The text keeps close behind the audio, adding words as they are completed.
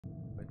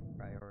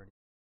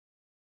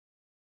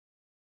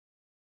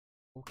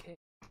Okay.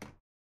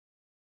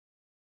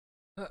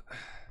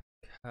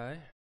 Okay.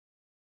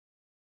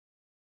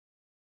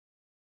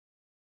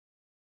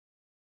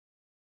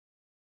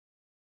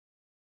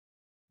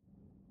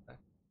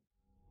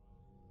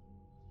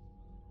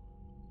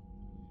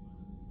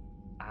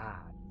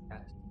 Ah,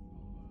 yes.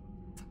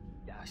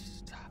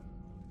 Yes.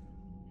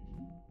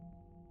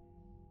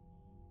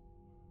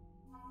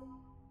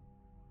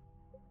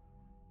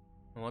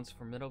 The once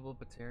formidable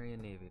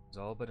Batarian navy was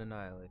all but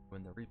annihilated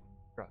when the Reaper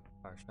struck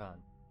Arshan.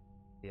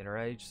 The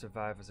enraged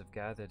survivors have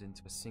gathered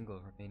into a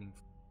single remaining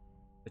fleet.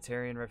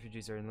 Batarian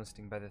refugees are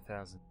enlisting by the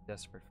thousands,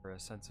 desperate for a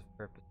sense of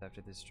purpose after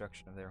the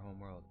destruction of their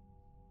home world.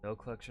 No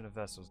collection of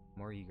vessels is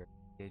more eager to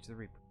engage the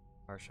Reaper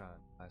than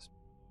Arshan last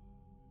week.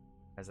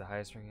 As the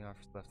highest-ranking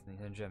officer left in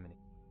the hegemony,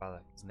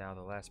 Balak is now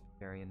the last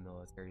Batarian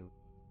military leader.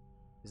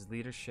 His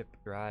leadership,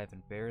 drive,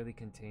 and barely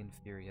contained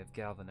fury have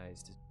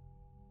galvanized his.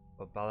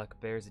 While Balak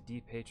bears a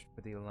deep hatred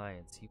for the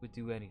Alliance, he would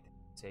do anything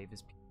to save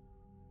his people,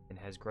 and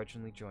has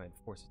grudgingly joined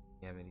forces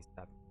in Yemeni's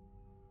capital.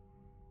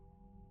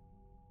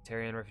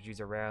 Tarian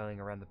refugees are rallying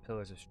around the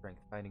Pillars of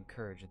Strength, finding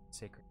courage in the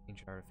sacred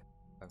ancient artifacts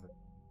of government.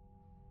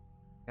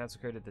 The Council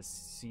created the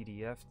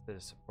CDF to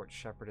support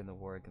Shepard in the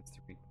war against the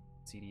Reaper.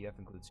 The CDF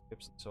includes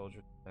ships and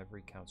soldiers from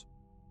every council.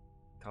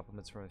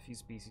 Compliments from a few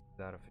species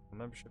without official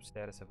membership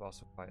status have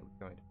also quietly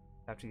joined.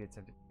 After the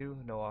attempted coup,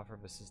 no offer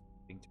of assistance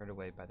being turned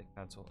away by the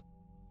Council.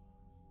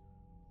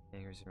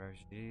 Anchors and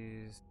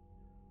refugees,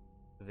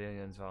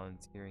 civilians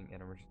volunteering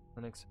at emergency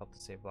clinics help to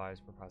save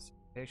lives for processing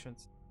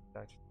patients.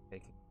 Doctors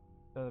taking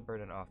the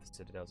burden off the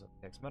Citadel's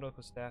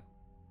medical staff.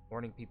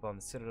 Warning people on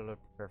the Citadel to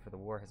prepare for the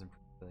war has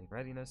improved civilian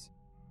readiness.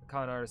 The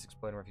con artist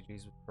exploiting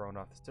refugees was thrown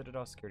off the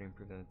Citadel. Security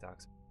improved in the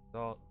docks.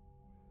 Result.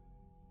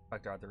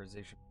 Factor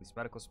authorization for these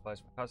medical supplies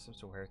from customs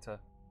to Huerta.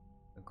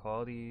 And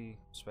quality.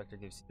 Spectre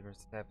gives Cedars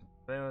to tap into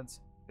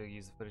surveillance. They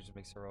use the footage to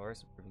make several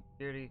arrests, improving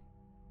security.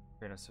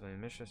 Train of civilian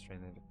missions, train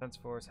the defense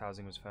force.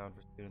 Housing was found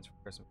for students from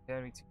Christmas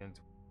Academy, too young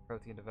to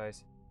Prothean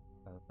device.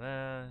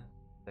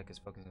 Deck is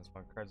focusing on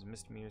smart crimes and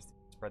misdemeanors to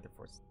spread their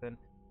forces thin.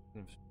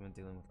 When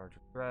dealing with larger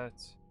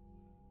threats.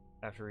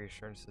 After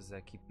reassurances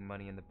that keeping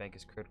money in the bank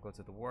is critical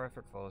to the war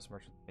effort, follows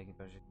merchants making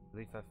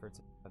relief efforts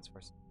in defense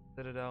forces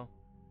Citadel.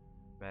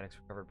 Schematics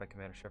recovered by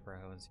Commander Shepard.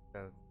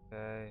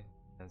 Okay.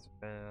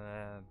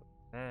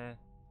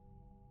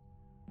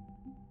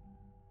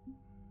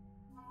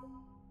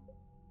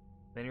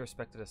 Many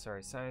respected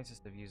Asari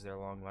scientists have used their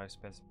long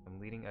lifespans to become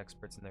leading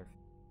experts in their field.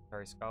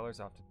 Asari scholars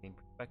often gain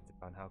perspective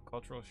on how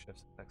cultural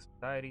shifts affect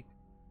society,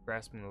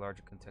 grasping the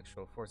larger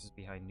contextual forces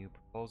behind new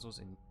proposals,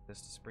 and use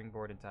this to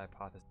springboard into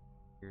hypotheses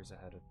years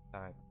ahead of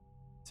time.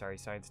 The Asari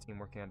science team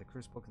working on the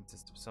Crucible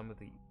consists of some of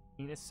the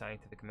keenest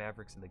scientific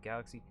mavericks in the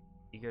galaxy,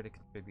 eager to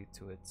contribute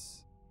to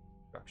its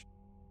destruction.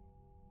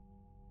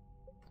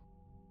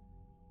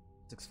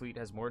 Sixth Fleet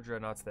has more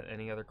dreadnoughts than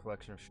any other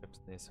collection of ships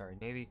in the Asari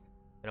Navy.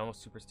 An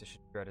almost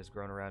superstitious dread has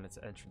grown around its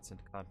entrance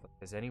into conflict,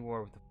 as any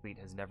war with the fleet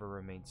has never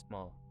remained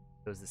small.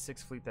 It was the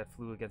Sixth Fleet that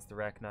flew against the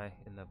Rachni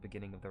in the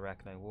beginning of the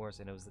Rachni Wars,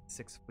 and it was the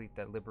Sixth Fleet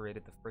that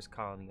liberated the first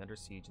colony under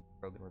siege in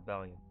the Krogan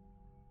Rebellion.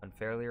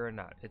 Unfairly or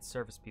not, its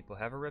service people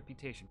have a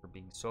reputation for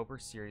being sober,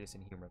 serious,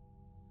 and humorless.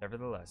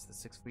 Nevertheless, the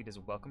Sixth Fleet is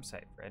a welcome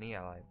sight for any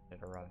ally when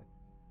it arrives.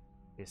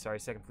 The Asari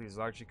Second Fleet is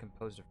largely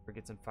composed of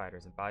frigates and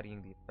fighters,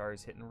 embodying the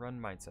Asari's hit-and-run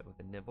mindset with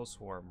a nimble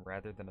swarm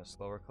rather than a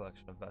slower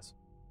collection of vessels.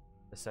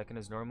 The second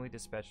is normally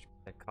dispatched to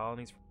protect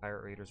colonies from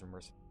pirate raiders or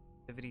mercenary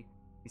activity.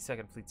 The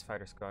Second Fleet's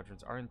fighter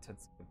squadrons are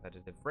intensely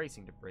competitive,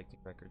 racing to break new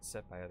records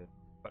set by others,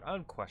 but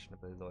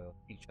unquestionably loyal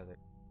to each other in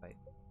the fight.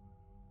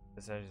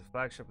 This is the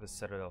flagship of the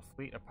Citadel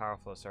Fleet, a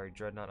powerful Asari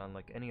dreadnought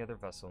unlike any other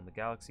vessel in the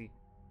galaxy.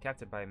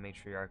 Captained by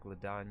matriarch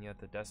Ladanya,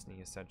 the Destiny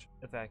Ascension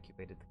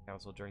evacuated the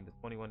Council during the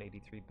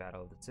 2183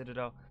 Battle of the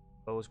Citadel,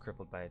 but was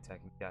crippled by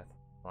attacking death.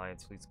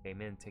 Alliance fleets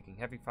came in, taking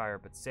heavy fire,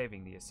 but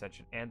saving the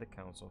Ascension and the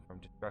Council from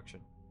destruction.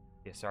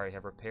 The Asari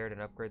have repaired and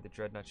upgraded the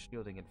dreadnought's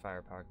shielding and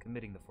firepower,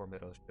 committing the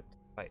formidable ship to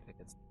the fight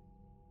against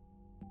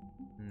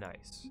them.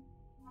 Nice.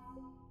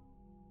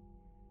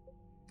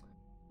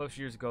 12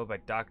 years ago by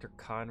Dr.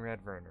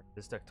 Conrad Werner.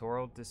 This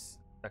doctoral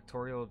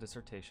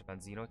dissertation on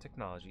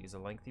xenotechnology is a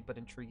lengthy but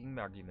intriguing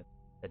argument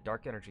that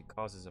dark energy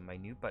causes a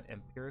minute but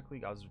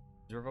empirically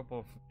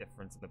observable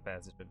difference in the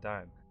passage of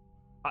time.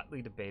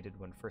 Hotly debated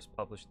when first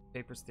published, the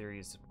paper's theory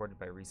is supported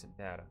by recent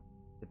data.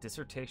 The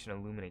dissertation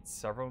illuminates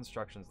several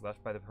instructions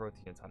left by the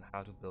Protheans on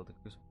how to build a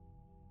crucible.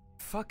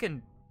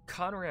 Fucking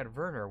Conrad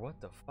Werner,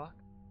 what the fuck?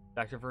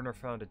 Dr. Werner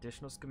found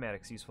additional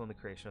schematics useful in the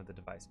creation of the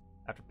device.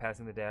 After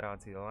passing the data on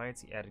to the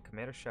Alliance, he added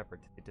Commander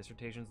Shepard to the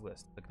dissertation's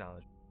list of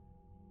acknowledgments.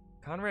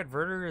 Conrad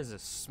Werner is a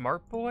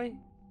smart boy?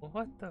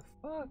 What the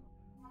fuck?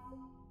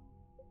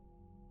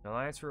 The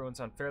Alliance ruins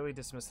unfairly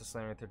dismissed the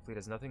Solarian Third Fleet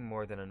as nothing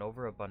more than an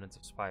overabundance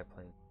of spy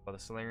planes. While the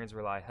Solarians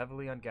rely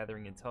heavily on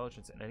gathering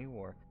intelligence in any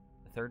war,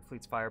 the Third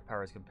Fleet's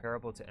firepower is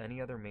comparable to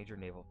any other major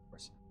naval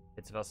force.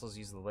 Its vessels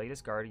use the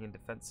latest Guardian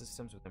defense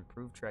systems with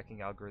improved tracking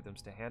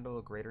algorithms to handle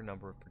a greater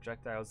number of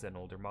projectiles than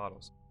older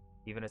models.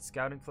 Even its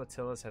scouting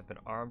flotillas have been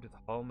armed with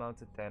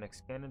hull-mounted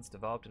Thanix cannons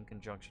developed in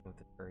conjunction with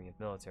the Turian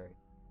military.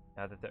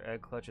 Now that their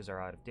egg clutches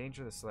are out of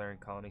danger, the Solarian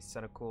colony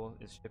Senecool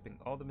is shipping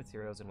all the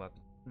materials and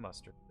weapons and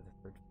muster to the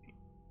Third Fleet.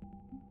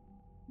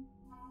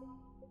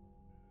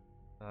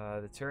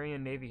 The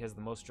Turian Navy has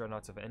the most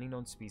dreadnoughts of any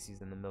known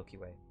species in the Milky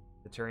Way.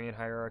 The Turian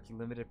hierarchy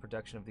limited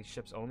production of these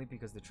ships only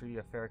because the Treaty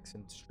of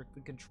Ferrixen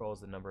strictly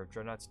controls the number of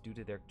dreadnoughts due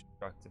to their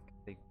destructive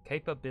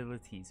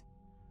capabilities.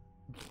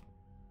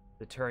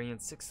 The Turian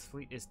 6th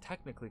Fleet is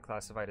technically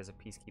classified as a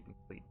peacekeeping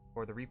fleet.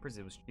 For the Reapers,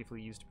 it was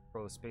chiefly used to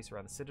patrol the space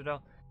around the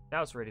Citadel.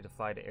 Now it's ready to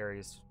fly to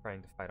areas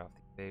trying to fight off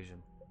the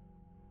invasion.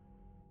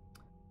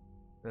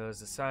 It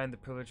was assigned the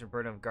privilege and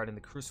burden of guarding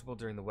the Crucible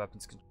during the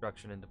weapons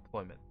construction and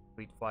deployment. The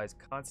fleet flies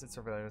constant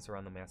surveillance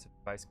around the massive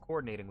device,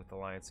 coordinating with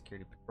Alliance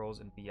security patrols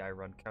and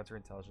BI-run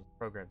counterintelligence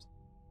programs.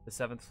 The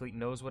 7th Fleet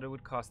knows what it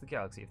would cost the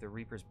galaxy if the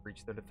Reapers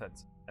breach their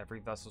defense.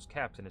 Every vessel's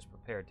captain is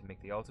prepared to make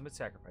the ultimate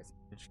sacrifice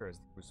that ensures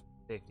the Crucible's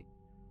safety.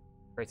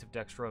 Crates of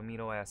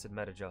dextroamino acid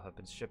metagel have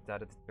been shipped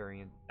out to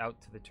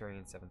the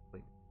Turian 7th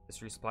Fleet. This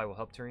resupply will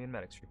help Turian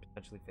medics treat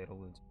potentially fatal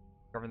wounds.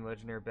 Covering the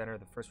legendary banner,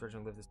 the first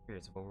regiment lived the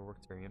spirits of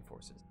overworked Turian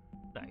forces.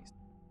 Nice.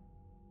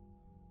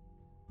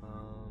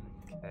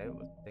 Okay,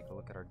 let's take a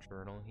look at our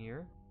journal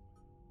here.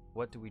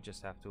 What do we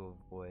just have to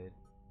avoid?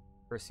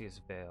 Perseus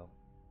Vale.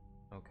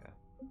 Okay.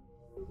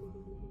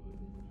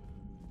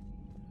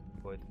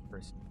 Avoid the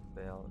Perseus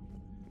Vale.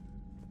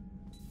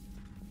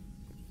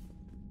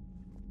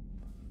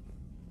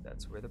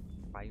 That's where the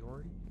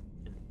priority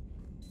is.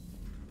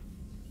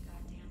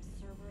 Goddamn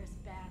Cerberus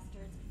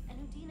bastards. And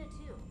Udina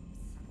too.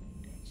 Son of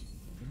a bitch.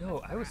 No,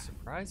 I was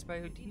surprised by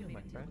Udina,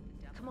 my friend.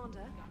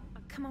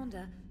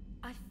 Commander,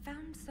 I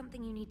found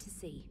something you need to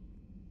see.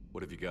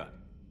 What have you got?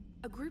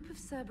 A group of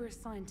Cerberus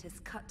scientists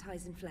cut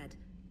ties and fled.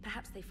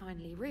 Perhaps they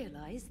finally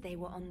realized they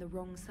were on the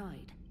wrong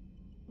side.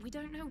 We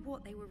don't know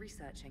what they were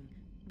researching,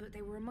 but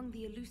they were among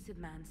the Elusive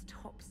Man's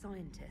top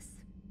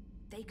scientists.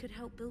 They could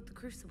help build the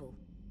Crucible.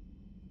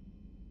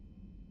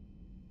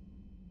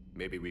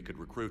 Maybe we could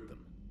recruit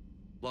them.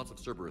 Lots of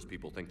Cerberus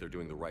people think they're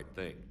doing the right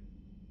thing.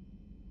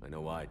 I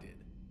know I did.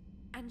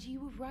 And you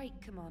were right,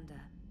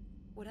 Commander.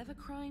 Whatever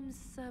crimes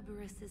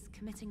Cerberus is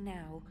committing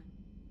now,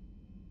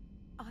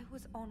 I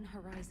was on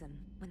Horizon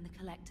when the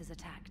Collectors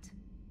attacked.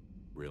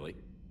 Really?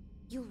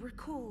 You'll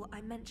recall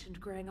I mentioned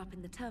growing up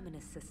in the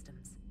Terminus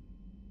systems.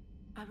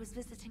 I was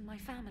visiting my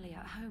family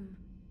at home.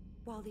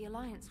 While the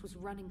Alliance was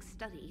running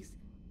studies,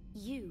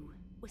 you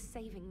were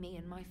saving me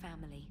and my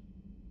family.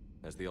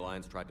 Has the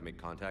Alliance tried to make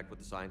contact with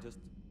the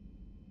scientists?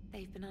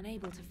 They've been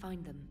unable to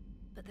find them,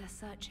 but they're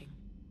searching.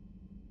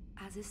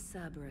 As is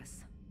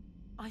Cerberus.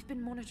 I've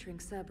been monitoring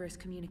Cerberus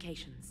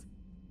communications.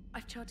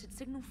 I've charted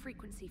signal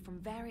frequency from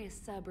various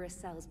Cerberus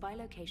cells by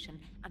location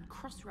and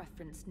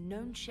cross-referenced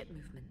known ship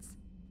movements.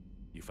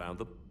 You found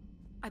them?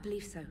 I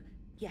believe so,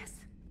 yes.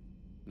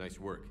 Nice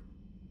work.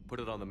 Put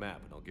it on the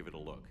map and I'll give it a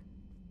look.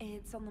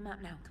 It's on the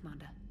map now,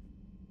 Commander.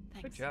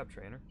 Thanks. Good job,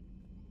 Trainer.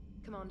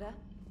 Commander?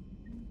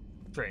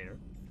 Trainer.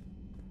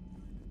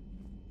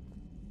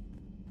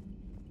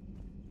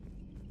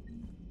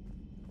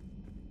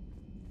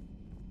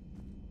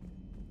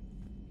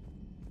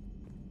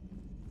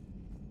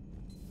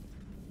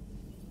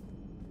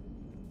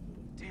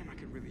 Damn, I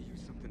could really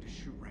use something to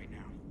shoot right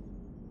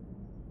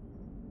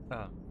now.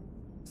 Oh.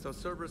 So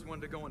Cerberus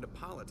wanted to go into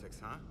politics,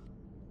 huh?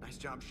 Nice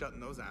job shutting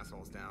those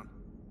assholes down.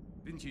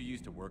 Didn't you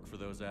used to work for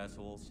those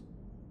assholes?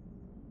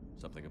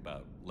 Something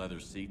about leather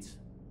seats?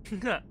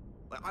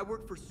 I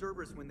worked for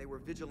Cerberus when they were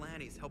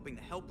vigilantes helping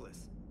the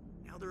helpless.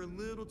 Now they're a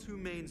little too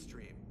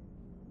mainstream.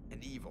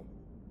 And evil.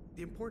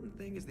 The important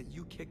thing is that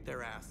you kicked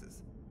their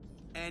asses.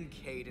 And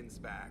Caden's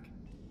back.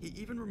 He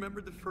even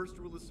remembered the first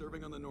rule of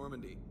serving on the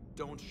Normandy.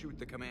 Don't shoot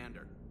the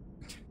commander.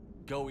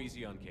 Go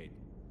easy on Caden.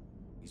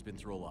 He's been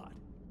through a lot.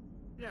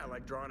 Yeah,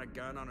 like drawing a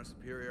gun on a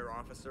superior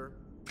officer,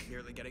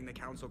 nearly getting the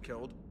council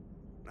killed.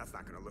 That's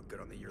not gonna look good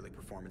on the yearly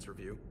performance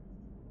review.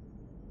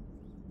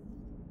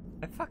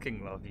 I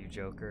fucking love you,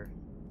 Joker.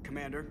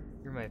 Commander?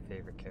 You're my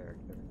favorite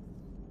character.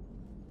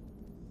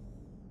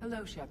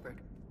 Hello, Shepard.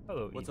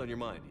 Hello, What's Edie. on your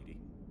mind, Edie?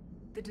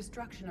 The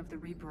destruction of the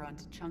Reaper on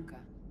Tuchanka.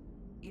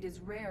 It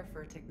is rare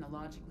for a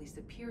technologically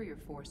superior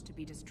force to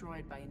be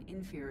destroyed by an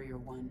inferior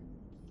one.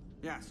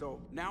 Yeah, so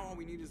now all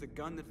we need is a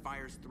gun that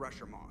fires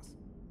Thresher Maws.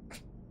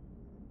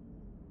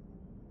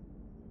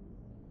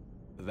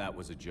 That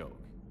was a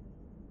joke.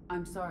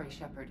 I'm sorry,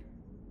 Shepard.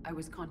 I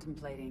was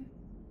contemplating.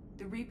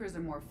 The Reapers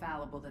are more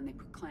fallible than they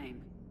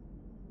proclaim.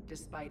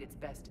 Despite its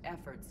best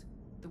efforts,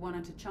 the one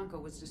on Tuchanka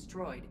was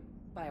destroyed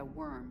by a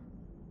worm.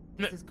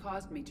 This has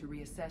caused me to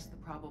reassess the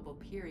probable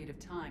period of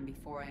time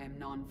before I am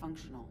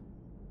non-functional.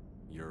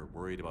 You're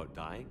worried about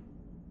dying?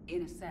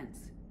 In a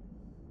sense.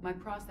 My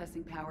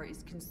processing power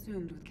is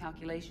consumed with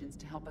calculations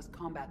to help us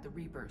combat the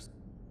Reapers.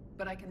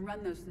 But I can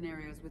run those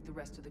scenarios with the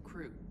rest of the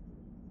crew.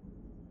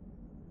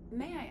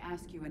 May I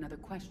ask you another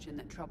question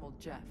that troubled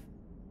Jeff?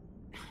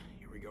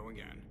 Here we go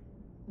again.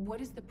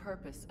 What is the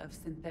purpose of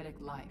synthetic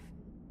life?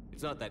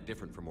 It's not that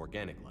different from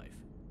organic life.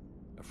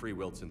 A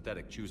free-willed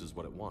synthetic chooses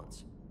what it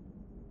wants.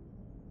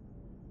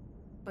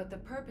 But the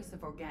purpose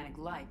of organic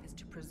life is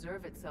to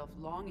preserve itself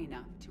long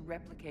enough to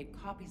replicate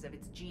copies of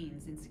its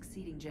genes in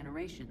succeeding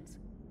generations.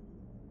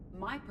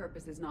 My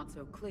purpose is not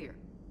so clear.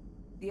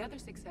 The other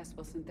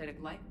successful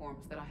synthetic life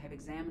forms that I have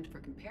examined for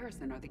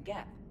comparison are the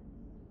Geth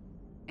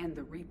and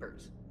the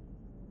Reapers.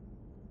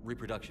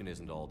 Reproduction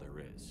isn't all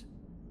there is.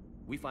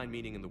 We find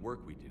meaning in the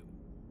work we do,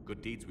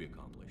 good deeds we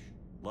accomplish,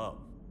 love.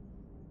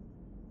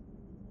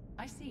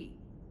 I see.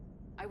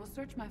 I will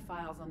search my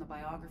files on the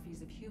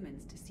biographies of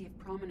humans to see if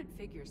prominent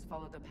figures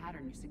follow the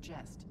pattern you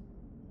suggest.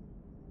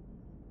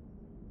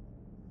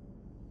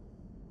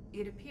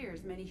 It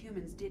appears many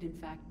humans did in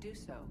fact do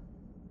so.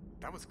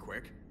 That was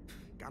quick.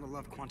 Gotta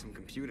love quantum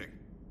computing.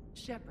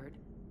 Shepard,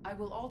 I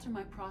will alter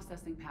my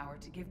processing power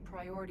to give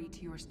priority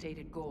to your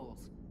stated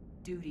goals.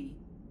 Duty,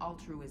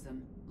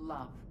 altruism,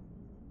 love.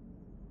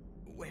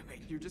 Wait,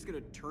 you're just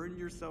gonna turn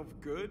yourself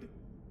good?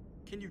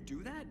 Can you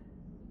do that?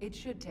 It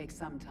should take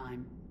some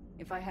time.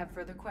 If I have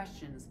further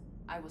questions,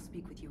 I will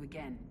speak with you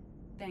again.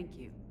 Thank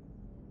you.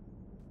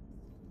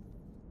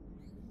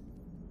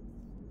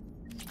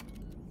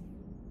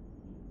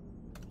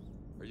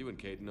 Are you and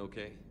Caden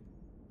okay?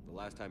 The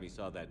last time he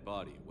saw that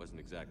body, it wasn't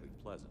exactly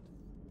pleasant.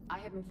 I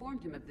have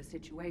informed him of the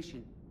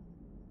situation.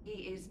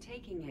 He is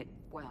taking it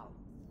well.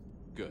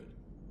 Good.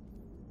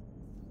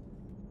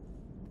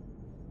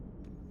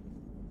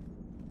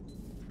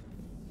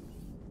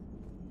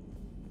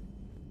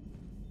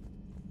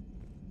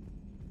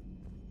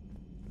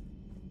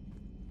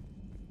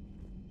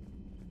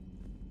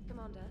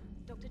 Commander,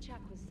 Dr.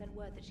 Chakwas sent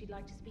word that she'd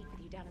like to speak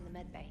with you down in the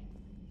med bay.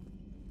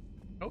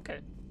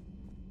 Okay.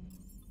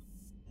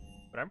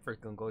 But I'm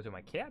first gonna go to my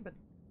cabin.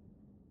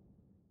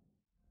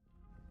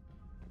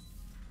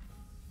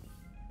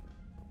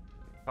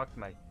 Talk to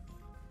my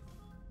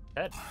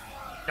head.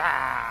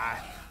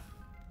 Ah!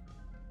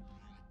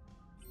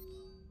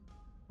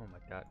 Oh my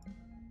god.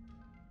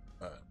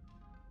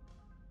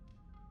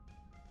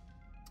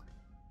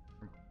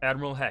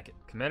 Admiral Hackett,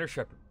 Commander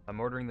Shepard. I'm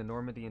ordering the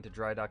Normandy into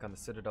dry dock on the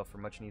Citadel for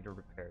much needed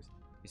repairs.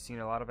 You've seen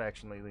a lot of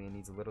action lately and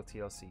needs a little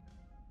TLC.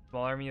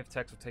 Small army of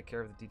techs will take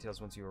care of the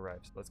details once you arrive,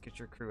 so let's get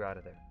your crew out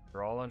of there.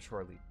 They're all on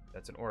shore leave.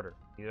 That's an order.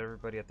 Need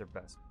everybody at their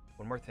best.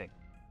 One more thing.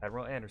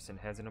 Admiral Anderson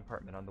has an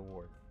apartment on the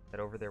ward. Head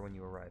over there when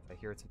you arrive. I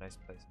hear it's a nice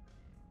place.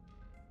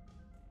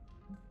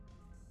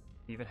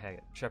 Stephen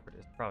Hackett. Shepard,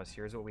 as promised,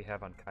 here's what we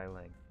have on Kai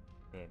Lang.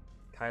 Name.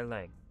 Kai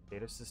Lang.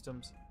 Data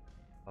Systems.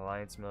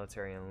 Alliance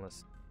Military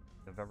Enlist.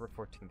 November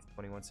 14th,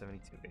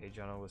 2172. Age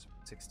on Enlist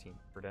 16.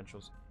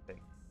 Credentials.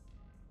 Big.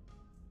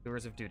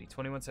 Doers of Duty.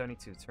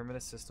 2172.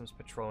 Terminus Systems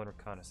Patrol and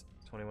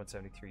Reconnaissance.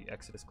 2173.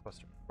 Exodus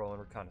Cluster Patrol and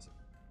Reconnaissance.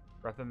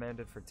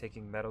 Reprimanded for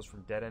taking medals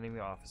from dead enemy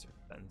officers.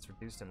 Sentence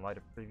reduced in light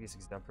of previous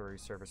exemplary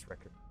service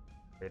record.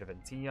 Grade of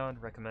Antion.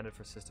 Recommended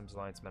for Systems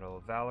Alliance Medal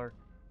of Valor.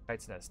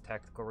 Kite's Nest.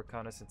 Tactical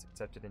Reconnaissance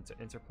accepted into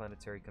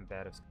Interplanetary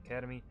Combatives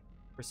Academy.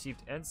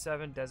 Received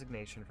N7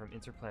 designation from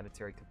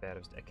Interplanetary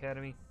Combatives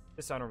Academy.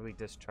 Dishonorably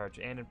discharged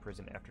and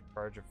imprisoned after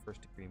charge of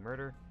first-degree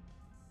murder.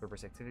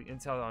 Cerberus activity.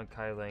 Intel on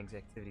Kai Lang's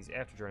activities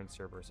after joining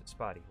Cerberus is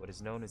spotty. What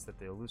is known is that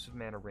the elusive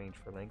man arranged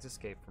for Lang's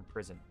escape from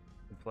prison,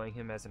 employing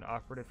him as an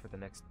operative for the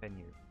next 10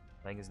 years.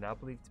 Lang is now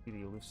believed to be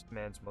the elusive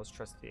man's most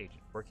trusted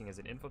agent, working as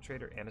an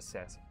infiltrator and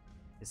assassin.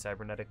 His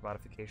cybernetic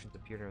modifications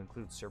appear to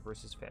include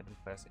Cerberus's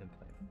Phantom-class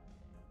implant.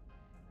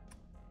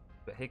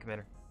 But hey,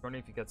 Commander,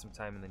 wondering if you got some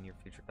time in the near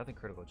future. Nothing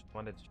critical, just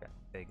wanted to chat.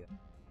 Vega.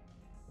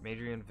 From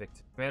Adrian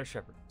Victor. Commander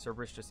Shepard,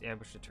 Cerberus just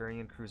ambushed a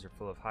Turian cruiser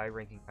full of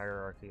high-ranking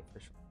hierarchy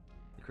officials.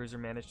 The cruiser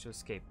managed to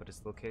escape, but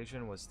its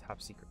location was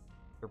top secret.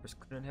 Cerberus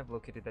couldn't have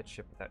located that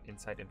ship without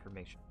inside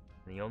information,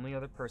 and the only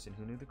other person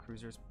who knew the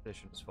cruiser's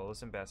position was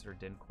Volus Ambassador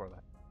Din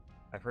Korlak.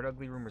 I've heard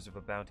ugly rumors of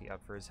a bounty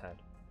out for his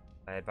head.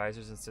 My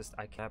advisors insist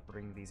I cannot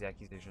bring these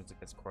accusations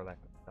against Korlak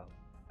himself.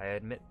 I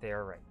admit they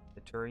are right.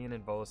 The Turian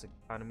and Volus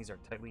economies are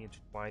tightly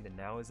intertwined, and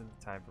now isn't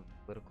the time for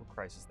the political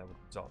crisis that would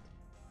result.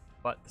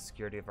 But the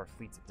security of our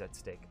fleet is at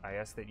stake. I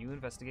ask that you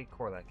investigate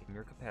Korlak in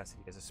your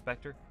capacity as a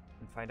Spectre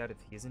and find out if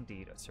he is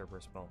indeed a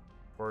Cerberus Mullen.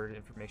 Forwarded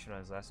information on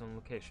his last known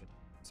location,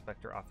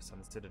 Spectre office on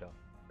the Citadel.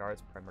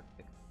 Guards, Primarch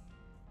Pick.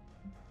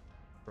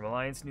 From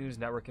Alliance News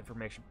Network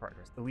Information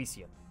Partners,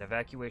 Elysium, an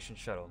evacuation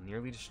shuttle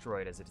nearly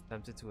destroyed as it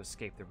attempted to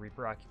escape the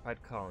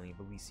Reaper-occupied colony of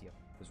Elysium,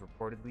 was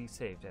reportedly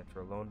saved after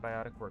a lone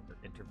biotic worker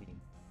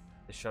intervened.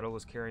 The shuttle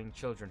was carrying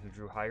children who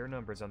drew higher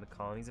numbers on the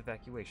colony's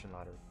evacuation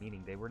lottery,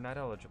 meaning they were not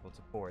eligible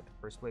to board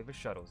the first wave of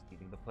shuttles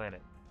leaving the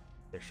planet.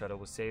 Their shuttle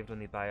was saved when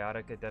the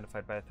biotic,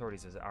 identified by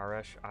authorities as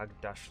Arash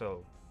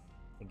Agdashlo,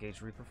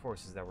 engaged Reaper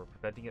forces that were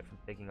preventing it from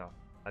taking off.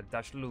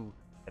 Agdashlu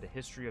had a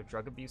history of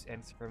drug abuse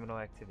and criminal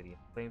activity,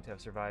 and claimed to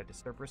have survived a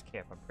Cerberus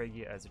camp on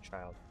Pragia as a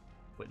child.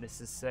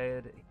 Witnesses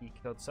said he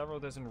killed several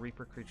dozen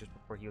Reaper creatures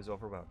before he was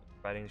overwhelmed,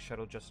 providing the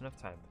shuttle just enough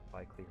time to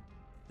fly clear.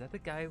 Is that the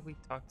guy we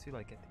talked to,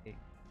 like, at the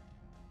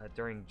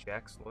during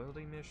Jack's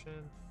loyalty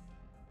mission?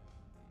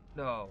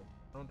 No,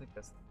 I don't think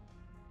that's.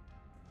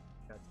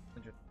 That's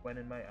just went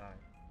in my eye.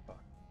 Fuck.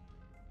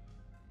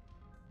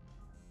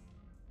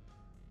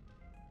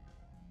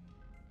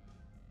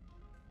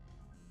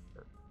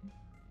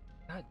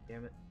 God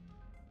damn it.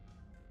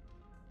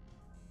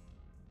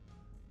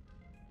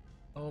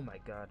 Oh my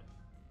god.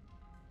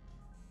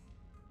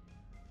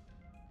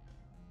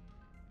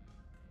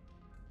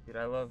 Dude,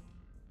 I love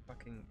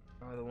fucking...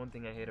 Oh, the one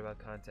thing I hate about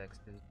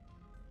context is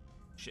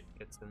shit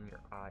gets in your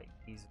eye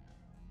easy.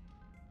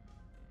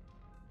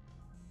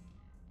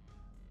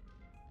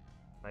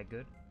 Am I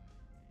good?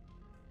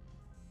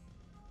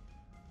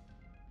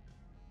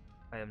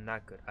 I am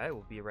not good. I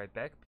will be right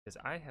back because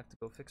I have to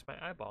go fix my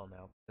eyeball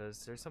now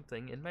because there's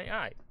something in my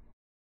eye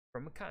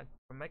from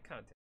my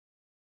contact.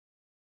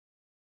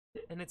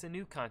 And it's a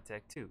new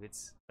contact too.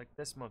 It's like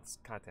this month's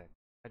contact.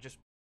 I just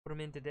put them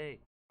in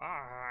today.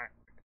 Ah.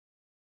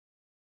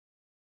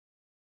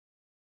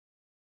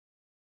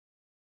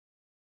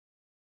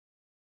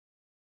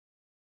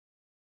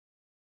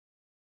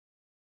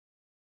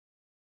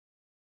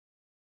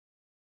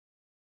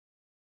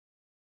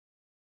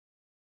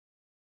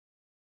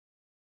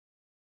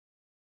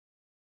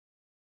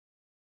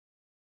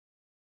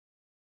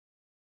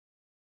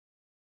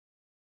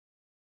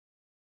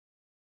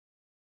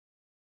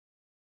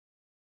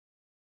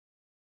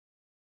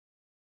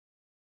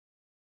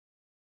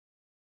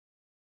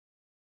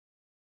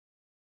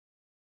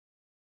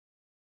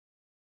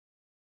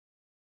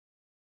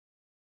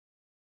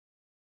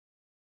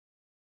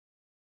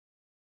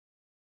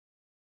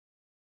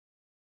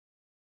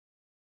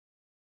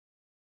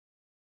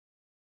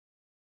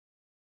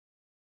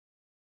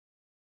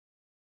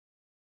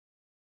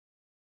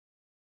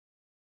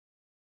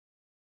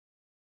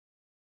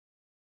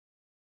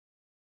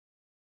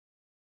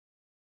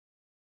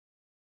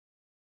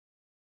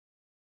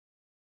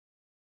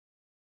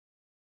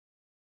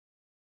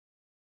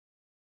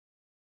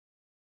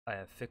 I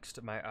have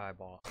fixed my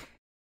eyeball.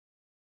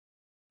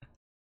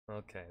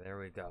 Okay, there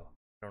we go.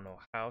 I don't know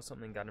how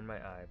something got in my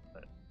eye,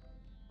 but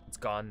it's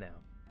gone now.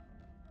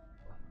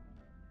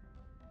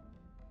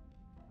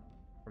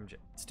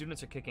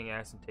 Students are kicking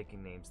ass and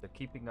taking names. They're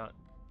keeping on.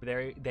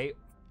 They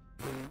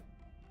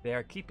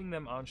are keeping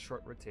them on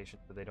short rotation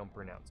so they don't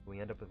burn out. So we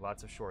end up with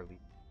lots of shore leave.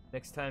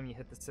 Next time you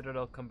hit the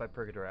Citadel, come by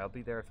Purgatory. I'll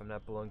be there if I'm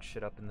not blowing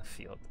shit up in the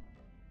field.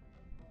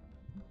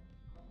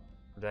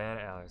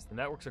 Diana Allers. The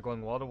networks are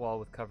going wall to wall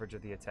with coverage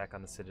of the attack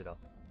on the Citadel.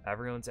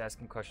 Everyone's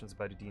asking questions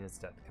about Udina's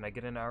death. Can I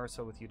get an hour or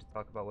so with you to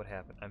talk about what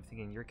happened? I'm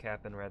thinking your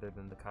captain rather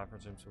than the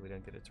conference room so we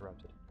don't get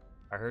interrupted.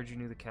 I heard you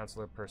knew the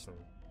counselor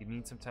personally. If you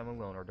need some time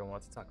alone or don't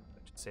want to talk about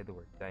it, just say the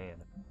word.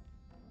 Diana.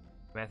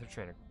 Commander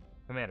Trainer.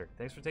 Commander,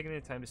 thanks for taking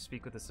the time to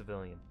speak with a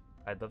civilian.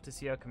 I'd love to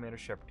see how Commander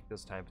Shepard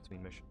feels time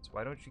between missions.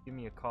 Why don't you give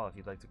me a call if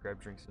you'd like to grab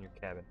drinks in your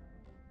cabin?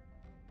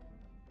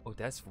 Oh,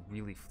 that's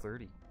really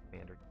flirty,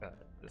 Commander.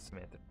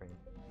 Samantha Trainer.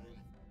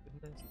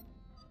 Goodness.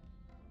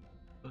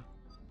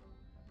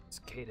 It's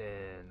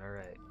Kaden,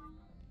 alright.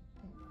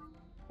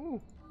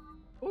 Ooh.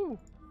 Ooh.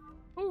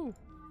 Ooh.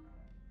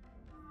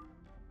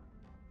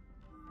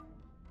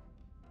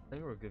 I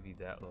think we'll give you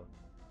that look.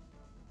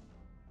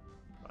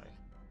 Bye.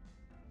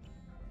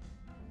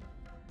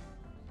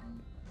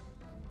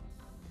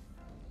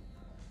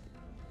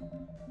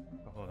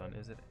 Oh, hold on,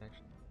 is it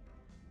actually?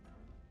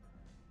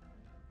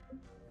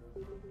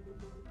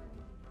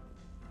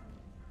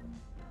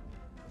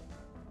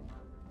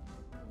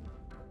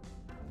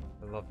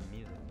 I love the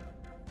music.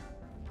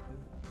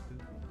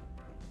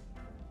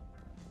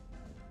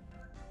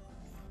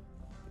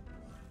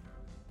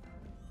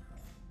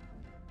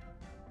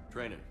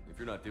 Trainer, if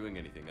you're not doing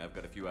anything, I've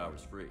got a few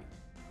hours free.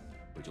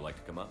 Would you like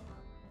to come up?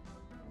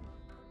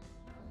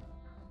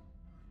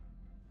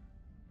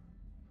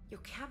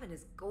 Your cabin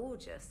is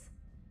gorgeous.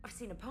 I've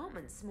seen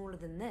apartments smaller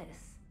than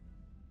this.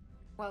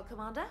 Well,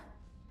 Commander,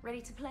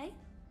 ready to play?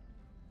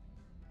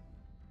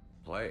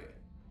 Play.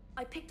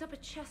 I picked up a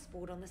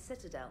chessboard on the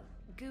Citadel.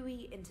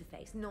 GUI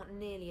interface, not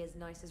nearly as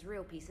nice as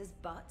real pieces,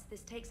 but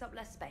this takes up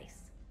less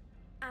space.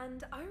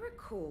 And I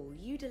recall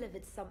you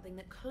delivered something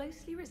that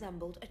closely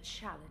resembled a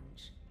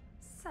challenge.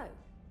 So,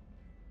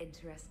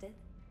 interested?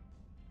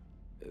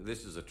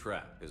 This is a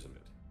trap, isn't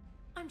it?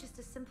 I'm just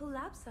a simple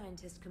lab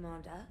scientist,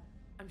 Commander.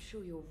 I'm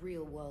sure your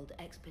real-world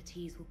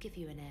expertise will give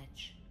you an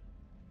edge.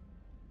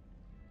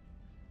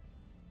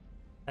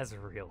 That's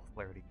real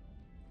flirty.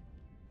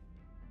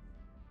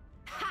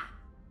 Ha!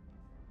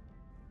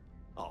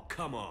 Oh,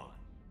 come on!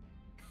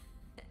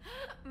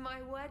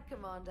 My word,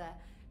 Commander.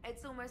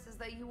 It's almost as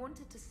though you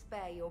wanted to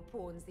spare your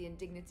pawns the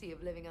indignity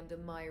of living under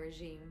my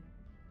regime.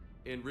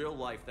 In real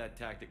life, that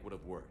tactic would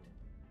have worked.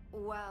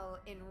 Well,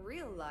 in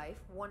real life,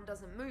 one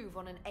doesn't move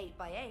on an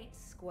 8x8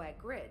 square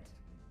grid.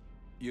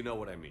 You know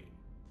what I mean.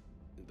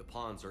 The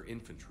pawns are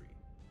infantry.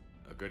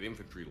 A good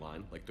infantry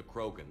line, like the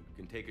Krogan,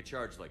 can take a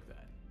charge like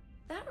that.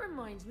 That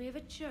reminds me of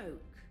a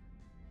joke.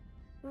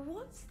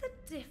 What's the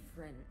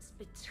difference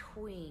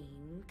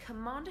between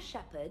Commander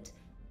Shepard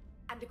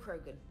and a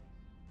Krogan?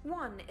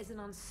 One is an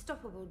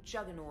unstoppable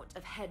juggernaut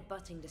of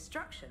head-butting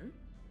destruction.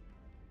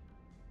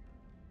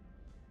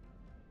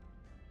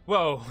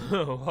 Whoa!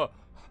 Whoa!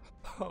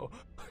 Whoa.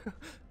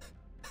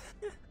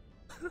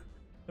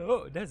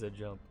 Oh, that's a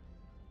jump.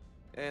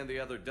 And the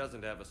other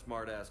doesn't have a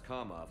smart-ass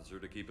comm officer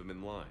to keep him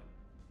in line.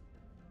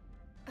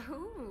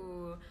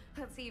 Ooh,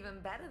 that's even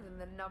better than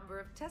the number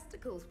of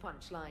testicles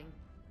punchline.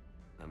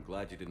 I'm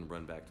glad you didn't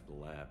run back to the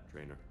lab,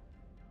 Trainer.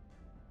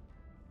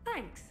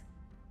 Thanks.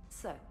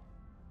 So,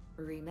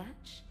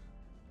 rematch?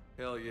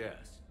 Hell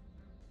yes.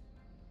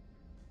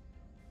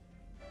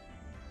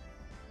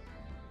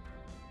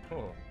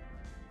 Oh.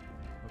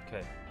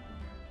 Okay.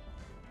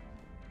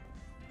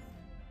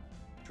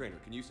 Trainer,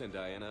 can you send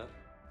Diana up?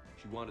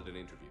 She wanted an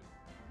interview.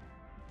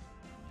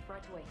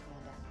 Right away,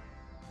 Commander.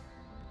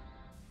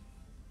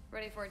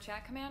 Ready for a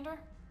chat, Commander?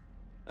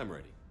 I'm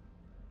ready.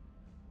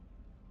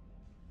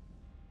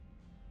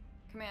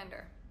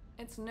 Commander,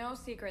 it's no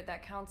secret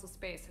that Council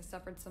Space has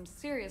suffered some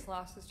serious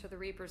losses to the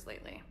Reapers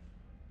lately.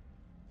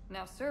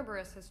 Now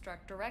Cerberus has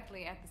struck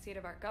directly at the seat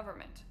of our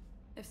government.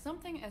 If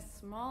something as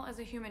small as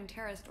a human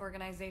terrorist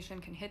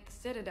organization can hit the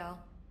Citadel,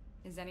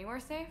 is anywhere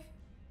safe?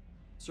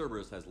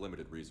 Cerberus has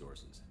limited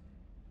resources.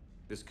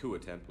 This coup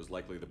attempt was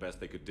likely the best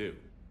they could do,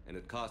 and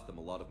it cost them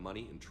a lot of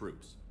money and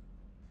troops.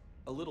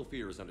 A little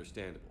fear is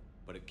understandable,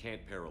 but it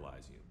can't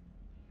paralyze you.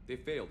 They've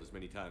failed as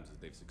many times as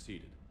they've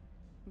succeeded.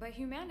 But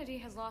humanity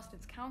has lost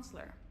its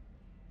counselor.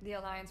 The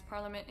Alliance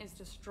Parliament is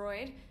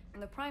destroyed,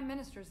 and the Prime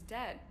Minister's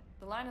dead.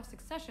 The line of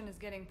succession is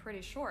getting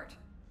pretty short.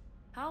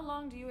 How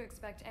long do you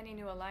expect any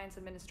new Alliance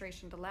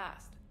administration to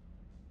last?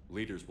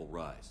 Leaders will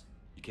rise.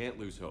 You can't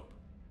lose hope.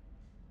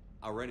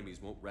 Our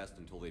enemies won't rest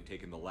until they've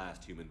taken the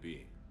last human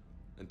being.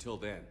 Until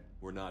then,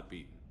 we're not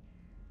beaten.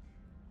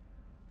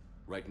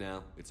 Right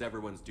now, it's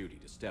everyone's duty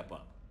to step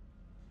up.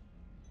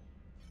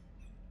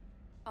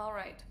 All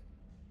right.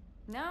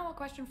 Now a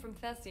question from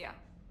Thessia.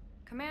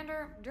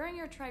 Commander, during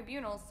your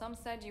tribunal, some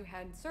said you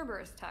had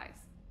Cerberus ties.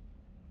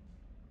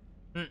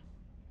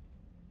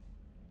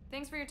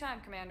 Thanks for your time,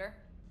 Commander.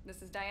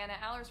 This is Diana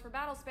Allers for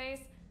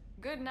Battlespace.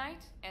 Good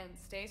night, and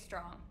stay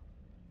strong.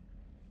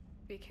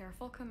 Be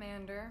careful,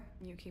 Commander.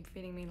 You keep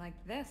feeding me like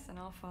this, and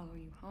I'll follow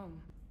you home.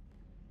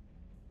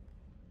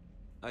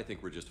 I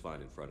think we're just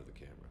fine in front of the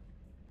camera.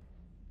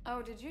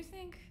 Oh, did you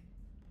think?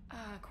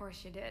 Of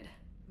course you did.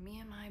 Me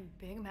and my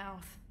big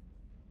mouth.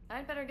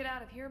 I'd better get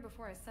out of here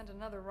before I send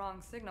another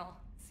wrong signal.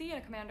 See ya,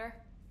 Commander.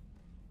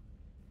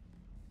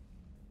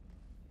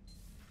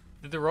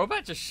 Did the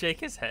robot just shake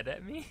his head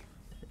at me?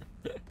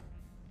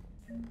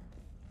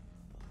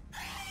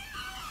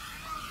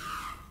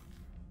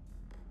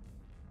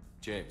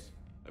 James,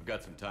 I've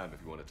got some time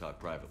if you want to talk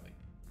privately.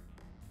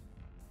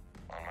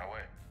 On my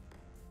way.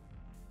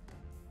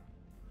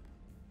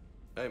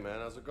 Hey man,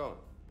 how's it going?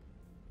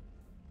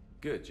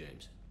 Good,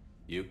 James.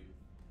 You?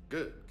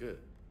 Good, good.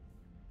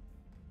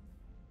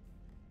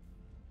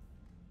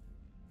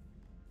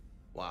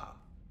 Wow.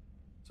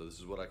 So this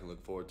is what I can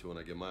look forward to when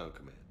I get my own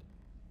command.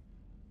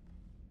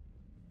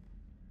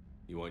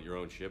 You want your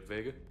own ship,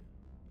 Vega?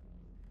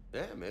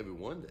 Yeah, maybe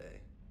one day.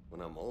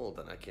 When I'm old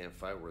and I can't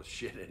fight worth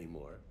shit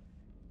anymore.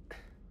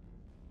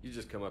 You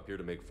just come up here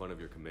to make fun of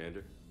your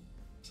commander?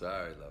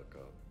 Sorry,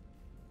 Loco.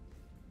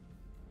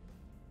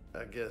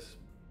 I guess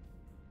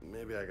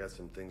maybe I got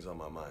some things on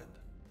my mind.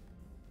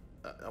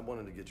 I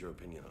wanted to get your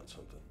opinion on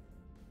something.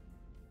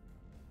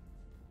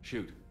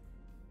 Shoot.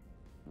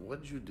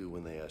 What did you do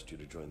when they asked you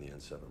to join the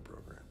N7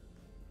 program?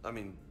 I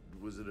mean,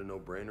 was it a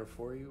no-brainer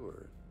for you,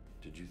 or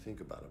did you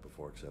think about it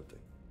before accepting?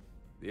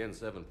 The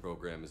N7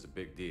 program is a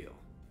big deal,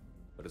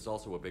 but it's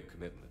also a big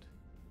commitment.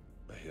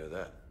 I hear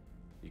that.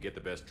 You get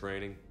the best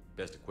training,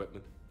 best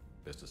equipment,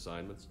 best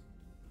assignments.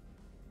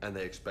 And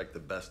they expect the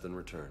best in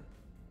return.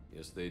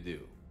 Yes, they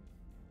do.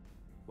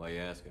 Why you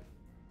asking?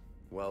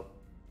 Well,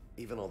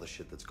 even all the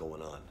shit that's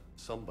going on,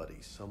 somebody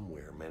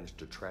somewhere managed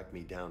to track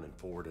me down and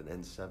forward an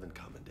N7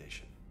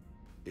 commendation.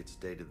 It's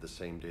dated the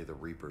same day the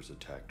Reapers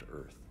attacked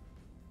Earth.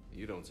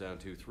 You don't sound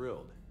too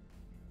thrilled.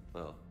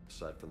 Well,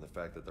 aside from the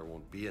fact that there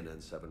won't be an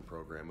N7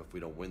 program if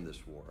we don't win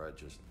this war,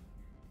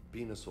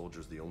 being a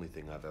soldier's the only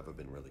thing I've ever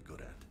been really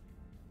good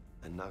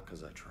at. And not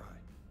because I try.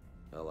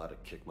 Hell, I'd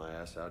have kicked my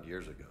ass out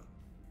years ago.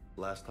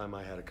 Last time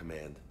I had a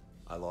command,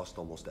 I lost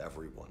almost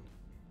everyone,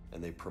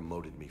 and they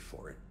promoted me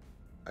for it.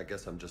 I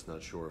guess I'm just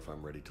not sure if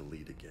I'm ready to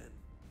lead again.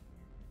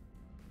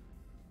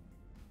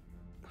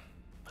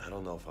 I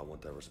don't know if I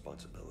want that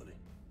responsibility.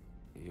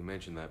 You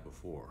mentioned that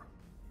before.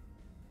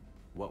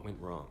 What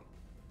went wrong?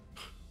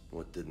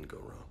 What didn't go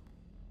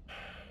wrong?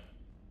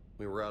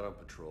 We were out on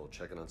patrol,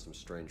 checking on some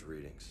strange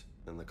readings,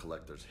 and the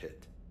collectors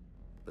hit.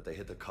 But they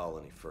hit the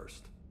colony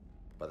first.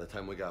 By the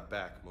time we got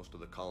back, most of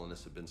the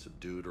colonists had been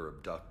subdued or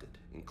abducted,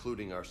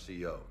 including our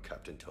CO,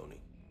 Captain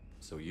Tony.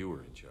 So you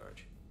were in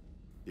charge?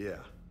 Yeah.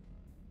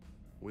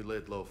 We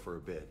laid low for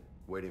a bit,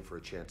 waiting for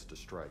a chance to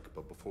strike,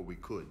 but before we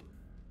could,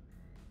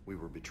 we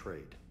were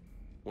betrayed.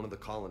 One of the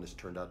colonists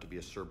turned out to be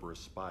a Cerberus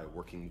spy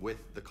working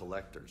with the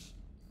collectors.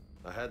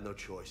 I had no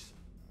choice.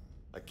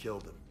 I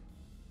killed him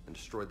and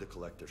destroyed the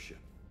collector ship.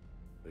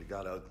 But it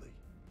got ugly.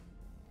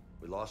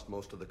 We lost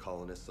most of the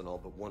colonists and all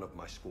but one of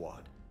my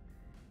squad.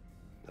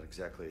 Not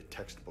exactly a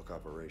textbook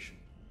operation.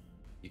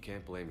 You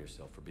can't blame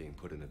yourself for being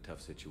put in a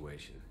tough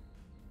situation.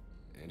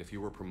 And if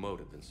you were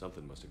promoted, then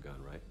something must have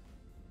gone right.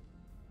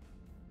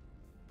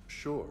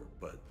 Sure,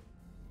 but...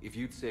 If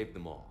you'd saved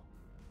them all,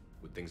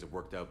 would things have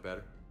worked out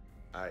better?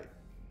 I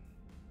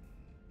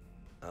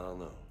don't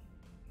know.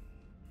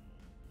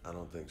 I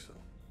don't think so.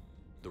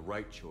 The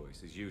right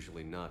choice is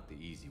usually not the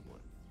easy one.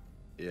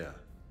 Yeah.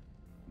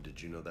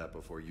 Did you know that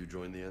before you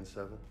joined the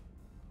N7?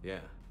 Yeah.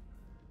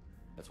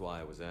 That's why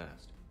I was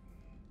asked.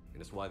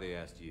 And it's why they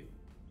asked you.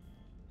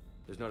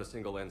 There's not a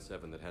single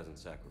N7 that hasn't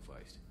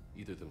sacrificed,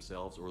 either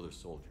themselves or their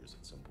soldiers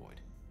at some point.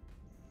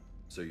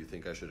 So you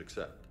think I should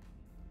accept?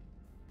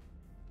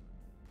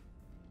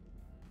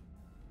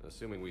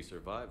 Assuming we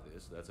survive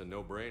this, that's a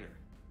no-brainer.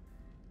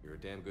 You're a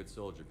damn good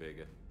soldier,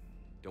 Vega.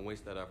 Don't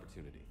waste that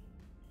opportunity.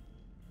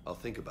 I'll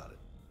think about it.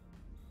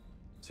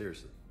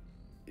 Seriously.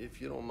 If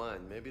you don't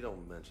mind, maybe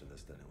don't mention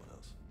this to anyone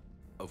else.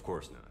 Of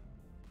course not.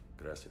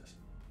 Gracias.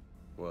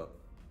 Well,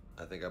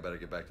 I think I better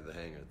get back to the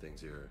hangar.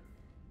 Things here,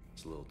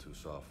 it's a little too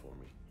soft for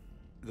me.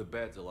 The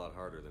bed's a lot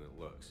harder than it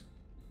looks.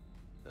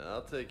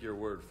 I'll take your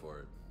word for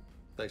it.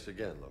 Thanks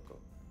again, Loco.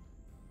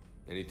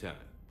 Anytime.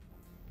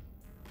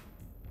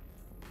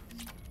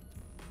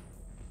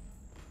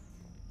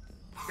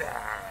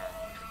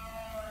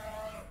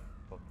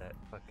 Fuck that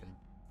fucking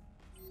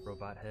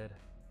robot head.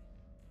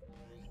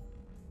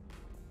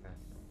 Okay.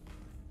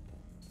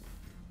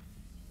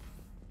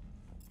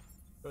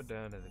 Go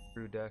down to the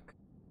crew deck.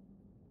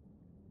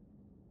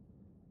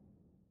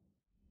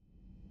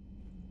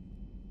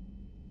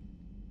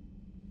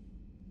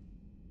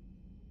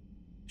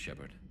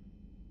 Shepard.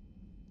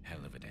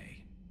 Hell of a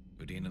day.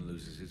 Udina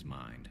loses his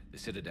mind, the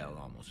Citadel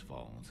almost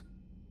falls,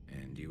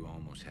 and you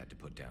almost had to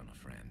put down a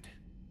friend.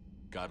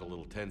 Got a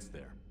little tense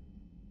there.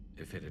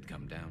 If it had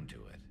come down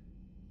to it,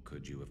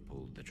 could you have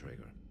pulled the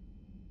trigger?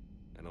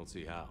 I don't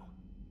see how.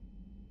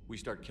 We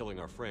start killing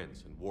our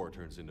friends, and war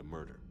turns into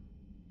murder.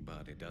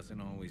 But it doesn't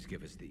always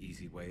give us the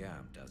easy way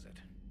out, does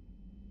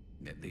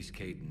it? At least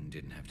Kaidan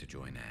didn't have to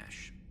join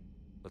Ash.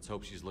 Let's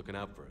hope she's looking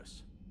out for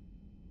us.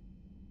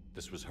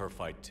 This was her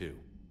fight, too.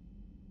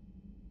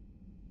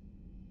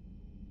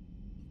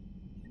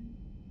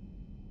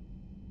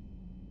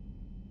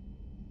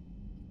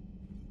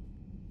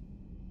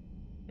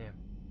 Damn.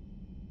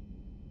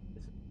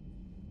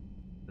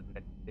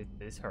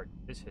 This hurt.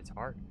 This hits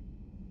hard.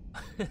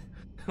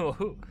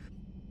 Whoa.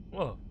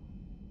 Whoa.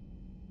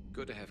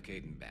 Good to have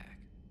Kaidan back.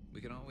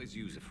 We can always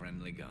use a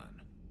friendly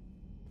gun.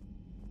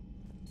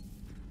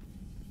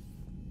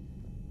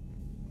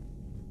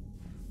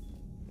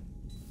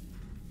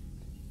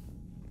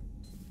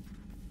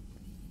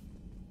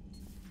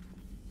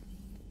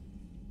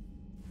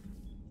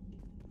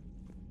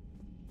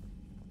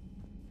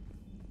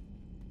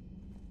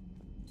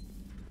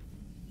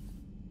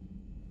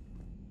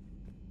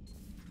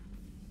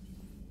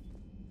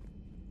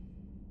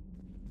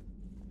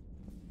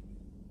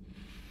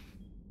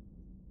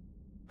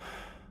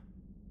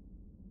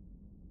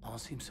 All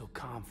seems so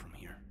calm from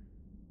here.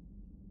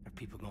 There are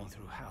people going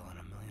through hell in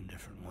a million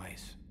different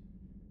ways.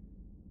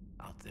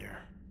 Out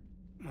there.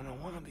 And I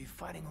want to be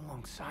fighting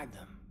alongside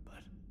them,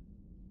 but...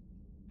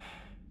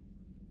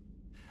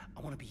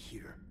 I want to be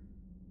here.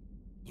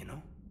 You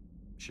know?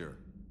 Sure.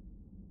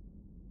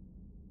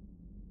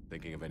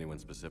 Thinking of anyone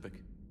specific?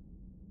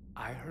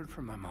 I heard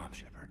from my mom,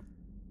 Shepard.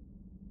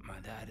 My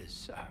dad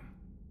is,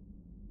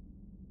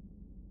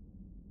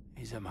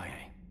 he's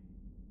MIA.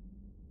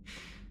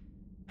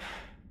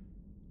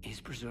 He's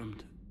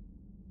presumed.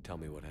 Tell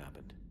me what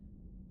happened.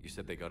 You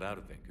said they got out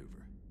of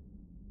Vancouver.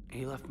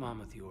 He left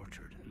Mom at the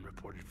Orchard and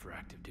reported for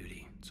active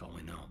duty. That's all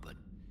we know, but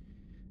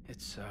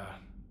it's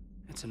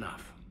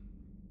enough.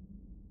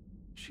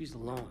 She's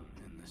alone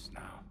in this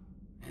now.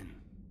 In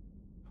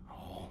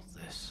all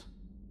this.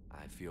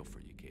 I feel for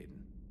you,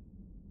 Kaidan.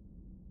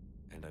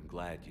 And I'm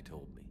glad you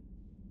told me.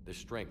 There's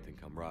strength in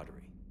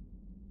camaraderie.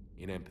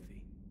 In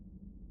empathy.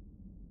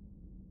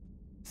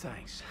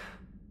 Thanks.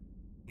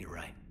 You're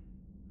right.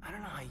 I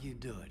don't know how you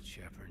do it,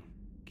 Shepard.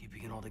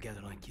 Keeping it all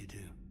together like you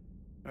do.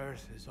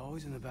 Earth is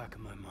always in the back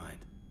of my mind.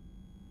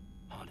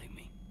 Haunting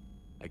me.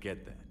 I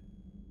get that.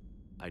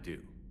 I do.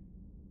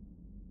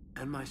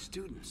 And my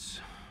students.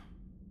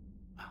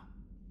 Well,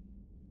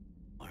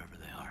 wherever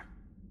they are.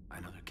 I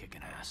know they're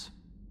kicking ass.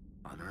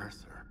 On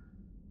Earth or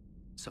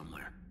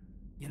somewhere.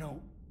 You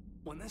know,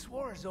 when this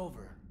war is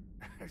over,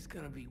 there's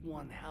gonna be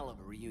one hell of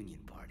a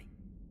reunion party.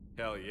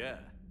 Hell yeah.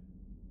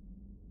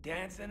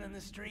 Dancing in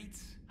the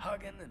streets,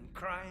 hugging and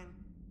crying.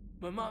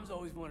 My mom's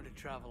always wanted to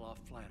travel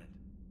off planet.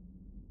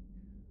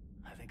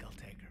 I think I'll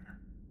take her.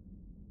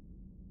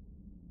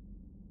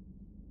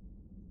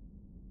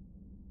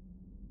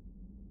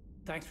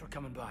 Thanks for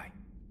coming by.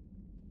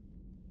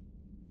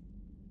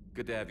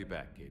 Good to have you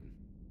back, Kaidan.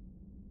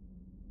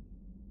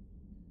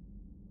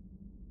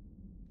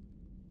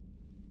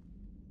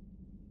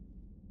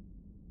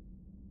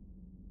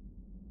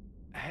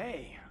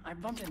 Hey, I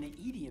bumped into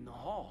Edie in the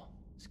hall.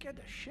 Scared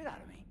the shit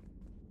out of me.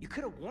 You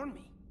could have warned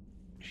me.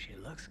 She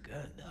looks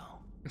good, though.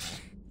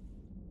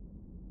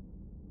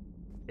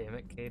 Damn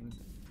it, Kaidan.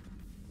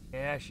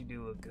 Yeah, she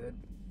do look good.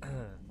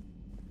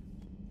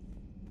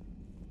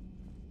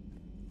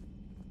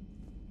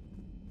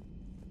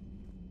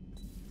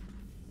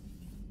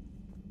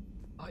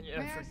 Oh yeah,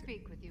 May I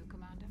speak with you,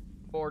 Commander?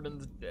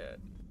 Borden's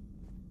dead.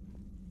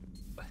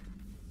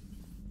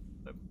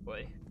 Oh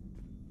boy.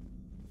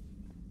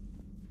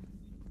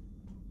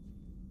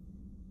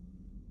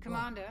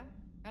 Commander,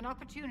 an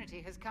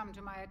opportunity has come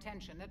to my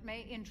attention that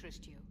may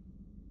interest you.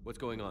 What's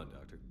going on,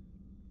 Doctor?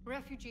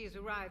 Refugees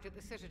arrived at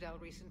the Citadel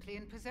recently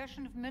in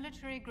possession of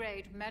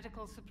military-grade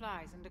medical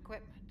supplies and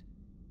equipment.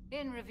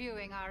 In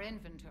reviewing our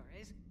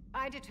inventories,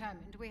 I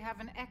determined we have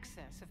an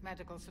excess of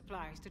medical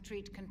supplies to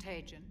treat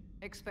contagion,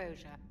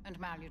 exposure, and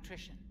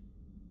malnutrition.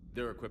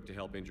 They're equipped to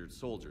help injured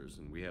soldiers,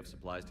 and we have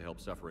supplies to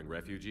help suffering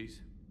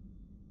refugees?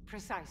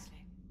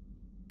 Precisely.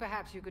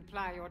 Perhaps you could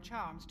ply your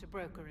charms to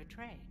broker a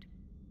trade.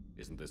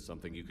 Isn't this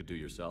something you could do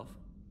yourself?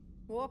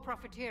 War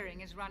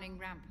profiteering is running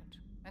rampant,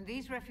 and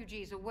these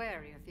refugees are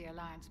wary of the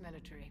Alliance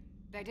military.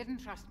 They didn't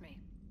trust me.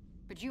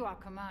 But you are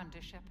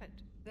Commander Shepard,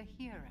 the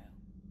hero.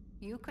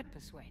 You could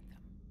persuade them.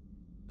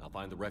 I'll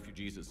find the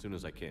refugees as soon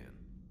as I can.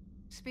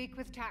 Speak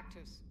with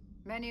Tactus.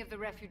 Many of the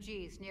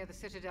refugees near the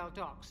Citadel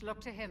docks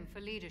look to him for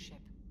leadership.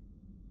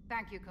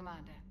 Thank you,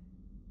 Commander.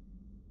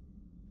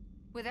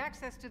 With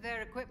access to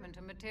their equipment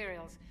and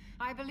materials,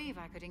 I believe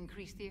I could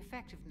increase the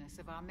effectiveness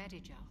of our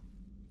Medigel.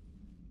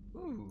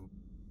 Ooh.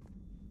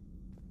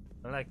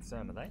 I like the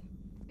sound of that.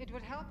 It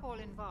would help all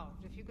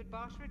involved if you could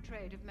barter a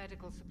trade of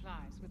medical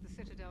supplies with the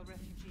Citadel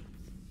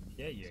refugees.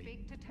 Yeah.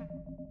 Speak to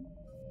Tactus.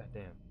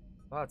 Goddamn.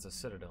 Wow, it's a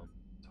Citadel.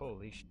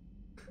 Holy sh...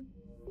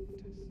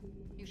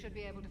 You should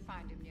be able to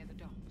find him near the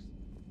docks.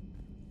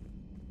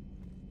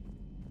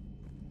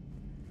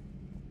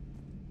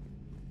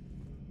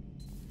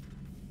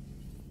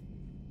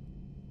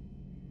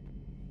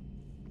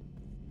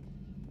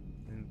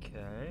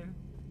 Okay.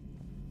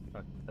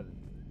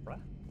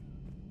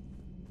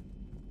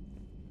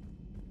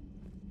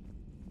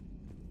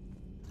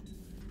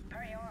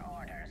 Per your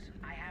orders,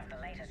 I have the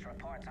latest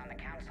reports on the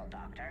Council,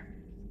 Doctor.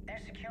 Their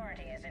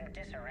security is in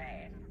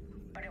disarray,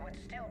 but it would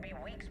still be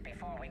weeks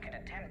before we could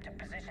attempt to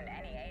position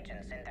any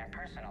agents in their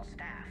personal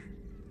staff.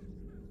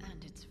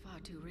 And it's far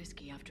too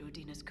risky after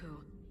Udina's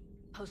coup.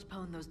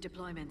 Postpone those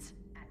deployments.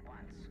 At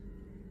once.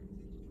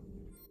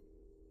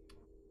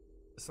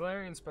 The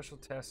Solarian Special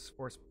Task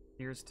Force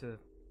appears to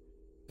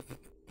have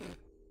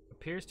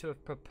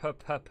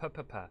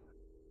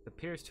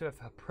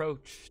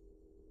approached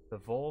the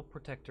Vol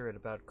Protectorate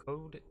about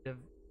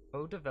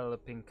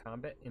co-developing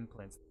combat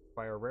implants that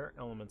require rare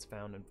elements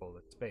found in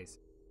Volan space.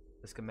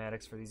 The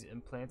schematics for these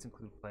implants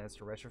include plans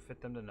to retrofit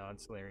them to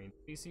non-Solarian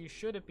species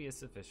should it be a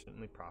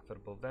sufficiently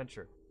profitable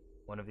venture.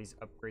 One of these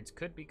upgrades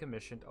could be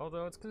commissioned,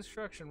 although its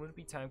construction would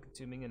be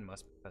time-consuming and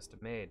must be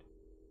custom-made.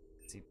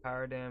 Let's see,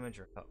 power damage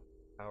or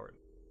power.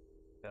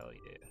 Hell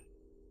yeah.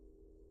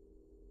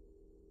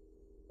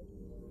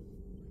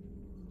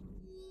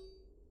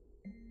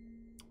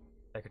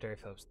 Secretary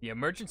Phillips, the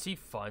emergency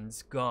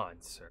fund's gone,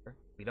 sir.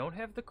 We don't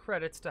have the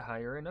credits to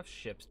hire enough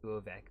ships to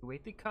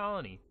evacuate the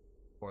colony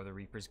before the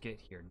Reapers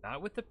get here,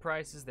 not with the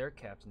prices their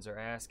captains are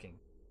asking.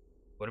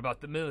 What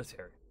about the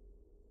military?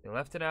 They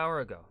left an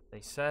hour ago.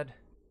 They said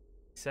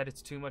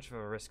it's too much of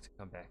a risk to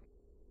come back.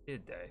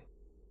 Did they?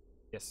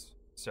 Yes,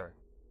 sir.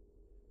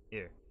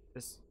 Here,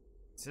 is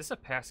this a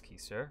passkey,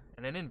 sir?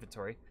 And an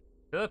inventory?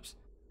 Phillips,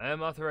 I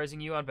am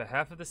authorizing you on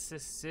behalf of the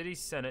City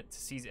Senate to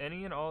seize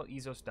any and all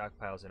Ezo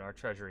stockpiles in our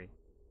treasury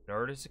in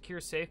order to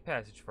secure safe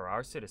passage for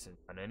our citizens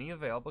on any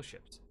available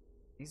ships.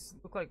 These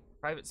look like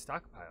private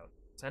stockpiles.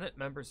 Senate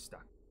members'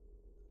 stock.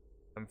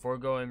 I'm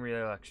foregoing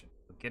re-election.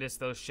 So get us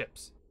those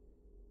ships.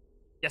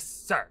 Yes,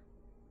 sir!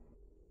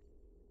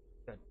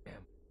 God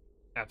damn.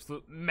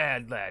 Absolute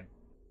mad lad.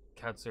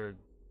 Counselor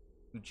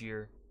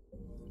Ujir.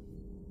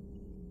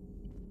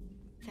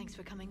 Thanks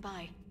for coming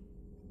by.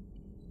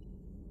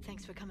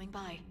 Thanks for coming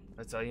by.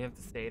 That's all you have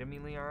to say to me,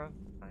 Liara?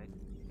 Fine.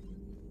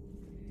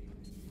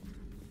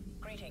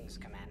 Greetings,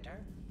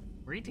 Commander.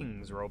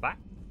 Greetings, robot.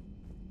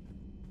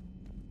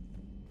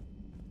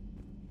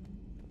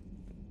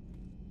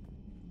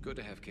 Good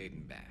to have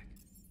Caden back.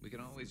 We can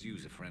always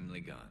use a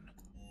friendly gun.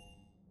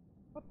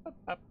 Up, up,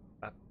 up,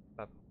 up,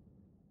 up.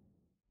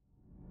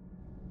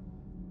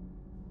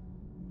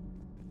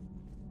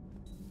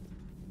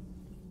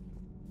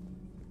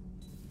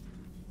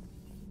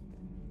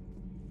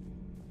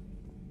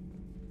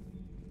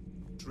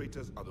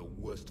 Traitors are the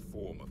worst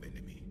form of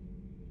enemy.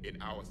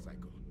 In our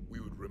cycle, we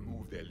would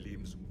remove their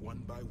limbs one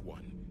by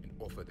one and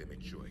offer them a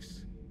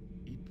choice.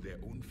 Eat their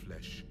own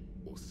flesh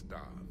or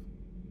starve.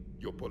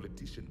 Your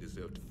politician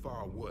deserved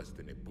far worse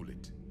than a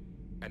bullet.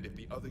 And if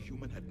the other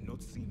human had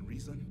not seen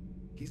reason,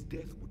 his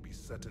death would be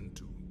certain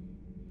too.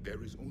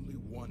 There is only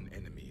one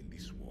enemy in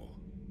this war.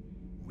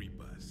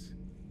 Reapers.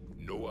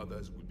 No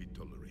others will be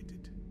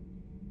tolerated.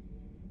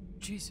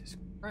 Jesus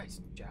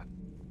Christ, Jeff.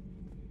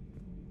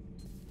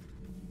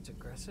 It's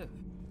aggressive.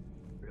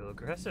 Real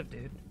aggressive,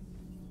 dude.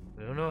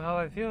 I don't know how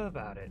I feel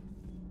about it.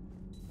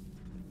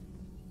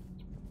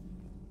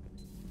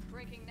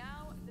 Breaking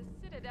now, the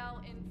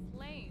Citadel in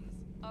flames.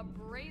 A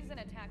brazen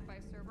attack by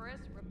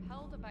Cerberus,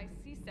 repelled by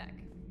C-Sec.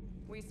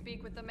 We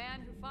speak with the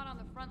man who fought on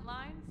the front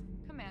lines,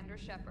 Commander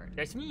Shepard.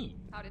 That's me.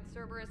 How did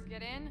Cerberus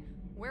get in?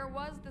 Where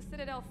was the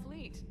Citadel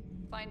fleet?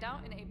 Find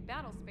out in a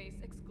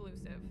Battlespace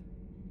exclusive.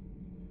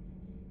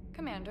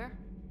 Commander.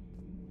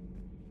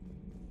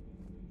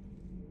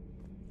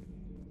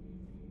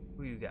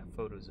 Who you got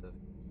photos of?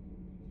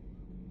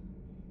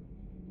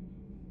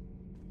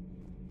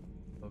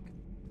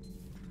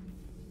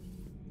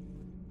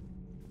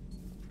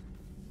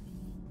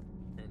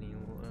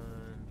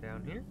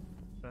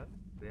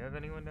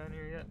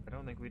 engineer yet? I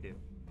don't think we do.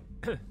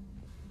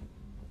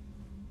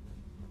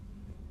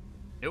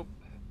 Nope.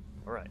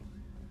 Alright.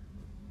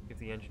 If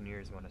the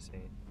engineers want to say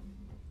it.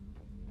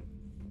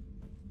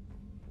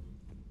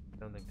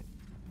 Don't think they...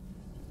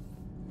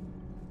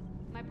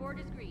 My board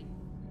is green.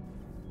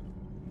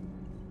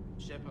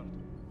 Shepard.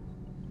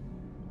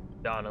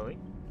 Donnelly.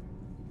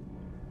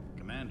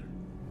 Commander.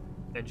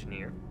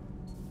 Engineer.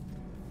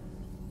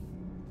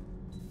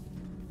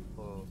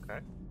 Okay.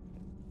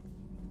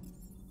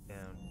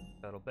 Down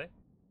Battle Bay.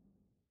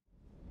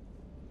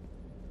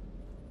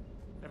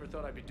 Never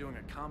thought I'd be doing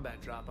a combat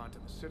drop onto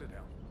the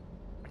Citadel.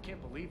 I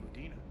can't believe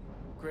Udina.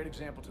 Great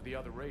example to the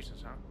other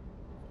races, huh?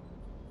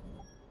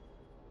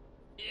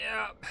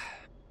 Yeah.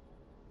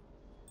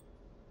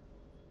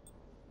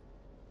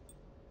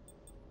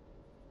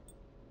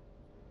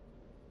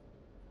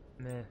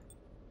 Meh.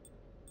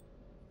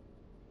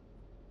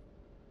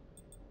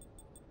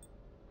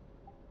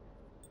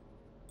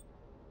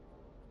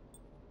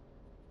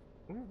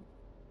 Ooh.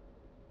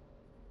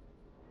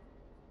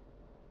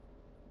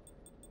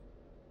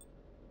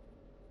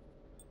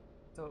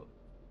 So,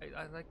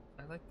 I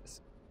like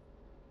this.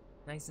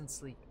 Nice and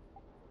sleek.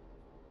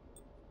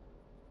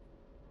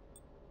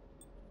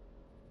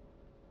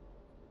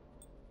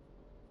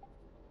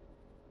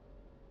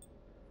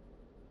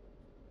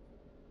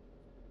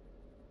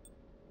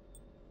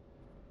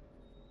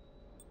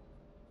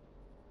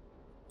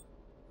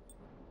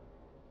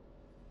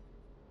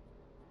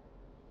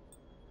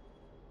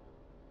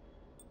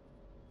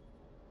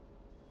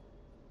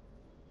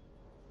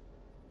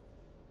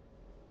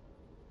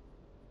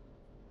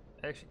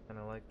 I actually kind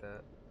of like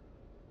that.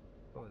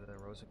 Oh, is that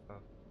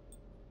Rosenkoff?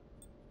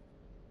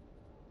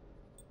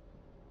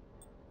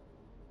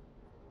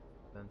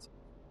 Fence.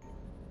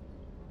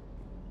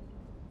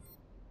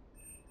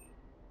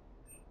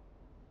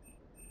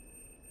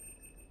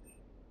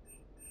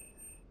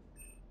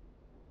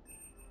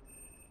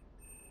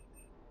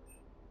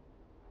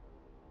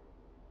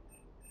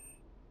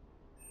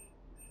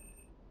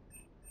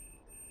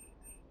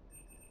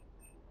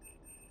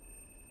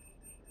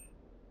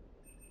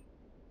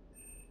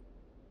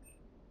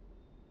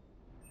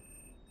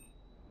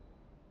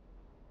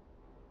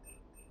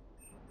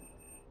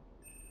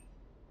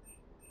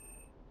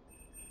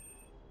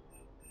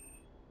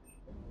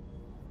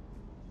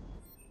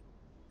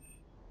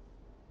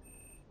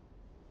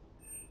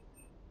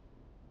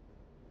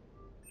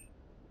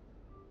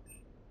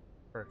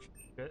 Purchase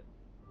it.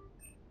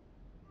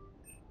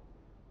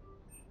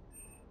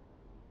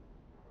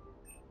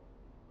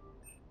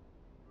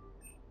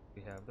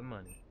 We have the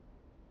money.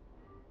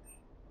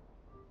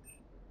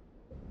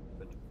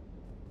 Good.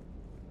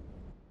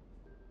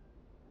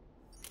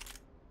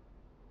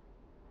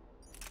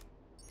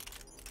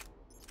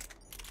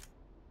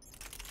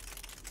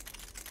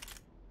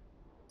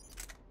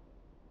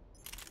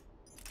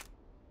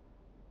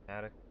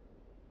 Attic.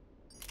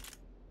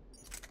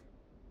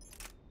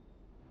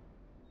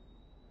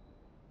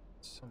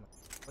 So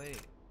much play.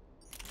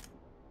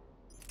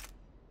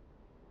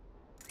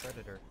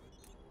 Predator.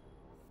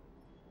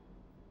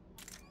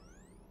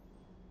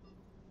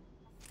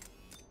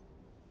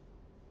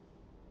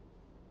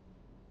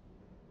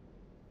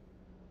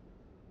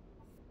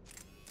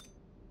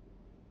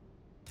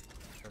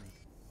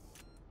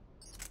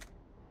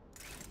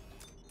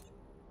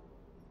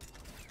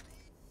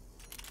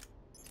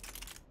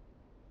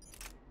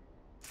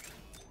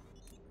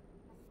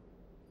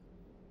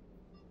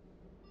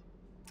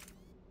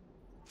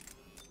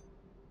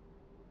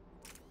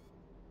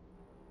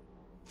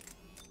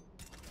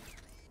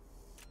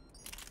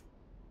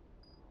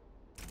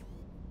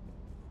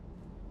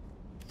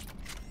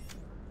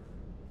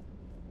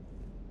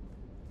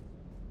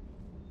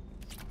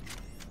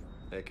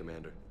 Hey,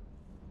 Commander.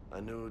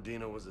 I knew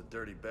Udina was a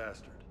dirty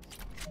bastard.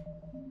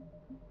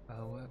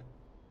 What?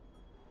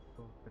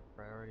 Go with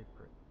priority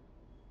per.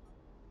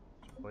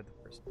 Avoid the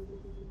person.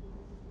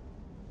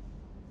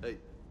 Hey.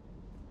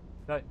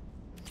 Hi.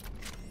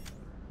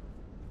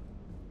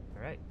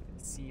 Alright,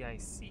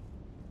 CIC.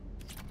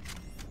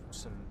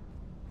 Some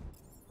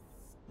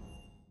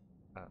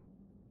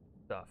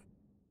stuff.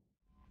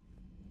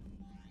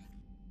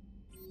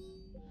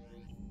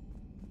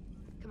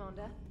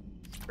 Commander.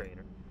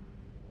 Trainer.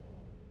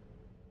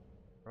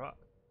 Right.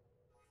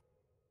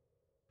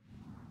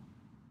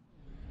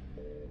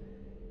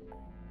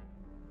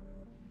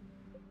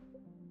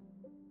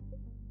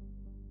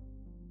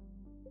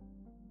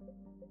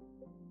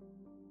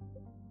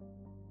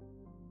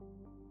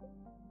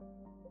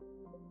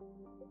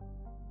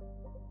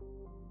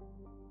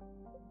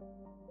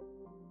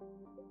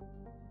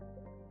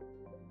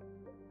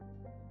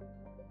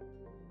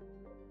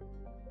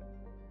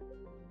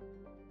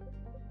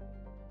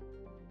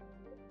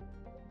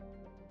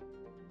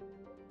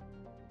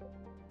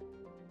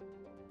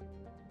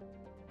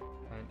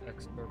 Find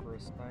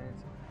ex-Cerberus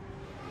spies.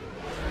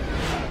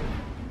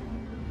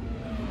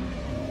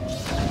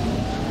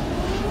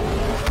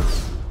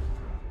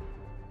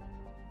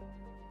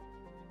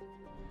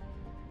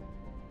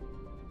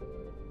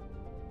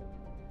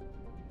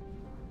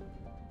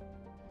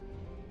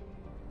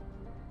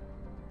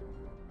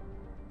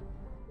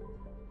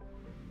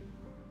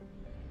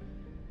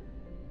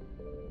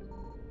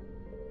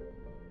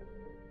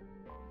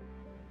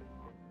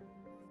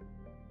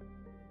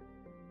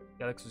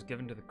 Alex was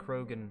given to the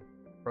Krogan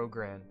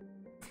program.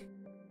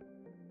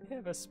 I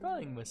have a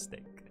spelling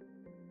mistake.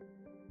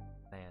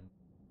 Man.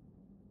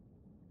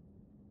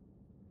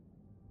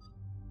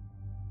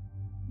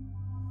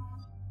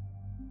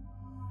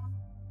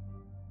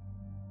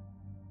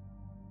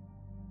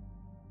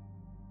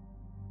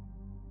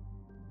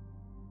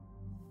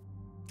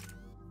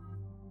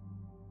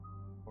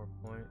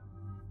 Point.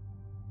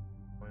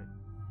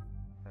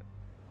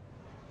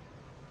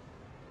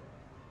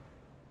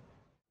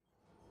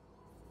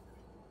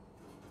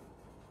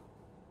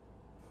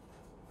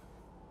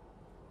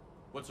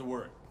 What's the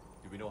word?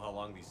 Do we know how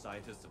long these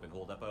scientists have been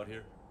holed up out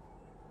here?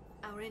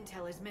 Our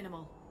intel is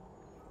minimal.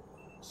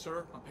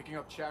 Sir, I'm picking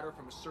up chatter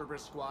from a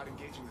Cerberus squad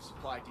engaging the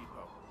supply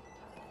depot.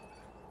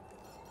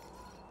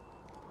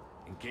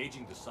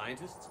 Engaging the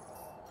scientists?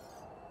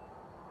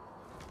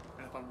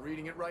 And if I'm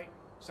reading it right,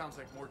 sounds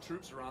like more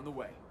troops are on the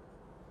way.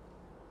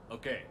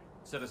 Okay,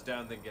 set us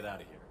down, then get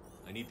out of here.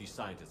 I need these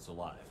scientists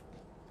alive.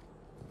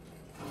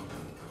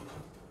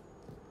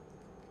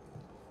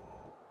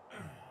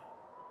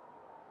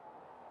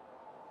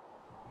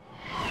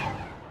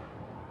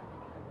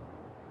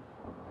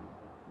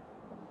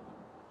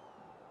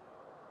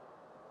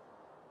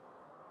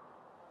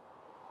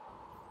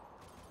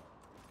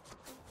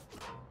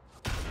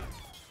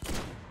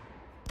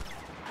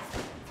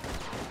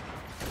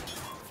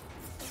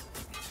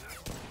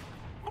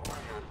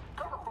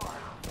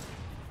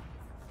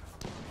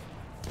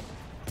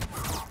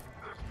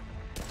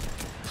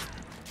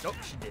 Nope,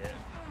 she did.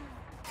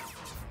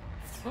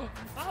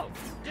 Oh,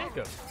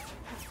 Jacob.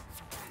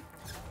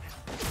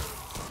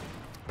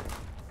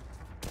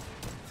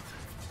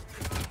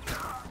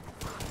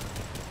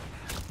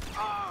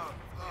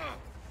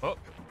 Oh,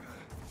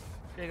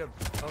 Jacob.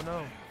 Oh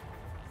no.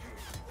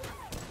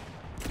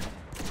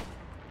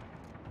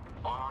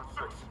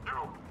 R6,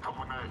 you, come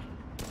with me.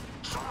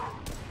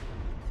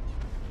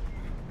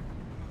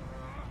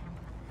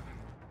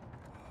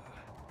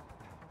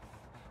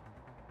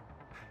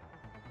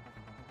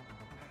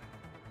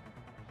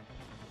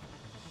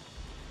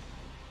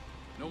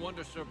 No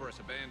wonder Cerberus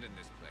abandoned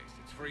this place.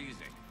 It's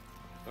freezing.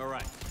 All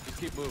right, just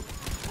keep moving.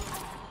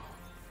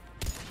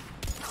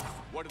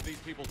 What did these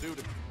people do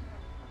to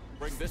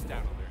bring this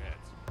down on their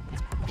heads?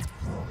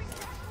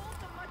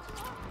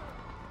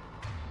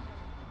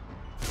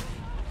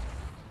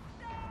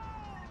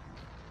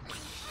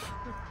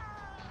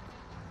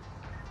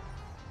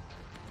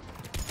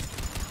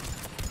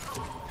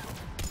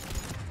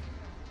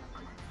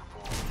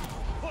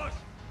 Push!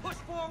 Push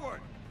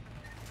forward!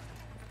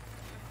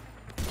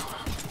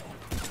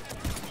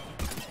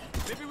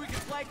 Maybe we can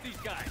flank these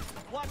guys.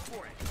 Watch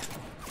for it.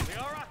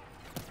 Liara?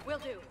 Will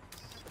do.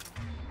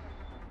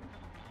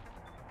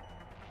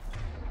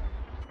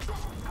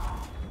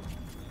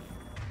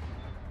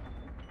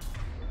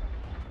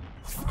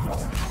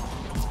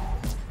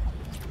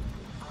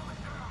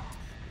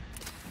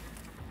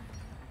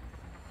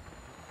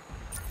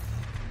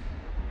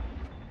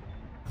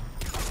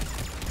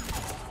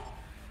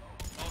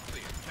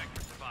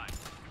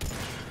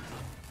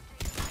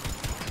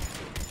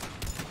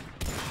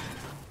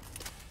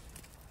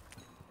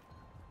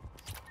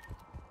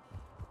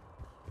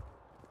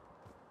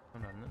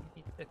 Hold on, let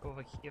me check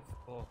over here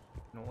for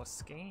no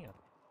scam.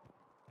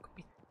 Could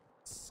be.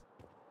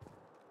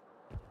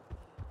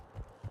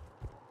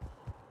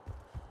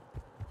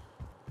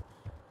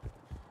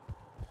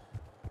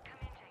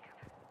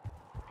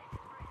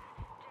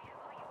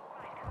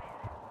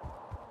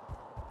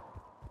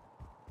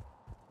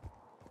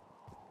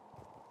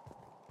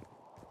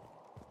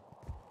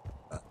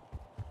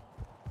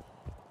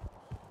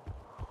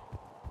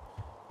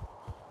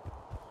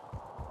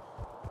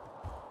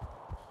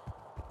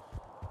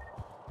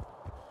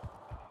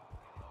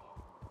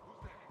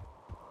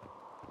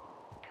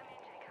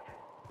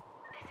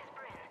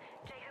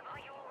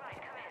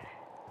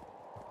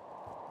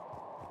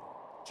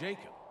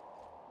 Jacob.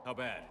 How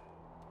bad?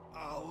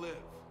 I'll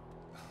live.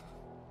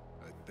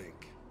 I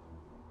think.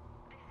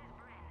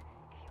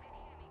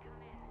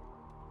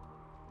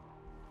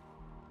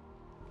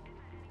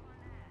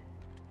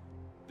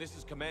 This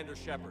is Commander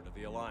Shepard of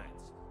the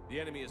Alliance.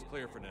 The enemy is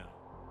clear for now.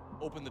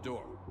 Open the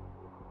door.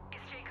 Is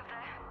Jacob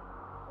there?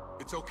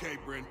 It's okay,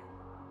 Bryn.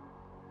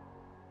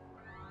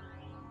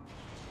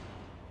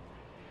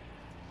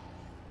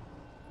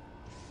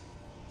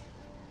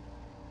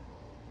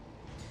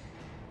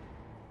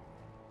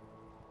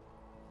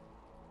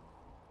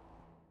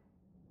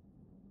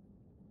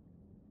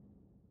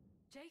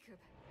 Jacob.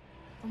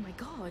 Oh my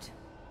god.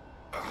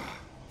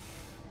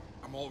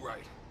 I'm all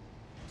right.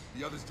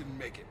 The others didn't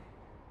make it.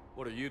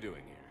 What are you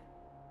doing here?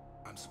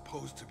 I'm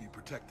supposed to be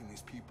protecting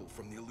these people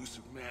from the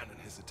elusive man and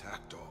his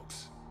attack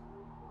dogs.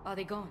 Are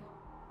they gone?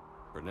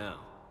 For now.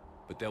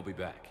 But they'll be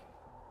back.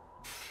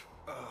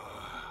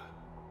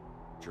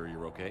 Sure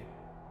you're okay?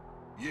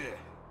 Yeah,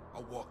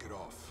 I'll walk it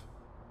off.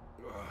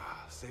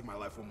 Save my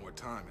life one more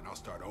time and I'll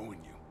start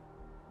owing you.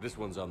 This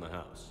one's on the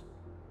house.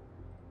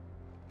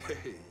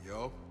 Hey,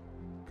 yo.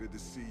 Good to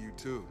see you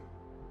too.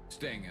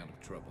 Staying out of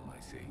trouble, I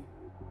see.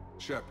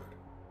 Shepard,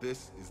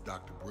 this is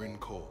Dr. Bryn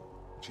Cole.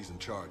 She's in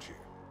charge here.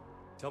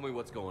 Tell me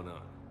what's going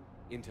on.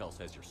 Intel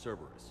says you're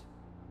Cerberus.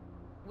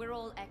 We're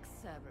all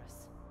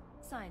ex-Cerberus.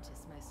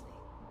 Scientists, mostly.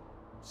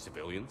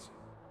 Civilians?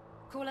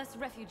 Call us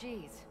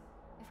refugees.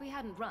 If we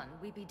hadn't run,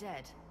 we'd be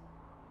dead.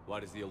 Why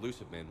does the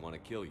Illusive Man want to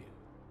kill you?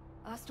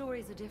 Our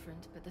stories are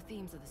different, but the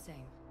themes are the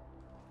same.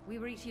 We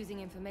were each using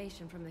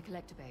information from the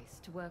Collector base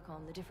to work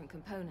on the different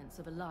components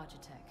of a larger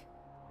tech.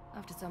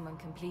 After someone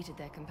completed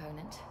their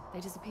component, they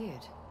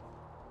disappeared.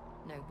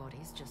 No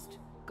bodies, just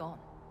gone.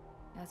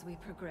 As we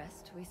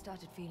progressed, we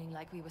started feeling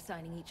like we were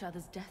signing each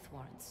other's death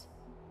warrants.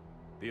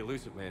 The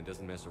Illusive Man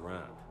doesn't mess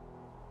around.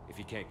 If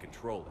he can't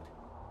control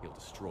it, he'll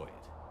destroy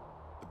it.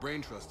 The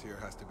Brain Trust here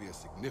has to be a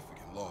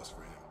significant loss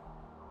for him.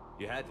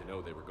 You had to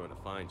know they were going to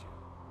find you.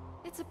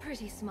 It's a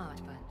pretty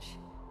smart bunch.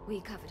 We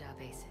covered our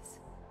bases.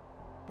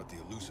 But the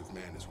Illusive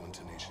Man is one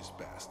tenacious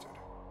bastard.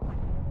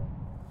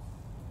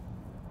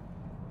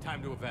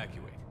 Time to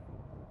evacuate.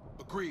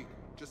 Agreed.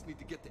 Just need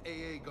to get the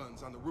AA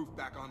guns on the roof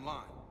back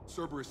online.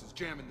 Cerberus is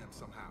jamming them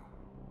somehow.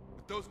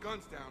 With those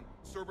guns down,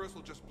 Cerberus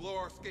will just blow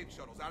our escape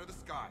shuttles out of the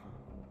sky.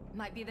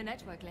 Might be the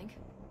network link.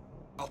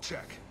 I'll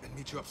check and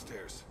meet you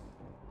upstairs.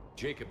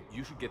 Jacob,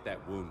 you should get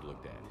that wound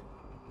looked at.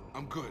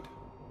 I'm good.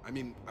 I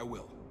mean, I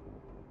will.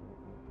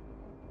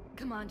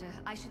 Commander,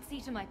 I should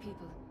see to my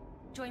people.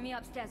 Join me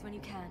upstairs when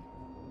you can.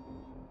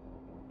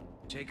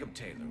 Jacob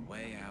Taylor,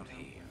 way out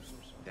here.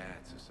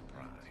 That's a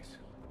surprise.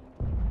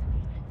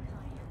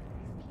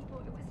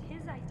 People, it was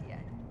his idea.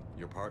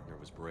 Your partner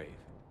was brave.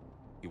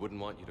 He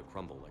wouldn't want you to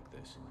crumble like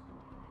this.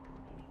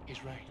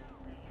 He's right.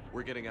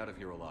 We're getting out of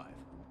here alive.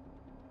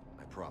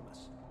 I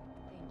promise.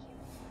 Thank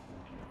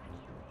you.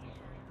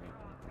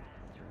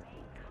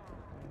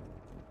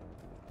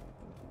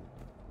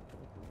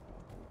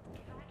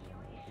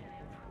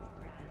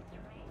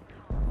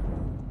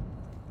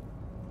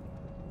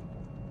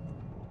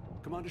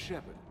 Commander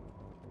Shepard,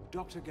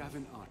 Dr.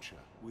 Gavin Archer.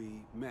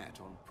 We met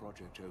on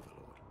Project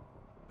Overlord.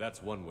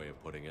 That's one way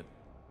of putting it.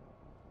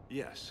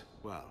 Yes.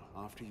 Well,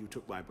 after you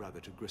took my brother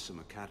to Grissom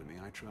Academy,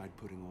 I tried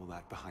putting all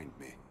that behind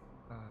me.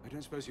 I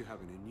don't suppose you have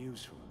any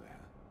news from there.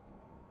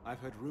 I've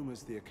heard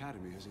rumors the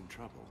Academy is in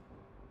trouble.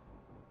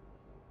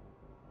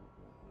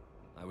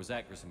 I was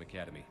at Grissom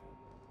Academy.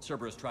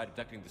 Cerberus tried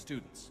abducting the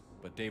students,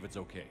 but David's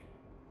okay.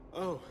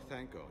 Oh,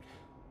 thank God.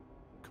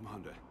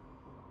 Commander,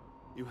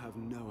 you have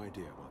no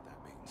idea what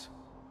that means.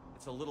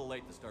 It's a little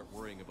late to start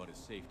worrying about his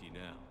safety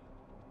now.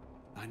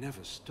 I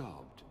never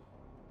stopped.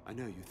 I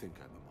know you think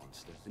I'm a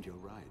monster, and you're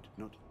right.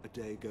 Not a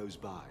day goes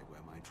by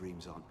where my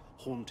dreams aren't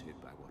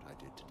haunted by what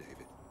I did to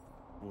David.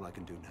 All I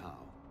can do now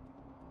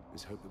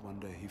is hope that one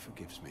day he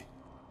forgives me.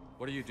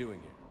 What are you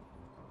doing here?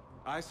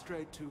 I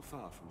strayed too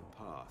far from the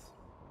path.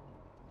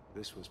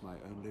 This was my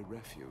only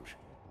refuge.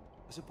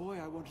 As a boy,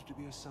 I wanted to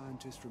be a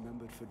scientist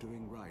remembered for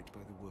doing right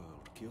by the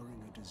world,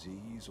 curing a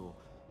disease or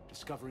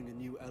discovering a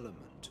new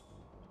element.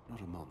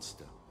 Not a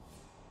monster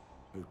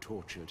who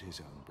tortured his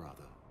own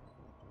brother.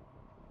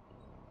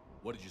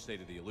 What did you say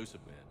to the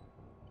Illusive Man?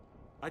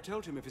 I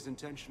told him if his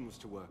intention was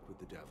to work with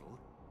the devil,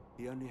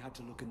 he only had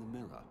to look in the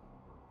mirror.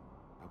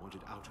 I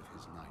wanted out of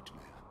his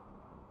nightmare.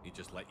 He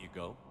just let you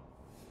go?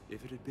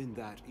 If it had been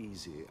that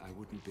easy, I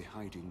wouldn't be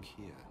hiding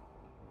here.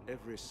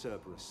 Every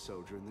Cerberus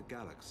soldier in the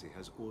galaxy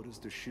has orders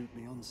to shoot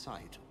me on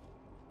sight.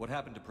 What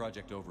happened to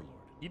Project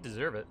Overlord? You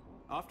deserve it.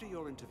 After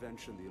your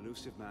intervention, the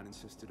Illusive Man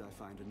insisted I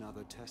find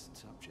another test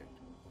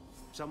subject.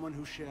 Someone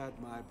who shared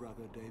my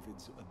brother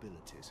David's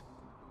abilities.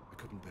 I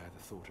couldn't bear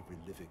the thought of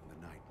reliving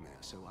the nightmare,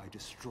 so I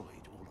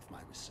destroyed all of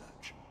my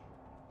research.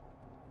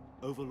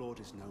 Overlord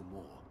is no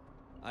more.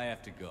 I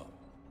have to go.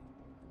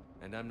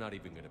 And I'm not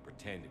even going to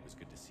pretend it was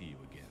good to see you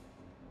again.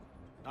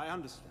 I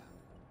understand.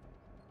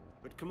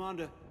 But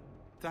Commander,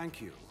 thank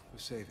you for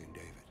saving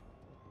David.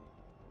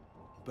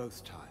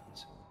 Both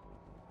times.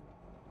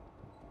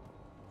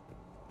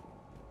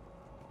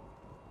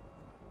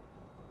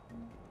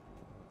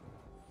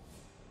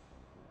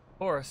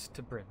 Boris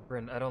to Bryn.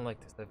 Bryn, I don't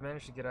like this. I've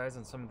managed to get eyes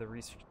on some of the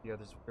research the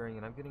others were doing,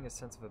 and I'm getting a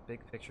sense of a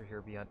big picture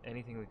here beyond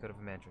anything we could have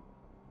imagined.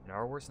 And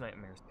our worst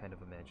nightmares kind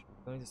of imagined.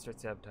 I'm going to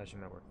start sabotaging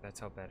my work. That's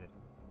how bad it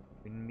is.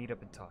 We can meet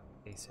up and talk.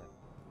 ASAP.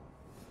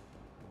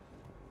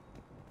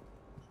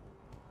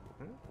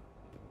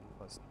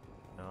 What's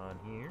on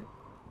here?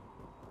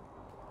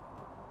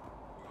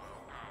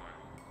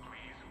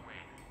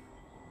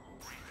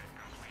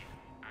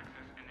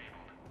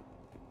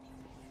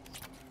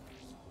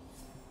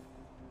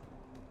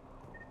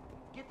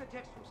 Get the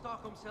techs from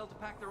Stockholm Cell to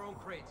pack their own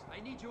crates.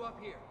 I need you up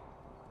here.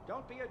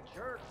 Don't be a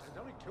jerk. There's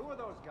only 2 of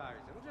those guys.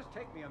 It'll just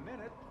take me a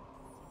minute.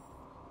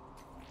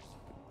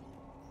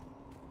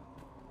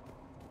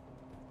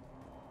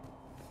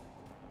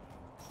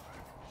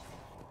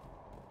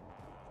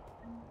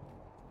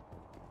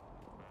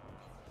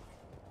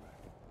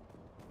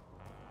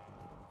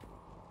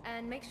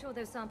 And make sure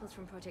those samples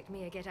from Project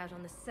Mia get out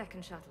on the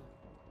second shuttle.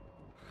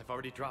 I've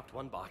already dropped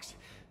one box.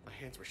 My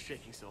hands were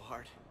shaking so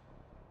hard.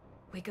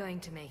 We're going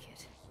to make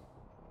it.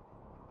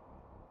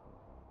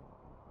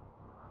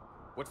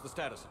 What's the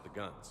status of the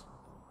guns?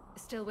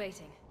 Still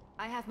waiting.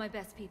 I have my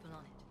best people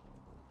on it.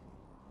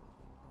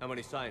 How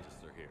many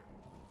scientists are here?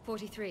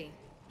 43,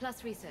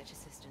 plus research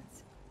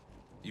assistants.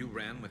 You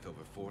ran with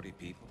over 40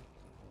 people?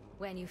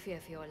 When you fear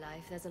for your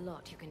life, there's a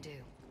lot you can do.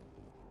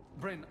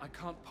 Bryn, I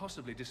can't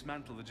possibly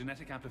dismantle the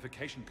genetic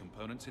amplification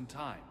components in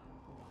time.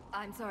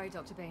 I'm sorry,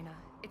 Dr. Boehner.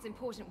 It's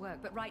important work,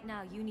 but right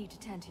now you need to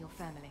tend to your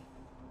family.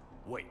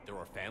 Wait, there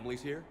are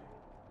families here?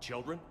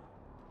 Children?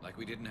 Like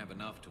we didn't have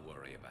enough to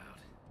worry about.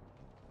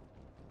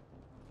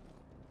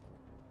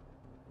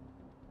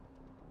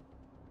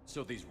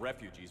 So these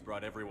refugees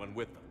brought everyone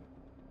with them?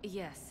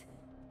 Yes.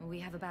 We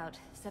have about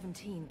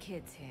 17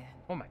 kids here.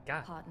 Oh my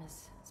god.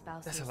 Partners,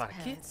 spouses, That's a lot of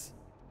pairs. kids.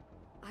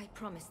 I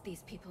promised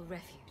these people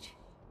refuge.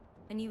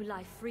 A new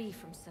life free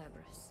from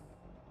Cerberus.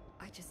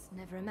 I just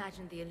never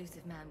imagined the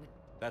elusive man would...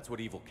 That's what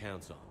evil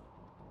counts on.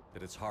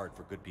 That it's hard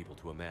for good people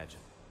to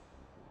imagine.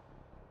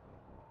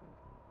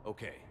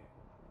 Okay.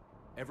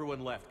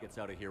 Everyone left gets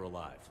out of here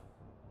alive.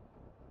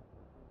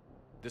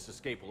 This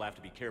escape will have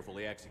to be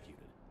carefully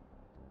executed.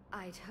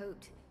 I'd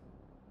hoped.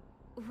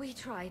 We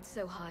tried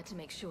so hard to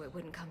make sure it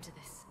wouldn't come to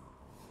this.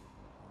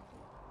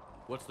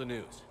 What's the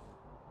news?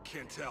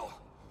 Can't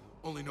tell.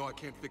 Only know I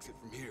can't fix it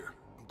from here.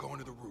 I'm going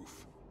to the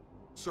roof.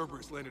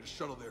 Cerberus landed a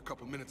shuttle there a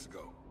couple minutes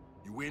ago.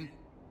 You in?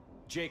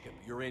 Jacob,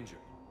 you're injured.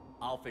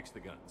 I'll fix the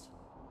guns.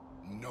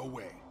 No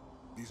way.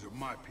 These are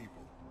my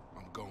people.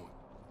 I'm going.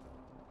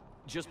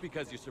 Just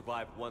because you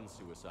survived one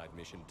suicide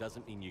mission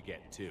doesn't mean you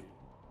get two.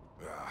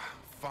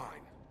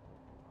 Fine.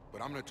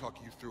 But I'm gonna talk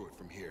you through it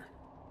from here.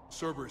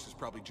 Cerberus is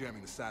probably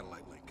jamming the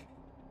satellite link.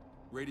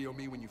 Radio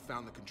me when you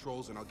found the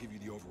controls and I'll give you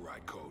the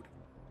override code.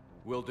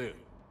 Will do.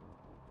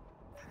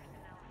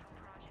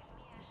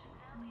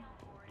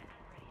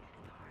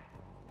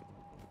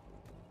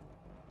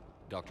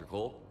 Dr.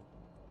 Cole?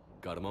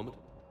 Got a moment?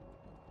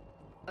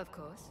 Of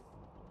course.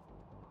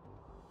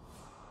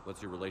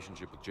 What's your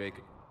relationship with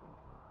Jacob?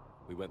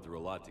 We went through a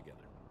lot together.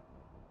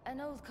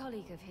 An old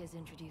colleague of his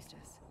introduced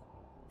us.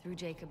 Through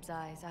Jacob's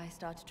eyes, I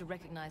started to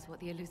recognize what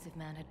the elusive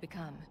man had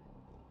become.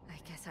 I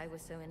guess I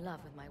was so in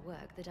love with my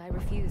work that I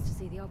refused to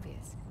see the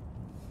obvious.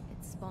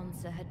 Its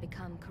sponsor had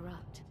become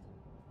corrupt.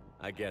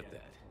 I get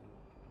that.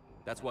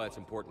 That's why it's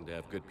important to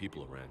have good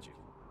people around you.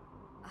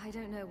 I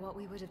don't know what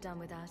we would have done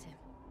without him.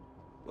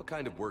 What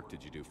kind of work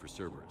did you do for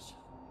Cerberus?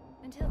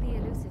 Until the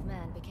elusive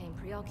man became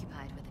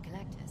preoccupied with the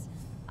Collectors,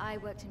 I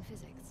worked in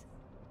physics.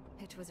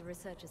 It was a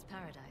researcher's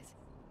paradise.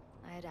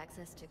 I had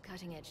access to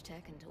cutting-edge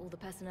tech and all the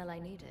personnel I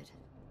needed.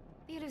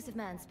 The elusive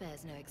man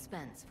spares no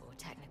expense for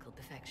technical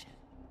perfection.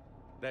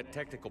 That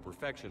technical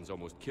perfection's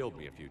almost killed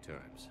me a few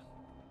times.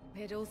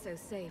 It also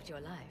saved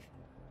your life.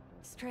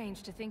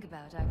 Strange to think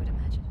about, I would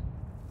imagine.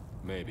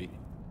 Maybe.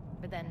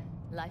 But then,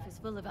 life is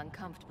full of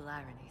uncomfortable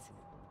ironies.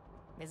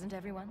 Isn't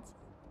everyone's?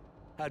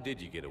 How did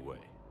you get away?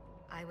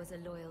 I was a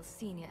loyal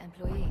senior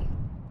employee.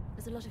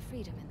 There's a lot of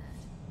freedom in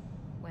that.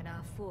 When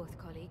our fourth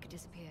colleague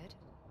disappeared,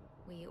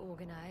 we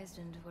organized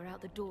and were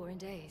out the door in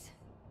days.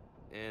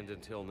 And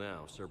until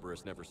now,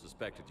 Cerberus never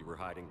suspected you were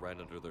hiding right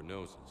under their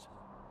noses.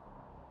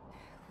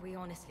 We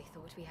honestly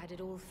thought we had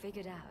it all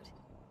figured out.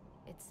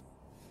 It's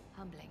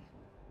humbling.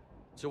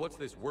 So what's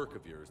this work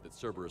of yours that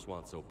Cerberus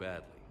wants so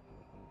badly?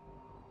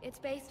 It's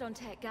based on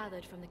tech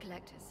gathered from the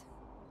Collectors.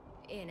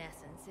 In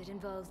essence, it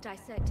involves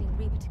dissecting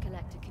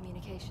Reaper-to-Collector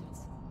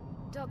communications.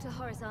 Dr.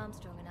 Horace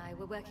Armstrong and I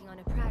were working on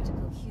a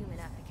practical human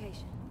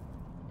application.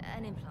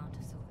 An implant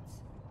of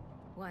sorts.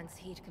 Once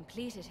he'd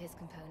completed his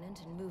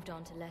component and moved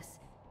on to less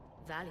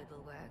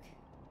valuable work,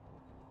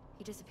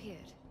 he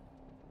disappeared.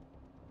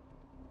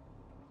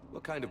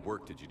 What kind of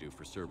work did you do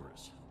for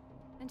Cerberus?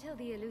 Until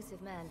the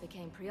elusive man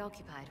became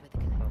preoccupied with the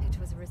Collector. It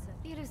was a research.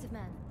 The elusive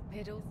man.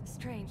 It all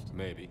strange.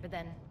 Maybe. But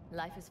then,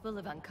 life is full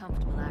of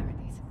uncomfortable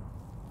ironies.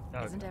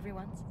 Isn't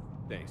everyone's?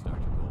 Thanks,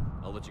 Dr. Cole.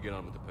 I'll let you get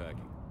on with the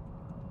packing.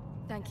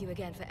 Thank you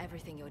again for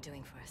everything you're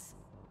doing for us.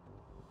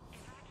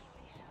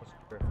 Let's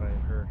verify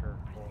her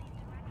whole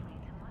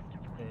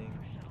thing.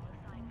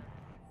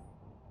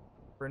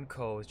 Bryn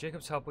Cole, with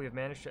Jacob's help, we have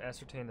managed to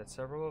ascertain that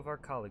several of our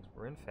colleagues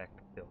were in fact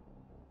killed.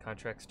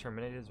 Contracts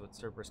terminated is what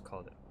Cerberus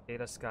called it.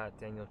 Ada Scott,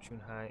 Daniel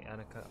Chunhai,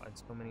 Annika, and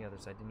so many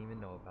others I didn't even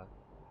know about.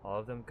 All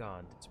of them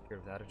gone,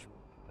 disappeared without a trace,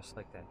 just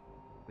like that.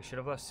 We should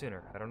have left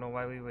sooner. I don't know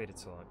why we waited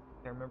so long.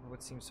 I can't remember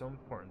what seemed so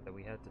important that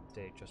we had to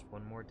stay just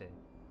one more day.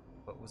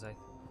 What was I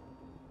thinking?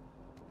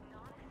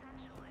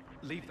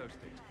 Leave those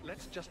things.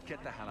 Let's just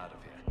get the hell out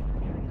of here.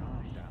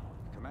 Calm down.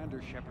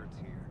 Commander Shepard's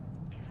here.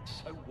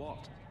 So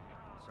what?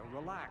 So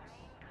relax.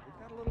 We've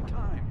got a little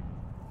time.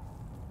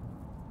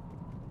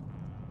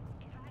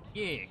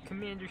 Yeah,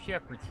 Commander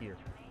Shepard's here.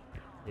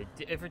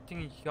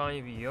 Everything is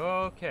going to be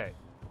okay.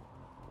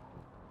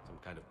 Some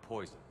kind of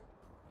poison.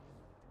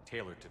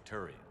 Tailored to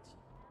Turians.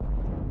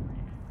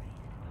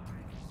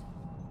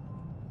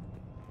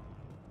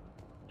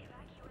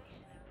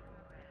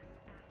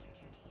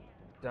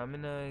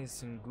 Damini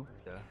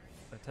Sengupta.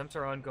 Attempts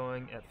are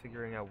ongoing at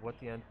figuring out what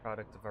the end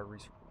product of our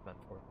research is meant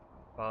for.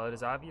 While it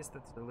is obvious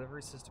that the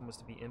delivery system was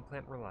to be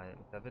implant-reliant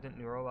with evident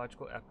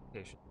neurological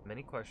applications,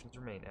 many questions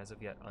remain as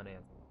of yet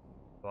unanswered.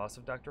 The loss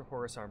of Dr.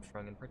 Horace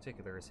Armstrong in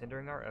particular is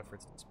hindering our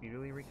efforts to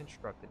speedily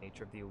reconstruct the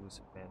nature of the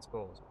elusive man's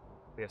goals.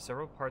 We have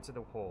several parts of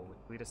the whole which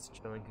lead us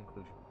to chilling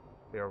conclusions.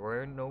 We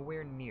are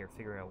nowhere near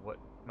figuring out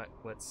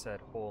what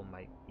said whole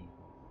might be,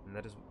 and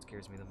that is what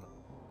scares me the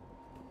most.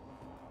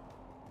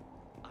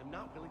 I'm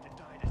not willing to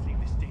die to save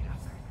this data.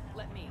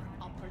 Let me.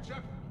 I'll purge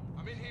Shepard,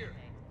 I'm in here.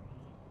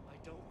 I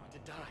don't want to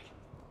die.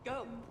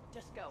 Go.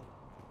 Just go.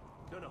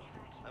 No,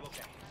 I'm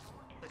okay.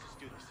 Let's just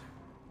do this.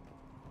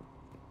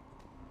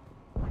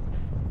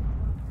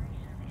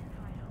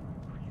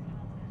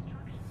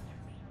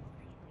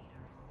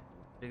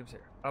 Jacob's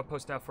here.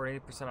 Outpost now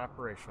 48%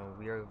 operational.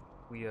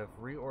 We have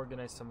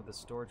reorganized some of the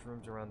storage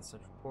rooms around the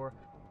central core,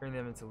 turning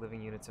them into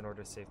living units in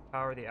order to save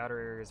power. The outer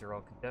areas are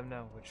all condemned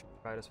now, which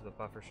should provide us with a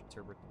buffer should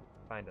Cerberus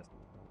find us.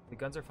 The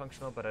guns are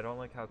functional, but I don't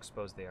like how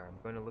exposed they are. I'm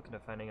going to look into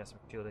finding us some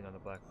shielding on the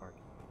black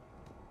market.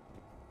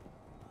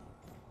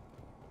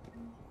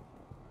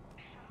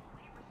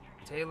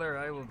 Taylor,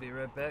 I will be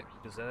right back,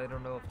 because I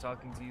don't know if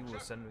talking to you will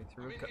send me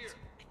through a cut.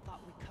 I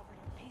thought we covered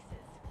our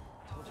bases.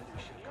 Told you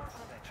we should have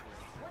gone eventually.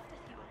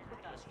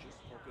 Let's just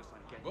focus on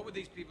getting... What would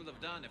these people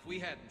have done if we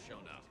hadn't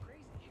shown up?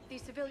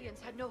 These civilians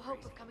had no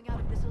hope of coming out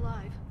of this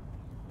alive.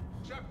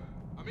 Shepard,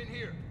 I'm in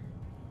here.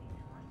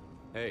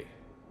 Hey,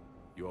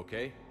 you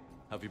okay?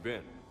 How've you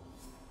been?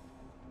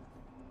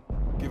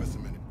 Give us a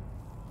minute.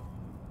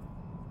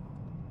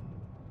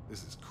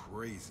 This is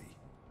crazy.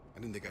 I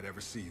didn't think I'd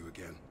ever see you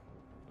again.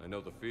 I know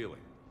the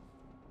feeling.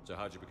 So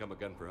how'd you become a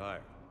gun for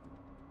hire?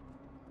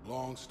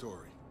 Long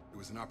story. It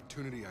was an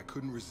opportunity I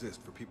couldn't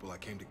resist for people I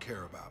came to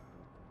care about.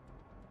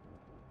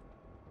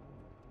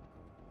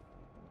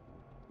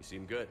 You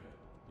seem good.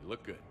 You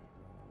look good.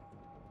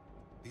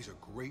 These are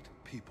great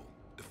people.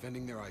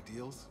 Defending their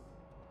ideals,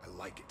 I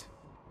like it.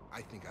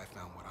 I think I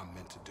found what I'm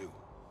meant to do.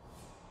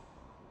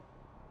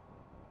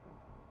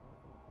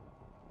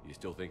 You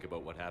still think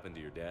about what happened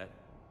to your dad?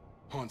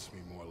 Haunts me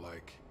more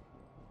like.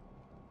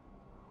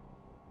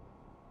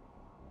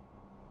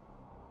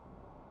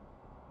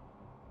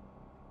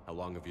 How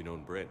long have you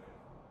known Bryn?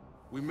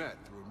 We met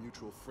through a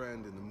mutual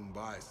friend in the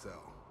Mumbai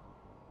cell.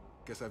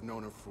 Guess I've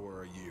known her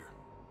for a year.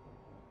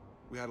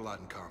 We had a lot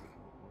in common.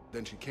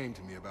 Then she came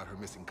to me about her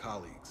missing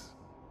colleagues.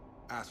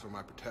 Asked for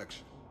my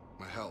protection,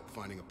 my help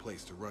finding a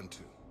place to run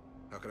to.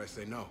 How could I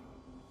say no?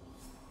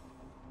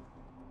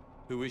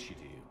 Who is she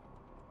to you?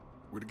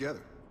 We're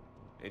together.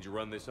 And you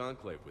run this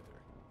enclave with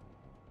her?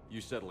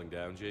 You settling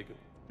down, Jacob?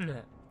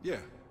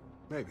 Yeah,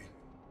 maybe.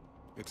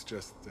 It's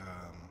just,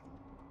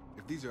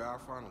 if these are our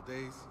final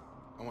days,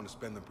 I want to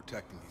spend them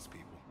protecting these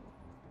people.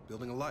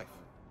 Building a life.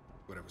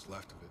 Whatever's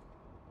left of it.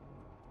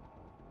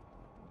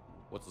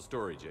 What's the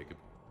story, Jacob?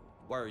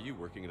 Why are you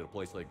working at a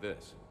place like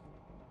this?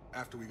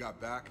 After we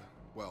got back,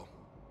 well,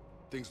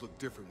 things look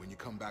different when you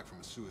come back from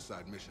a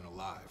suicide mission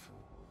alive.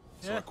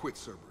 So I quit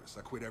Cerberus.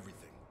 I quit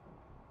everything.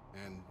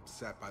 And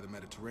sat by the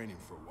Mediterranean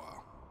for a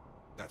while.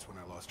 That's when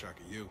I lost track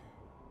of you.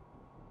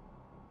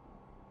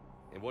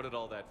 And what did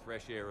all that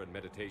fresh air and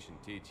meditation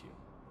teach you?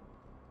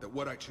 That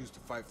what I choose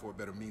to fight for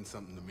better mean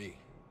something to me.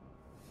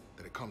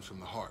 That it comes from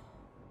the heart.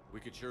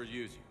 We could sure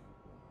use you.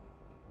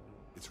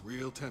 It's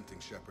real tempting,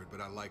 Shepard, but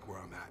I like where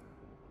I'm at.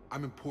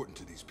 I'm important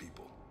to these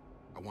people.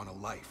 I want a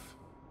life.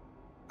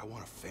 I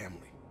want a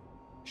family.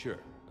 Sure,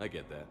 I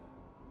get that.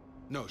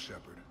 No,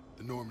 Shepard.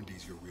 The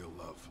Normandy's your real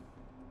love.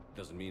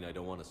 Doesn't mean I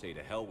don't want to say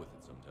to hell with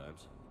it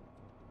sometimes.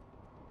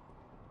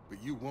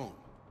 But you won't.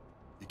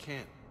 You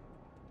can't.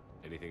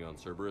 Anything on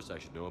Cerberus I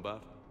should know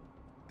about?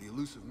 The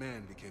elusive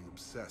man became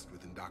obsessed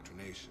with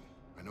indoctrination.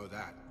 I know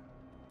that.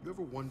 You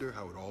ever wonder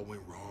how it all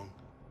went wrong?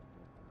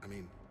 I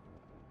mean,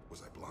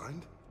 was I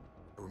blind?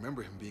 I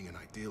remember him being an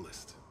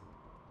idealist.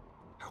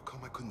 How come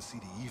I couldn't see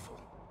the evil?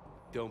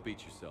 Don't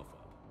beat yourself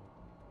up.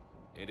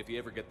 And if you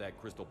ever get that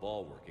crystal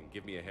ball working,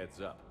 give me a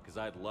heads up, because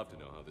I'd love to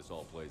know how this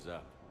all plays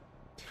out.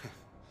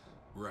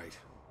 Right.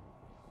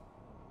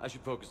 I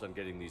should focus on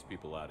getting these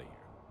people out of here.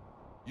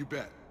 You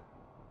bet.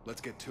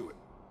 Let's get to it.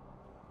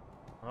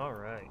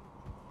 Alright.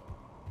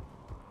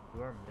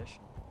 Do our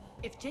mission.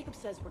 If Jacob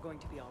says we're going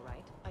to be all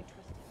right, I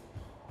trust him.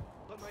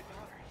 But my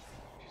daughter,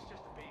 she's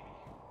just a baby.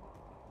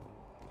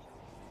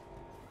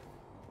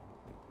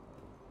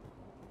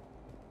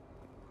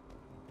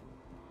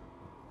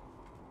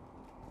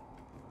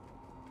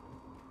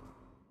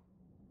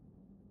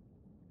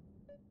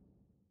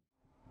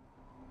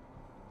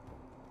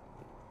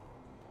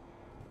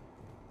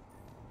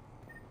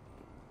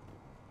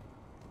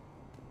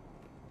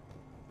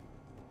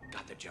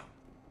 Got the jump.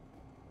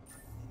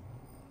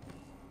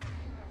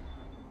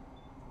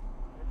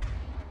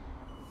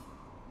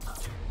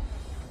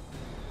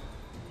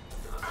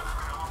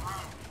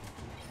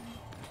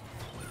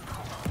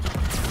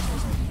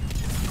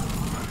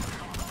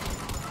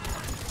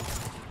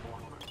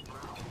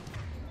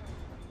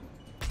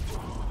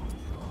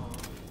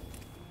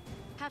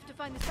 Have to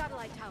find the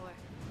satellite tower.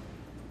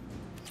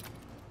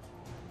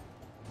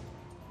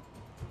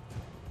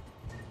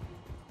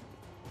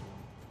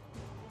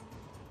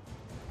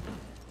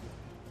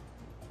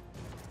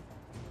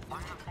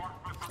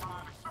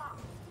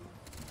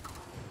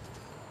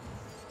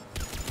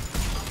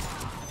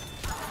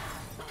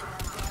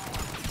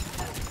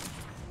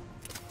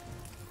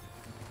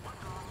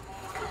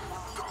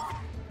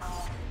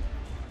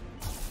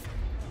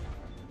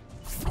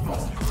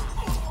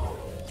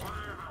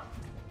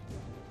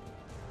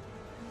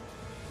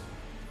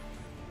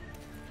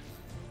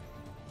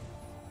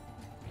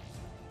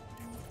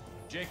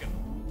 Jacob,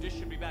 dish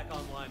should be back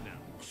online now.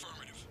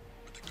 Affirmative,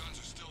 but the guns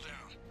are still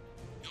down.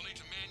 You'll need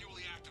to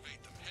manually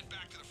activate them. Head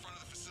back to the front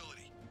of the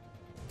facility.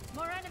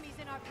 More enemies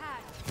in our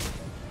path.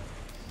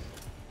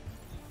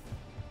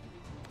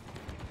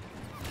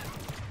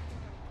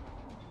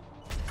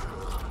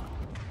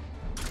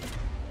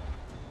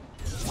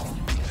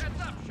 Heads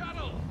up,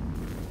 shuttle!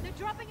 They're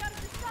dropping out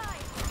of the sky!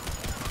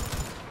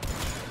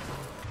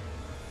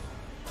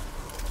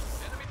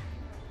 Enemy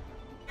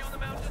on the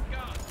mountain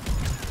gun!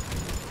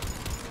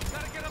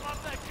 Gotta get him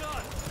off that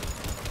gun!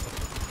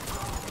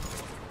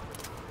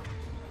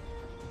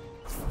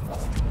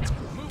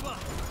 Move up!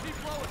 Keep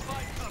low and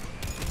find cover!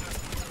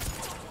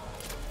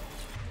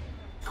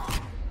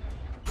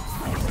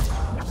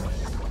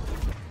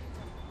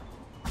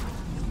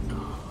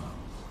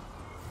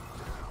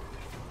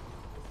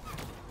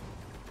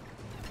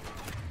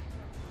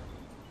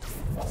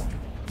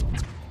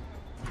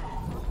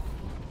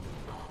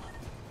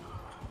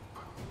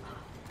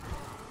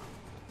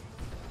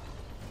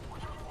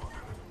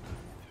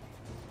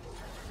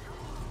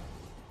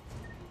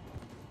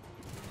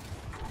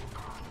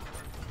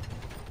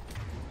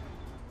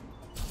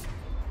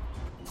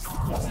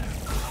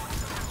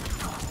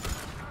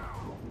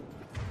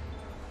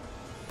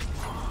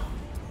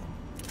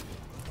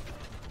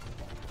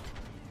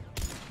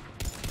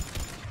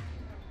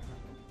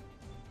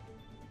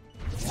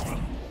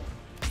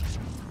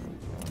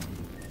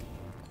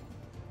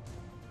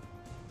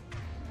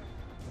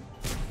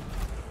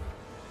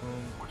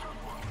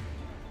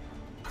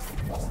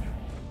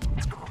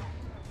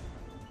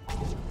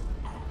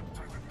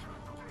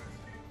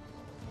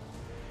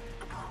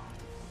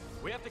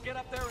 We have to get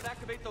up there and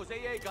activate those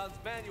AA guns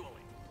manually.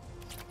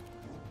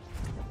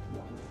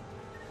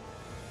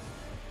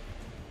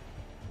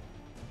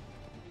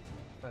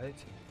 Right.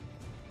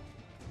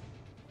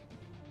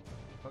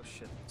 Oh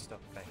shit, stuff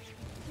back.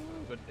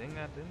 Good thing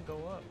that didn't go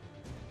up.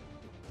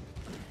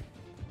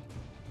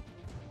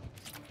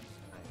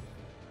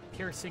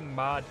 Piercing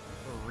mod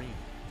 3.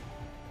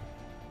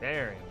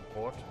 Very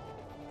important.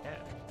 Yeah.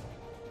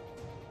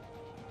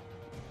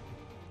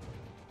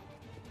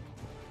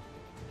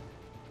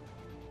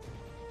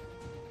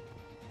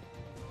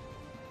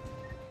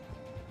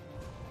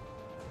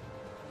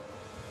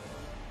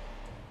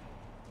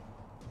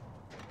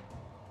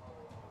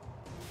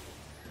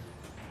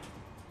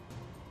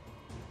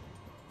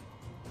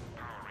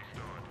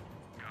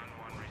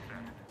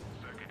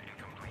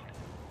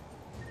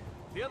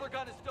 The other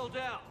gun is still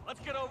down. Let's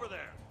get over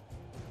there.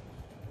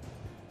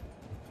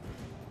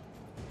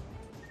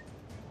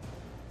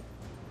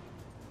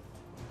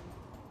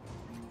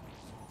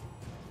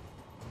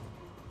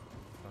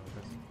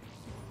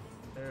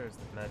 There's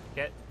the med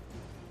kit.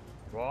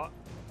 What?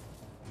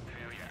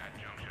 Failure at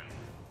junction.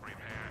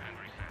 Repair and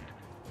reset.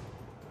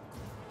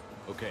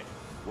 Okay,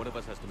 one of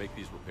us has to make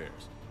these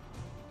repairs.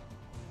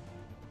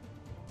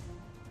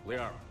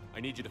 Liara, I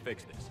need you to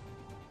fix this.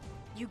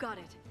 You got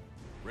it.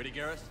 Ready,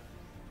 Garrus?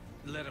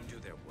 Let them do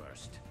their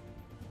worst.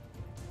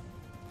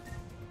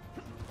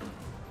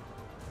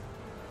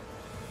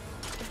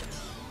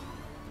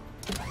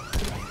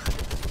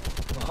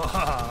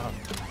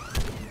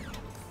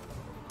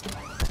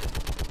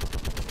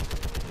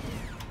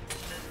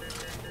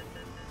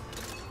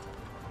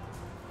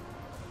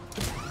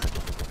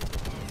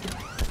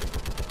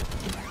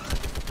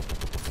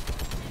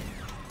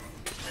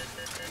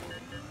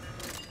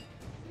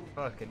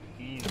 Fucking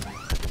easy.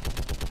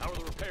 How are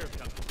the repairs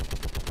coming?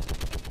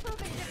 It's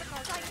proving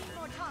difficult. I need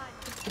more time.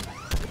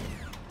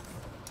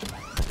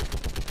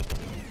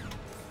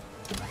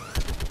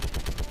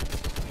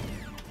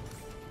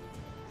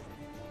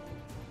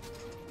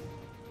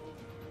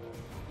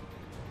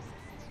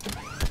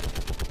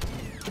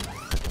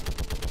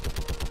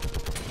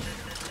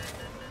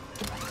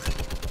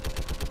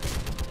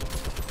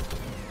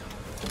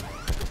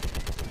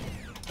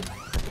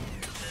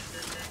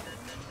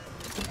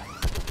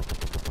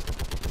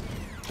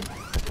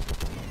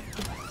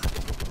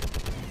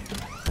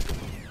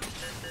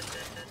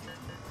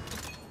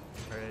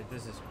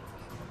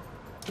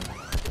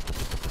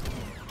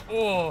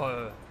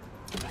 Oh,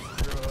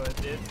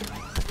 destroyed it.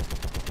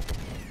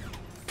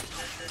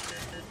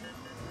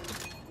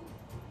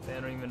 They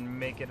don't even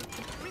make it.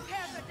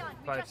 Repairs are done.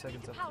 5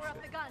 seconds up. Power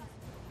up the guns.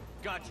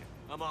 Gotcha.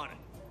 I'm on it.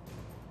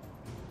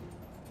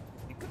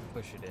 You could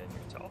push it in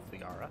yourself,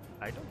 Liara.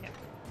 I don't have to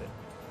do it.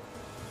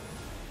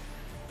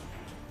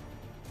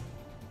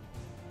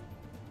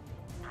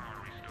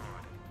 Power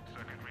restored.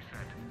 Circuit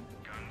reset.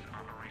 Guns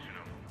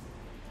operational.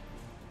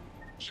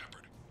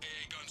 Shepard,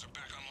 AA guns are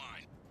back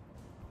online.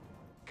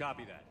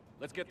 Copy that.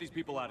 Let's get these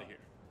people out of here.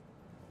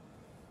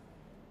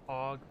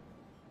 Og.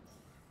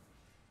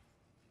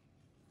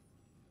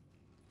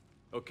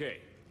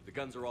 Okay, the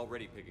guns are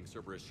already picking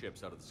Cerberus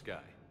ships out of the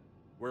sky.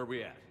 Where are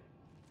we at?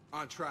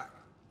 On track.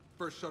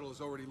 First shuttle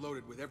is already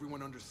loaded with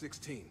everyone under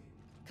 16.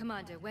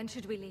 Commander, when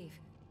should we leave?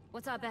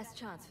 What's our best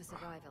chance for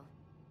survival?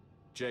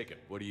 Jacob,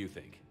 what do you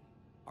think?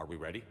 Are we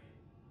ready?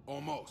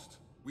 Almost.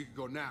 We could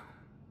go now.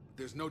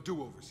 There's no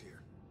do-overs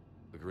here.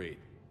 Agreed.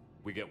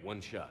 We get one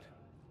shot.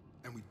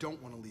 And we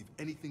don't want to leave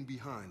anything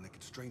behind that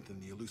could strengthen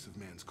the elusive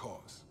man's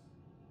cause.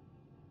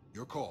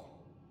 Your call.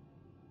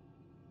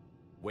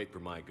 Wait for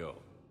my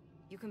go.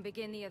 You can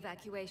begin the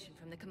evacuation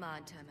from the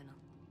command terminal.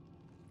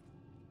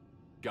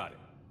 Got it.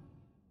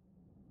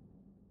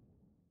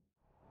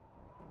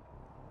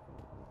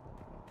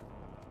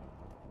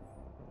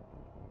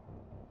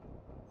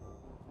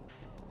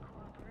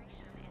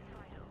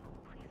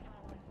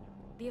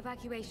 The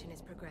evacuation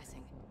is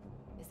progressing.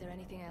 Is there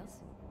anything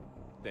else?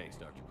 Thanks,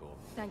 Dr. Cole.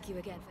 Thank you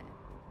again for...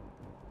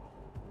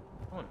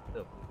 I want to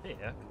double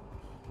check.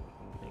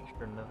 Make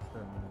sure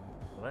nothing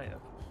left.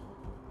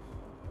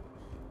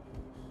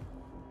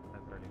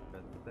 I've already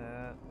read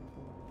that.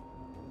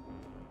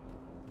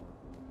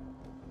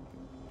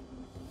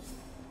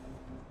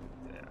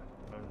 Yeah,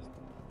 I'm just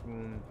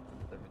boom,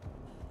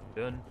 everything's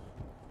done.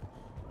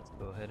 Let's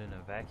go ahead and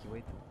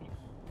evacuate the people.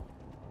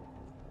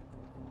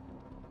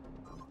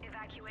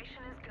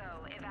 Evacuation is go.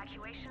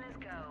 Evacuation is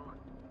go.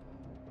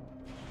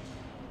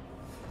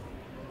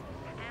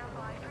 Stand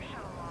by for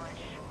shuttle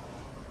launch.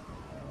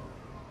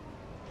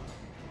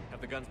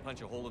 Have the guns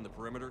punch a hole in the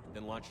perimeter,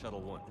 then launch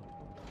Shuttle 1.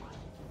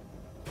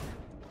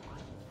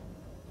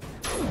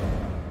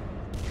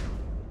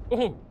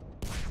 Oh!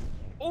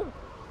 Oh!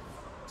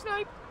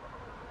 Snipe!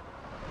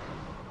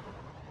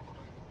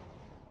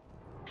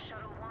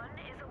 Shuttle 1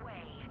 is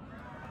away.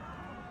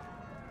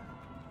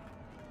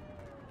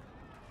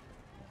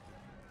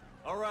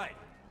 All right.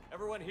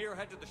 Everyone here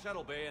head to the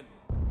shuttle bay and...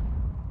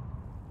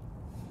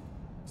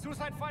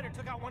 Suicide fighter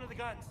took out one of the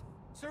guns.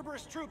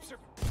 Cerberus troops are...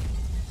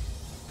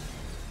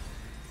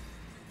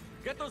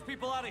 Get those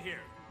people out of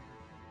here!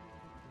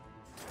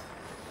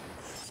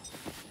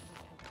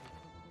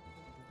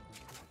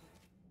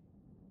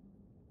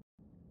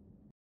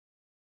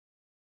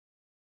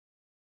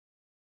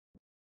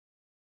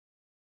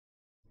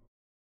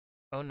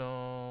 Oh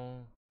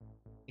no.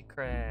 He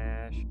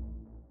crashed.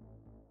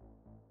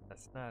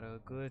 That's not a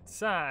good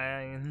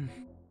sign.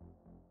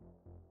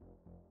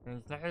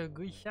 It's not a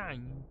good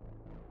sign.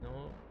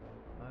 No,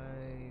 I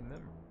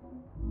remember.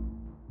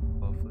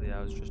 Hopefully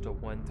that was just a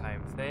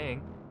one-time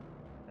thing.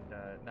 And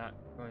not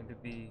going to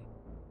be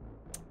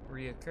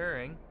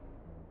reoccurring.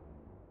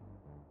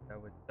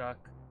 That would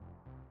suck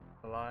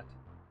a lot.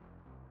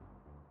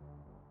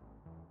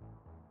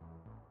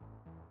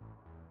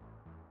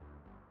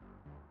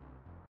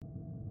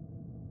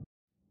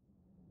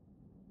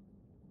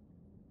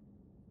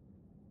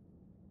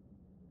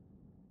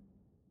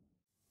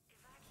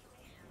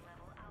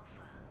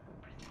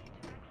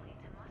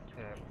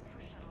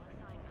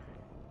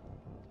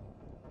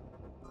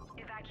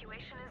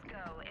 Evacuation is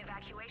go.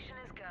 Evacuation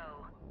is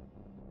go.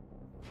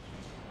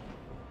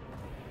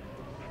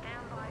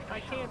 Stand by for I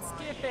can't shuttle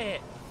skip launch.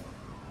 it!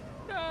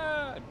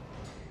 God!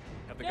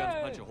 Have the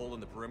guns punch a hole in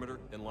the perimeter,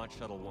 then launch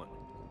Shuttle 1.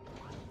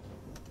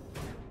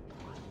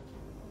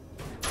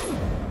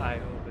 I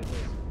hope it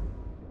doesn't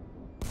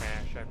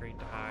crash every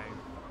time.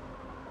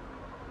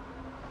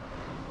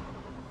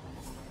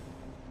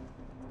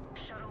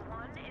 Shuttle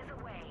 1 is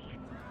away.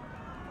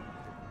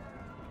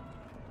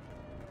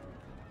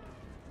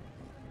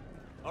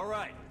 All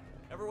right.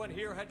 Everyone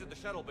here head to the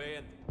shuttle bay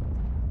and...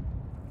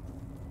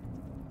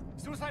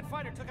 Suicide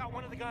fighter took out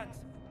one of the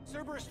guns.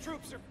 Cerberus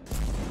troops are...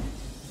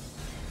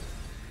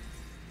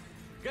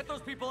 Get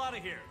those people out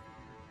of here!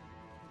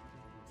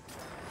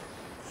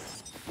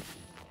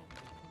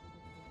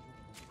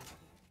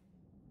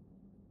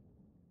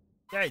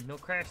 Yeah, no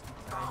crash this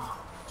time.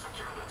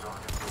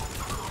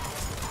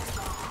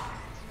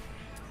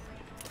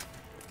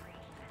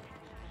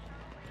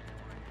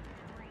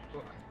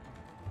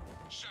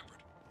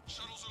 Shepard,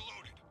 shuttles are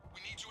loaded.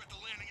 We need you at the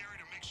landing area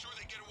to make sure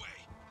they get away.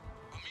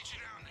 I'll meet you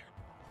down there.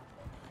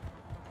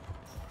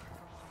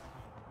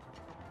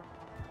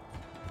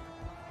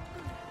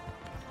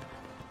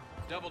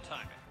 Double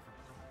time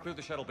it. Clear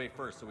the shuttle bay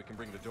first so we can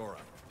bring the door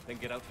up. Then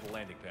get out to the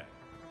landing pad.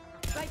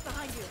 Right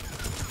behind you.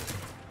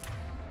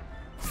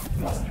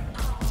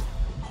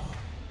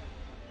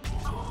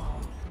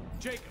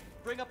 Jacob,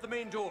 bring up the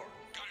main door.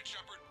 Got it,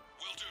 Shepard.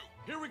 Will do.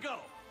 Here we go.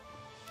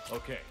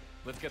 Okay,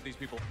 let's get these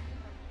people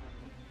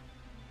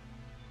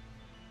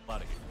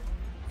out of here.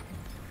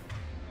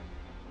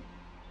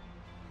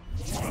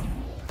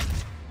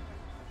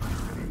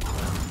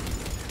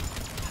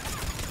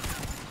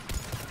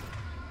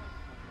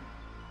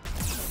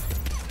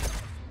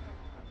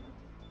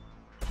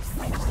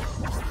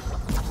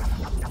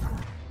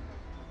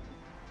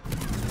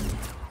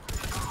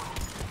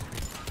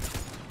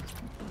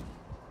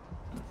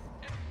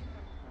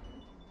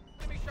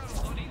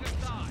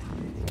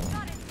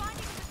 Got it.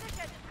 Finding a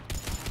position.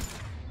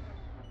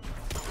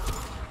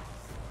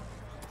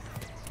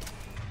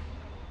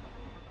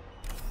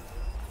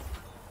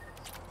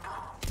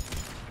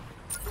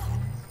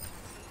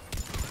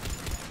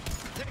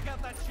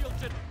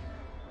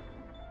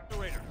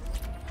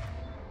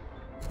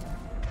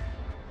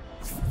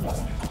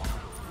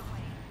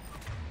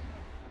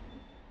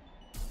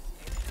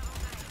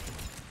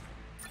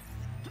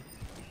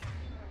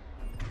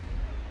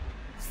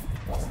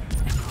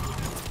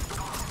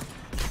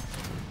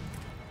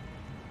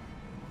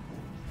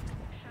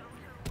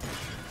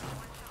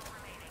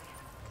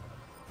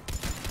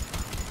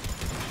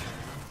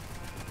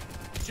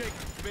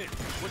 Finn,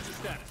 what's your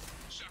status?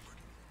 Shepard,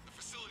 the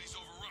facility's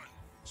overrun.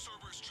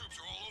 Cerberus troops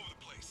are all over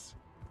the place.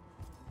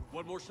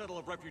 One more shuttle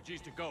of refugees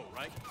to go,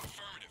 right?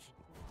 Affirmative.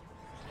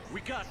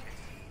 We got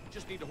this.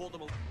 Just need to hold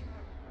them a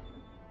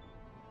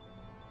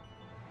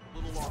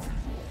little longer.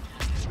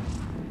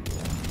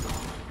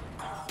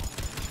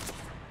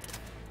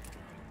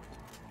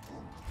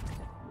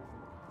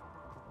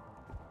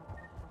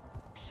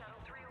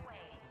 Shuttle 3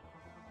 away.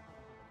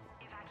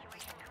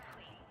 Evacuation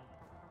complete.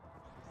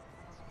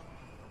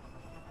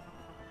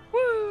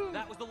 Woo!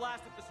 That was the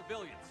last of the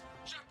civilians.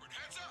 Shepard,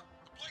 heads up!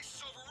 The place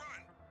is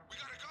overrun. We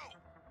gotta go.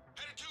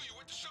 Headed to you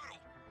with the shuttle.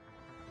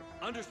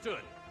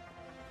 Understood.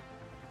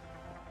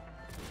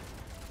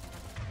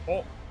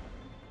 Oh.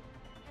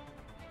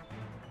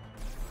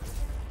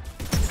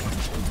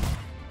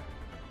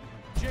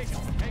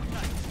 Jacob, hang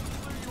tight.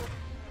 Clear your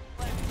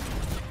landing.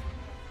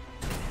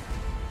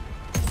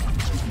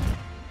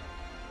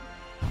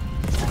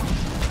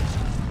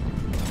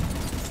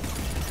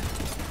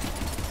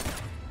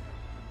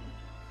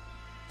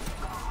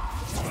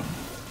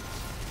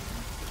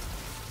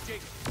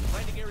 Jacob,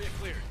 landing area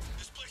cleared.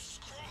 This place is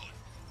crawling.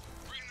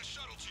 Bring the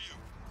shuttle to you.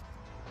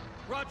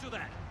 Roger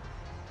that.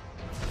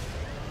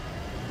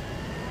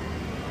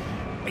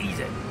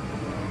 Easy.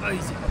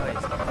 Easy,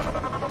 easy.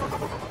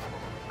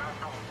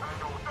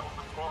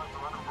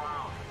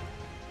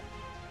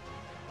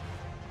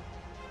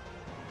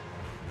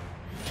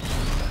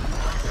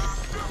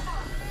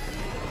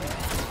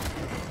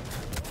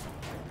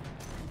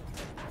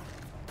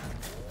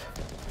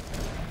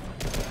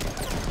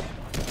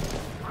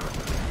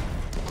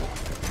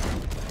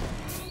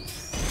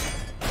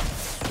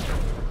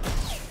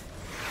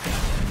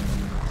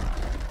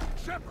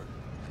 Shepard!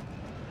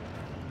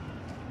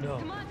 No.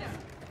 Commander!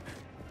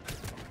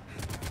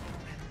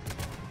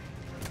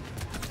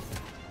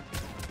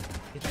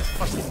 Get your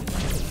fucking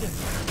shit.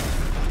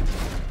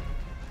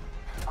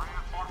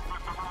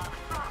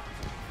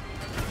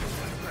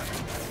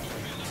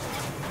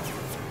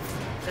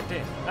 That's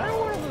it. I don't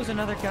want to lose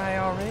another guy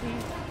already.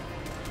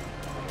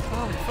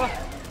 Oh, fuck.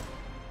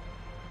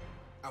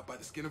 Out by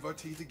the skin of our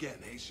teeth again,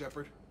 hey,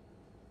 Shepard?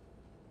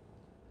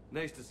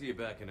 Nice to see you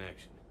back in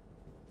action.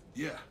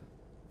 Yeah,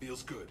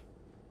 feels good.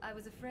 I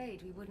was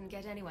afraid we wouldn't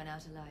get anyone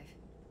out alive.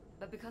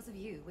 But because of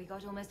you, we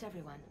got almost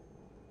everyone.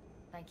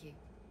 Thank you.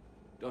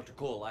 Dr.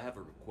 Cole, I have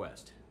a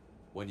request.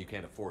 One you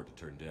can't afford to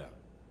turn down.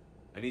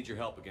 I need your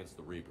help against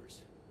the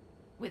Reapers.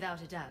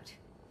 Without a doubt.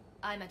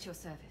 I'm at your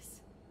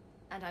service.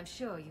 And I'm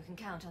sure you can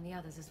count on the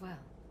others as well.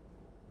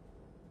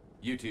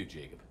 You too,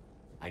 Jacob.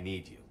 I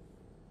need you.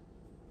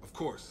 Of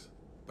course,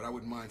 but I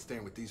wouldn't mind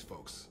staying with these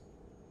folks.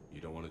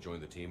 You don't want to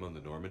join the team on the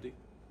Normandy?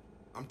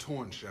 I'm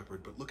torn,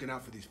 Shepard, but looking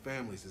out for these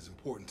families is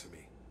important to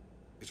me.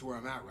 It's where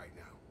I'm at right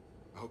now.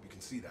 I hope you can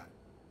see that.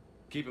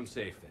 Keep them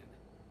safe, then.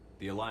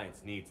 The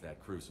Alliance needs that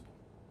Crucible.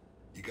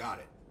 You got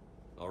it.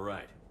 All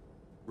right.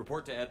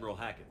 Report to Admiral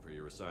Hackett for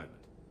your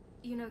assignment.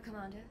 You know,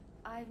 Commander,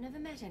 I've never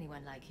met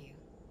anyone like you.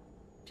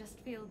 Just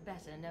feel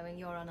better knowing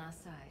you're on our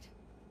side.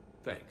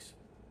 Thanks.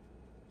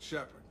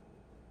 Shepard,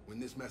 when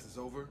this mess is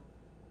over,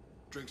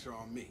 drinks are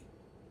on me.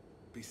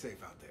 Be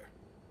safe out there.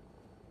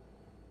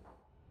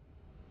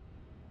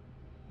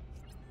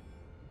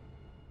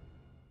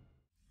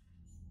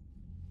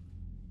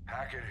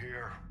 Hackett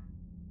here.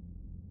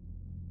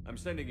 I'm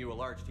sending you a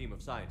large team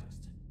of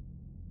scientists.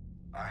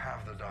 I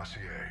have the dossier.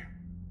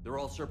 They're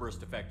all Cerberus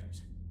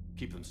defectors.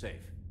 Keep them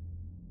safe.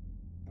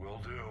 Will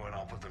do, and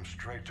I'll put them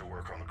straight to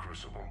work on the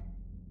Crucible.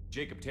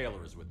 Jacob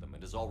Taylor is with them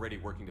and is already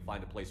working to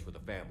find a place for the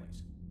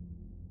families.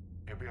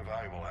 He'll be a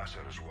valuable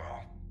asset as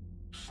well.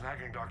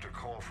 Snagging Dr.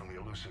 Cole from the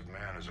Elusive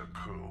Man is a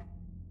coup.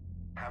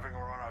 Having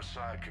her on our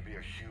side could be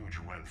a huge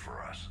win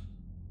for us.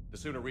 The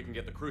sooner we can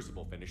get the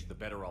Crucible finished, the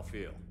better I'll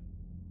feel.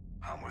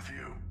 I'm with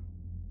you.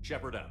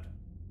 Shepard out.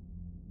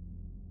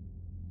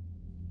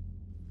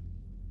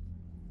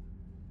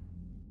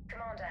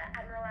 Commander,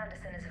 Admiral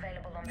Anderson is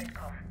available on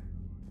Vidcom.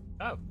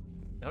 Oh,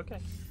 okay.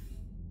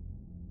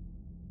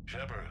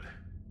 Shepard.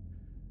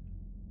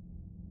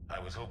 I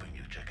was hoping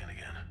you'd check in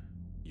again.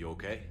 You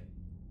okay?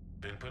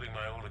 Been putting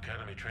my old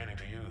academy training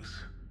to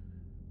use.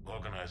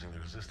 Organizing the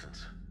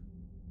resistance.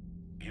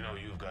 You know,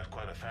 you've got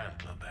quite a fan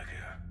club back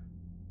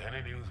here.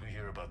 Any news we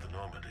hear about the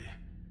Normandy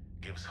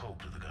gives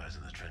hope to the guys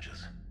in the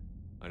trenches.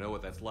 I know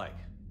what that's like,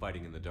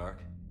 fighting in the dark.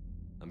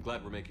 I'm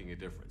glad we're making a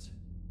difference.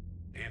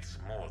 It's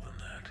more than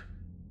that.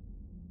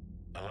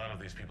 A lot of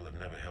these people have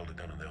never held a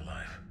gun in their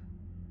life.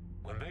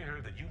 When they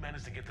heard that you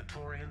managed to get the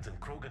Turians and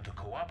Krogan to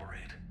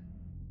cooperate,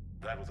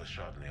 that was a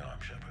shot in the arm,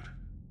 Shepard.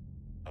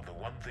 Of the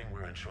one thing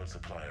we're in short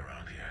supply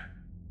around here,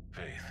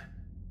 faith.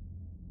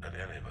 That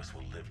any of us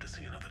will live to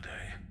see another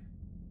day.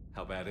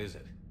 How bad is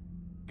it?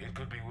 It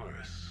could be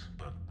worse,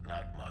 but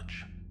not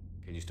much.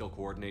 Can you still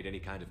coordinate any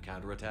kind of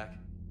counterattack?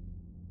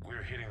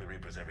 We're hitting the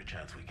Reapers every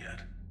chance we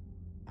get.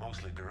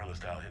 Mostly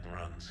guerrilla-style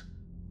hit-and-runs,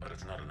 but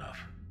it's not enough.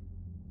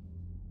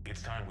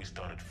 It's time we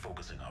started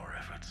focusing our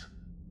efforts.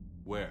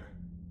 Where?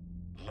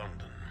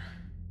 London.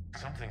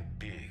 Something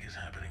big is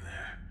happening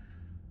there.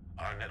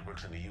 Our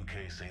networks in the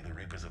UK say the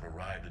Reapers have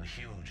arrived in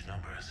huge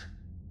numbers.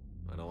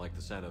 I like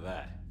the sound of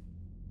that.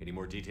 Any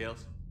more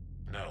details?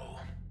 No.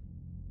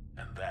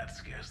 And that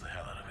scares the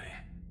hell out of me.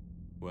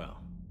 Well,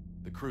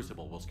 the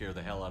Crucible will scare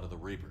the hell out of the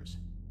Reapers.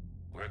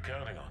 We're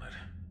counting on it.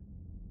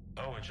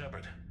 Oh, and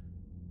Shepard,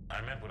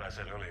 I meant what I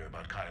said earlier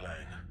about Kai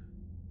Lang.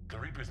 The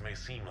Reapers may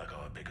seem like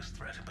our biggest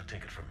threat, but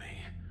take it from me.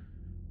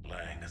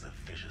 Lang is a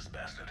vicious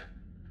bastard.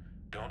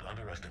 Don't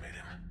underestimate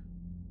him.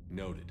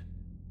 Noted.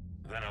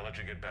 Then I'll let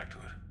you get back to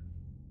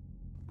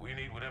it. We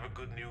need whatever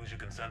good news you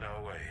can send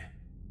our way.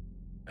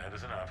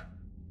 Anderson out.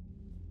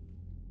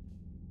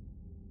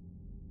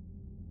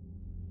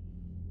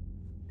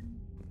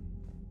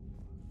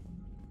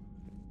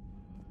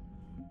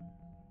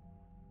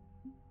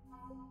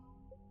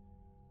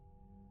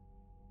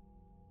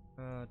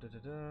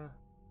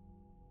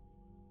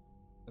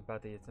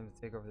 About the attempt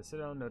to take over the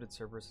Citadel, noted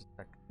Cerberus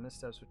attacked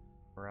missteps with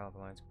morale of the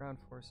Alliance ground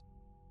force.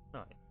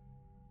 9.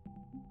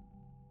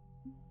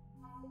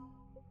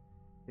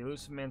 The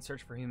Illusive Man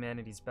search for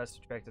humanity's best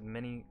attracted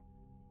many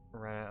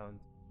around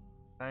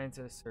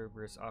scientists.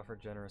 Cerberus offered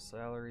generous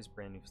salaries,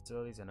 brand new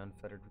facilities, and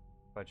unfettered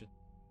budget.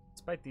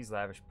 Despite these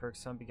lavish perks,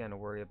 some began to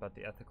worry about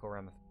the ethical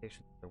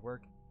ramifications of their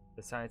work.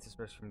 The scientists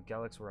from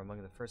Galax were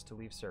among the first to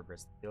leave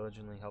Cerberus. They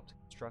diligently helped to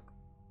construct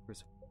the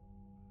Crucible.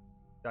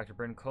 Dr.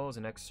 Bryn Cole is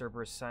an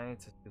ex-Cerberus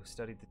scientist who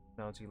studied the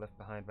technology left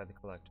behind by the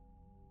Collector.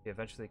 He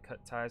eventually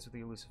cut ties with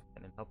the Illusive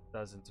Man and helped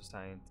dozens of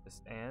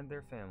scientists and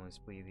their families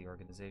flee the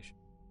organization.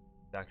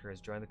 The Doctor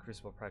has joined the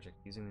Crucible project,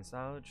 using this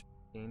knowledge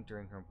gained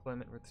during her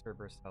employment with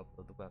Cerberus to help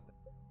build the weapon.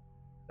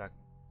 Dr.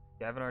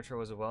 Gavin Archer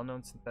was a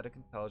well-known synthetic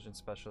intelligence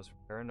specialist from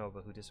Terra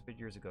Nova who disappeared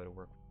years ago to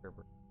work with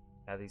Cerberus.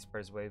 Now that he's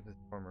spread his way with his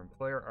former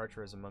employer,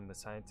 Archer is among the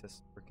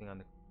scientists working on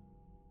the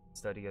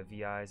study of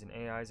VIs and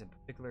AIs, in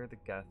particular the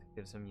Geth,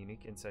 gives him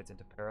unique insights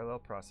into parallel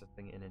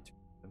processing and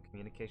inter-system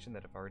communication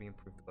that have already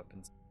improved the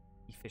weapon's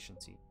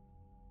efficiency.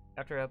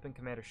 After helping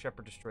Commander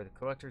Shepard destroy the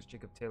Collectors,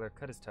 Jacob Taylor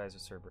cut his ties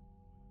with Cerberus.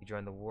 He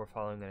joined the war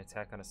following an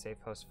attack on a safe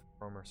house for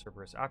former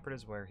Cerberus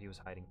operatives where he was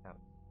hiding out.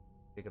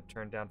 Jacob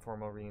turned down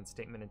formal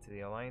reinstatement into the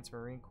Alliance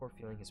Marine Corps,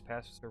 feeling his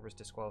past with Cerberus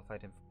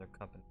disqualified him from their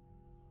company.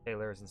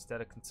 Taylor is instead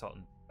a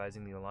consultant,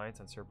 advising the Alliance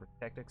on Cerberus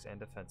tactics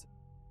and offensive.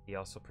 He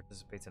also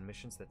participates in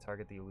missions that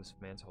target the Illusive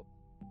Man's hold.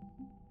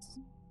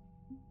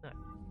 Nice.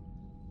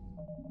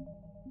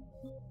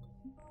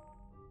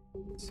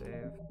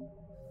 Save.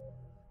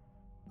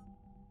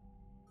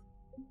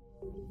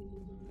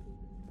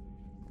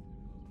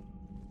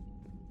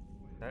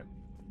 Okay.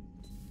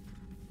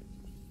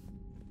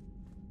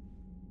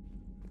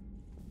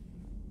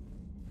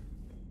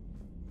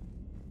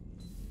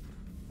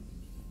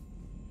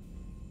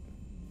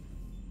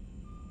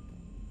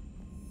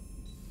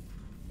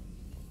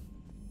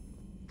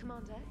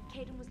 Commander,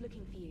 Caden was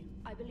looking for you.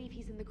 I believe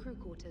he's in the crew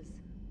quarters.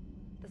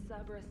 The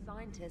Cerberus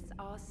scientists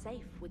are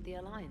safe with the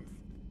Alliance.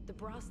 The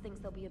Brass thinks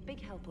they'll be a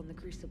big help on the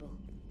Crucible.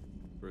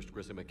 First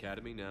Grissom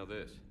Academy, now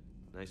this.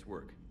 Nice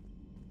work.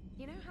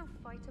 You know how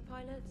fighter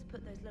pilots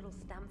put those little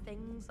stamp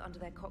things under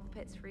their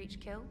cockpits for each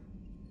kill?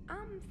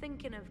 I'm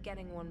thinking of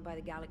getting one by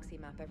the galaxy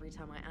map every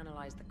time I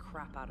analyze the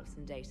crap out of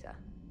some data.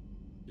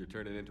 You're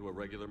turning into a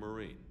regular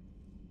Marine.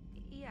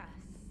 Yes,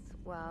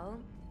 well,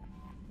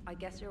 I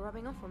guess you're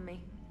rubbing off on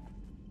me.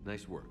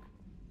 Nice work.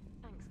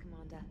 Thanks,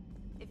 Commander.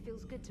 It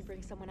feels good to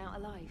bring someone out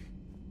alive.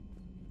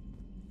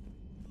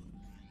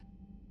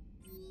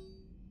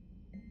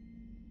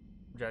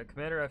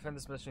 Commander, I found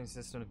this messaging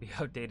system to be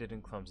outdated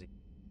and clumsy.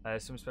 I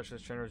assume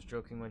Specialist Trainer was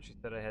joking when she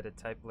said I had to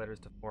type letters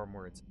to form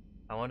words.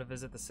 I want to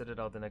visit the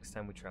Citadel the next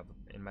time we travel.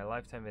 In my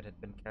lifetime, it had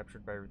been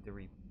captured by the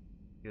Reaper.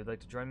 If you would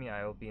like to join me,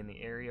 I will be in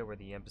the area where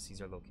the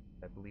embassies are located.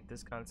 I believe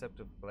this concept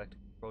of collective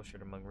control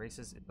shared among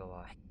races is a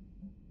lie.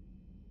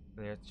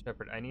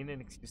 Shepard, I need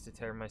an excuse to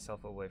tear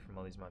myself away from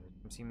all these monsters.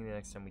 Come see me the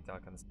next time we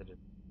dock on the Citadel.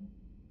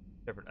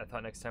 Shepard, I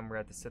thought next time we're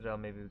at the Citadel,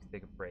 maybe we could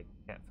take a break.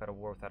 Can't fight a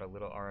war without a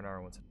little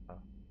R&R once in a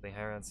while. They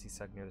hire on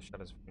Seasec near the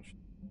Shadows of Finch.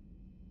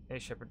 Hey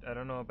Shepard, I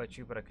don't know about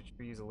you, but I could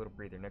sure use a little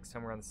breather. Next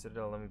time we're on the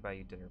Citadel, let me buy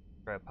you dinner.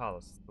 Try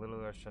Apollos, a little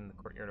restaurant in the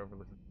courtyard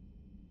overlooking.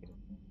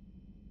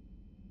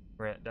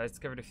 Grant, I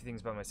discovered a few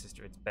things about my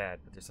sister. It's bad,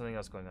 but there's something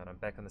else going on. I'm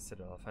back on the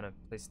Citadel. I'll find a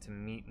place to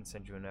meet and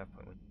send you an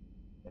appointment.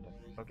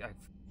 Okay,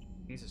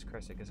 Jesus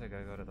Christ, I guess I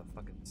gotta go to the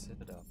fucking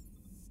Citadel.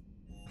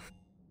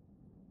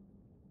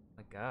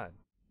 My God.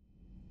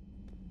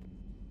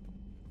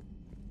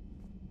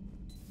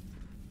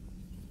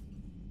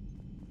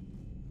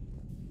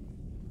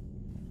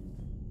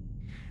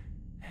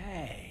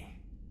 Hey,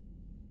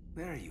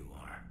 there you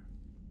are.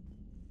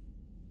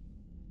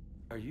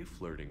 Are you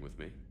flirting with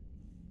me?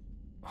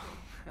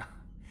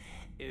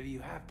 If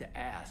you have to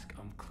ask,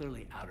 I'm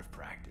clearly out of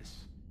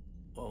practice.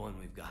 Well, when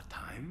we've got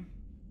time,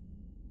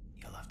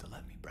 you'll have to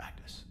let me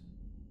practice.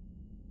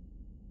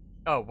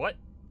 Oh, what?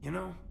 You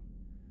know,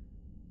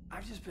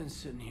 I've just been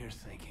sitting here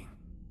thinking.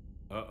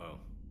 Uh-oh.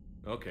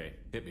 Okay,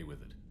 hit me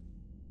with it.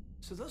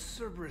 So those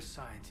Cerberus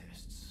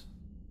scientists,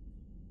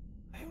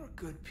 they were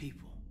good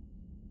people.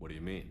 What do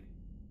you mean?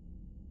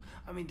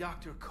 I mean,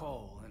 Dr.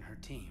 Cole and her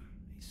team,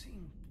 they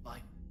seemed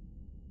like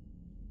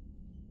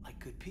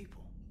good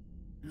people.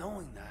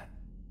 Knowing that,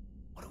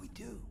 what do we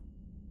do?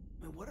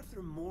 what if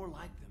there are more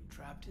like them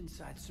trapped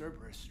inside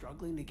Cerberus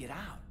struggling to get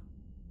out?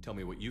 Tell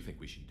me what you think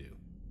we should do.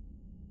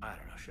 I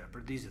don't know,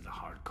 Shepard. These are the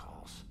hard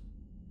calls.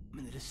 I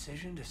mean, the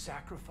decision to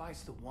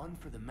sacrifice the one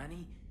for the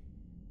many.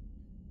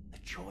 The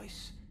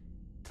choice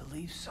to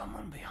leave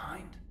someone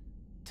behind.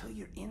 Till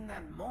you're in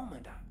that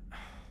moment.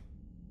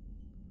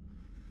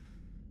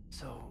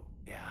 So,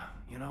 yeah,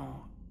 you know,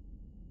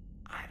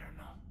 I don't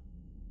know.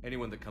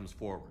 Anyone that comes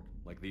forward,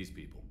 like these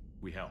people,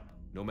 we help,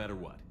 no matter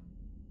what.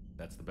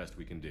 That's the best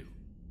we can do.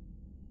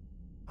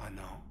 I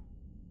know.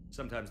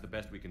 Sometimes the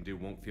best we can do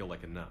won't feel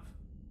like enough,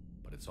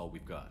 but it's all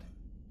we've got.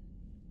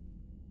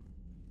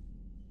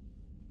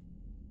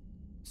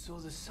 So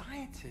the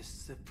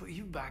scientists that put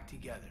you back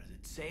together,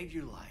 that saved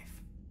your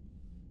life,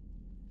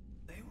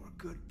 they were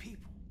good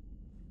people.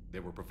 They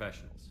were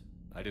professionals.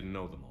 I didn't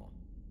know them all.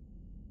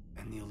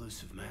 And the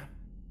Illusive Man?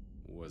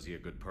 Was he a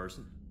good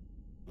person?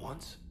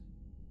 Once?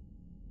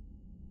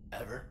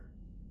 Ever?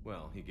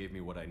 Well, he gave me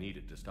what I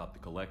needed to stop the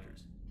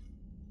Collectors.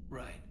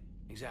 Right,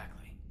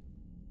 exactly.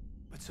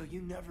 But so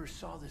you never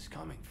saw this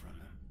coming from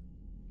them?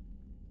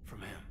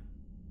 From him?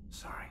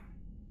 Sorry.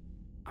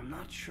 I'm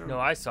not sure. No,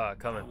 I saw it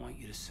coming. What I want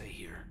you to say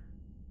here.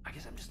 I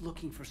guess I'm just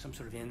looking for some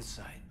sort of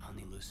insight on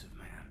the Illusive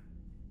Man.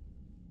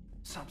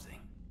 Something.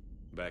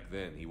 Back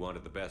then, he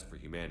wanted the best for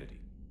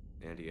humanity,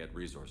 and he had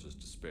resources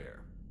to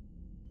spare.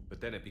 But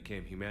then it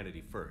became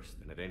humanity first,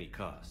 and at any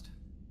cost.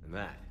 And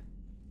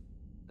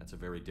that's a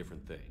very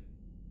different thing.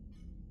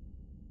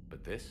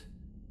 But this?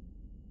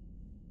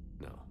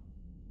 No.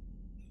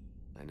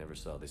 I never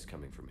saw this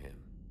coming from him.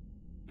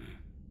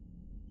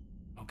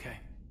 Okay.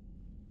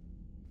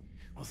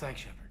 Well,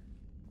 thanks, Shepard.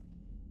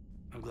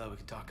 I'm glad we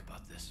could talk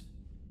about this.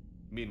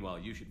 Meanwhile,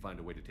 you should find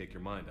a way to take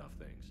your mind off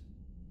things.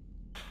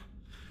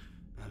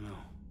 I know.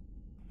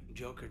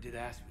 Joker did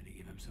ask me to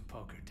give him some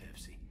poker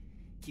tips. He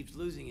keeps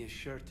losing his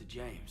shirt to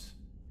James.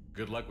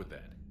 Good luck with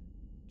that.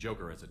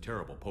 Joker has a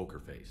terrible poker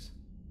face.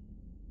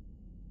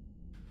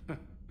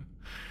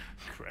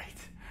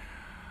 Great.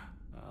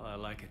 Well, I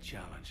like a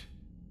challenge.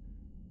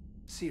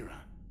 See you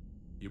around.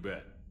 You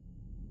bet.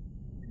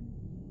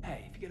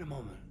 Hey, if you get a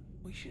moment,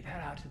 we should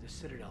head out to the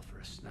Citadel for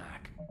a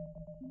snack.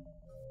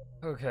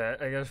 Okay,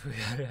 I guess we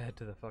gotta head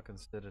to the fucking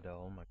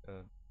Citadel. Oh my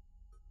god.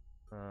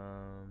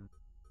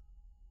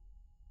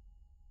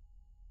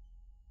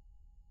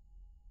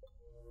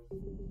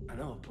 I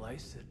know a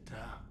place that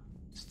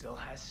still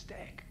has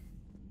steak.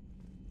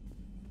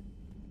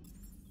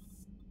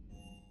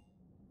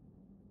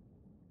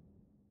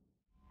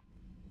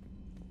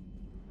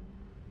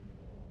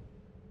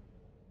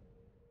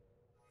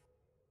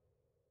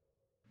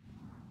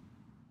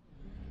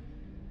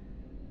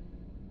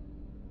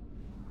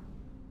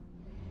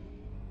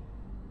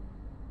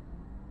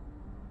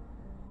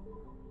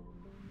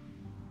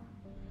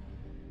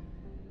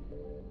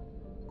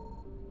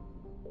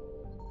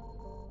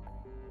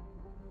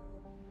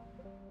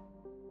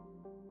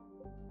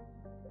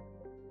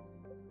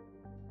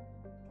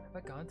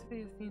 Have I gone to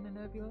the Athena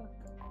Nebula?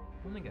 I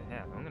don't think I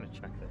have. I'm gonna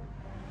check that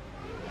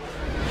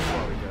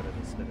before we go to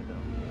the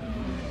Citadel.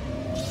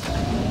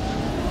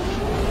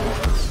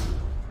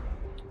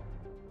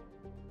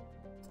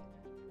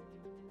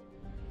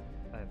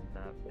 I have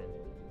not been.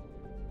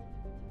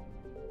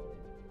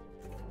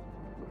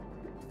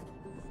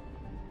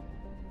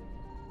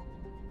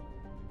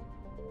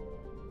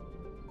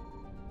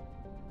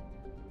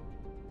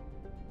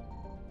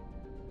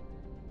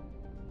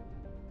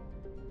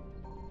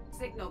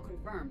 Signal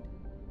confirmed.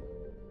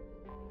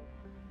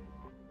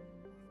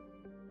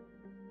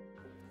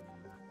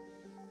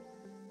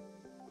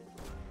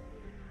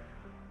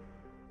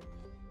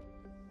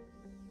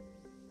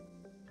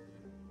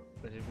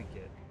 What did we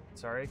get?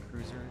 Sorry,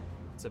 cruiser.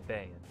 It's a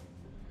Bayan.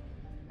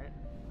 Alright,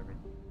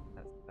 everything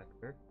has the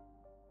vector.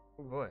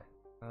 Oh boy.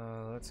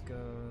 Let's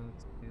go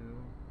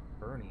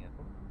to Burnia.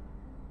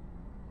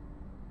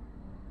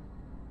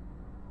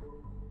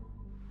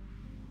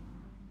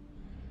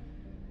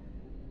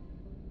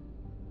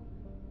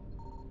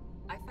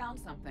 I found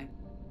something.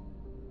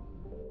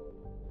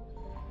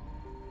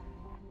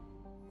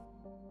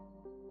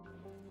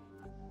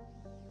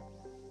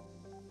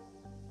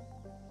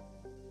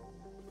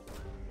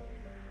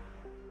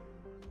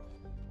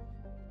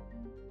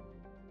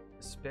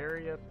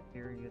 Hesperia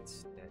period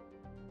stay.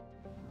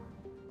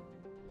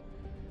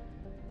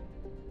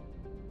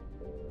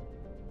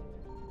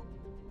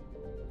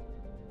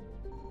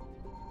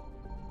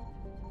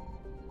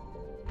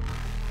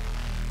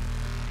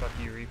 Fuck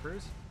you,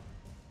 Reapers.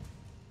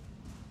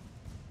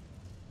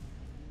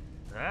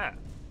 Ah,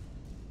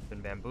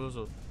 been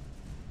bamboozled.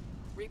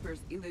 Reapers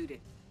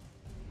eluded.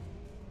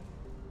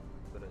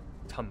 Go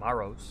to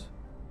Tamaros.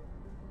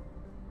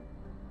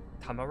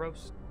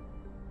 Tamaros?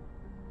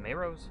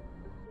 Tamaros?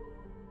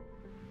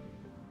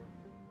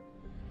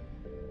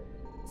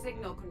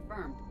 Signal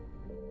confirmed.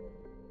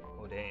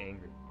 Oh, they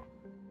angry.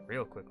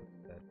 Real quickly.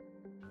 That.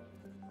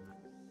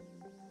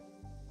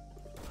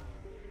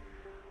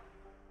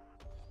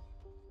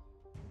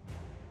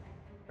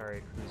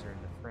 Sorry, cruiser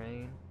in the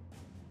frame.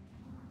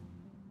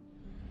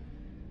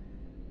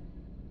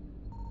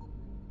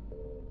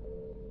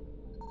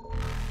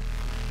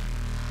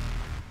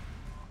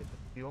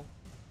 Fuel.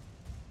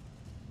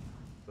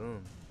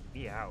 Boom.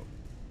 Be out.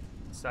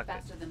 Suck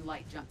Faster than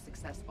light jump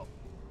successful.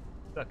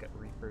 Suck it,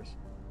 Reapers.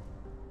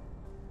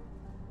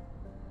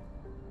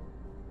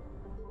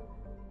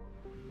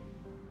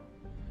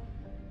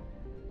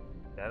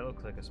 That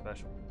looks like a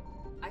special.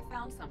 I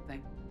found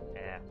something.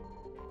 Yeah.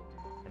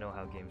 I know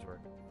how games work.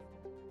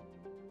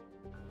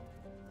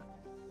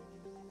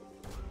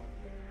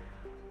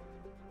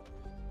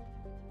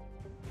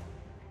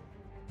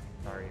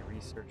 Sorry,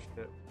 researched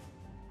it.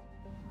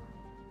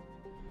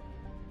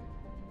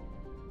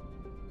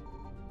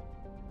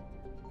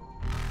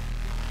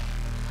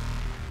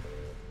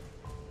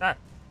 Ah!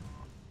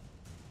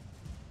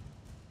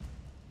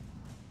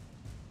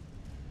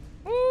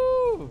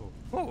 Woo!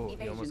 Oh,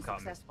 he almost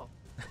caught me.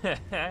 It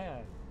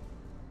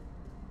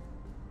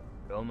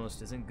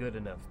almost isn't good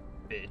enough,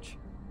 bitch.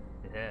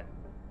 Yeah.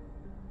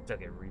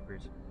 Suck it,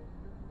 Reapers.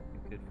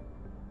 Good.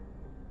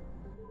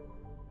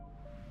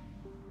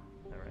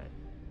 Alright.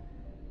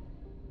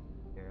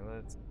 Here,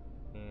 let's...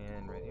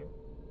 And right here.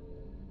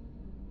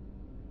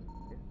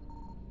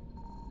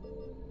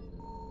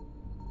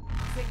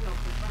 Signal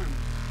confirmed.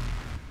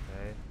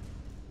 Okay.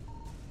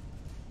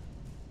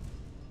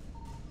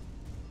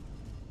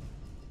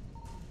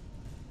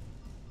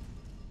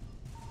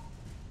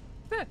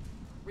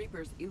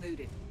 Reapers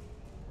eluded.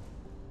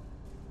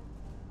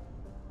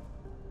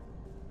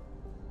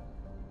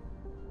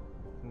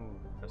 Ooh,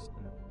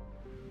 Preston.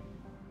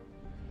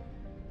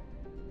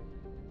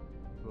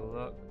 Go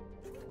up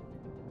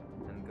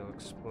and go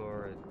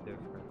explore a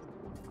different.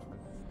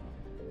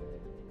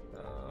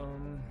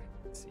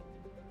 Let's see.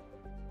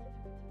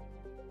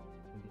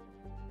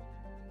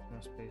 No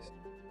space.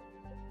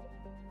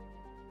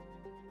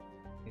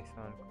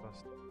 Aethon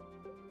cluster.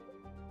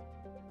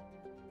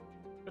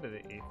 Go to the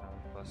Aethon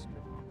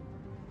cluster.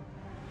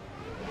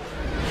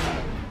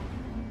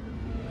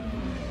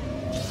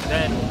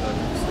 Then we'll go to the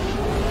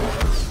system.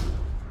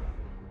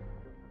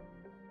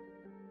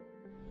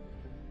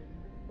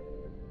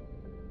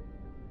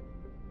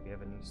 We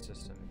have a new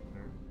system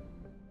here.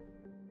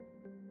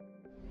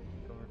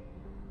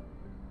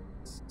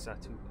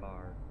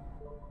 Satupar.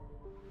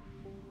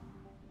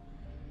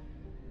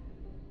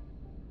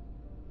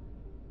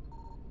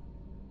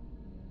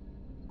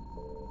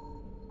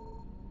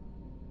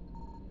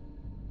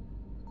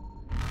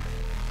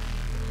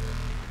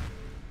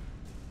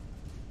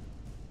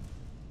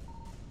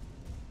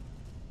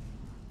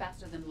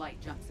 Faster than light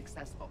jump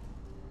successful.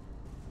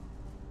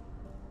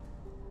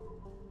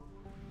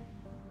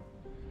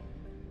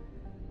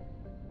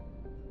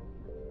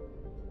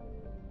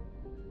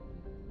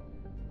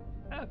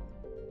 Oh,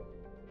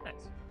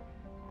 nice.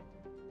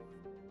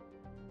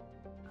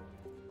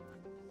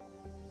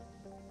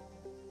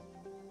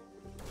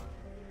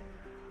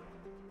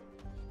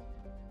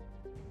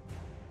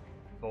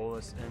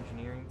 Bolus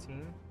engineering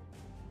team.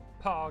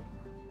 Pog.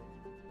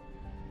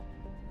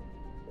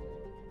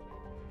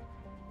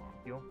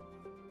 Fuel.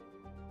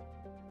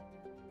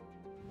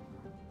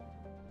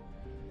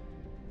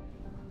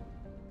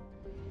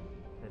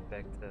 Head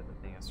back to the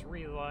Mass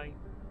Relay.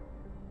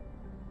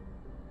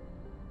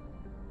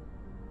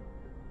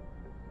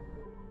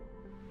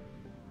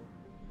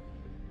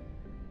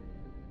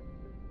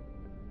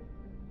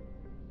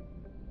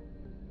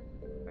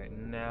 Right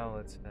now,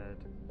 let's head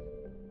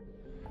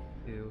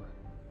to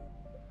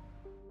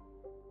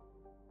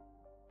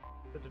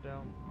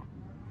Citadel.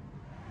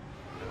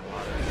 There's a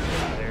lot of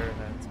shit there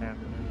that's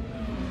happening.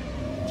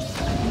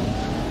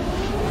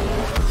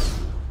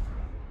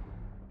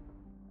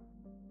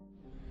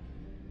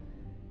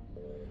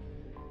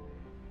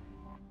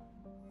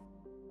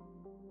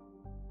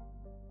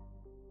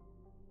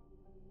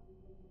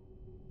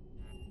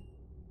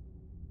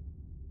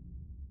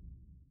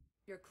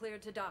 You're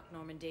cleared to dock,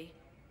 Normandy.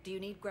 Do you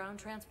need ground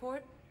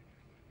transport?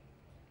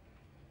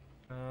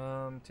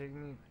 Take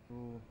me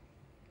to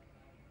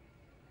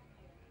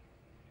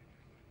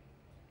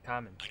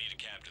Common. I need a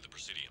cab to the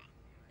Presidium.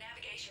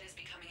 Navigation is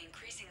becoming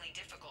increasingly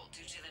difficult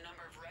due to the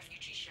number of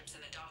refugee ships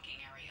in the docking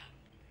area.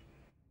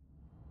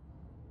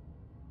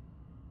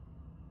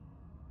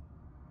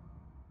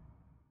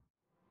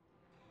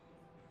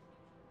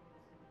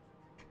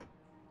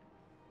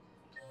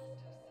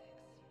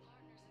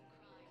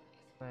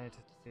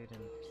 Participate in.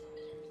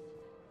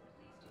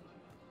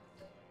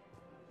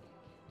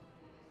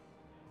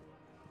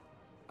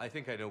 I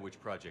think I know which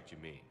project you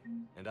mean.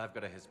 And I've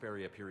got a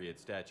Hesperia period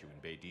statue in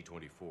Bay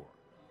D24.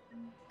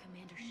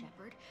 Commander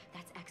Shepard,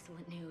 that's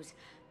excellent news.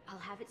 I'll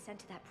have it sent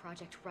to that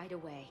project right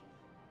away.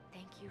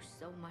 Thank you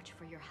so much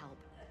for your help.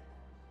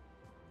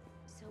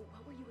 So,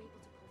 what were you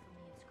able to pull from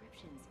the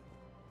inscriptions?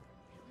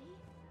 Really?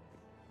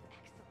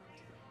 Excellent. I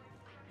really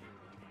depends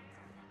on that.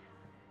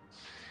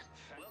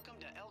 Welcome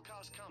to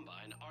Elkos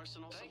Combine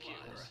Arsenal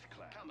Supplies.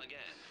 Come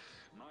again.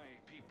 My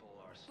people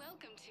are...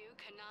 Welcome to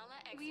Kanala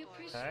Export. Alright. We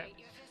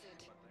appreciate your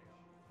visit.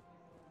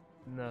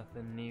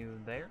 Nothing new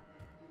there.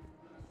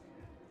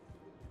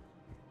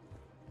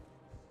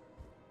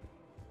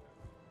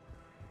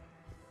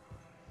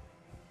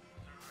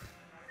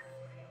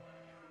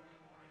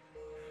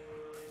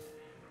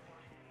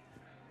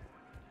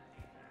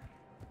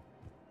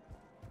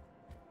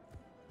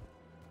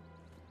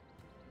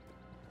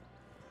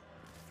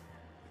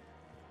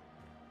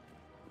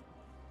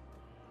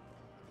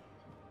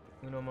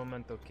 Uno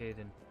momento,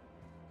 Caden.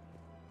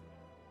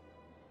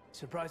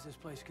 Surprised this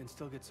place can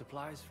still get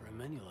supplies for a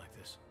menu like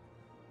this.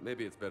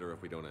 Maybe it's better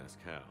if we don't ask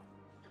how.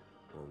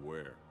 Or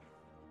where.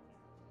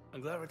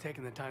 I'm glad we're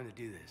taking the time to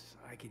do this.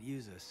 I could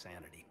use a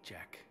sanity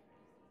check.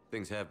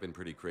 Things have been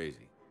pretty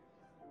crazy.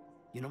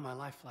 You know, my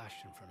life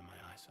flashed in front of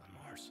my eyes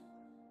on Mars.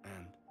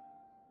 And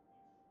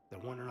there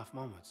weren't enough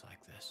moments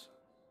like this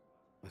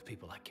with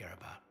people I care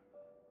about.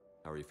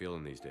 How are you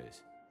feeling these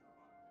days?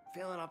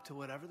 Feeling up to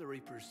whatever the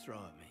Reapers throw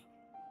at me.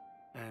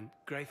 And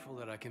grateful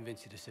that I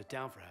convinced you to sit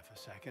down for half a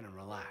second and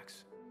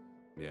relax.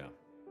 Yeah.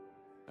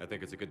 I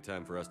think it's a good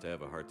time for us to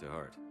have a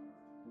heart-to-heart.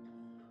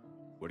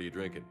 What are you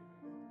drinking?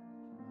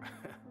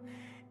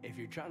 If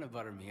you're trying to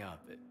butter me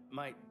up, it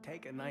might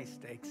take a nice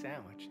steak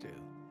sandwich,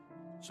 too.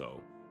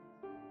 So?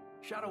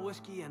 Shot of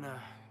whiskey and a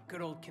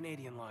good old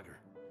Canadian lager.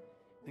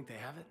 Think they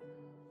have it?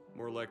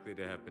 More likely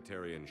to have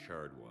Batarian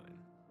Shard wine.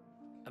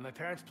 At my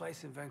parents'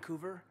 place in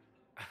Vancouver,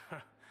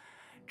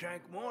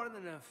 drank more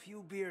than a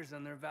few beers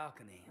on their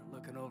balcony,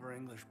 looking over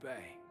English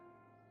Bay.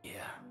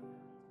 Yeah.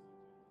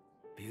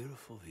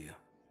 Beautiful view.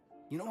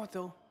 You know what,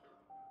 though?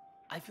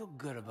 I feel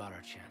good about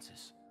our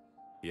chances.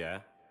 Yeah?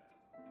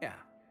 Yeah.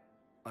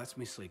 Lets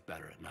me sleep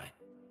better at night.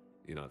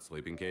 You not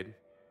sleeping, Caden?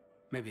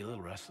 Maybe a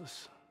little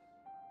restless.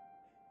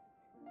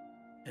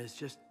 It's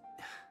just,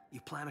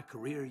 you plan a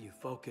career, you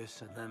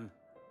focus, and then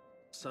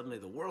suddenly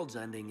the world's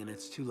ending and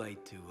it's too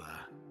late to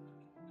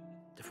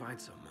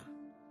find someone.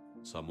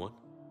 Someone?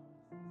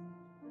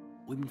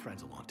 We've been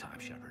friends a long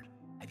time, Shepard.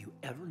 Have you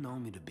ever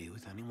known me to be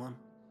with anyone?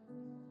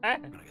 I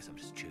guess I'm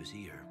just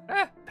choosy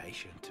or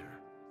patient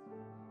or...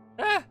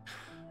 I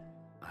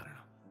don't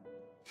know.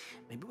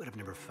 Maybe what I've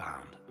never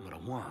found and what I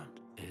want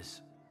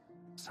is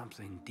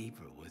something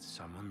deeper with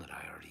someone that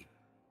I already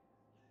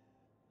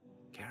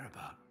care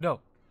about. No.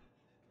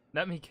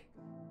 Not me.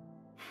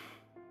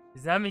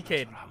 It's not me, Caden.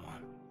 That's what I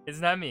want. It's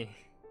not me.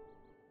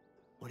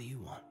 What do you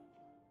want?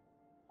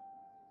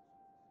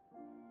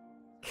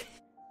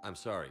 I'm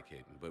sorry,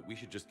 Caden, but we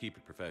should just keep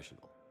it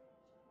professional.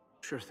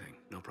 Sure thing,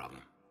 no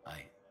problem.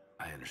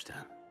 I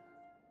understand.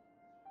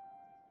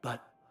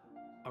 But,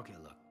 okay,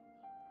 look.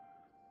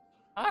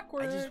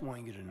 Awkward. I just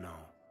want you to know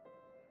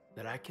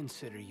that I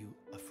consider you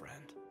a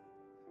friend.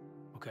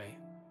 Okay?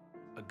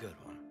 A good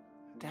one.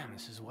 Damn,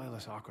 this is way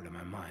less awkward in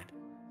my mind.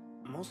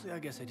 Mostly, I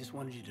guess I just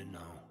wanted you to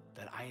know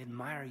that I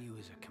admire you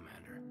as a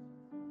commander,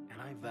 and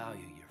I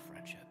value your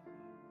friendship.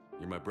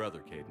 You're my brother,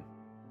 Caden.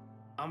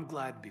 I'm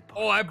glad to be part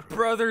Oh, of I the crew.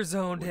 brother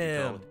zoned What'd you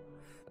call him.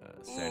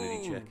 it?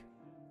 Sanity check?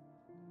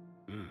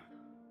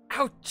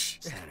 Ouch.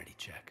 Sanity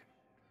check.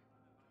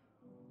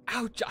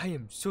 Ouch. I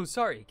am so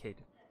sorry,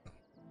 Caden.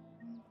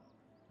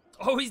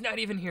 Oh, he's not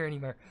even here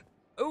anymore.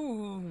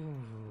 Ooh.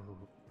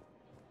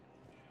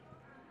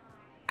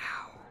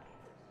 Ow.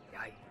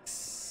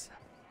 Yikes.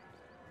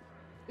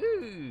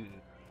 Ooh.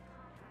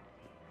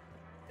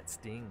 That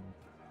sting.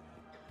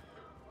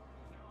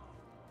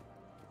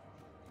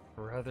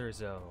 Brother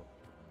Zoe.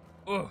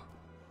 Oh.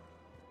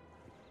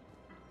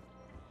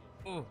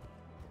 Oh.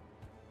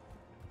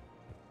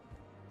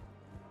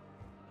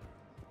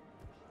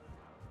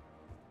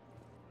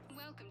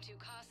 Welcome to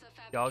Casa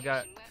Fabrication Y'all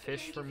got Weaponry.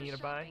 fish for me to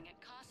buy? Shopping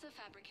at Casa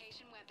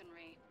Fabrication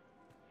Weaponry.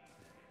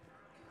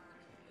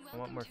 I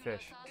want more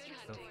fish.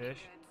 No fish?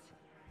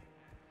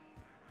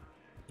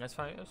 That's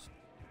fine. That's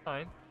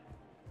fine.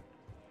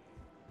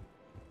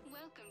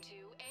 Welcome to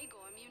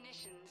Agor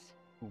Munitions.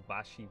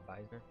 Ubashi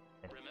visor.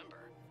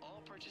 Remember,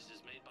 all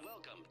purchases made by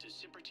Welcome to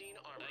Cipertine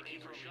Armory. Thank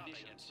you for shopping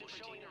at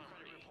Cipertine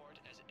Armory. Report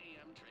as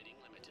AM Trading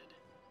Limited.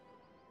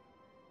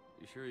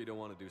 You sure you don't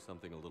want to do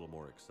something a little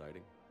more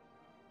exciting?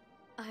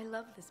 I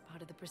love this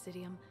part of the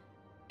Presidium.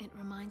 It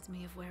reminds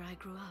me of where I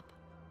grew up.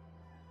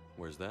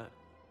 Where's that?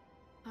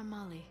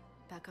 Armali,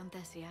 back on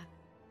Thessia.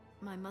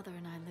 My mother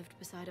and I lived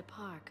beside a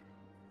park.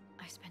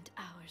 I spent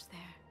hours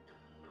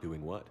there.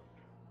 Doing what?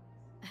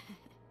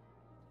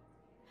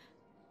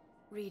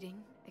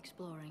 Reading,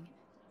 exploring,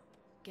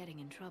 getting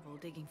in trouble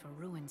digging for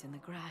ruins in the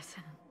grass.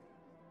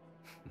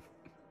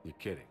 You're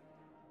kidding.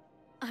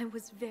 I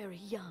was very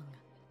young.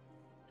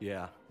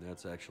 Yeah,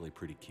 that's actually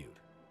pretty cute.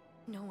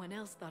 No one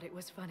else thought it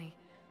was funny.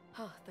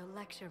 Oh, the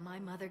lecture my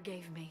mother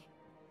gave me.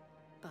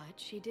 But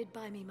she did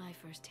buy me my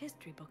first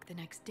history book the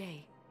next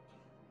day.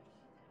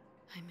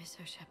 I miss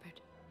her,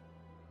 Shepard.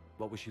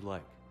 What was she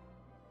like?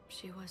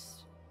 She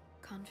was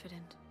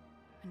confident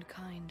and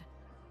kind.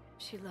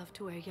 She loved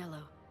to wear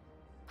yellow.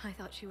 I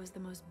thought she was the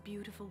most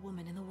beautiful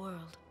woman in the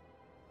world.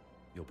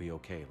 You'll be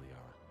okay,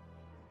 Liara.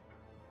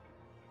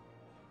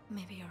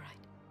 Maybe you're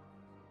right.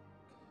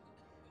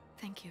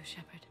 Thank you,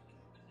 Shepard.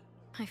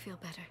 I feel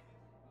better.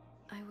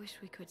 I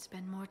wish we could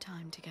spend more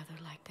time together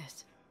like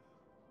this.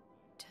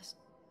 Just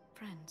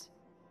friends.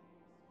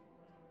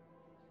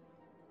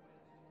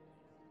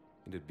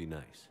 And it'd be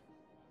nice.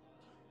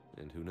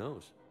 And who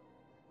knows?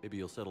 Maybe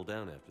you'll settle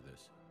down after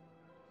this.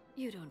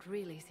 You don't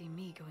really see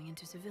me going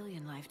into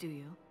civilian life, do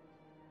you?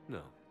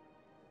 No.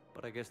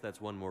 But I guess that's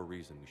one more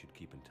reason we should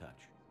keep in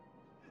touch.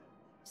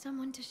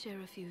 Someone to share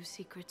a few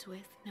secrets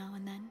with now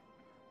and then?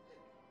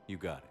 You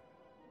got it.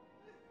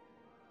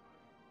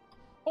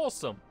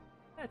 Wholesome.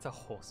 That's a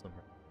wholesome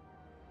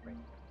friend.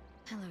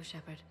 Hello,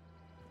 Shepard.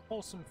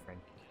 Wholesome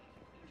friend.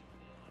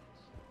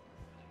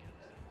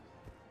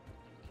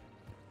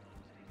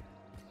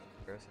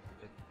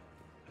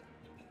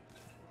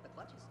 The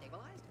clutch is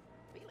stabilized?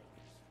 Really?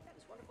 That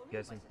is wonderful news.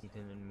 Guessing he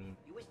didn't mean.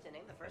 You wish to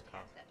name the first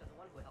asset to the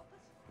one who helped us?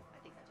 I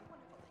think that's a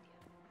wonderful idea.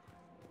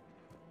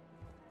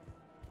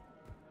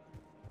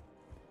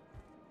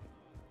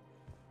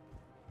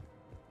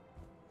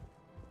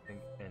 I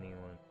think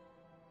anyone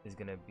is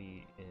gonna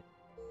be in.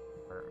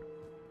 Or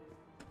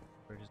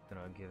we're just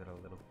gonna give it a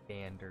little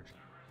gander.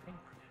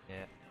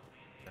 Yeah.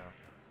 No.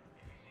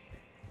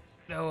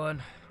 No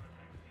one.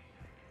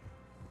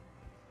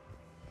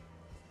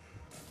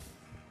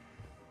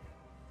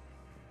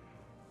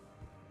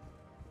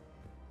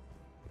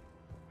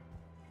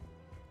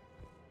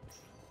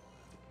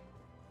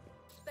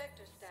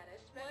 Spectre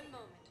status, 1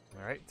 moment.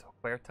 Alright, so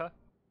Huerta.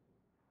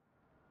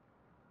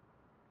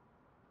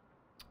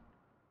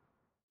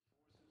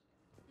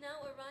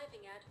 Now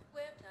arriving at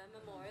Huerta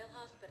Memorial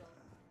Hospital.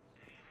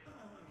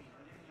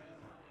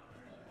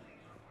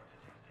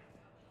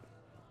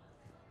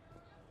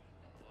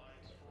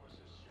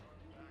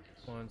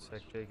 One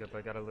sec, Jacob.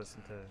 I gotta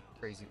listen to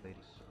Crazy Lady.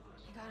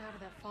 He got out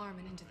of that farm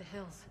and into the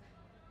hills.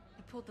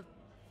 He pulled the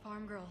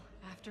farm girl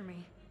after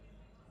me.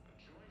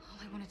 All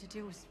I wanted to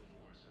do was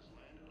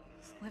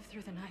live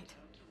through the night.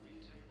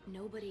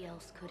 Nobody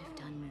else could have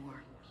done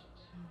more.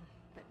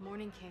 But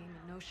morning came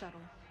and no shuttle.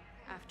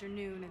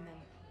 Afternoon and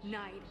then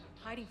night,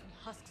 hiding from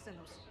husks and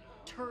those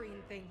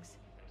Turian things.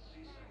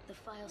 The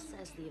file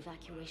says the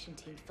evacuation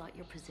team thought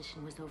your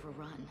position was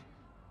overrun.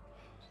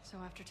 So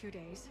after 2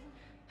 days,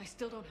 I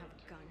still don't have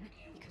a gun,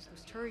 because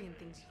those Turian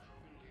things,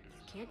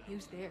 you can't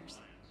use theirs.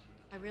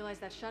 I realize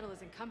that shuttle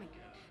isn't coming,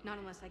 not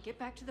unless I get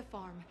back to the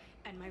farm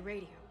and my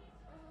radio.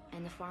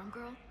 And the farm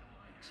girl?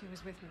 She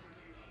was with me.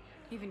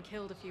 Even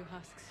killed a few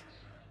husks.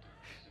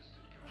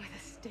 With a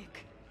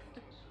stick.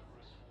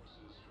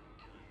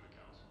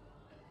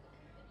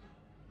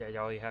 Yeah,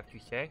 all you have to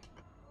say?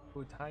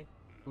 Who died?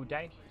 Who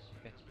died?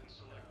 Okay.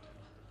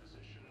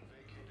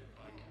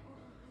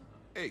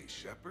 Hey,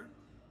 Shepard.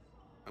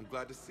 I'm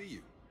glad to see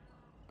you.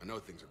 I know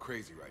things are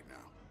crazy right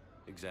now.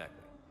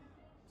 Exactly.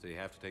 So you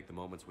have to take the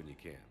moments when you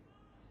can.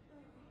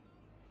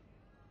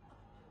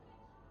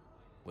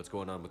 What's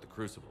going on with the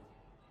Crucible?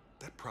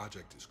 That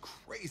project is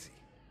crazy.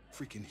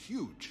 Freaking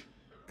huge.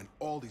 And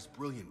all these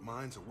brilliant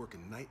minds are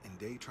working night and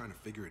day trying to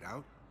figure it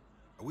out.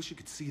 I wish you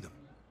could see them.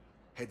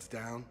 Heads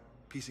down,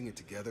 piecing it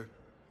together.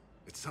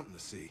 It's something to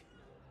see.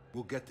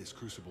 We'll get this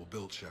Crucible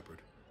built,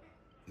 Shepard.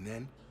 And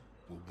then,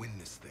 we'll win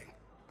this thing.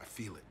 I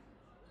feel it.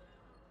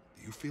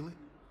 Do you feel it?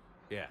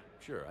 Yeah,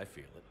 sure, I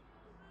feel it.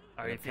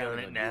 Are And you I'm counting feeling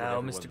it on you and now,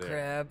 everyone Mr.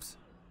 there. Krabs?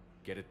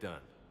 Get it done.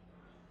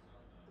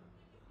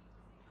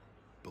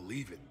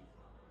 Believe it.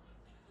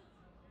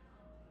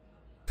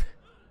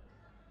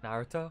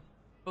 Naruto?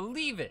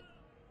 Believe it!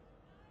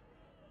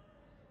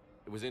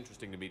 It was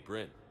interesting to meet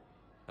Bryn.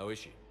 How is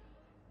she?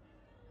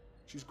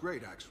 She's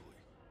great, actually.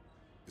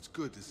 It's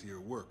good to see her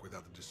work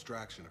without the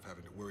distraction of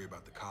having to worry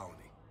about the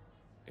colony.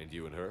 And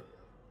you and her?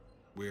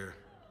 We're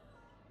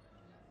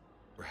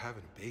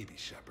having a baby,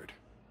 Shepard.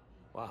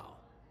 Wow.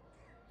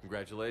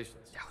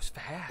 Congratulations. That was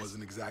fast.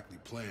 Wasn't exactly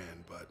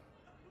planned, but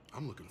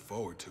I'm looking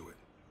forward to it.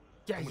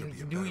 Yeah, I'm gonna you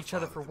be a knew better each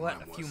other father for than what,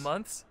 Rem a few was.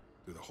 months?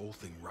 Do the whole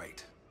thing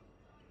right.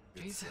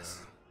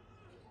 Jesus.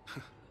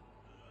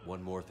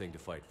 One more thing to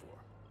fight for.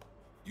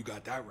 You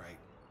got that right.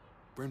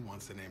 Bryn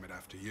wants to name it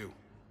after you.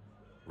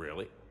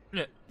 Really?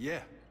 Yeah.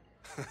 Yeah.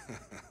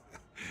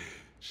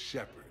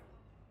 Shepard.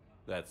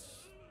 That's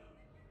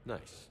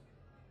nice.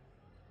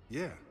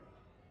 Yeah.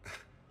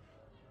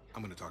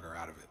 I'm gonna talk her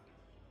out of it.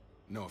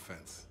 No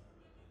offense.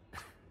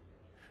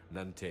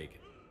 None taken.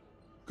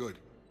 Good.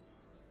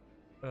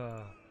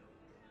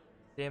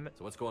 Damn it.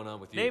 So what's going on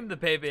with you? Name the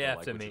baby Still after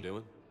like what me. You're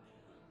doing?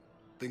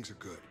 Things are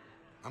good.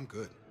 I'm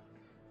good.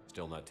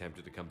 Still not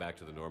tempted to come back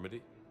to the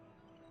Normandy?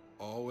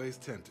 Always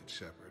tempted,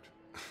 Shepard.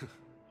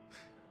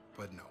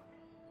 But no.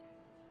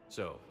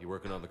 So, you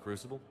working on the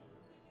Crucible?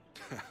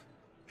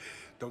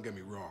 Don't get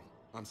me wrong.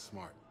 I'm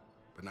smart,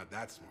 but not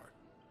that smart.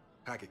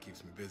 Hackett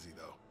keeps me busy,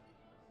 though.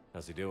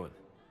 How's he doing?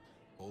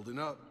 Holding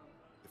up.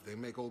 If they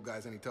make old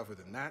guys any tougher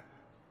than that,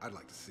 I'd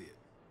like to see it.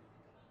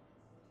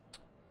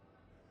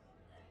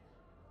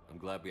 I'm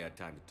glad we had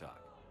time to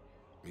talk.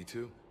 Me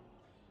too.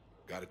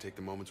 Gotta take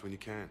the moments when you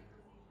can.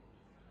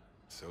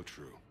 So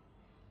true.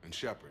 And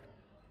Shepard,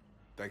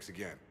 thanks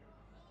again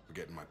for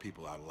getting my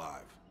people out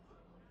alive.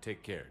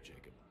 Take care,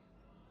 Jacob.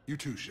 You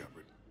too,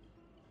 Shepard.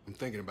 I'm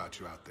thinking about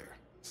you out there.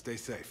 Stay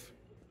safe.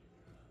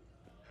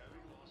 Heavy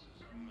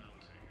losses are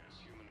mounting as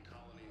human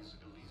colonies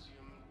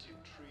Elysium,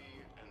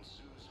 Tiptree, and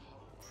Zeus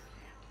Hollow.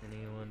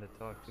 Anyone to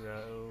talk to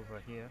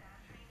over here?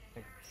 I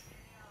think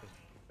just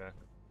back.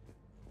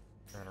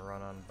 Trying to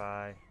run on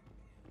by.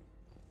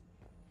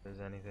 If there's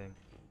anything.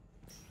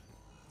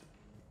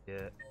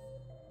 Yeah.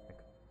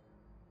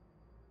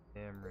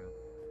 Damn real.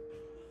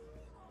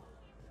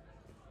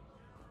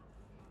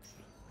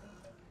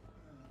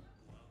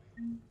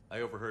 I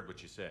overheard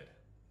what you said.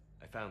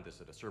 I found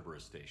this at a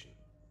Cerberus station.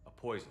 A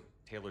poison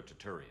tailored to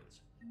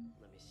Turians.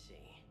 Let me see.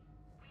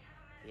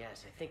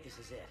 Yes, I think this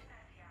is it.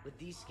 With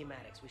these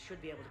schematics, we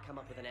should be able to come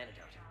up with an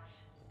antidote.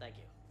 Thank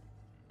you.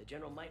 The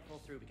General might pull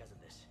through because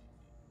of this.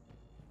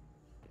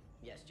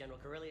 Yes, General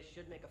Corellius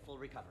should make a full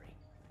recovery.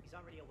 He's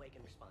already awake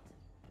and responsive.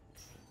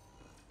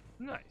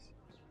 Nice.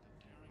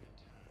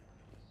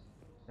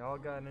 Y'all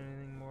got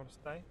anything more to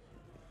say?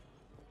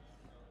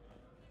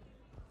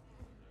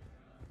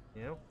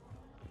 You?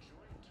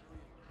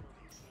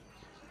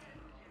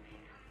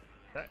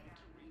 That.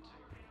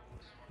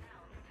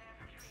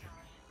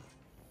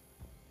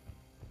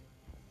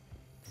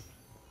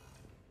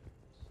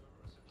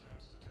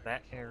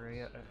 That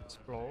area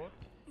explored.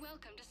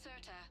 Welcome to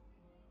Serta.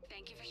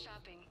 Thank you for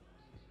shopping.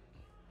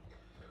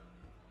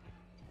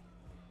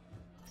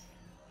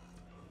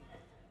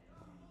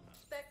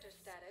 Spectre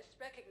status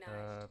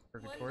recognized.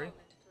 Purgatory. 1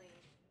 moment,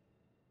 please.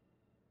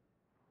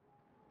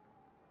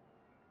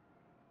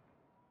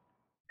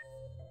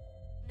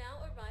 Now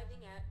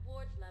arriving at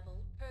ward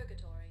level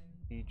Purgatory.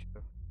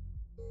 Egypt.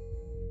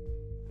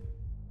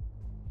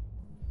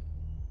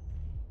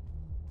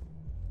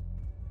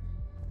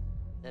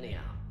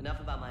 Anyhow, enough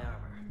about my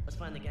armor. Let's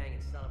find the gang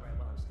and celebrate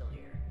while I'm still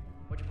here.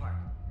 Where'd you park?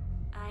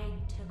 I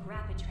took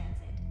rapid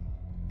transit.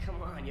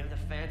 Come on, you have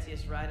the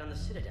fanciest ride on the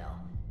Citadel.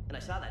 And I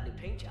saw that new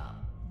paint job.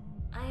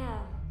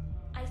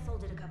 I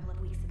sold it a couple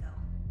of weeks ago.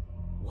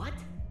 What?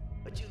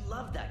 But you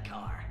love that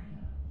car.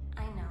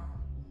 I know.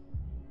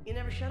 You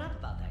never shut up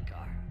about that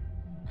car.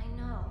 I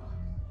know.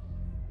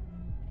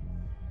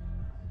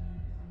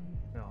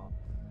 No.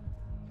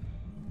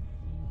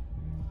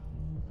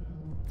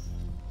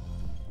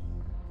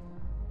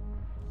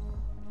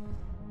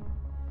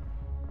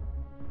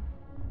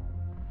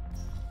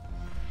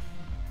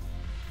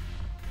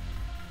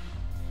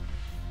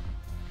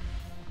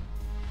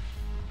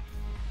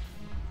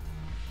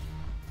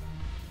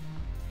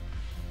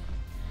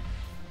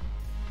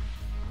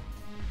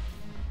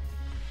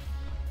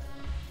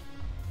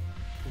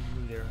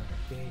 Ooh, they're on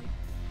a gate.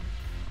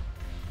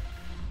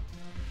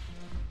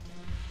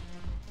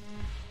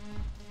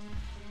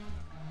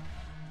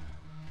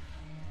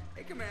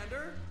 Hey,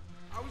 Commander.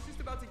 I was just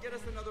about to get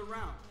us another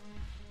round.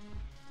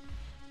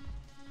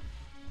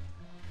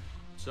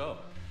 So,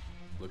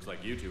 looks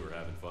like you two are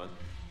having fun.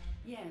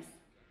 Yes.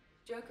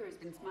 Joker has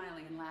been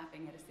smiling and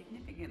laughing at a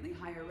significantly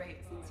higher rate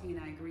since he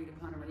and I agreed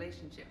upon a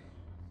relationship.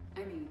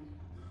 I mean,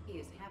 he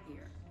is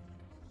happier.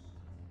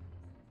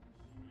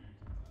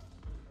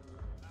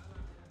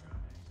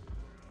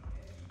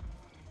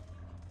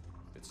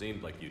 It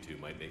seemed like you two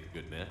might make a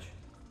good match.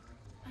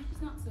 I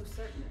was not so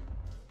certain.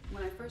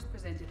 When I first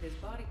presented his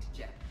body to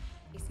Jeff,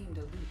 he seemed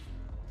aloof.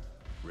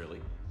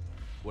 Really?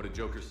 What did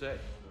Joker say?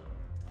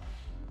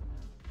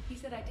 He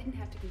said I didn't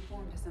have to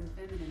conform to some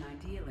feminine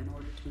ideal in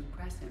order to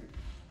impress him.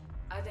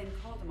 I then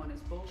called him on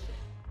his bullshit,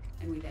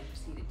 and we then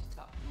proceeded to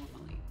talk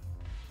normally.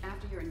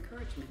 After your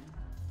encouragement,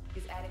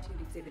 his attitude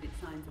exhibited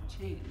signs of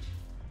change.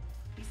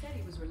 He said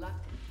he was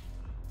reluctant,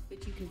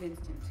 but you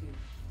convinced him to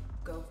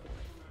go for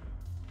it.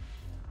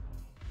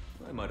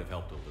 I might have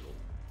helped a little.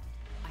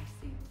 I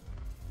see.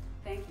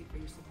 Thank you for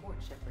your support,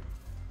 Shepard.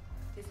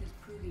 This is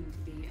proving to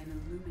be an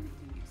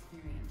illuminating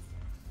experience.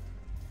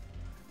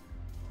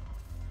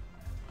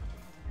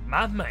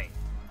 My man.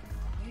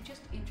 You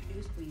just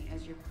introduced me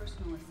as your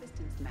personal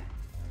assistance mech.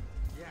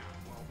 Yeah,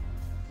 well,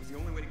 it was the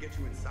only way to get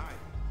you inside.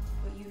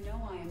 But you know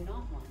I am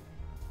not one.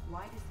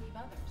 Why deceive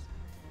others?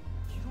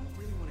 You don't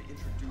really want to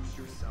introduce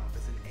yourself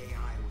as an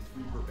AI with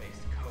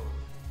Reaper-based code.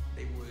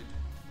 They would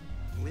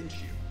lynch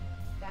you.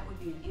 That would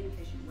be an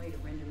inefficient way to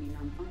render me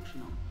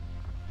non-functional.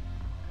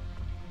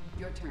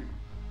 Your turn.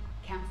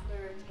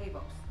 Counselor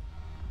Tavos.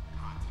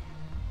 Hot.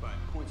 But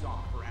points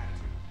off for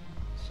attitude.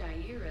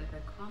 Shaira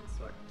the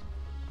consort.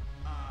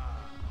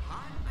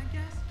 Hot, I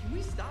guess? Can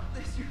we stop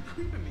this? You're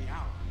creeping me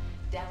out.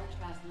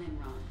 Dalatras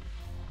Linron.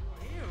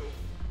 Ew.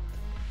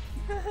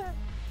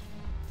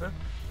 Huh?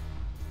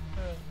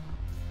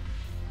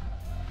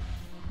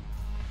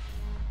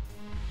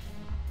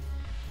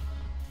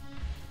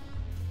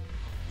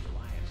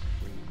 Reliance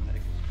bringing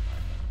medical supply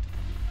by the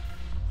ton.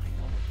 I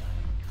know a guy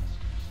in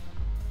customs.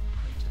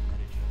 Crates of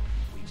Medica a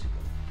few weeks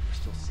ago are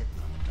still sitting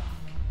on the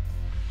dock.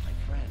 My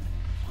friend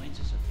finds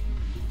us a few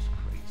loose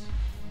crates.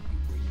 You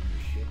bring in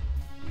your ship,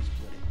 we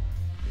split it.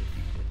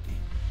 50-50.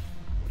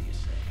 What do you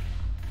say?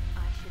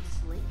 I should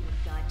slit your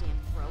goddamn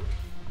throat.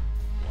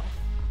 What?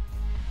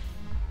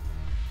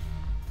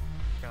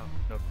 No,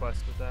 no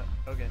quest with that?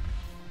 Okay.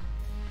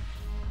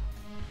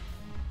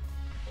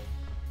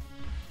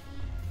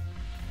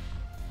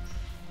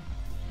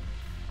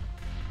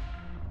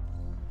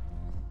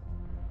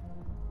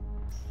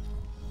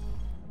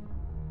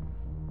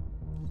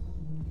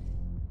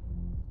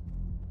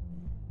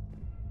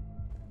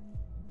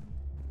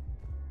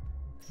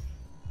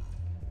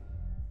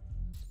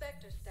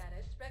 Spectre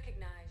status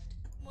recognized.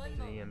 1 The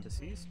moment.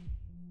 embassies.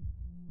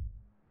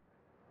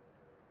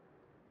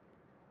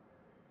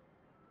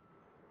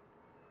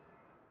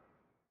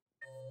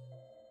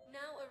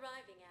 Now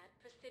arriving at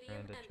Presidium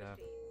And a Embassy. job.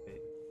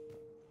 Wait.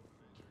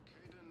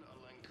 Kaden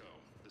Alenko,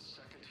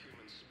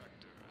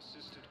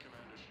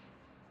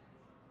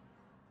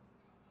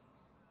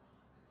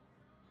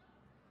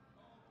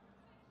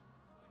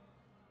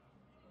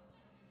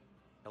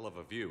 Hell of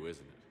a view,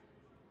 isn't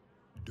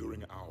it?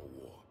 During our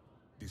war,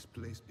 this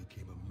place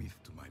became a myth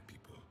to my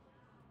people.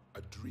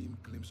 A dream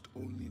glimpsed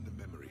only in the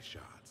memory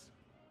shards.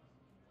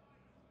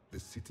 The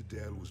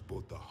Citadel was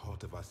both the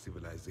heart of our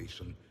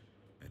civilization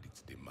and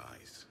its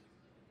demise.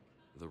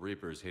 The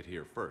Reapers hit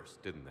here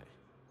first, didn't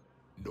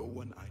they? No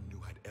one I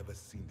knew had ever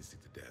seen the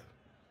Citadel.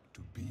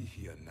 To be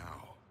here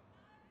now,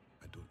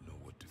 I don't know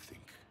what to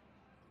think.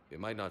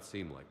 It might not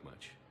seem like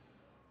much,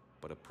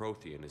 but a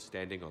Prothean is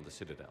standing on the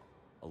Citadel,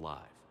 alive.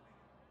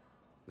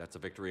 That's a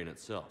victory in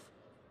itself.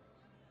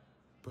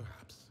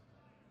 Perhaps.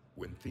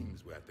 When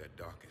things were at their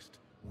darkest,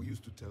 we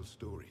used to tell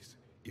stories,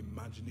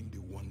 imagining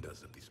the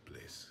wonders of this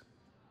place.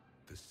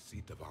 The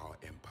seat of our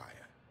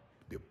empire,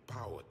 the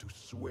power to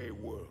sway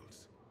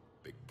worlds.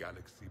 The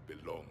galaxy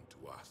belonged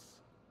to us.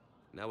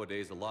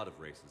 Nowadays, a lot of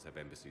races have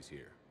embassies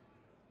here.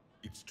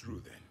 It's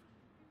true then.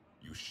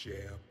 You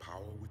share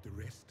power with the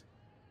rest?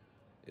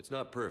 It's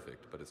not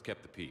perfect, but it's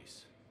kept the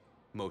peace.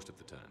 Most of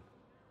the time.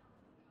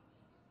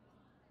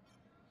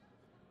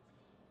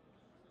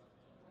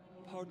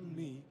 Pardon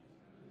me.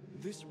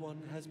 This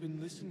one has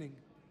been listening.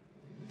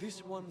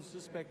 This one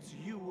suspects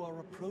you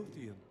are a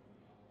Prothean.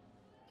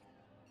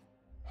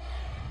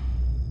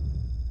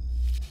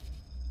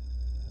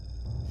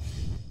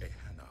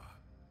 Ehana,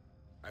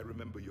 I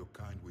remember your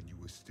kind when you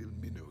were still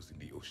minnows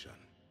in the ocean.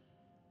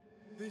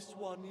 This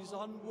one is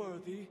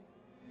unworthy.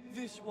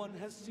 This one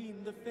has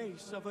seen the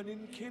face of an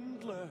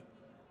enkindler.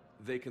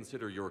 They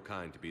consider your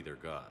kind to be their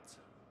gods.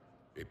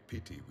 A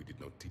pity we did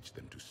not teach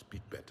them to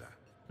speak better.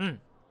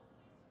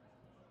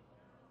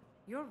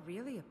 You're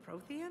really a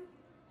Prothean?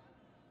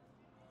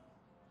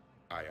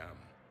 I am.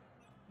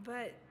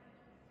 But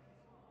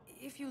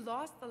if you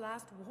lost the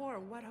last war,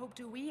 what hope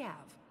do we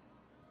have?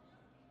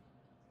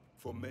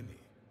 For many,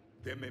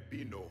 there may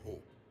be no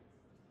hope.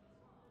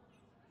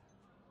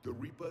 The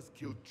Reapers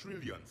killed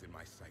trillions in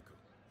my cycle.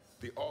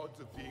 The odds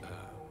of being...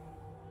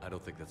 I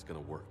don't think that's gonna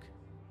work.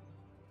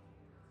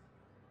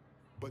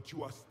 But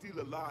you are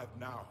still alive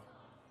now.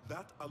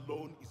 That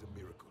alone is a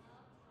miracle.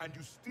 And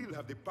you still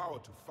have the power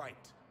to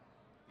fight.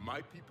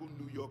 My people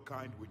knew your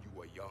kind when you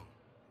were young.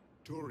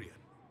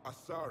 Turian,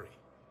 Asari,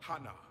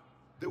 Hana.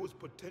 There was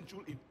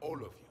potential in all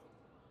of you.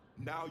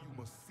 Now you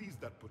must seize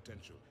that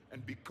potential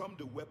and become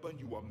the weapon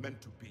you are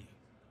meant to be.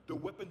 The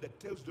weapon that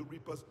tells the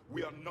Reapers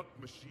we are not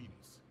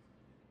machines.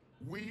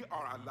 We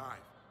are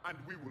alive, and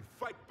we will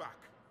fight back.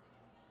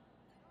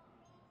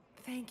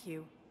 Thank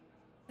you.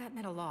 That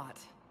meant a lot.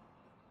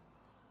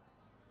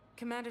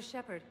 Commander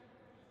Shepard,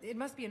 it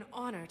must be an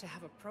honor to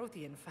have a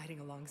Prothean fighting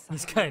alongside.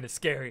 He's kind of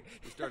scary.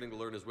 He's starting to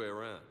learn his way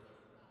around.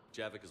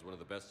 Javik is one of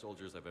the best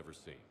soldiers I've ever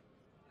seen.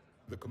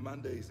 The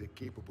commander is a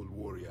capable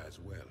warrior as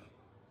well.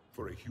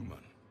 For a human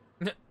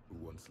who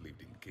once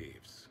lived in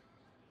caves.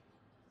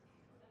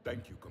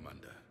 Thank you,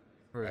 Commander.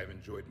 I've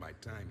enjoyed my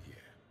time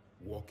here,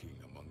 walking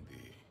among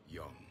the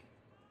young.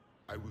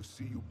 I will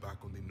see you back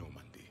on the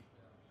Normandy.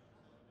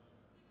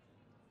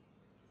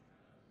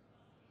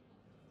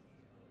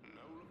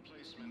 No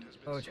replacement has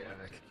been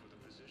Javik. for the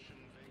position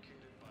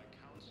vacated by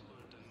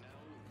Counselor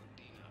Danelle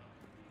Udina,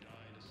 who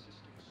died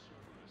assisting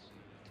Cerberus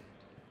in an attempt.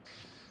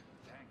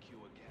 Thank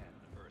you again,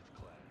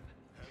 EarthClan.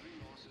 Heavy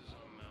losses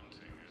are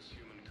mounting as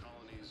human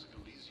colonies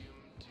Elysium,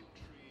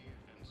 Tiptree,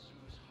 and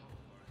Zeus Hollow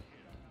are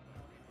hit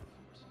by Reaper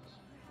forces.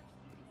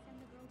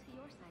 Send the girl to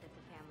your side of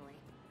the family.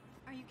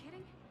 Are you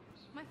kidding?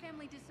 My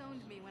family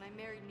disowned me when I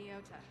married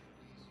Nyota.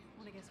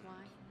 Wanna guess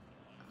why?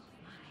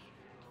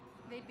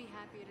 They'd be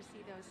happier to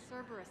see those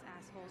Cerberus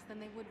assholes than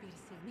they would be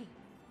to see me.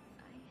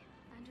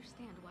 I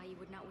understand why you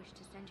would not wish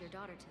to send your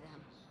daughter to them.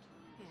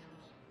 Yeah.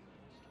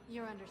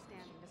 Your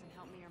understanding doesn't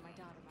help me or my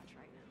daughter much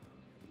right now.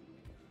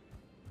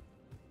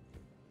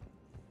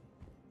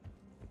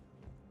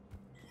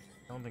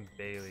 I don't think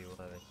Bailey will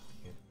have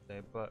anything to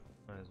say, but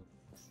might as well.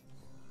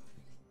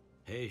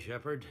 Hey,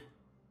 Shepard.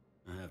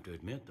 I have to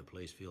admit, the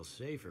place feels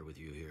safer with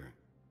you here.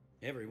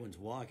 Everyone's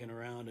walking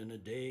around in a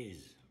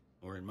daze,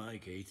 or in my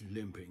case,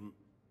 limping.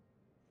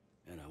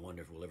 And I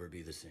wonder if we'll ever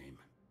be the same.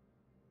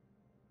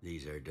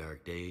 These are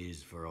dark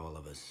days for all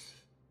of us.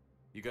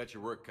 You got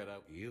your work cut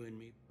out. You and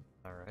me.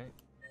 Alright.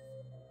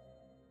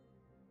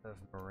 Of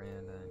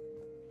Miranda.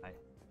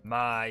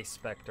 My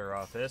Spectre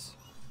office.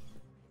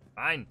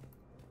 Fine.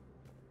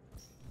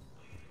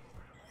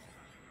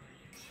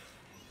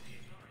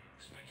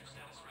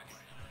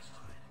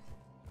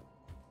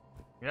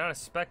 You're not a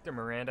Spectre,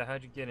 Miranda.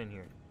 How'd you get in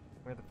here?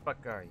 Where the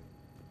fuck are you?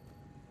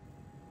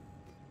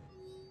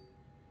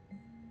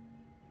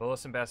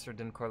 Volus Ambassador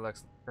Din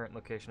Korlek's current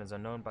location is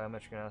unknown.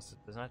 Biometric analysis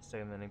does not say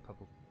him any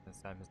public this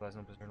time. His last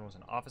known position was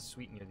an office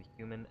suite near the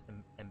human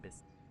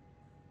embassy.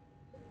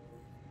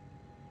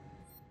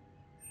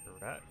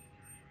 Correct.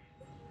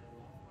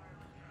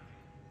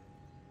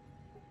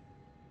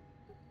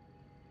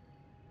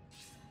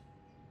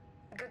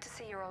 Good to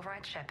see you're all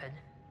right, Shepard.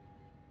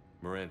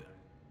 Miranda,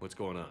 what's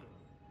going on?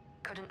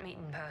 Couldn't meet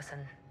in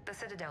person. The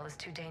Citadel is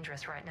too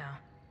dangerous right now.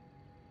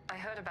 I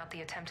heard about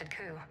the attempted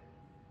coup.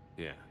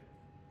 Yeah.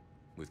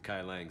 With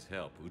Kai Lang's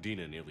help,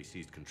 Udina nearly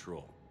seized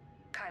control.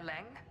 Kai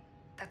Lang?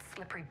 That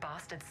slippery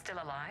bastard's still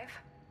alive?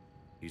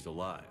 He's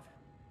alive,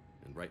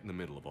 and right in the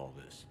middle of all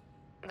this.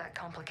 That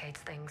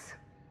complicates things.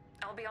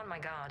 I'll be on my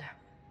guard.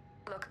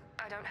 Look,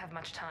 I don't have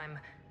much time,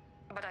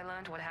 but I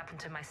learned what happened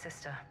to my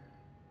sister.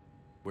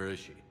 Where is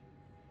she?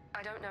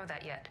 I don't know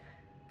that yet,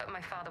 but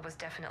my father was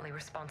definitely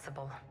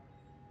responsible.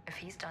 If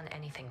he's done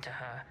anything to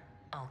her,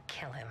 I'll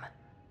kill him.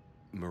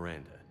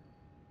 Miranda.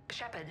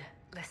 Shepard,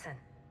 listen.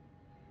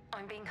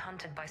 I'm being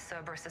hunted by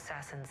Cerberus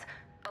assassins.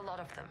 A lot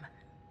of them.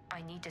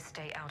 I need to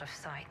stay out of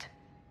sight.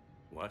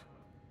 What?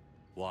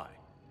 Why?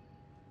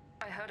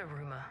 I heard a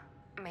rumor,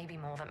 maybe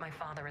more, that my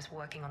father is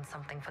working on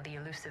something for the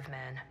Elusive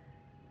Man.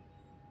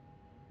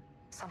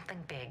 Something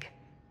big.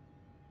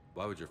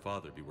 Why would your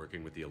father be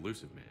working with the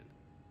Elusive Man?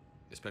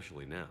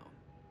 Especially now.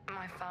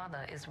 My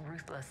father is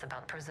ruthless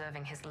about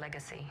preserving his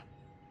legacy.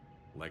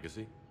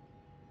 Legacy?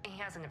 He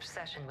has an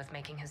obsession with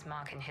making his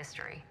mark in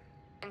history,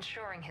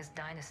 ensuring his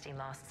dynasty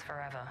lasts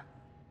forever.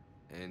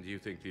 And you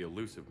think the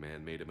Elusive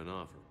Man made him an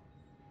offer?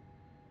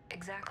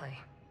 Exactly.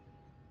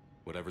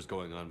 Whatever's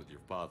going on with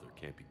your father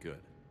can't be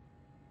good.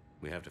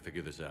 We have to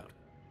figure this out.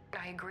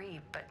 I agree,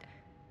 but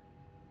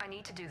I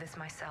need to do this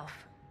myself.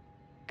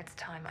 It's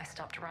time I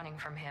stopped running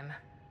from him.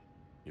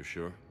 You're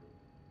sure?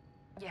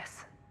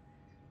 Yes.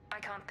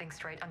 I can't think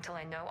straight until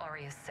I know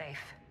Ori is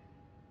safe.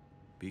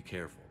 Be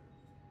careful.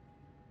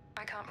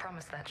 I can't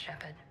promise that,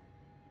 Shepard.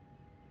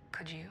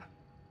 Could you?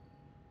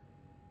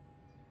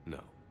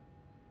 No.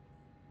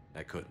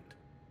 I couldn't.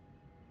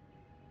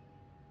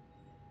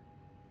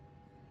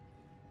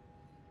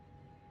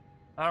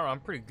 I don't know, I'm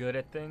pretty good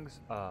at things.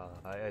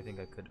 I think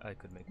I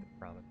could make the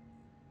promise.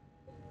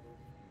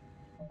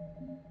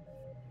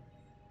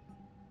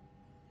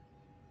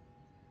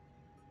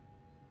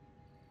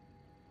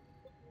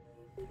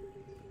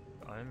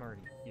 I'm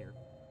already here.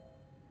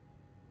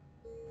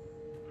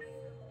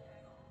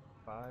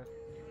 5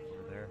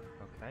 over there.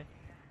 Okay.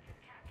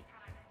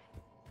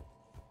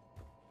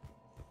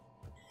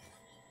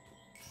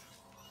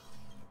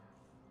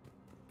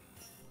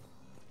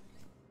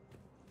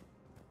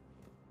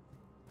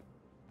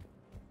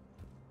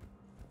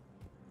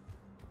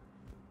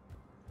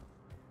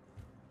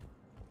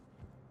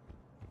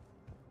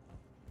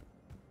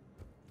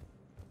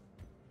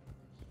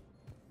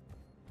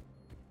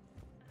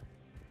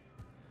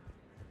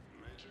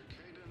 Major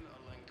Kaidan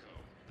Alenko,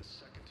 the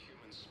second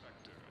human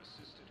Spectre,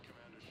 assisted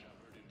Commander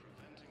Shepard in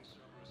preventing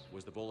Cerberus...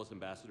 Was the Volus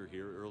ambassador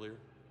here earlier?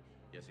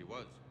 Yes, he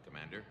was,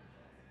 Commander.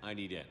 I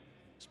need in.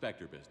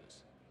 Spectre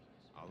business.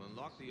 I'll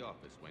unlock the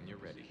office when you're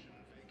ready.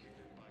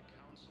 Vacated by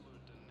Counselor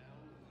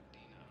Danelle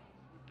Udina,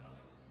 who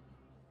died.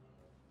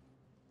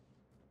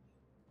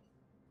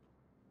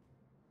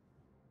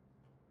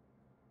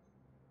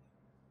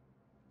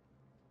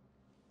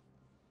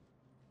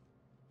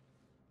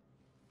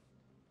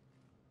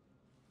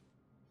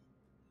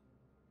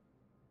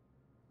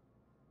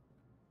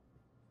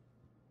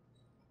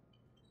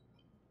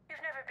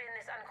 You've never been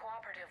this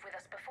uncooperative with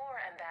us before,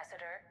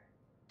 Ambassador.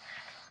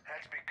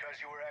 That's because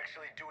you were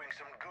actually doing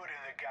some good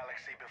in the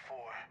galaxy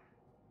before.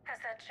 Has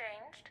that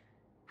changed?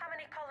 How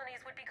many colonies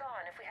would be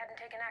gone if we hadn't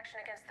taken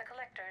action against the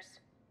Collectors?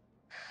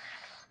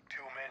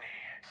 Too many.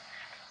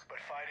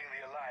 But fighting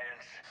the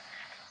Alliance...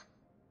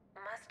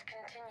 must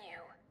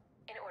continue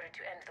in order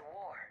to end the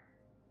war.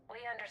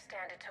 We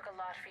understand it took a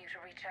lot for you to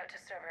reach out to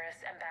Cerberus,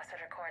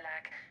 Ambassador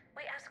Korlak.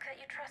 We ask that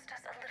you trust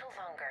us a little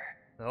longer.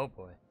 Oh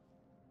boy.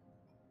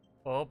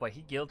 Oh boy, he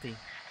guilty.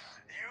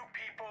 You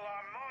people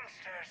are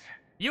monsters!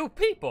 You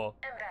people!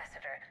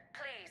 Ambassador,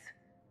 please.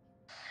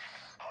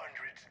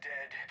 Hundreds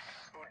dead.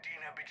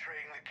 Udina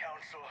betraying the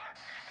Council.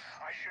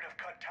 I should have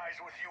cut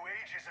ties with you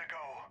ages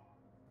ago.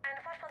 And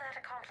what will that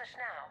accomplish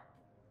now?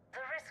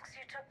 The risks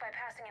you took by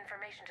passing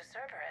information to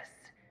Cerberus.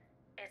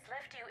 It's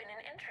left you in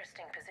an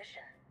interesting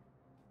position.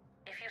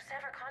 If you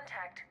sever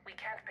contact, we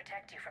can't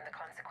protect you from the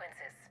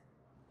consequences.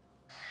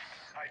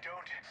 I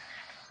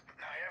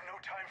have no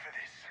time for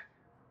this.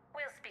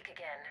 We'll speak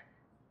again.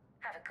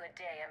 Have a good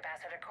day,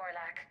 Ambassador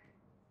Korlak.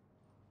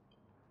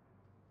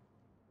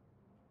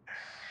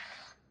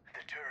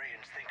 The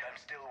Turians think I'm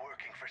still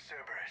working for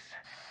Cerberus.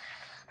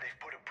 They've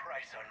put a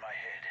price on my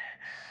head.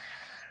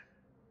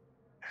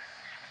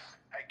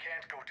 I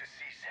can't go to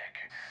C-Sec,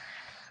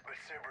 but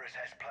Cerberus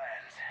has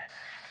plans.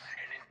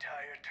 An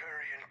entire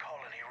Turian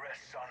colony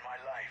rests on my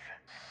life.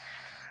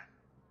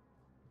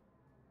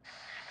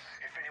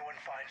 If anyone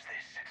finds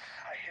this,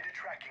 I hid a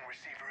tracking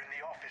receiver in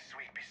the office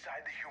suite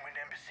beside the human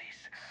embassies.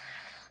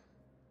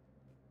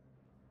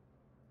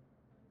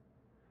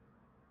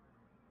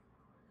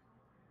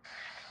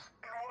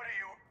 What are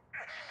you...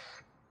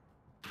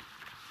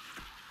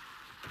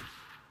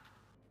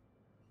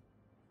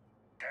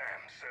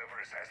 Damn,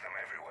 Cerberus has them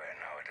everywhere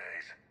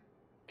nowadays.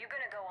 You're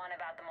gonna go on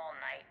about them all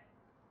night.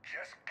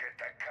 Just get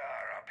the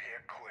car up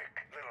here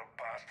quick. Little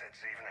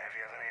bastard's even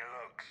heavier than he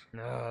looks.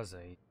 Ah,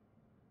 Zaid.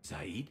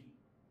 Zaid?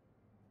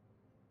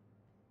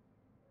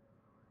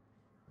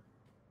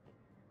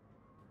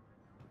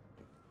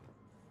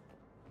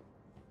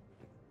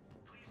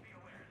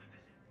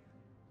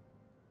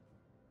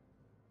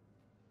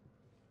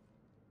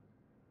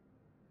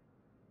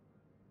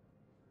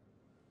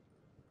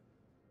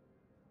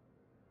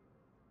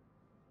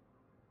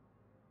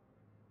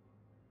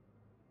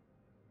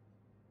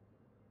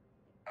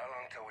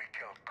 until we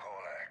killed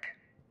Korlak.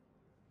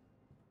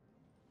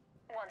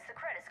 Once the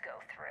credits go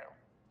through,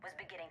 was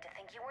beginning to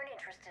think you weren't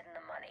interested in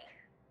the money.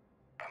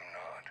 I'm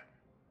not.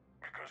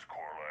 Because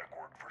Korlak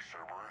worked for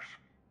Cerberus?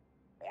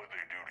 What'd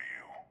they do to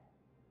you?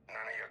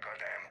 None of your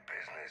goddamn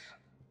business.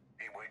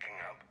 He waking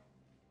up?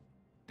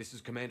 This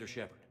is Commander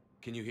Shepard.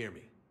 Can you hear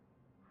me?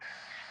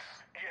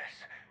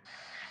 Yes.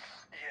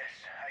 Yes,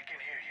 I can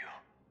hear you.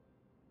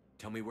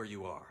 Tell me where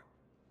you are.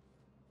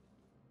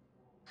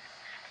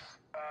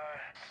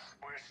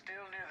 We're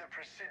still near the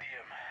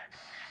Presidium.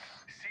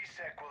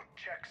 CSEC will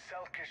check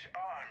Selkish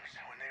arms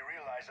when they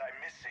realize I'm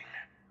missing.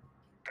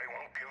 They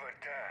won't give a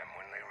damn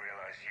when they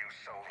realize you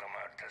sold them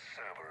out to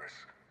Cerberus.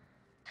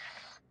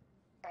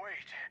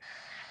 Wait.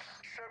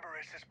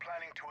 Cerberus is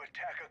planning to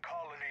attack a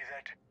colony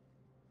that...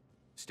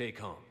 Stay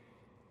calm.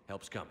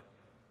 Help's coming.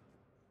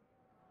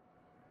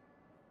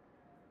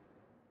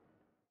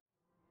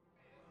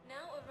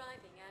 Now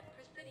arriving at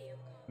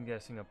Presidium. I'm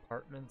guessing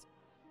apartments.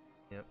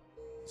 Yep.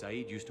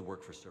 Zaid used to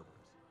work for Cerberus.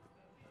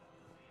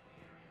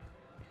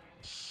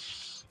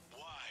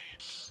 Why?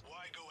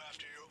 Why go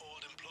after your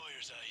old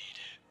employer, Zaid?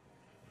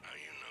 How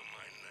you know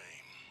my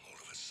name all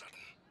of a sudden?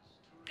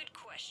 Good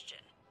question.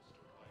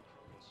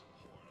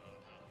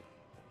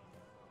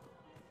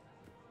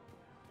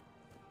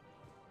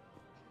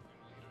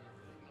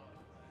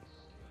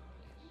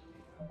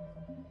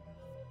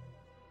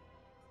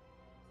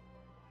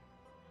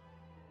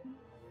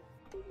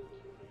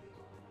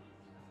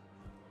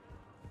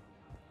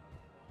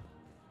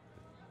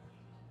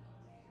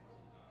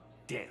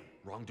 Damn,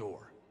 wrong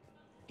door.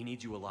 He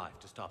needs you alive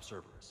to stop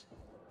Cerberus.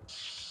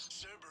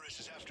 Cerberus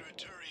is after a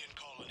Turian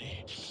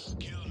colony.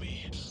 Kill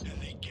me,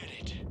 and they get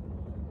it.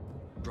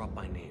 Drop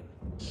my name.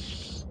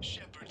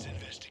 Shepard's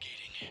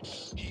investigating.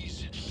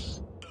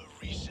 He's a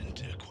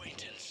recent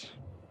acquaintance.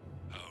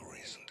 How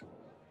recent?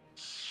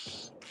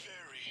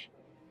 Very.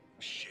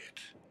 Shit.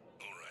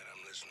 All right,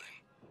 I'm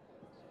listening.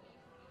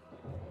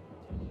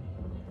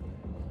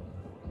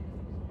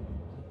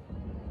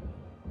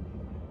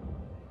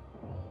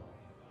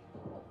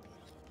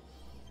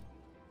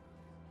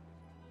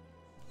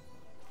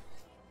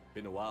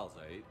 Been a while,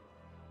 Zaid.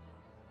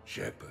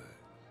 Shepard.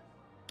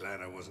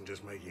 Glad I wasn't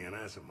just making an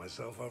ass of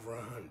myself over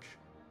a hunch.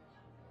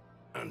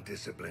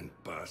 Undisciplined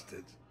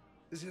bastards.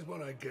 This is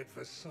what I get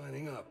for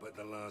signing up at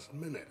the last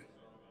minute.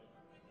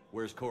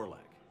 Where's Korlak?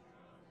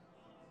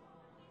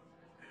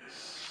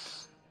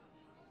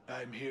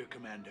 I'm here,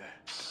 Commander.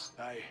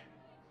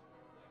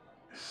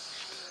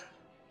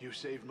 You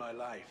saved my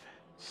life.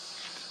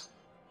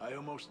 I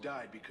almost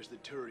died because the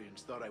Turians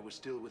thought I was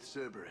still with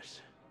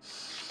Cerberus.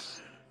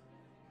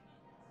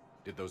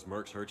 Did those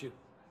mercs hurt you?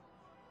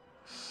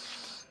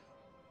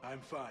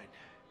 I'm fine.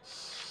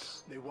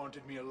 They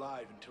wanted me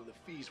alive until the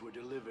fees were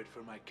delivered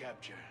for my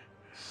capture.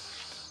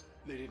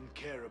 They didn't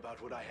care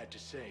about what I had to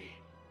say.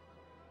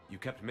 You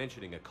kept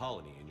mentioning a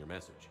colony in your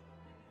message.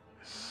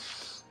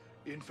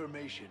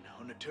 Information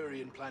on a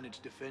Turian planet's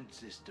defense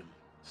system.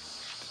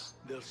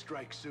 They'll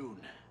strike soon.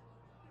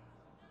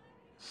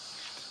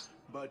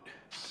 But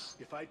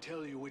if I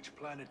tell you which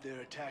planet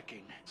they're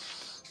attacking,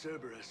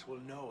 Cerberus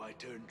will know I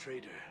turned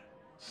traitor.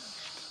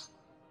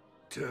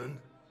 Turned?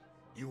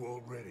 You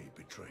already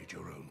betrayed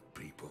your own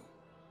people.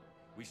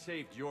 We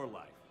saved your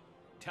life.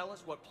 Tell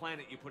us what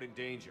planet you put in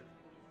danger.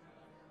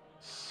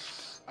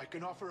 I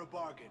can offer a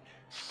bargain.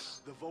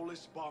 The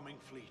Volus bombing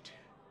fleet.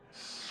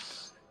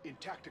 In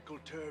tactical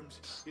terms,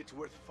 it's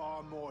worth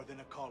far more than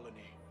a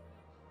colony.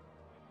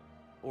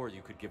 Or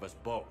you could give us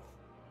both.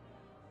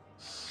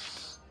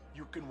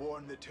 You can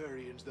warn the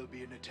Turians there'll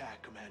be an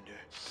attack, Commander.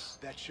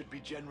 That should be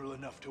general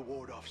enough to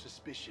ward off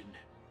suspicion.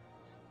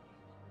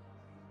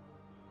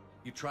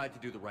 You tried to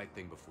do the right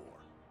thing before.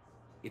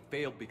 It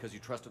failed because you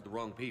trusted the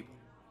wrong people.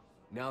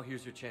 Now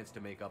here's your chance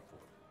to make up for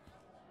it.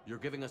 You're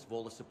giving us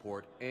Volus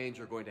support, and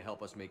you're going to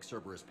help us make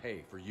Cerberus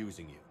pay for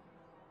using you.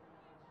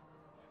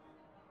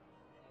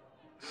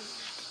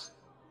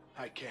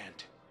 I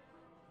can't.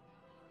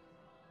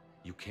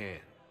 You can.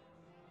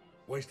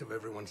 Waste of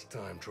everyone's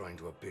time trying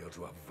to appeal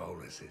to a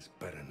Volus'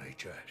 better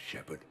nature,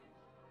 Shepard.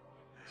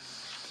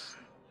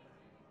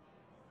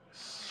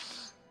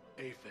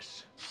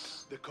 Aphis.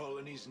 The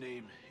colony's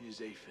name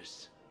is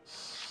Aphis.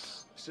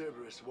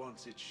 Cerberus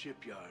wants its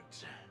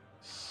shipyards.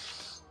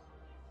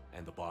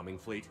 And the bombing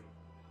fleet?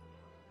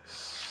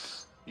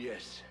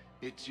 Yes,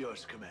 it's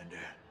yours, Commander.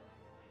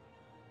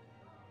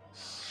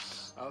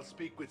 I'll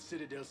speak with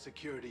Citadel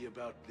Security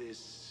about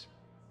this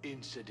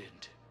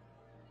incident.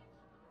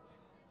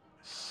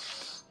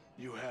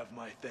 You have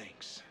my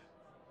thanks.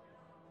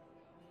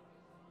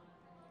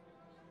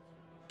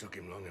 Took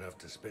him long enough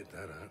to spit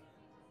that out.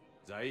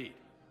 Zaid,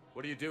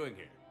 what are you doing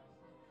here?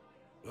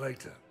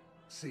 Later.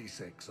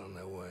 C-Sec's on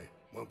their way.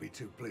 Won't be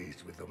too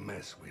pleased with the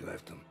mess we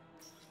left them.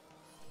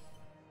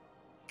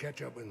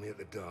 Catch up with me at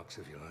the docks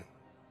if you like.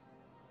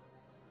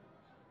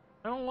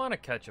 I don't want to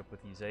catch up with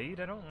you, Zaid.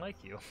 I don't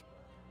like you.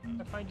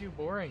 I find you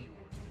boring.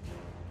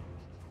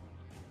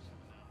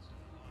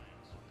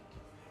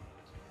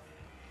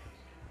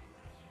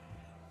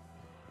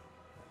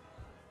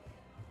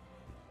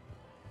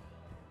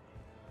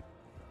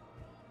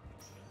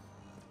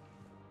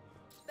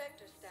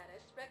 Spectre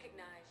status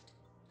recognized.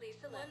 Please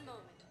select. One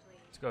moment,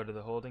 please. Let's go to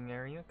the holding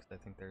area, because I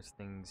think there's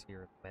things here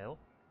as well.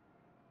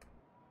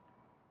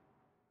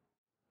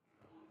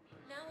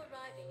 Now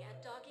arriving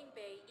at Docking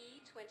Bay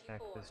E24.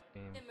 Cactus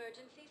Game.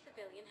 Emergency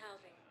civilian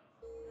housing.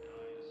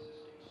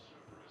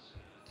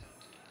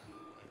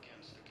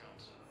 Against the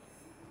council.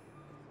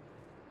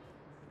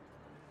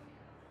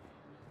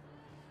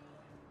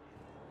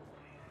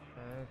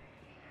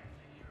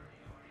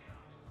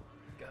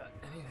 Got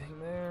anything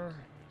there?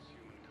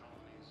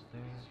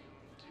 There.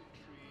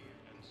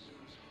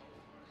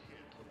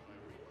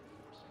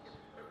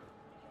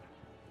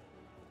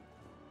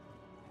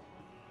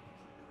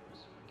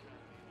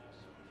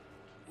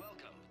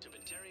 Welcome to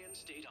Batarian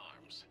State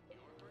Arms. Your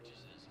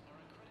purchases are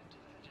a credit to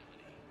the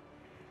hegemony.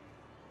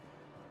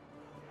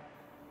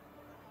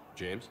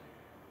 James?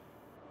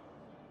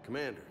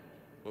 Commander,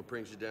 what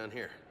brings you down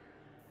here?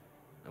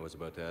 I was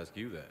about to ask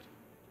you that.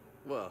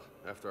 Well,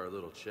 after our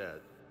little chat,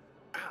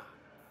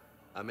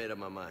 I made up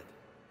my mind.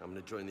 I'm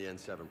gonna join the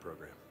N7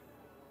 program.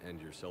 And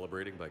you're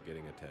celebrating by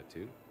getting a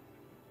tattoo?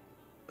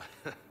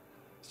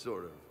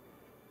 Sort of.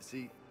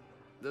 See,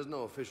 there's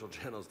no official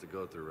channels to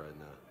go through right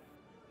now.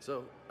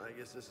 So, I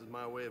guess this is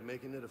my way of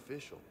making it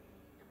official.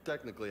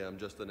 Technically, I'm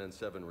just an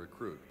N7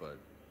 recruit, but,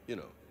 you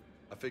know,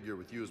 I figure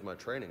with you as my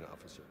training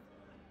officer,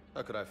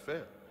 how could I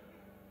fail?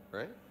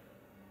 Right?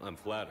 I'm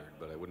flattered,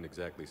 but I wouldn't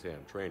exactly say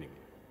I'm training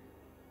you.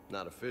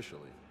 Not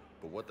officially,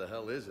 but what the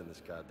hell is in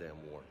this goddamn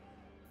war?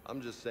 I'm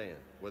just saying,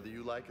 whether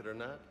you like it or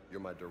not, you're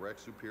my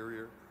direct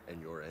superior,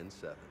 and you're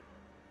N7.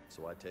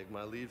 So I take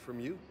my lead from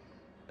you,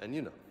 and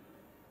you know,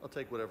 I'll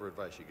take whatever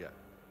advice you got.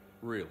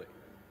 Really?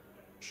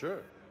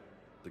 Sure.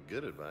 The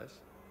good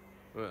advice.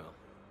 Well,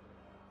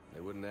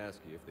 they wouldn't ask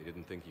you if they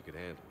didn't think you could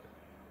handle it.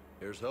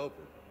 Here's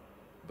hoping.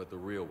 But the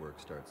real work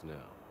starts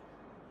now.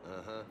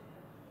 Uh-huh.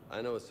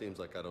 I know it seems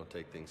like I don't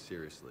take things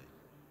seriously,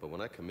 but when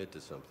I commit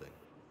to something,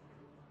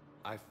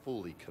 I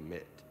fully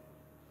commit.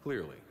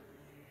 Clearly.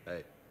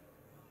 Hey,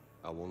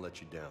 I won't let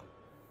you down.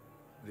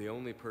 The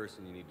only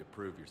person you need to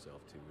prove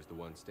yourself to is the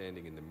one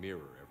standing in the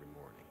mirror every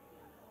morning.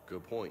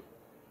 Good point.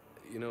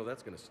 You know,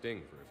 that's gonna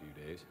sting for a few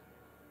days.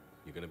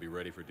 You gonna be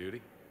ready for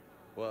duty?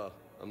 Well,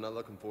 I'm not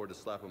looking forward to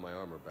slapping my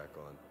armor back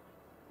on,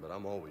 but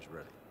I'm always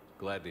ready.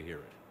 Glad to hear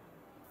it.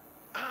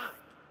 Ah!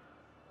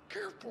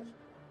 Careful!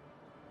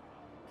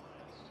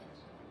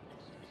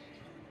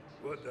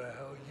 What the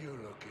hell are you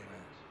looking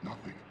at?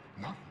 Nothing.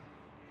 Nothing.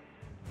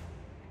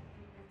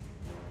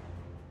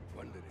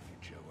 Wondered if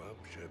you'd show up,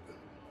 Shepard.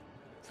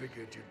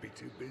 Figured you'd be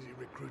too busy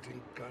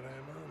recruiting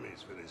goddamn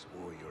armies for this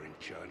war you're in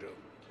charge of.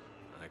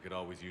 I could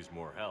always use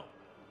more help.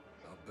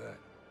 I'll bet.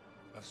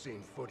 I've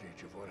seen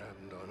footage of what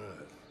happened on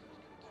Earth.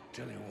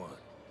 Tell you what,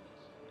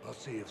 I'll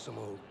see if some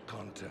old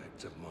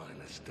contacts of mine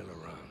are still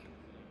around.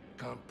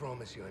 Can't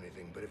promise you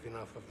anything, but if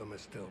enough of them are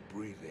still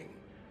breathing,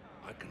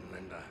 I can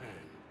lend a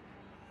hand.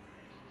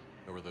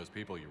 Who were those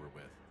people you were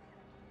with?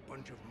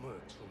 Bunch of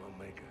mercs from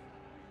Omega.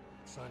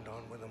 Signed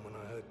on with them when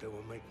I heard they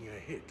were making a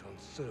hit on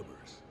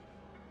Cerberus.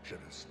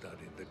 Should have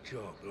studied the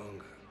job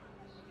longer.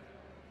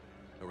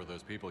 Who were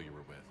those people you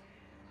were with?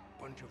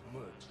 Bunch of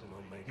mercs from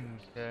Omega.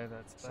 Okay,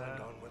 that's Signed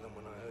that. on with them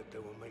when I heard they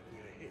were making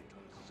a hit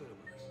on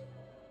Cerberus.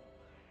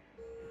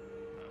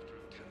 After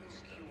a Should have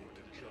studied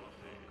the job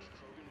longer.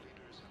 Krogan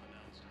leaders have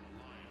announced an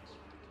alliance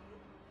with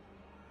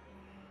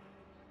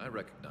the... I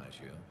recognize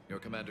you. You're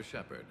Commander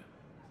Shepard.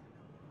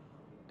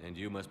 And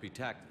you must be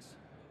Tactus.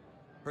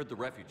 Heard the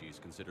refugees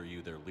consider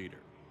you their leader.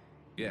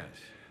 Yes,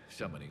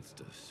 someone needs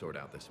to sort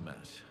out this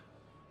mess.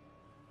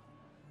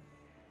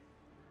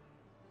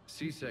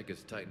 CSEC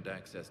has tightened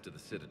access to the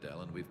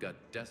Citadel, and we've got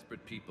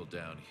desperate people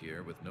down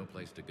here with no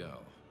place to go.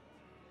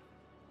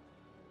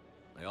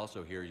 I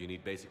also hear you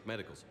need basic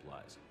medical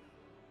supplies.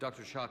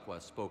 Dr.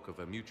 Chakwas spoke of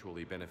a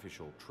mutually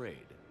beneficial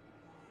trade.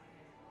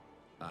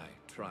 I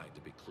tried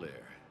to be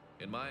clear.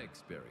 In my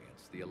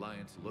experience, the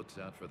Alliance looks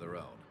out for their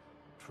own.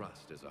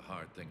 Trust is a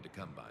hard thing to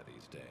come by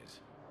these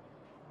days.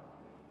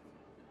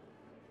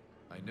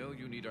 I know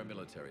you need our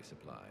military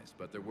supplies,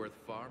 but they're worth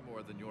far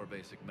more than your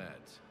basic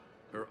meds.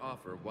 Her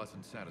offer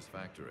wasn't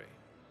satisfactory.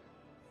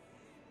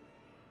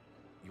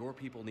 Your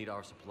people need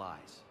our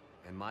supplies,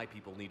 and my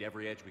people need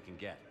every edge we can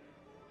get.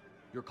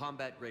 Your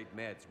combat-grade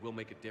meds will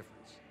make a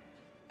difference,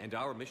 and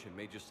our mission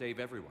may just save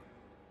everyone.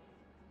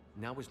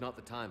 Now is not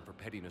the time for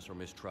pettiness or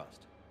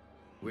mistrust.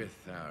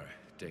 With our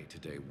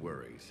day-to-day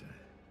worries,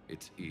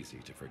 it's easy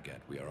to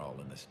forget we are all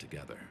in this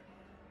together.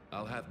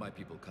 I'll have my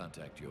people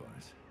contact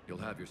yours. You'll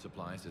have your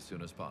supplies as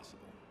soon as possible.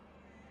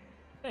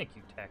 Thank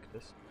you,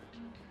 Tactus.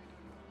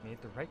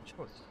 Made the right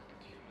choice.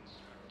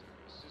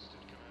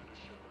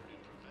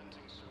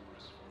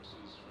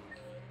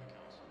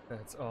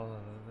 That's all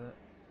of it.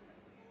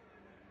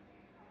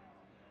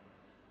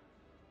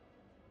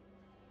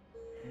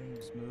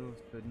 Just move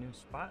to a new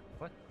spot.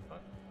 What?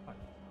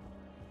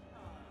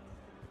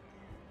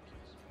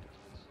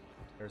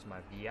 There's my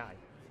VI.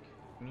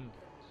 Me.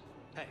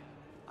 Hey,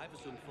 I've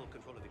assumed full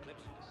control of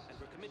Eclipse, and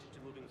we're committed to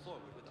moving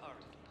forward with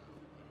ARC.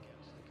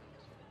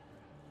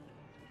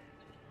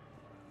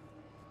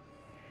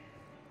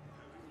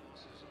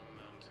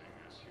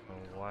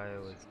 why it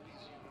was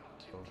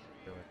so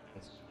good.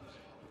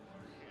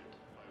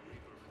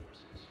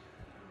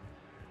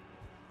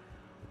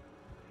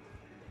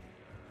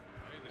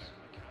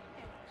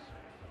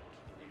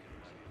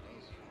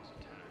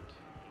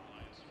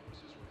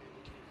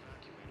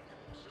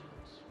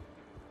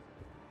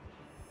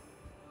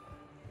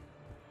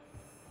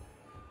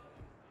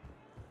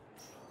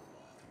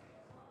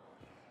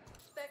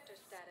 Spectre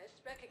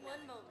status recognized.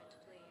 One moment,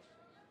 please.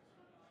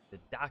 The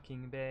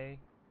docking bay.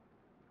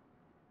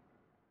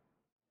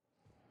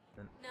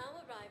 Now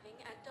arriving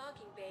at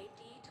docking bay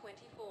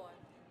D-24.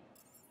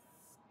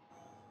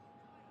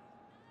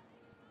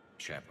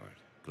 Shepard,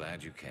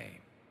 glad you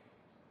came.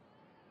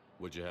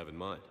 What'd you have in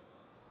mind?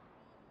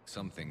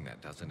 Something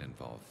that doesn't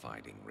involve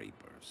fighting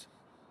Reapers.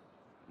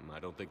 I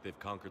don't think they've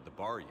conquered the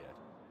bar yet.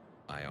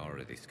 I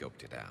already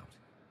scoped it out.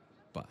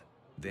 But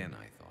then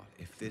I thought,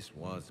 if this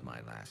was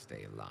my last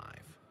day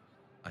alive,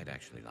 I'd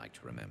actually like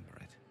to remember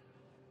it.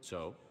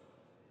 So?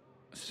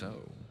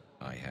 So,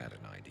 I had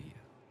an idea.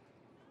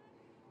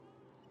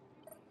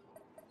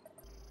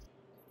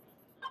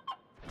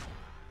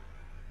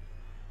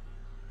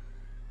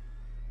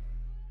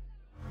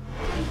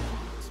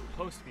 It's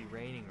supposed to be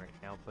raining right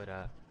now, but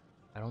I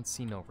don't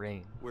see no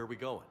rain. Where are we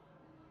going?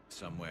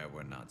 Somewhere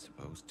we're not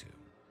supposed to.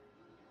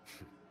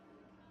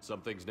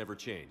 Some things never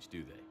change,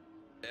 do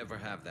they? Ever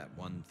have that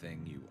one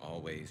thing you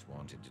always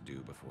wanted to do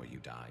before you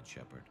died,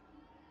 Shepard?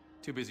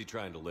 Too busy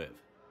trying to live.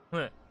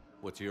 What?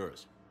 What's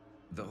yours?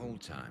 The whole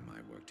time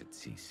I worked at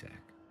CSEC,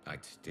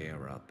 I'd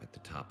stare up at the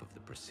top of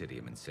the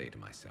Presidium and say to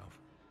myself,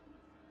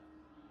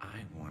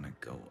 I want to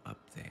go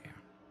up there.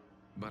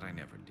 But I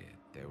never did.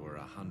 There were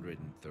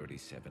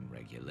 137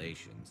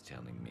 regulations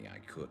telling me I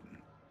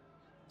couldn't.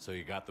 So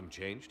you got them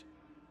changed?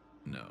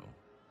 No.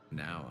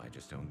 Now I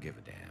just don't give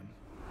a damn.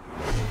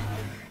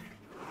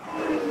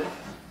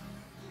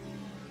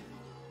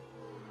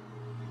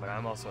 But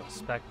I'm also a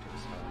Spectre,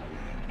 so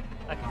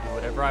I can do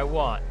whatever I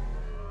want.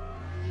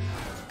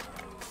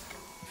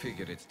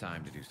 Figured it's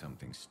time to do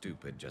something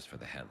stupid just for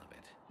the hell of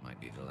it. Might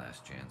be the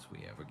last chance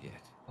we ever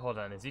get. Hold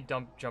on, is he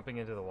jumping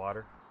into the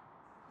water?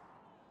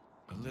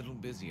 A little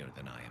busier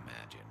than I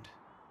imagined.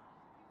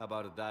 How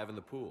about a dive in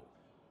the pool?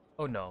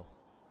 Oh no.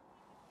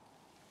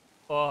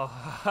 Oh,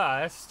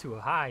 that's too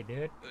high,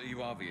 dude.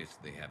 You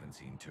obviously haven't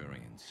seen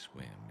Turians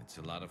swim. It's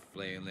a lot of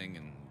flailing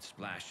and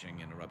splashing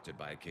interrupted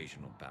by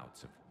occasional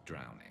bouts of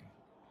drowning.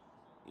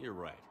 You're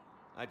right.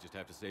 I just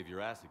have to save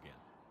your ass again.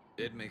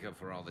 It'd make up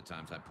for all the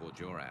times I pulled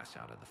your ass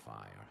out of the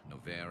fire.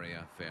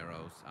 Noveria,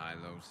 Pharos,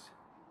 Ilos.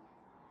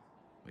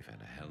 We've had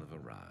a hell of a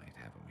ride,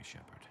 haven't we,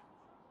 Shepard?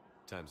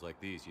 Times like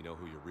these, you know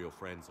who your real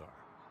friends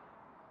are.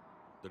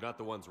 They're not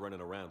the ones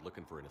running around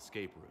looking for an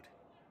escape route.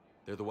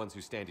 They're the ones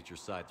who stand at your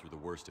side through the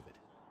worst of it.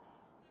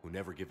 Who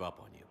never give up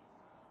on you.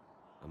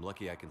 I'm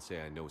lucky I can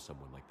say I know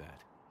someone like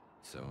that.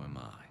 So am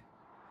I.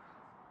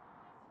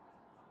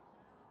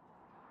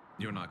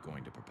 You're not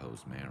going to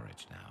propose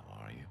marriage now,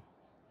 are you?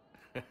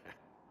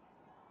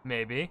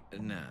 Maybe.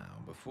 Now,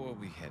 before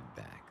we head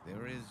back,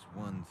 there is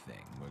one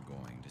thing we're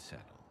going to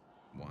settle.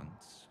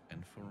 Once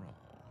and for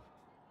all.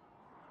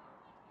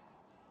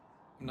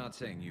 I'm not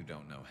saying you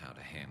don't know how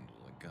to handle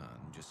a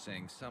gun, just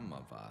saying some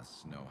of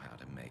us know how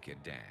to make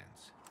it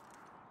dance.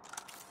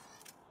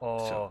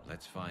 Oh. So,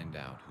 let's find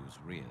out who's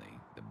really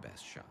the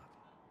best shot.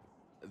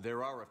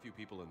 There are a few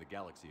people in the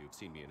galaxy who've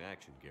seen me in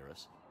action,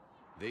 Garrus.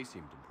 They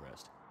seemed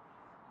impressed.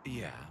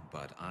 Yeah,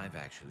 but I've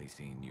actually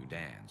seen you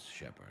dance,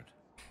 Shepard.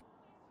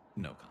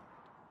 No comment.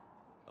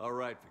 All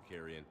right,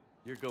 Vakarian.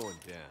 You're going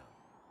down.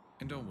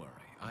 And don't worry,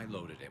 I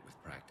loaded it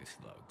with practice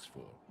slugs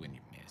for when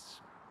you miss.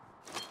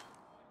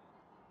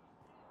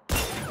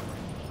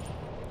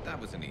 That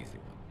was an easy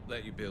one.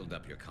 Let you build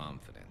up your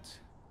confidence.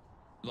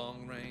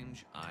 Long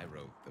range, I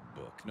wrote the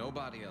book.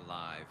 Nobody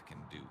alive can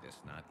do this,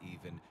 not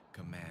even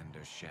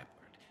Commander Shepard.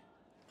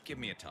 Give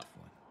me a tough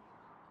one.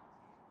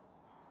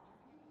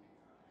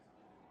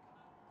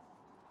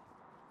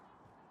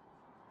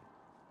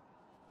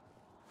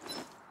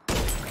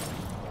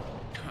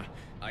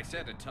 I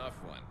said a tough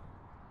one.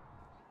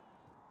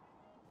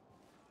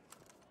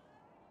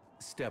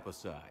 Step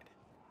aside.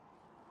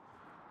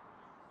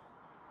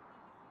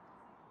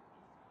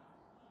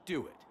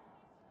 Do it.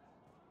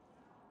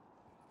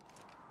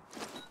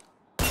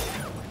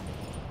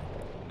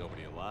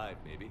 Nobody alive,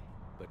 maybe.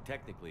 But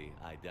technically,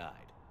 I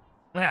died.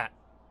 Yeah.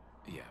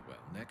 Yeah, well,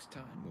 next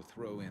time we'll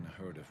throw in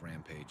a herd of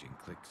rampaging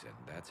cliques, and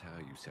that's how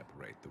you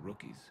separate the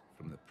rookies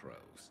from the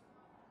pros.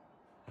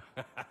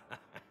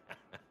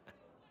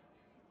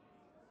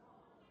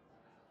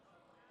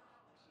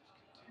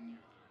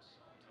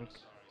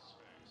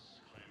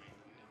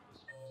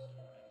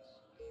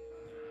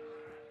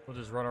 We'll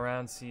just run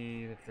around,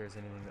 see if there's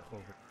anything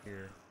over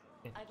here.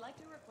 I'd like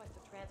to request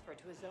a transfer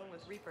to a zone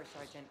with Reaper,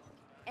 Sergeant.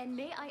 And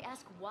may I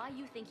ask why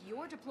you think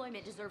your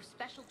deployment deserves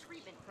special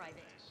treatment,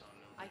 Private?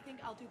 I think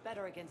I'll do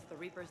better against the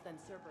Reapers than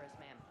Cerberus,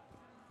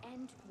 ma'am.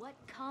 And what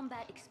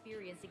combat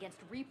experience against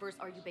Reapers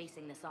are you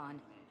basing this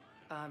on?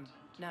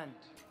 None,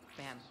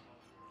 ma'am.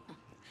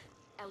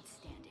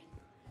 Outstanding.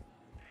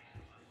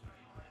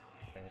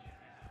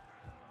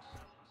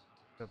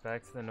 Go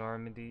back to the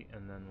Normandy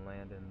and then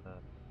land in the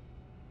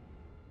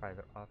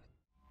private office.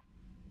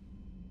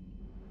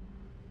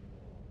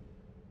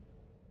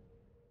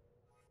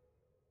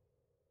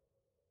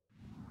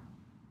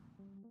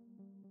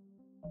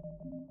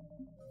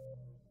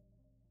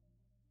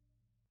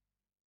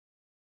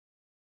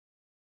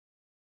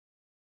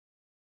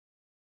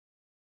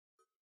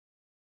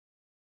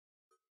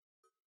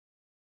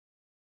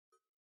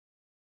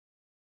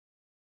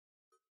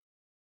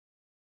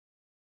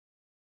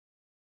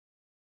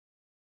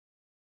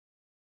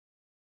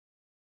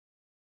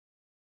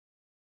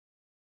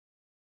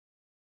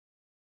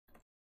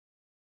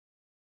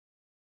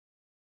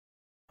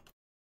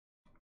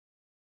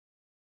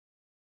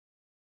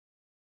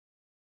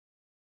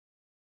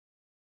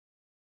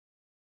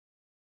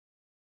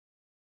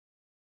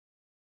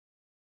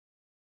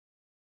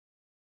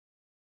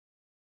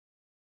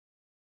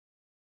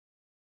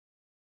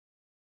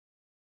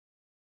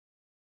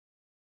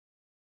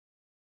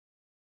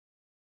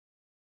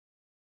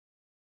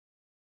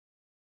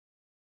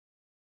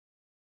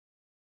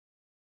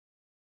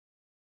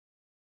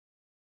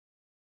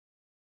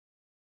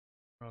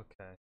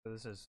 Okay, so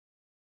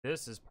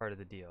this is part of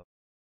the deal.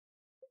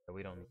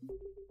 We don't need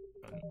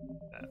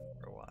that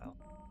for a while.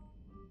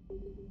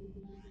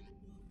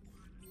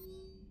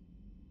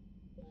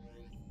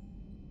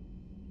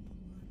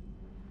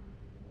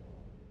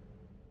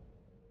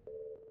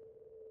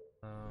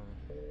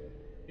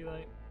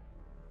 Daylight.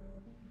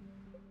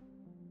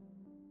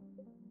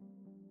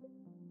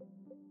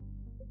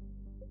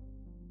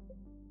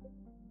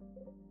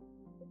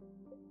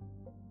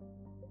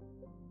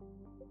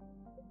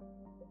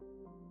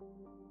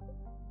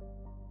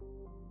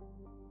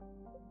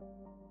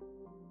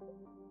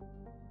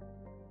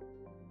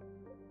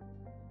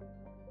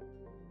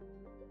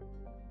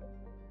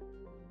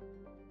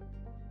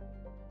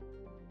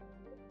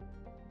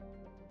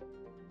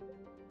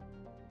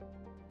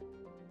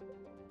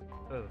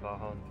 Oh, the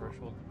Valhalla and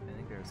Threshold. I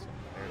think there's some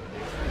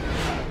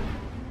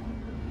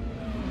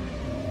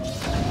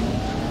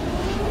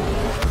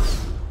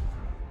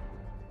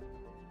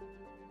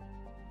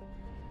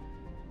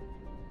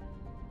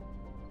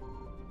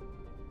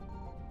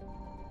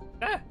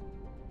there. Ah!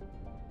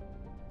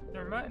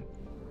 Never mind.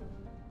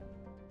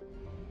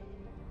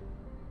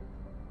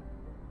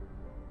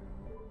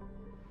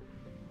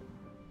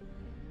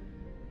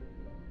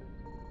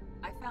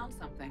 I found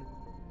something.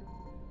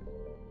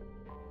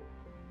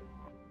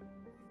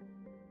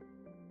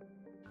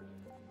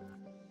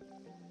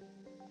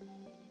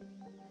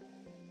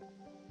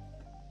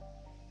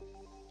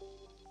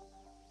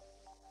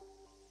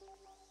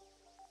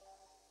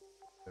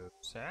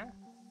 Sir?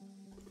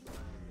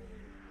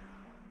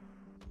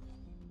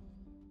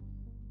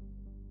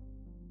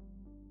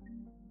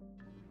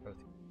 Go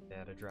through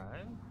data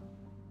drive.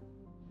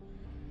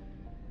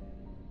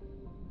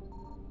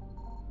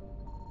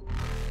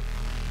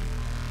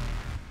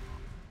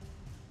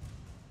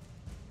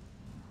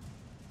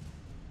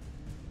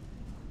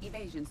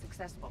 Evasion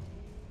successful.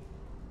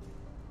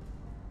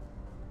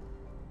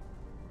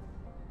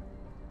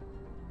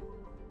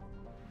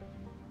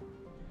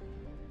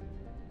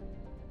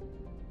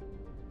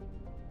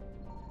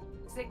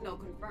 Signal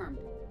confirmed.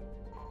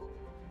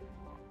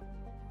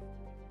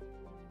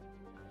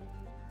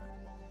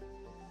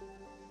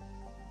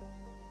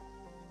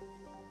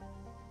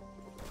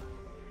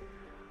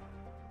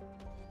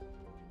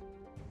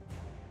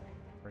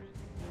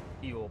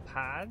 Fuel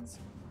pads.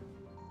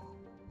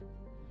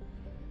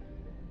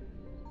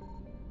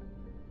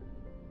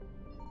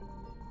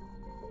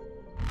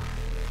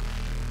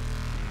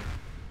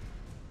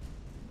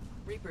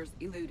 Reapers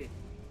eluded.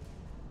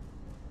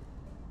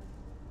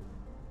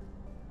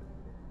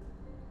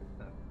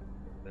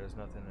 There's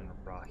nothing in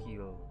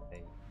Raheel.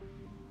 Okay.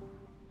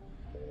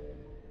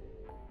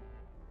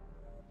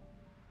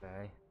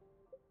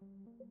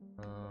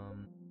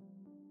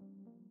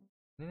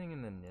 Anything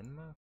in the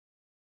Ninma?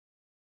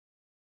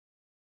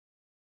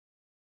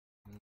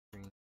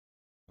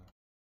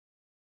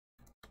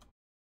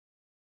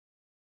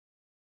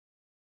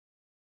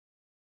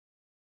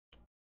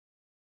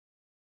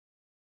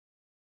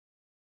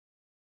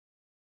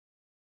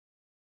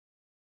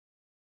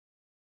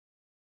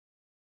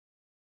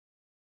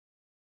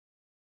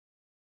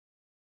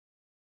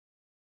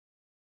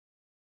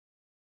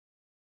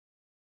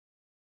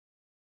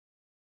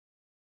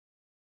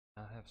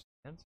 I have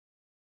stands.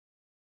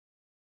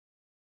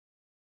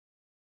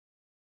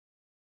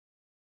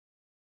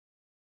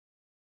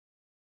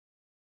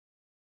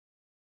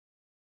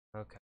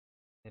 Okay,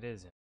 it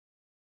is in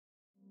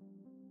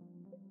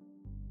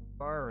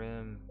Far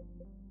Rim.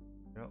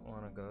 I don't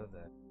want to go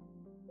there.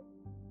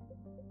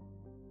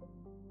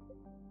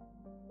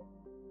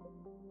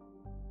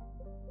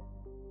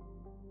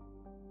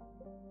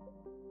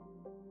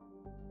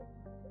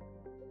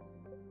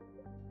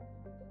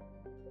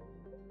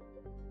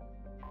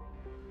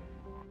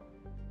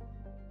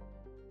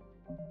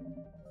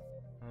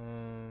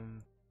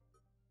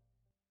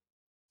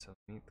 So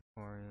meet the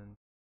Quarians.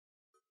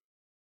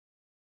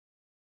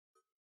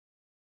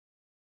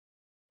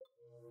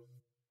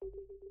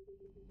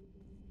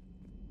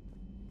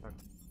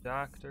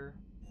 doctor.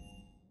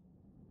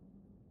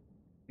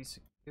 We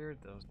secured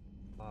those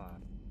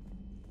spots.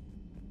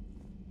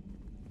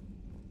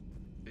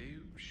 Are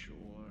you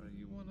sure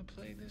you want to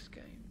play this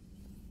game?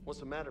 What's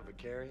the matter,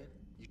 Vicarian?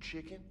 You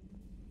chicken?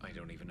 I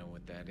don't even know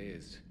what that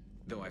is,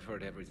 though I've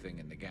heard everything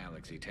in the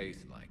galaxy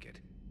tastes like it.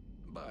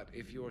 But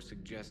if you're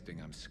suggesting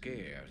I'm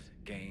scared,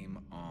 game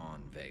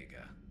on,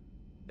 Vega.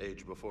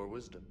 Age before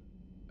wisdom.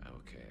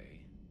 Okay.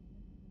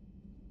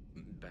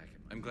 Back.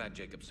 I'm glad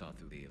Jacob saw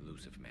through the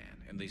elusive man.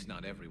 At least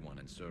not everyone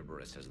in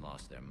Cerberus has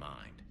lost their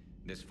mind.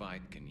 This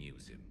fight can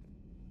use him.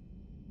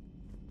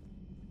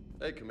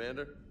 Hey,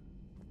 Commander.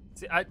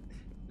 See,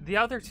 the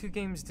other two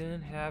games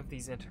didn't have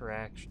these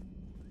interactions.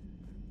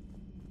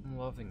 I'm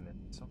loving them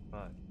so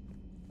much.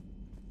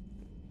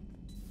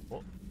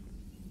 Well,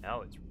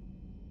 now it's...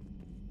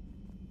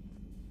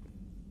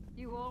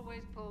 You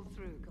always pull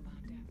through,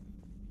 Commander.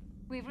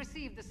 We've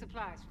received the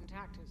supplies from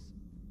Tactus.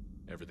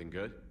 Everything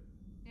good?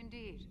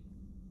 Indeed.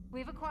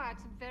 We've acquired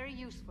some very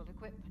useful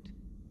equipment.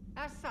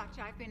 As such,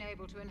 I've been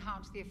able to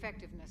enhance the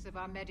effectiveness of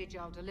our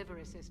Medigel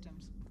delivery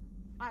systems.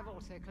 I've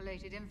also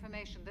collated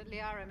information that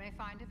Liara may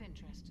find of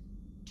interest.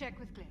 Check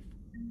with Cliff.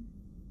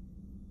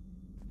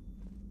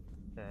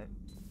 Okay.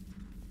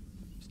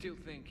 Still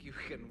think you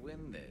can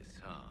win this,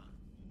 huh?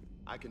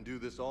 I can do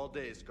this all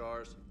day,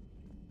 Scars.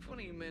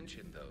 Funny you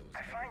mentioned those.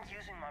 I find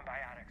using my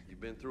biotics.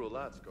 You've been through a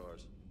lot,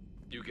 Scars.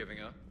 You giving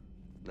up?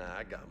 Nah,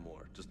 I got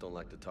more. Just don't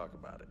like to talk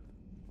about it.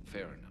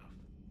 Fair enough.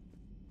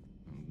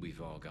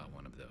 We've all got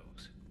one of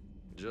those.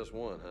 Just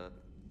one, huh?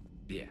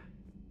 Yeah.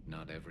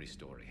 Not every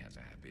story has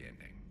a happy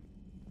ending.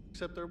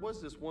 Except there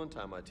was this one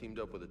time I teamed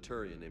up with a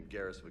Turian named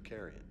Garrus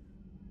Vicarian.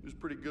 He was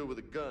pretty good with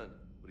a gun,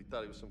 but he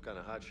thought he was some kind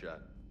of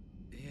hotshot.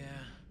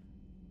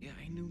 Yeah,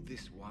 I knew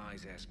this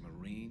wise-ass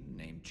Marine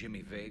named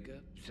Jimmy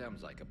Vega.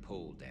 Sounds like a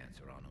pole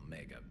dancer on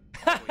Omega.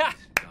 Always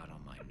got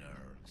on my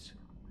nerves.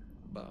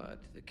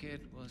 But the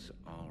kid was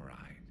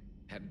alright.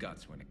 Had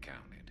guts when it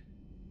counted.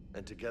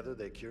 And together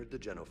they cured the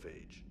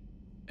Genophage.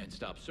 And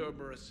stopped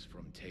Cerberus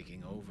from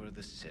taking over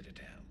the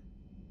Citadel.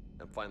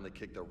 And finally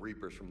kicked the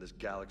Reapers from this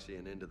galaxy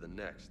and into the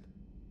next.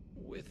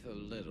 With a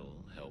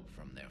little help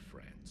from their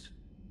friends.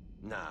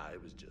 Nah,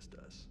 it was just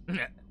us.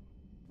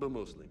 But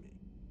mostly me.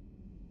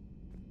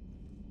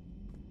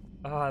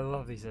 Oh, I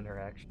love these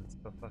interactions.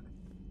 Oh, fuck.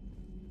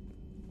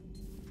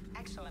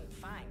 Excellent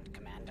find,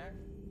 Commander.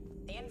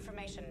 The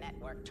Information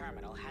Network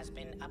terminal has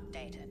been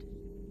updated.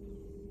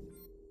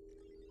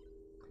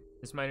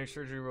 This minor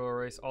surgery will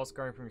erase all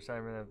scarring from your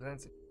cyber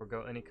events. If you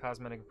forgo any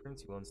cosmetic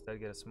improvements, you will instead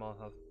get a small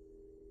health.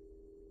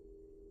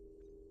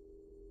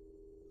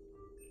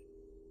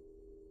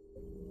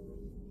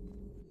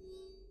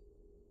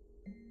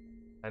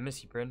 I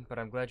miss you, Bryn, but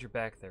I'm glad you're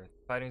back there.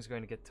 The fighting's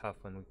going to get tough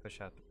when we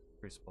push out the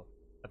Crucible.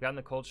 I've gotten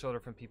the cold shoulder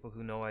from people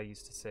who know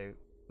used to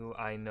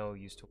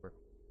work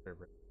with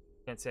Cerberus.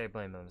 Can't say I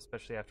blame them,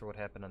 especially after what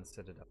happened on the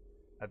Citadel.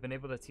 I've been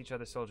able to teach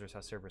other soldiers how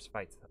Cerberus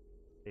fights, though.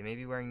 They may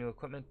be wearing new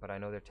equipment, but I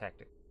know their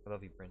tactics. I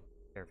love you, Bryn.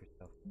 Take care of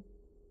yourself.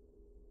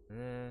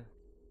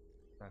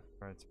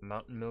 It's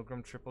Mountain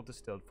Milgram Triple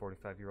Distilled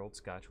 45-year-old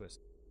Scotch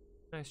whiskey.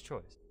 Nice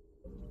choice.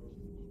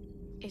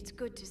 It's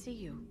good to see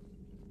you.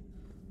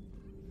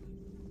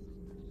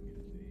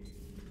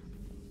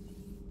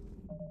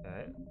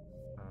 Okay.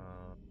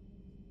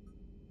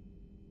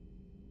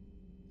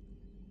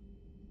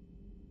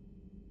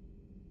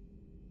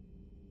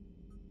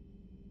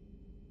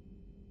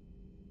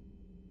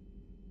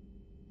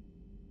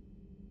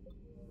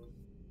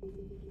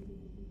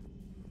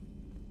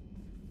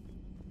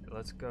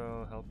 Let's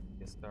go help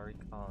the Astari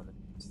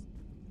colonists.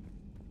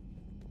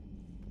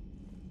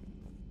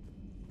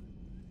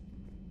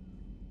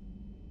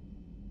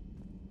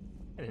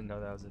 I didn't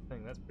know that was a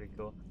thing. That's pretty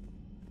cool.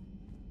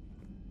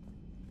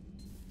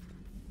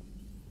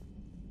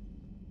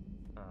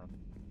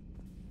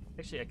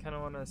 Actually, I kind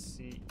of want to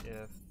see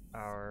if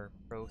our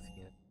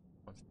Prothean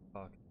wants to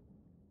talk.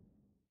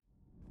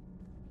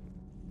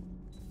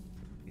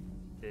 We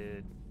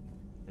did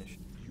finish.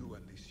 You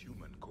and this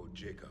human called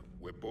Jacob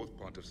were both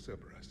part of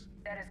Cerberus.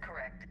 That is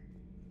correct.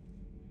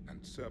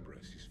 And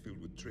Cerberus is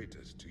filled with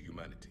traitors to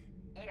humanity.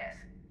 Yes,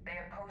 they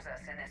oppose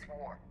us in this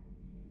war.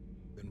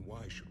 Then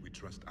why should we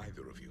trust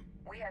either of you?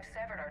 We have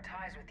severed our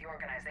ties with the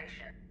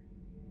organization.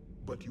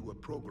 But you were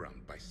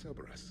programmed by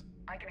Cerberus.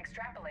 I can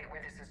extrapolate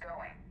where this is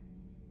going.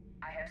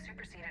 I have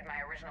superseded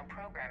my original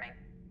programming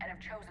and have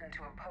chosen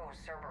to oppose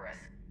Cerberus.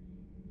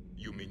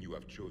 You mean you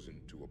have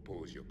chosen to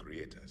oppose your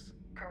creators?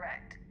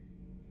 Correct.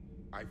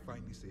 I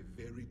find this a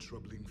very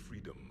troubling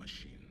freedom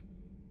machine.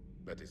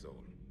 That is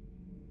all.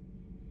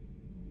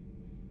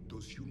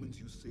 Those humans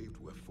you saved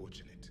were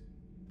fortunate.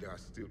 There are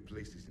still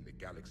places in the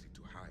galaxy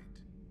to hide.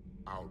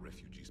 Our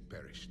refugees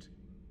perished.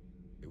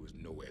 There was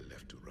nowhere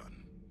left to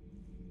run.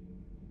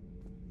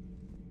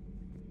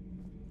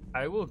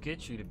 I will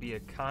get you to be a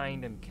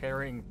kind and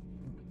caring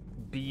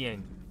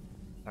being.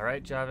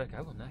 Alright, Javik,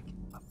 I will not give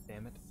up,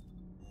 damn it.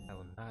 I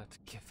will not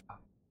give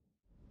up.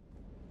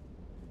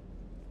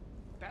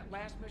 That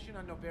last mission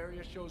on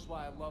Noveria shows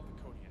why I love the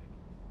Kodiak.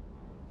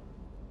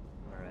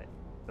 Alright,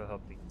 go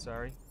help the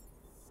Sorry.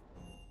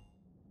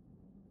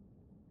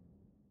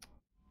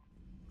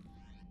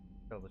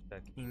 Double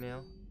check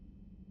email.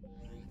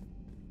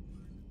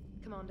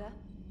 Commander?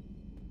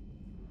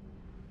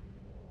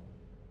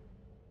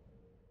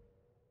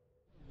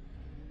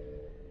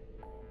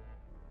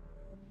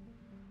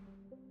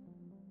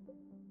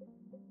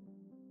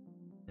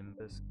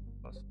 Nimbus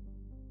plus.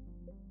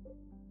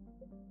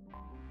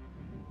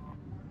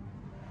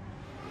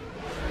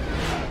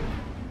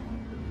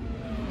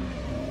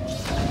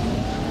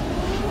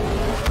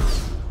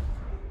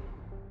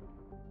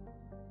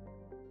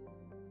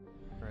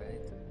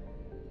 Right.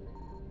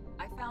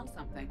 I found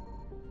something.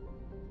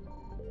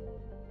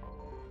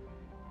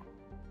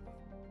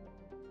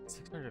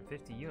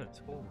 650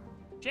 units. Holy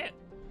shit.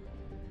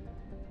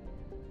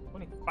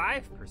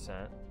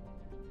 25%.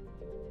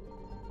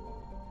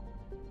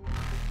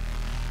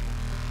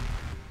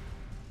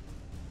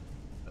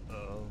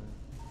 Uh-oh.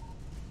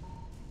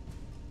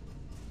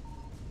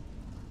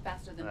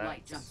 Faster than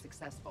light jump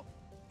successful.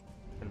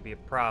 Gonna be a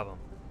problem.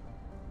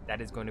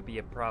 That is going to be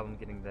a problem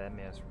getting that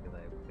mass relay.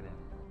 We're gonna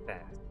have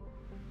to fast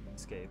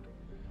escape.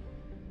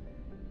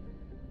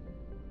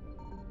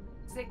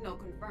 Signal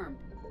confirmed.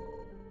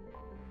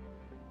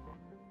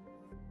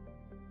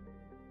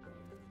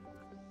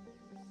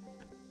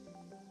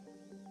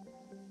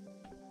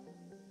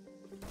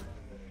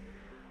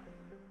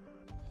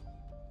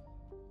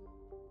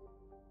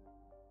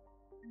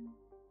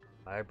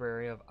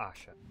 Library of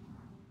Asha.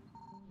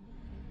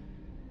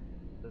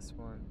 This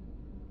one.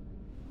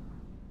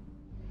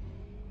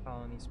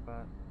 Colony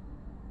spot.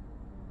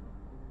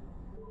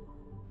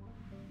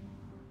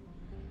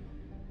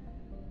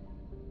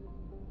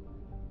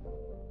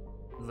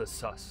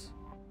 Lissus.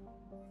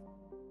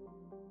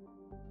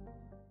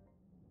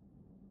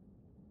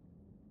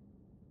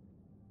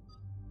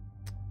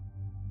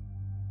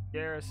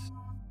 Garrus.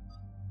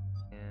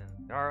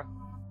 And Yara.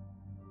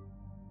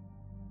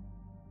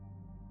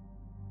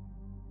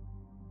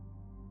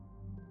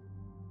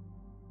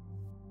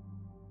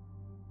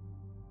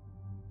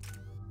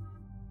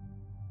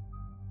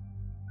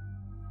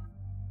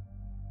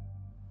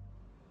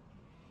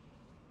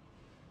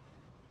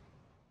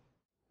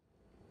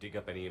 Dig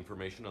up any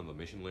information on the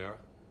mission, Liara?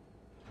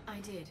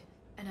 I did,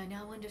 and I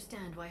now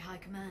understand why High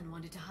Command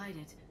wanted to hide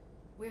it.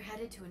 We're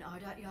headed to an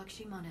Ardat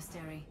Yakshi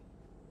monastery.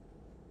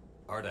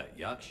 Ardat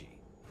Yakshi?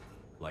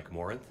 Like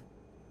Morinth?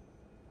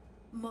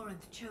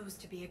 Morinth chose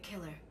to be a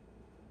killer.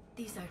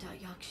 These Ardat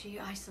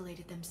Yakshi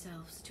isolated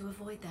themselves to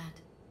avoid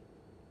that.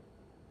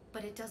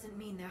 But it doesn't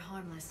mean they're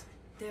harmless.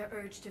 Their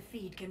urge to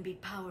feed can be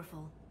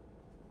powerful.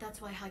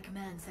 That's why High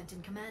Command sent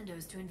in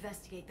commandos to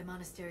investigate the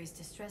monastery's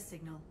distress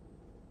signal.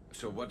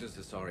 So what does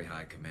the Asari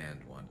High Command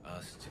want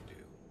us to do?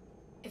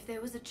 If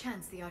there was a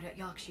chance the Ardat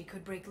Yakshi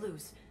could break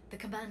loose, the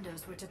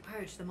commandos were to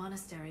purge the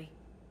monastery.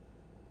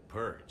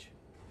 Purge?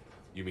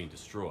 You mean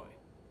destroy?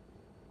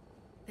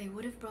 They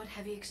would have brought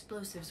heavy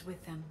explosives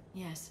with them,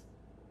 yes.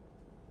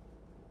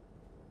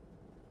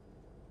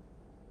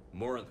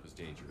 Morinth was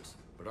dangerous,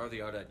 but are the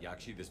Ardat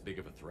Yakshi this big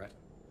of a threat?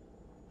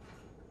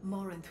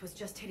 Morinth was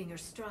just hitting her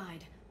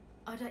stride.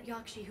 Ardat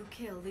Yakshi who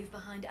kill leave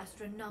behind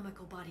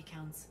astronomical body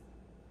counts.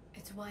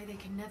 It's why they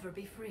can never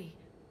be free,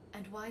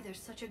 and why they're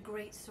such a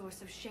great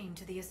source of shame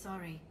to the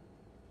Asari.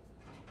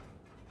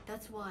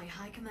 That's why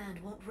High Command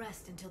won't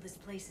rest until this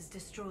place is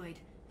destroyed.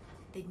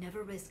 They'd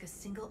never risk a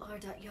single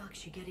Ardat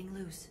Yakshi getting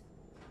loose.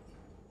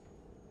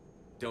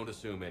 Don't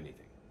assume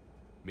anything.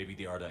 Maybe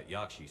the Ardat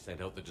Yakshi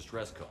sent out the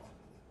distress call.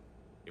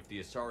 If the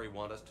Asari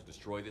want us to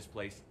destroy this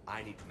place,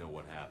 I need to know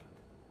what happened.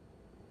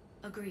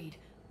 Agreed.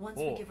 Once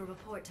we give a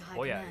report to High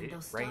Command, they'll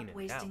stop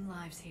wasting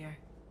lives here.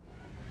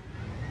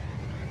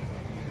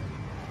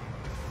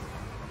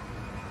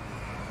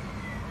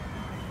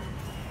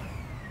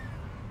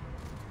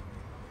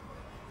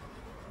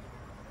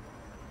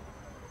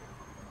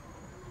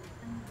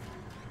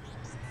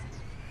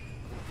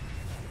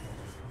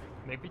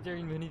 Maybe they're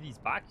in one of these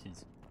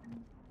boxes.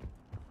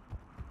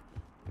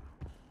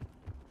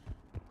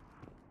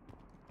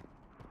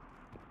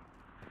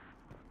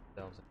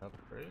 That was an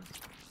upgrade.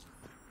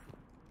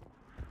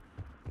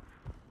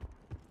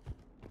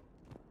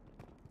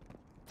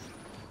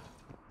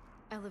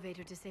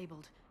 Elevator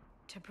disabled.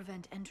 To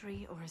prevent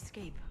entry or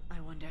escape, I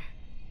wonder.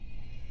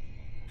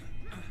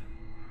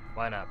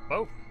 Why not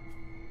both?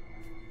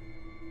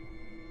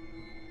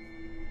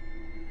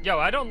 Yo,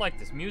 I don't like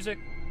this music.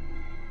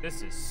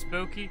 This is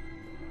spooky.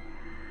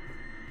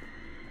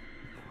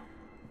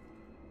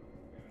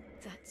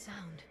 That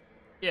sound.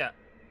 Yeah.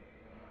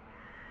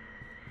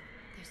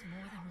 There's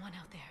more than one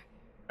out there.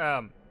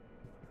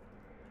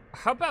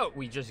 How about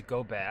we just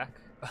go back?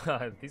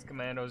 These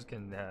commandos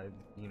can,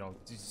 you know,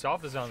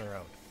 solve this on their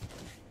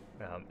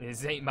own.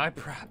 This ain't my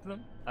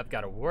problem. I've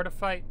got a war to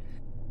fight.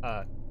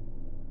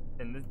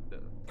 And this.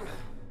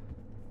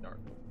 Dark.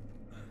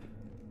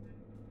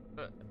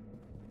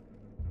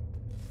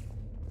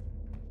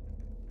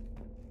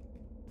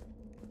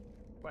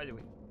 Why do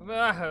we?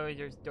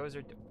 Those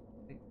are.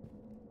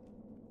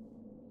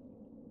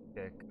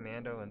 Okay,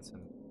 commando and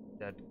some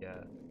dead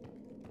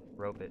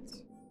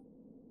robots.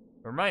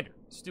 A reminder,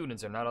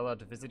 students are not allowed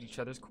to visit each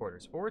other's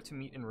quarters or to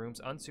meet in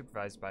rooms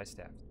unsupervised by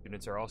staff.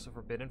 Students are also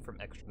forbidden from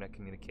extranet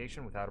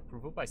communication without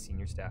approval by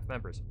senior staff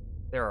members.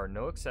 There are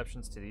no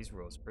exceptions to these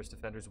rules. First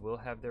offenders will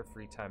have their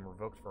free time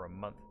revoked for a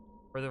month.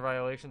 Further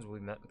violations will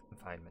be met with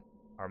confinement.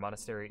 Our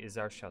monastery is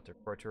our shelter.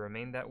 For it to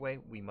remain that way,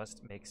 we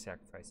must make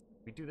sacrifices.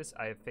 If we do this,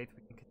 I have faith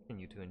we can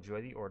continue to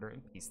enjoy the order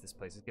and peace this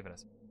place has given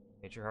us.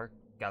 Matriarch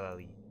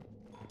Galilee.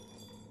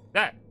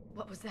 That!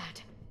 What was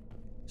that?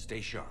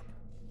 Stay sharp.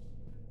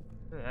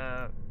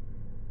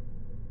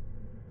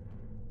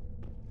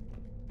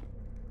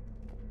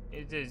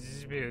 It is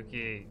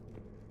spooky.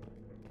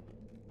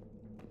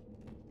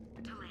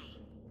 Delay.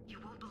 You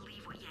won't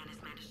believe what Yan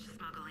has managed to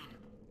smuggle in.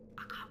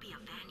 A copy of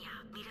Vanya.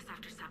 Meet us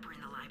after supper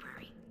in the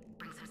library.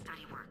 Bring some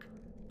study work.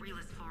 Reel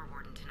is floor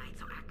warden tonight,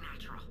 so act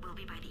natural. We'll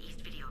be by the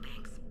East Video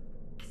Banks.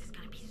 This is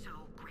gonna be so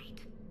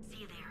great.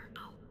 See you there.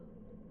 Oh,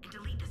 and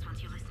delete this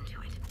once you listen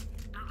to it.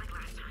 Not like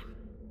last time.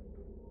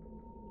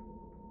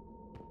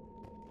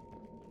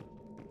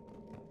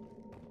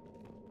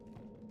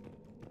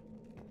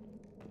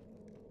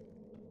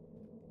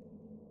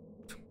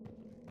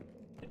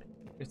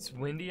 It's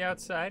windy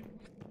outside,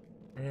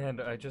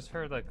 and I just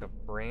heard like a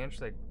branch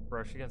like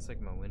brush against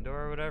like my window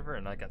or whatever,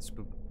 and I got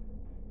spooked.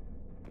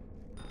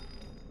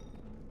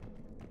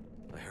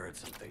 I heard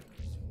something.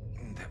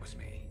 That was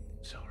me.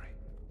 Sorry.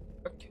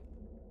 Okay.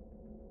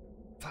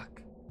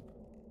 Fuck.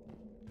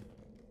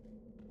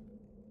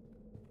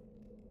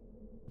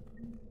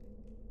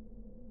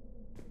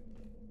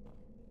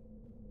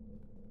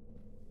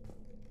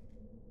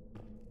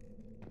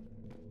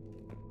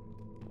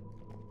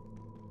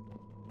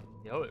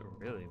 Yo, it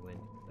really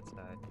windy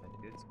outside,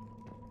 my dudes.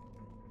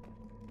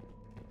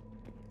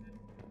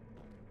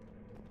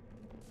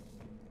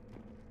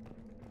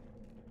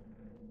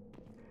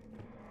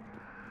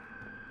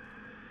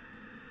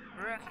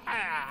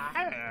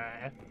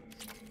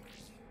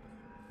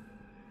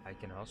 I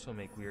can also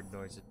make weird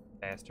noises,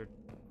 bastard.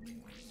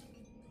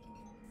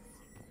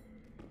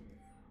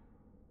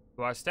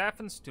 To our staff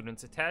and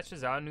students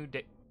attaches our new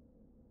day.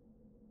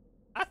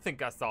 I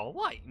think I saw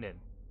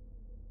lightning.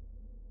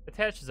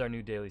 Attaches our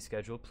new daily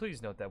schedule.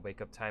 Please note that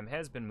wake-up time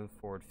has been moved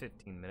forward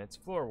 15 minutes.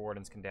 Floor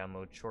wardens can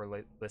download chore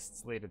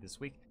lists later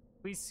this week.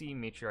 Please see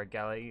Matriarch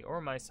Galilee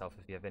or myself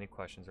if you have any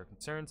questions or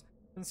concerns.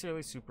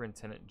 Sincerely,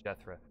 Superintendent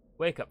Jethra.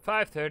 Wake up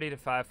 5:30 to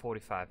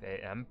 5:45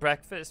 a.m.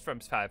 Breakfast from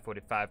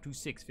 5:45 to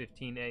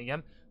 6:15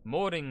 a.m.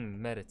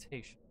 Morning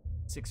meditation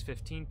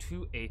 6:15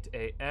 to 8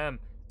 a.m.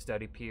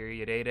 Study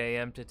period 8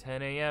 a.m. to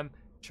 10 a.m.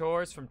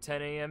 Chores from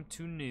 10 a.m.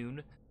 to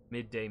noon.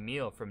 Midday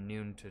meal from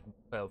noon to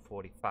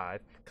 12:45.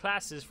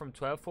 Classes from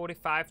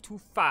 12:45 to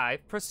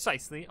 5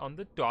 precisely on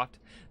the dot.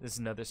 There's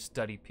another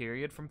study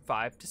period from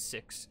 5 to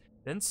 6.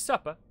 Then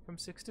supper from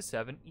 6 to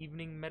 7.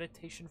 Evening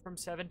meditation from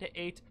 7 to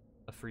 8.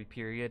 A free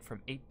period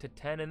from 8 to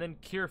 10. And then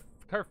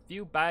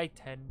curfew by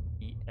 10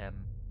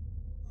 p.m.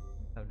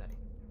 Oh,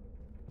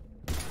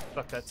 nice.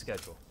 Fuck that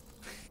schedule.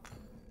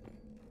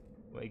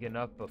 Waking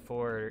up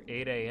before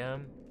 8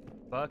 a.m.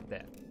 Fuck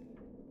that.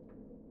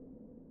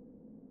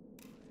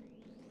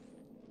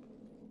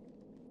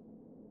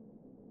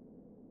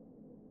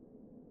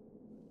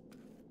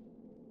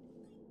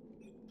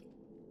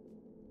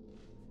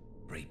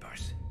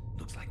 Reapers.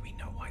 Looks like we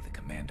know why the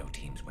commando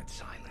teams went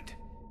silent.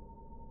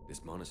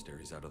 This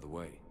monastery's out of the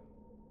way.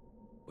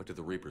 What do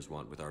the Reapers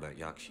want with Ardat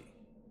Yakshi?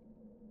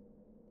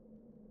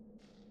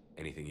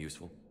 Anything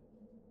useful?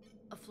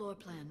 A floor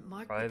plan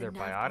marked Probably with the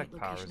their nav biotic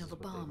point powers location is of a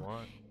what they bomb.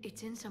 want.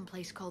 It's in some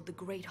place called the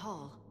Great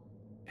Hall.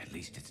 At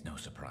least it's no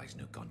surprise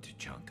nuke on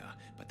Tuchanka,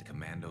 but the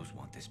commandos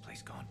want this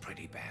place gone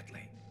pretty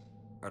badly.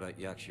 Ardat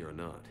Yakshi or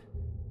not,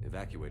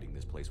 evacuating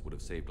this place would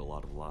have saved a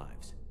lot of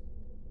lives.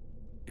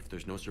 If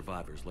there's no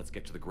survivors, let's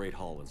get to the Great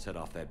Hall and set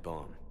off that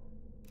bomb.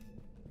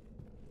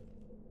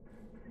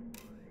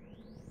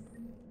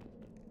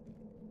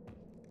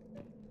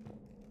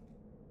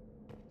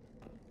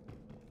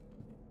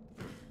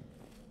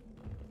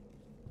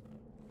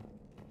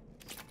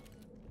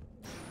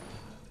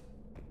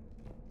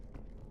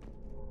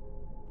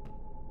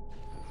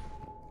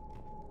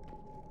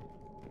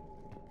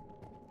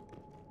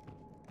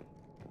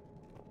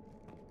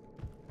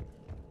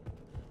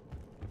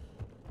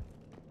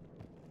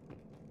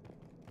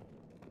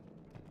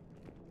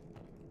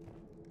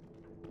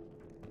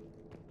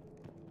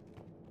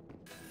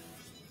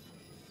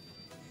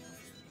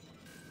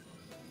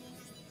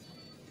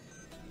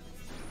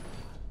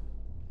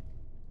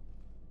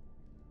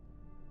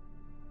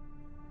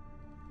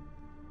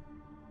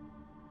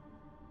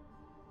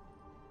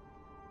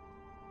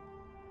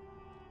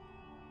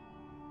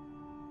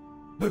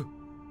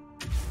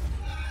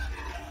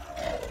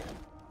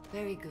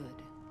 Very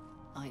good.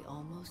 I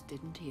almost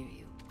didn't hear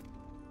you.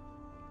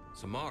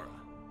 Samara!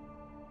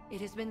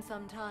 It has been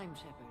some time,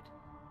 Shepard.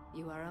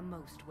 You are a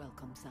most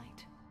welcome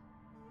sight.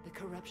 The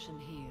corruption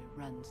here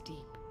runs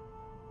deep.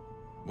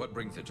 What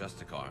brings the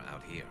Justicar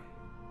out here?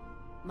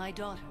 My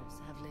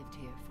daughters have lived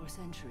here for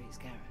centuries,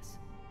 Garrus.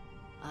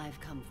 I've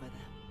come for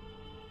them.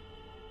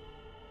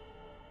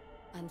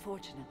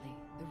 Unfortunately,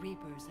 the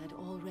Reapers had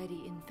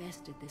already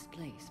infested this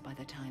place by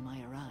the time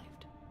I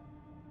arrived.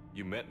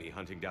 You met me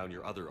hunting down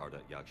your other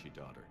Ardat Yakshi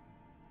daughter.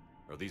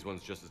 Are these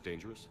ones just as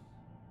dangerous?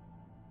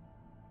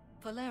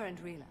 Falere and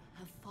Rila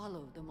have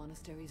followed the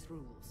monastery's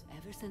rules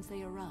ever since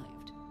they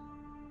arrived.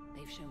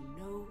 They've shown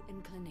no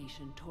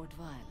inclination toward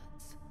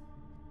violence.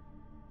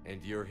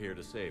 And you're here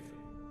to save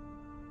them?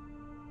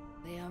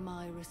 They are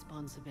my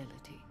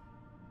responsibility.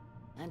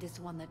 And it's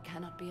one that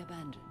cannot be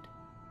abandoned,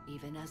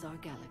 even as our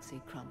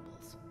galaxy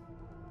crumbles.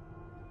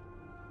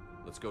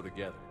 Let's go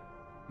together.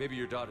 Maybe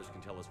your daughters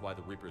can tell us why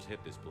the Reapers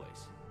hit this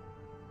place.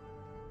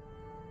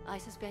 I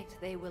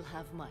suspect they will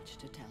have much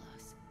to tell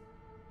us.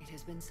 It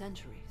has been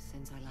centuries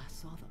since I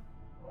last saw them.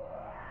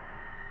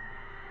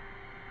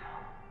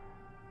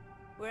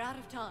 We're out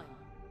of time.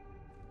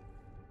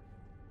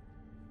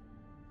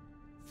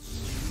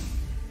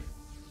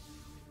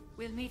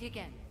 We'll meet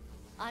again.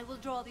 I will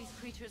draw these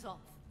creatures off.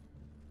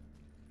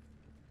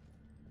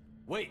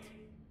 Wait!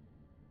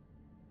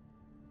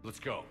 Let's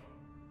go.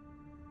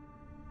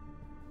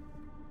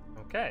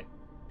 Okay.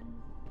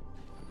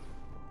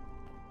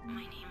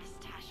 My name is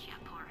Tasha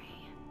Pore.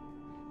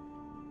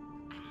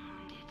 I'm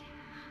wounded.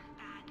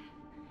 Bad.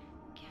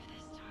 Give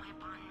this to my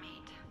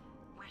bondmate,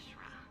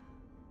 Weshra.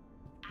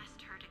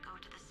 Asked her to go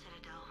to the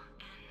Citadel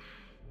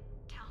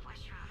and tell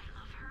Weshra I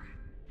love her.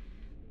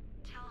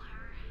 Tell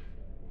her.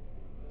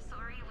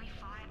 Sorry we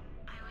fought.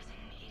 I was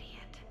an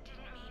idiot.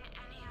 Didn't mean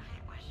any of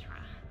it,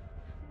 Weshra.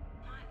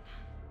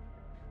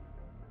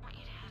 Want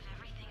you to have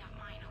everything of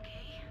mine,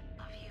 okay?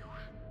 Love you.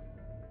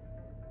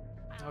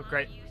 Oh,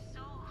 great. You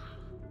so.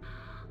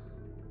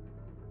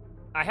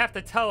 I have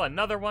to tell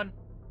another one?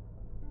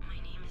 My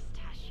name is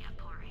Tasha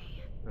Pore.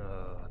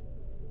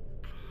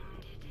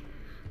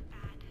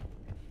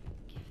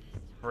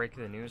 Break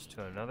the news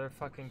to another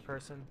fucking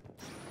person?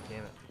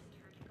 Damn it.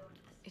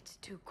 It's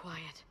too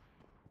quiet.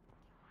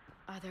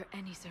 Are there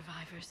any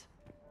survivors?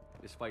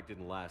 This fight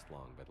didn't last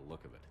long by the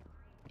look of it.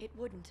 It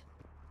wouldn't.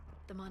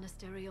 The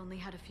monastery only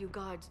had a few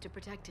guards to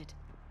protect it,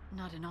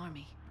 not an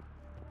army.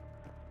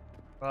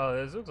 Well,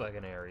 this looks like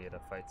an area to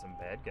fight some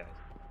bad guys.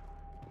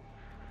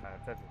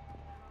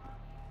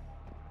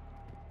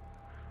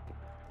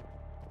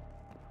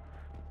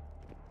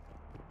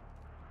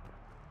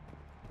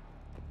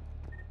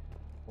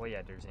 Oh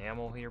yeah, there's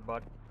ammo here,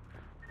 bud.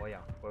 Oh yeah,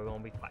 we're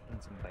gonna be fighting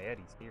some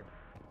baddies here.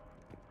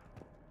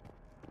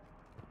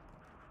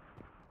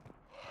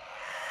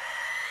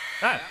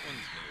 Ah! That one's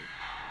new.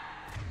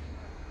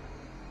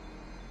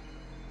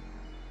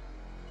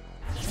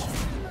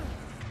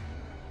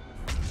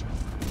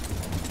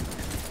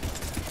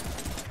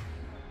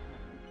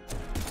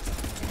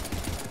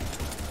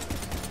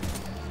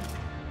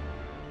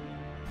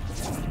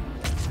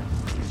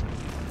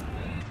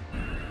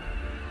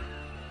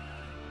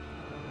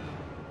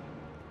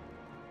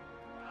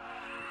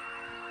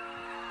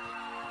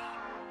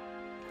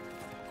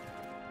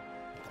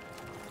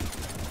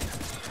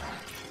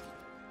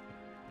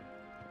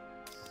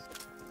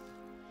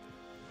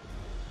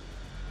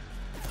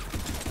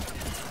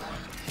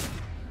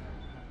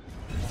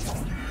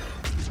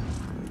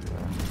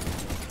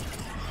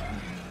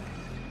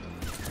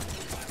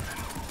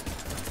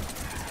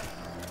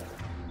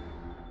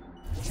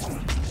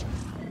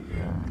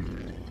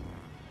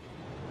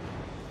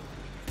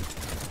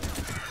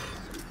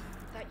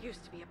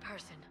 Used to be a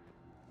person.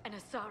 An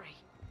Asari.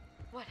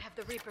 What have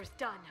the Reapers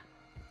done?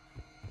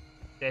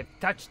 They've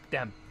touched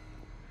them.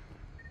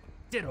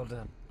 Diddled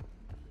them.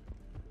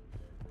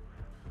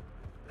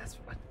 That's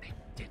what they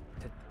did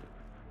to them.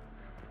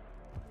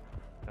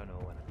 Don't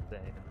know what I'm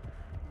saying.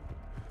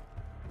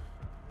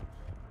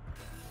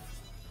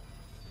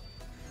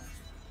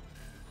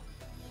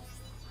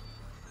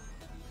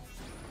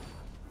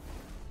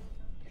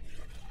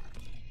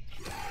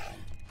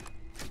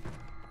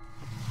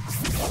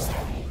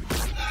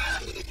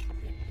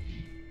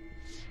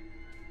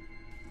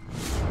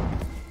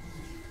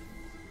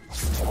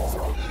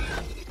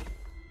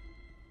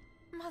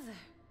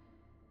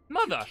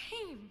 Mother!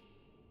 Came.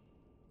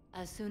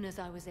 As soon as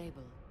I was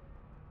able.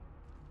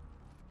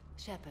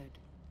 Shepard,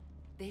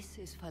 this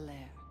is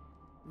Falere,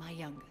 my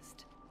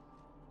youngest.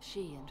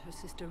 She and her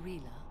sister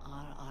Rila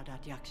are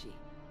Ardat Yakshi.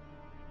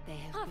 They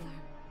have Mother,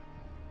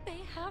 been...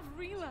 they have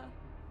Rila.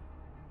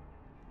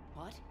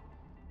 What?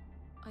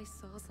 I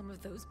saw some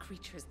of those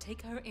creatures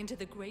take her into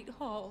the Great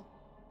Hall.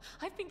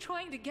 I've been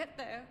trying to get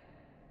there.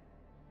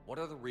 What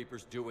are the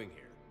Reapers doing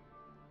here?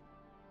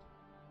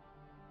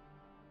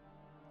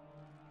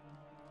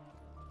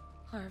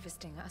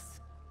 Harvesting us.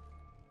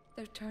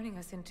 They're turning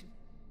us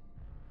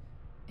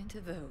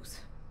into those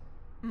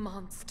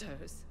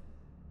monsters.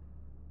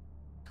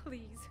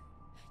 Please,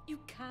 you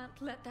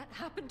can't let that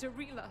happen to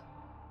Rila.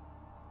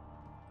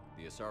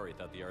 The Asari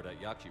thought the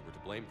Ardat Yakshi were to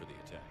blame for the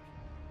attack.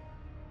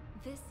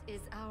 This is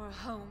our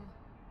home.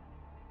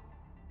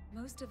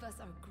 Most of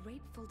us are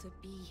grateful to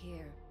be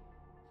here.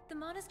 The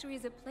monastery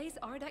is a place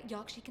Ardat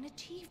Yakshi can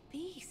achieve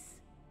peace.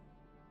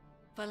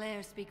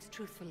 Falere speaks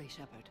truthfully,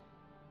 Shepard.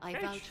 I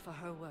vouch for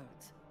her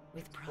words,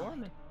 with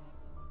pride.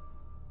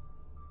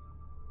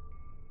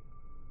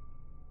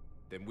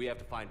 Then we have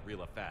to find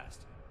Rila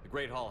fast. The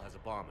Great Hall has a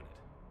bomb in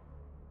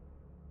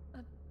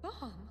it. A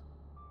bomb?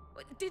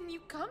 What, didn't you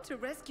come to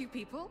rescue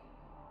people?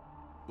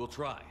 We'll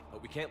try,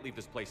 but we can't leave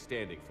this place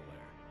standing,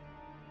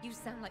 Falere. You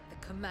sound like the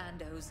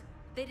Commandos.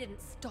 They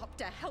didn't stop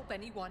to help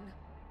anyone.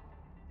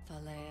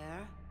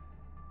 Falere?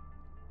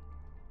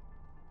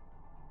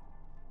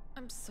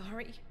 I'm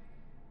sorry.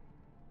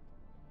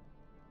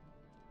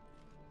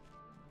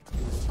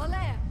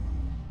 Falere!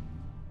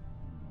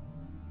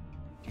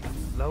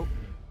 Hello?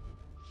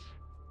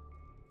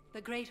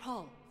 The Great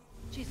Hall.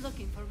 She's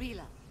looking for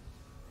Rila.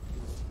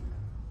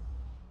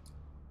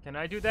 Can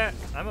I do that?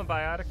 I'm a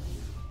biotic.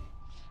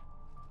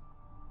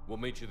 We'll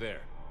meet you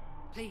there.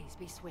 Please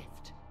be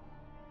swift.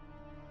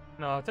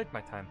 No, I'll take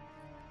my time.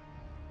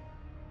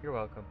 You're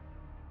welcome.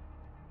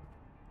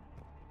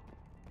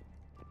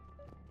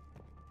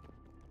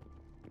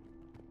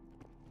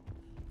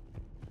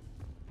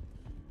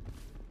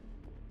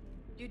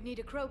 You'd need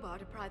a crowbar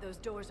to pry those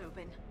doors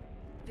open.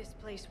 This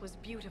place was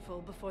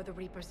beautiful before the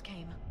Reapers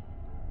came.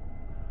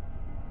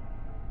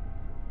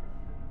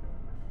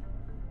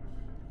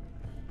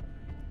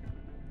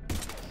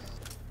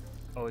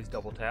 Always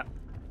double tap.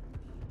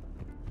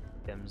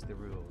 Them's the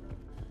rule.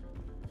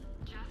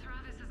 Jethro,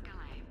 this is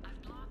Galay.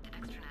 I've blocked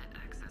extranet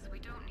access. We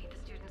don't need the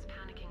students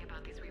panicking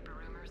about these Reaper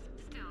rumors.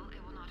 Still,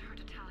 it will not hurt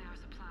to tally our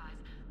supplies.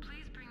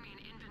 Please bring me an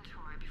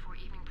inventory before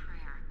evening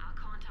prayer. I'll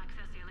contact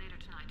Thessia later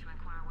tonight to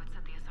inquire what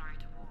set the Asari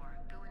to war.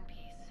 Go in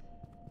peace.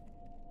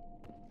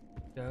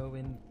 Go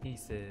in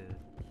pieces.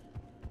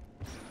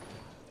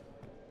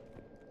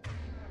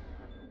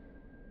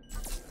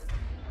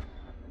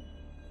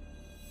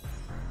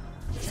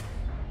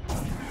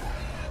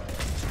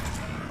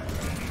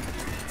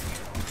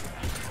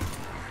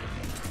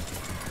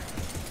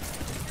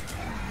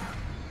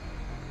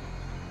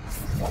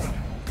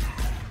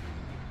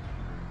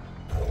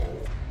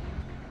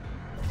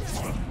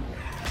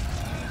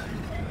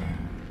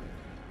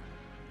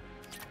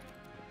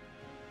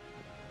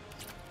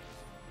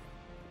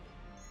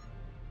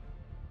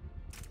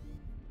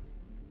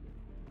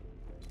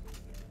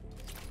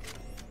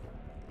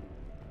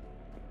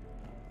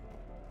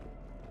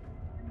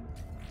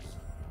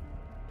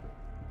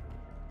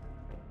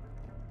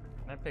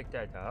 I picked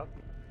that up.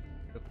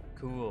 Look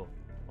cool.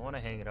 I want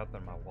to hang it up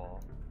on my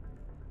wall.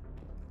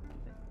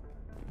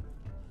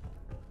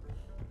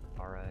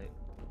 Alright.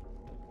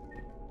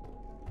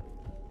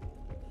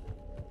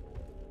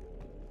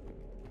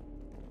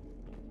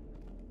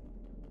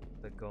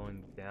 The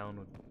going down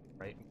with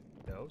right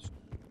goes.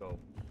 Go.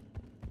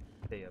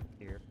 Stay up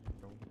here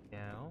for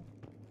now.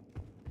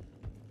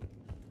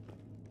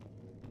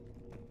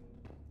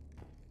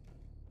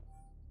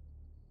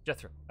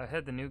 Jethro, I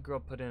had the new girl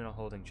put in a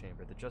holding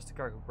chamber. The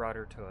Justicar who brought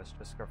her to us,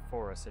 Justicar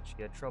Fora, said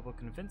she had trouble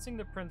convincing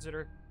the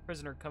prisoner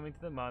coming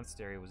to the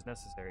monastery was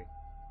necessary.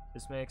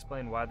 This may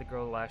explain why the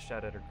girl lashed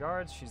out at her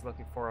guards. She's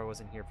lucky Fora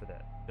wasn't here for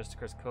that.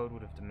 Justicar's code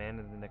would have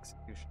demanded an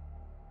execution.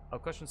 I'll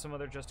question some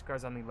other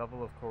Justicars on the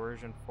level of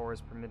coercion Fora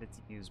is permitted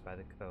to use by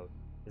the code.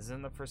 This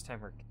isn't the first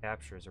time her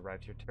captors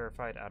arrived here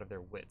terrified out of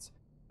their wits,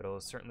 but it will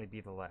certainly be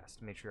the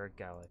last. Matriarch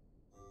Galay.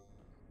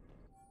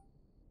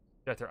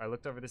 Jethro, I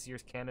looked over this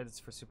year's candidates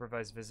for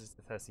supervised visits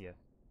to Thessia.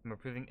 I'm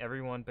approving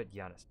everyone but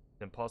Giannis.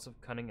 An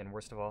impulsive, cunning, and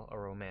worst of all, a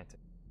romantic.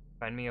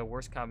 Find me a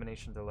worse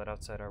combination to let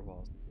outside our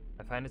walls.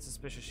 I find it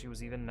suspicious she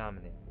was even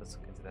nominated. Let's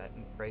look into that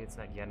and pray it's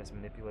not Giannis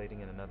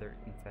manipulating another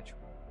infatuation.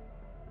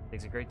 It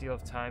takes a great deal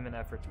of time and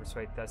effort to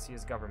persuade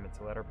Thessia's government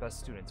to let our best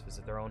students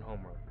visit their own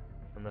homeworld.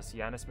 Unless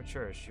Giannis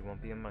matures, she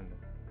won't be among them.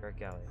 Matriarch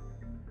Galay.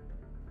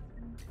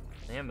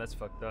 Damn, that's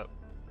fucked up.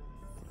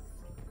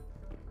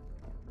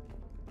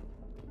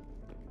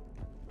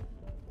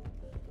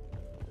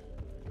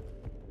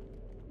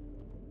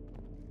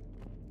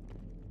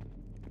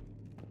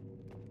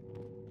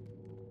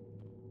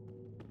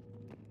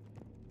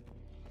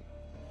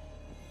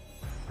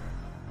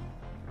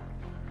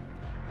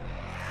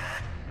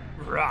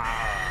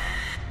 Ah!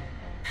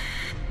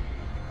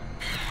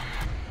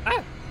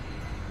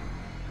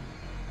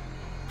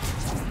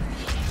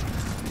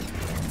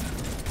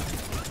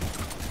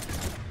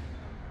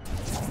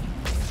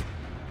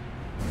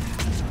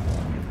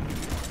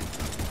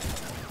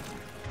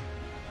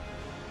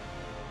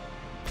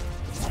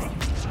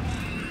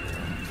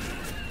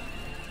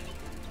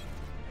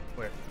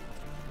 Where?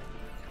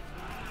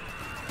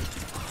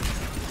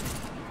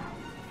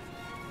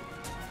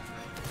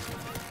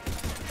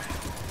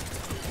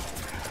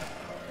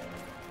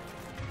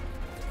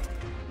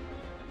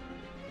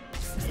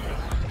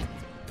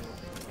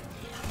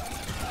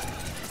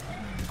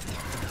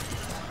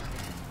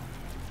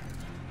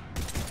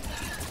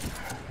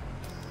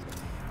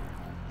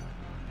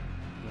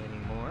 Any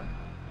more?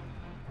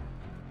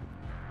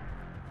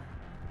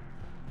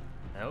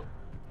 Nope.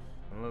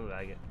 Doesn't look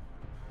like it.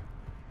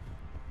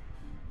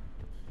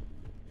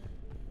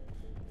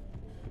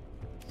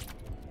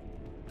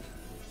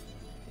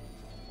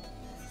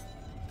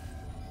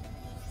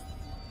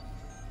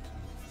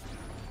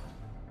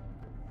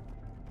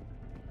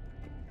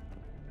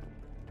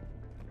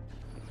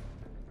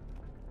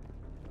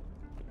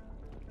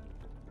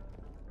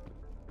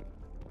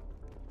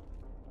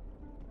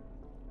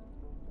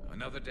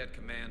 Another dead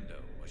commando.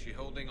 Was she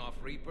holding off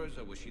Reapers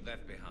or was she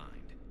left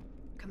behind?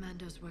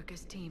 Commandos work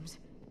as teams.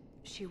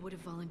 She would have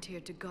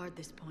volunteered to guard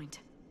this point.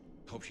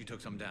 Hope she took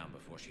some down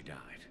before she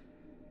died.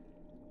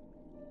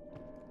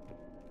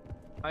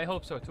 I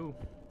hope so too.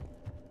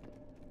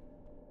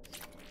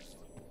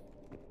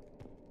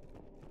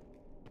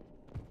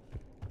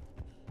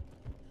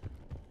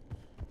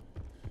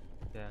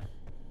 Yeah.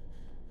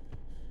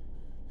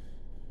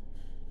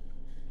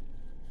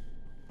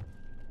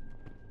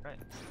 Right.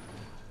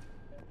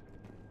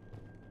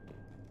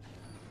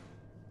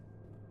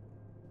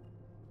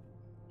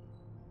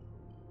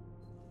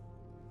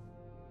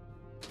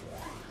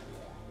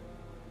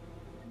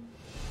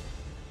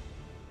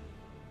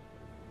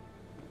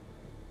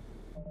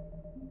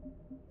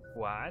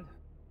 What?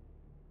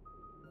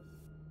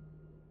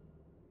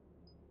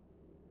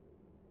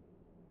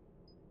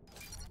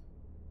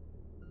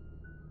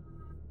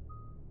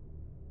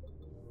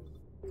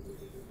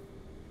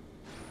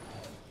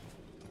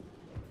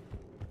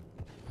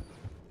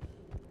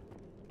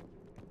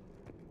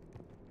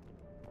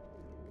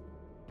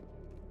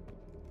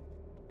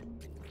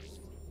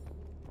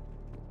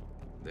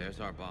 There's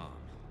our bomb.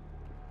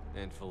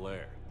 And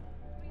Falere.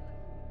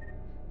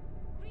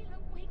 Rila,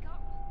 wake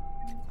up!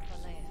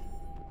 Falere,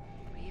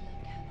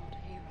 Rila cannot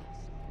hear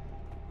us.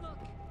 Look,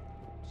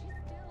 she's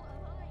still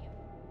alive.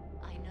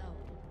 I know,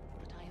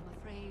 but I am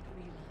afraid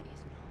Rila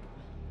is not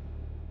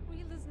well.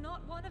 Rila's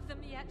not one of them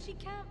yet. She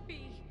can't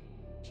be.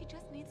 She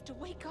just needs to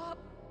wake up.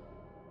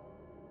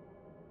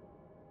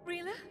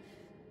 Rila?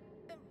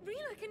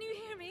 Rila, can you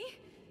hear me?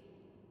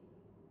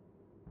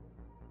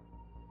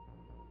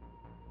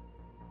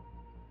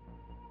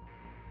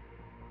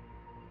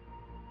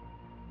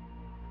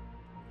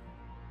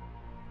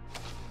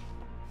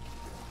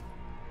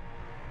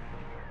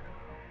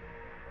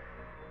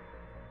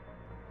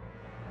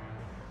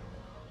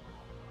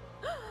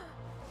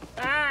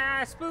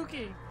 Ah,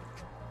 spooky!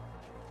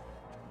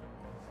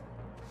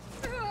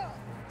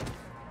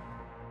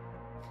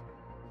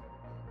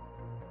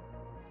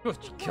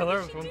 Kill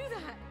her with one. Why did she do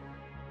that?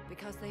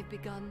 Because they've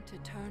begun to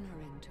turn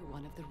her into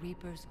one of the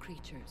Reaper's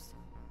creatures.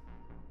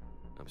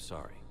 I'm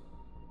sorry.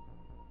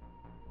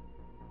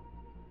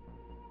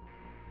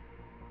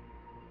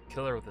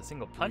 Kill her with a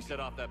single Can we punch? set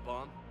off that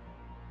bomb?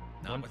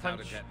 Not One without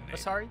punch? a detonator. Oh,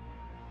 sorry?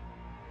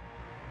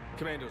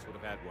 Commandos would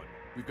have had one.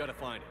 We've got to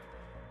find it.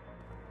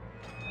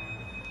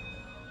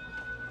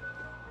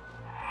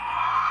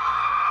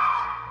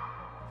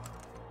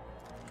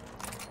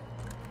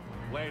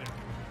 Later.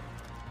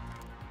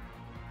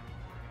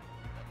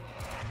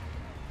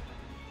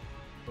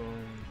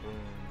 Boom, boom,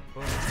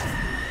 boom.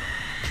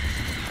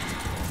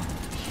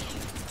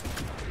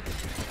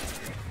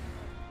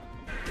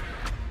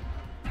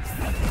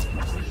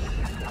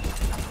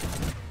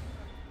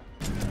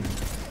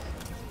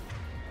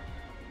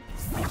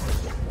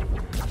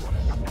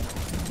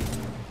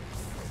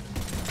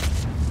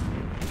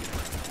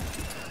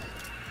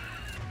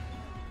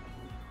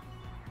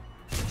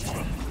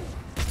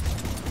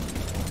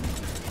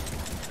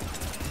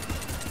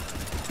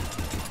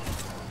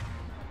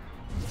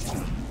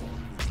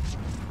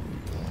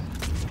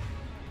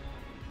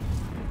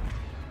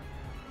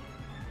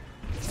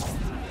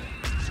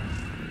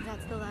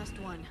 That's the last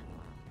one.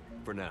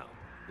 For now,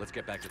 let's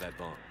get back to that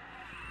bomb.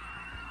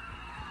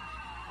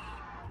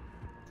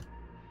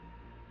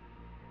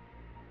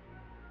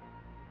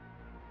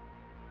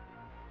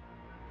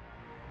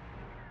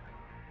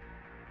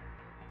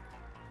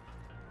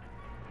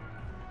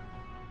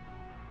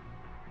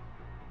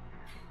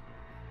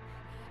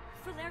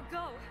 Falere,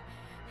 go!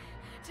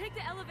 Take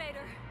the elevator!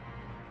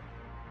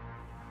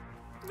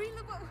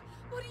 Rila,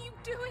 what are you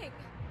doing?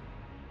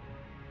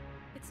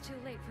 It's too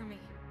late for me.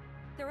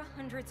 There are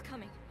hundreds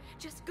coming.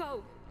 Just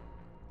go!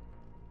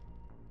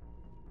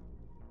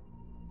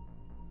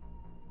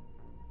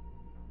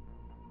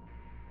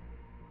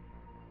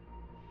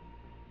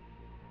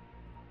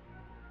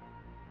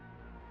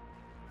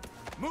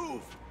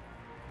 Move!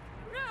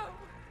 No!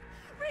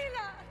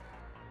 Rila!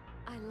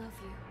 I love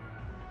you.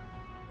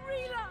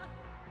 Rila!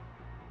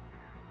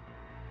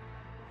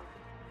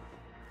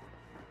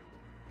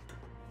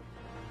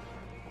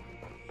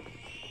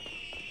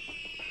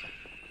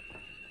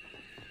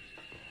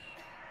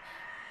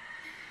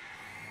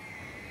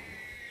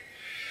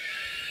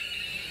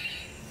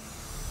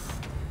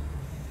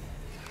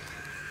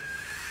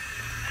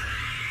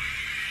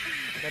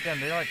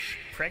 Goddamn, they're like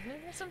pregnant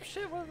or some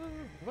shit?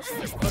 What's in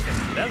their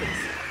fucking bellies?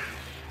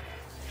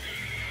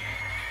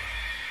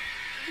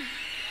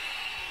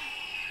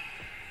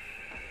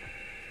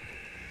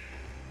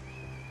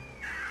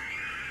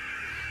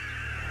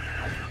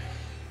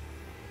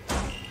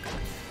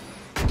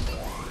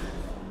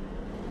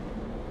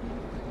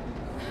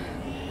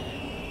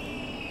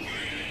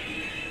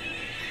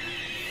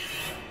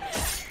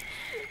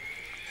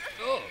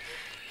 Oh.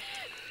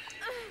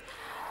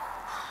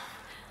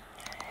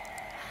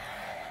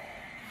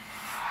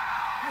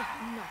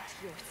 We're not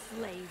your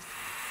slaves.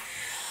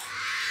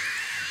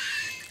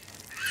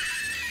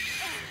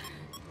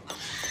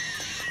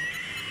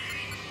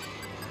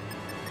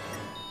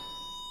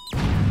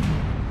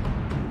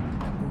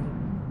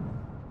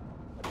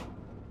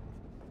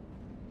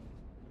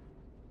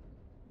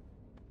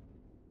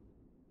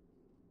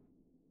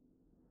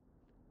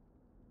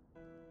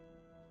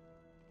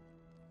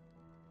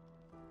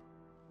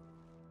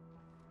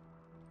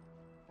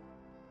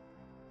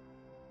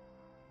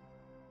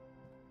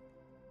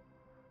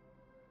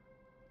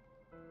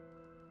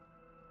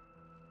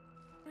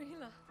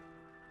 Rila.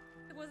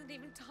 There wasn't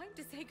even time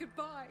to say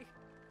goodbye.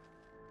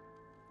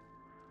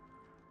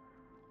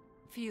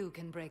 Few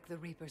can break the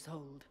Reaper's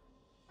hold.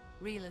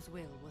 Rila's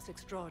will was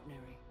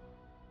extraordinary,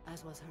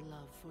 as was her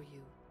love for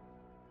you.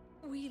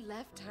 We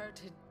left her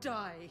to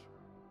die.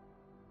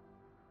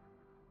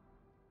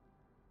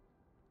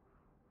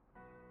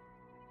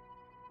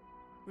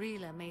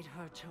 Rila made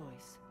her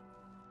choice,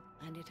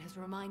 and it has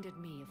reminded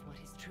me of what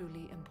is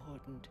truly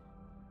important.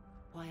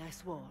 Why I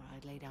swore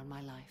I'd lay down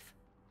my life.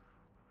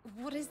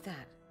 What is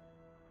that?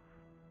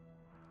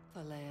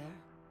 Falere,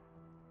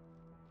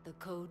 the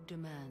code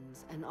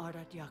demands an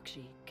Ardat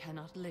Yakshi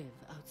cannot live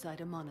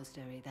outside a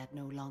monastery that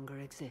no longer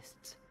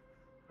exists.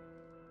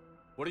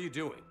 What are you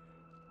doing?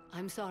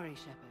 I'm sorry,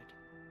 Shepard.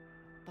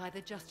 By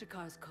the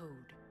Justicar's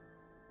code,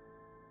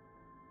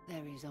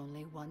 there is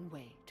only one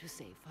way to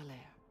save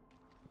Falere.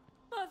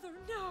 Mother,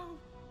 no!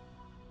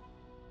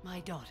 My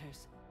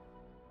daughters,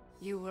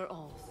 you were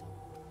also.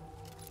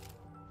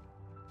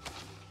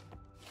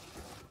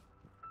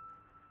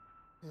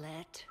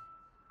 Let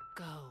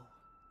go.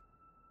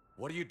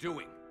 What are you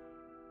doing?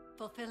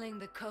 Fulfilling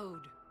the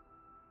code.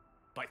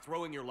 By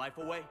throwing your life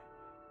away?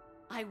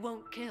 I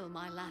won't kill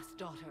my last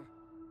daughter.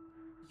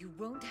 You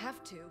won't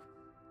have to.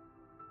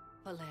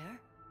 Falere?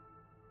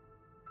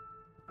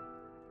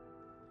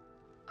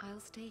 I'll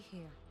stay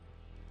here.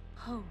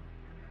 Home.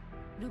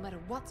 No matter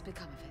what's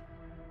become of it.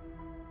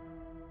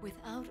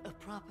 Without a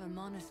proper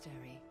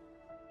monastery...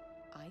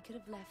 I could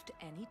have left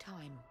any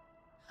time.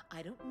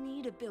 I don't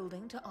need a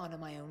building to honor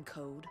my own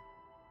code.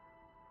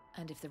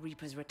 And if the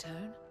Reapers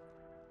return,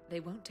 they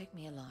won't take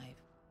me alive.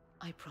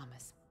 I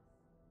promise.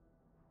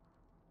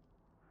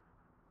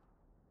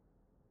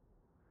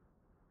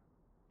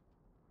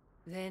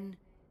 Then,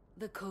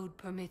 the code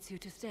permits you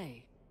to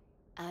stay,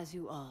 as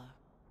you are.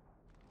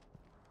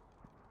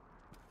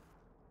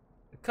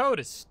 The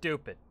code is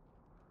stupid.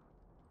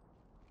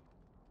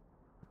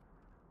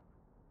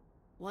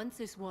 Once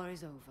this war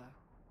is over,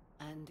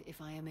 and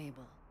if I am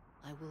able,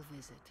 I will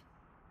visit,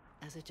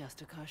 as a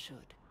Justicar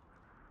should.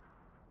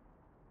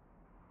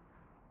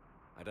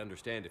 I'd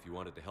understand if you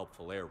wanted to help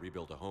Falere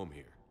rebuild a home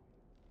here.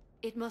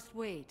 It must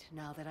wait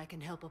now that I can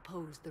help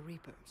oppose the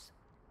Reapers.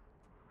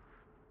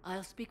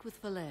 I'll speak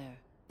with Falere,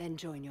 then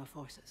join your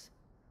forces.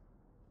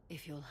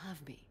 If you'll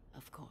have me,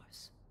 of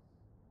course.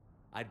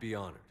 I'd be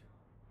honored.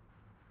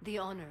 The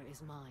honor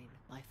is mine,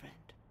 my friend.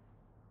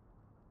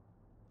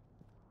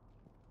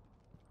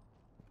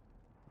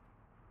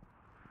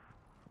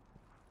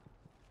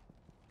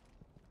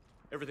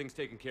 Everything's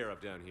taken care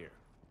of down here.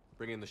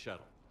 Bring in the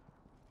shuttle.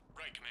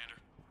 Right, Commander.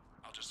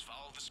 I'll just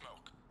follow the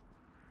smoke.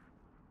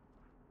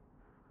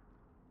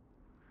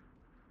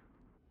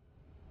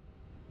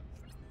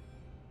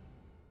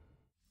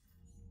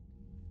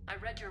 I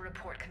read your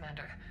report,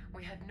 Commander.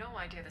 We had no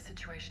idea the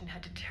situation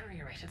had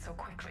deteriorated so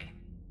quickly.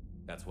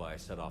 That's why I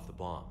set off the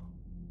bomb.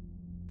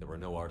 There were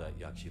no Ardat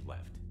Yakshi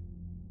left.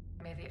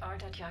 May the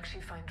Ardat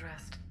Yakshi find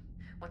rest.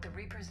 What the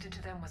Reapers did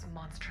to them was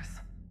monstrous.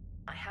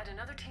 I had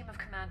another team of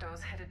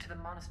commandos headed to the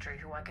monastery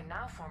who I can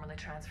now formally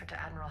transfer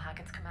to Admiral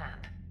Hackett's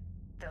command.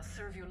 They'll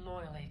serve you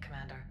loyally,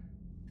 Commander.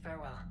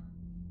 Farewell.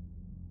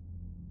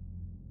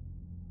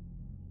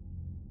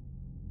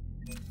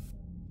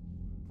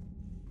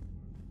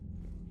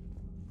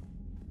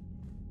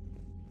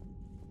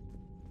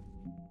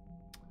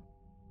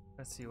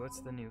 Let's see, what's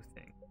the new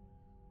thing?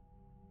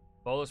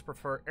 Bolas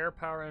prefer air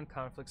power in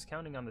conflicts,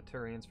 counting on the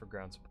Turians for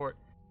ground support.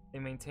 They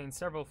maintain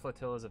several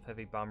flotillas of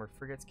heavy bomber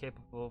frigates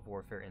capable of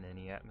warfare in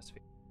any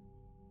atmosphere.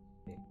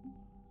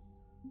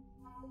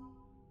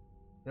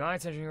 The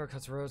Alliance engineer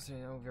cuts roads.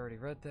 We've already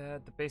read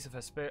that. The base of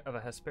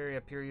a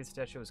Hesperia period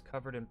statue is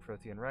covered in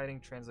Prothean writing.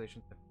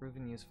 Translations have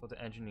proven useful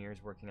to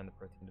engineers working on the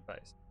Prothean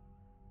device.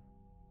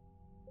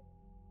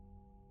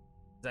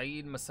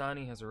 Zaid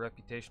Masani has a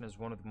reputation as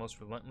one of the most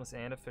relentless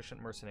and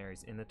efficient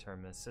mercenaries in the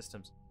Terminus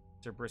systems.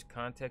 Cerberus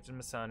contacted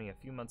Masani a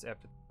few months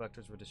after the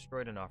Collectors were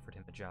destroyed and offered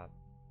him a job.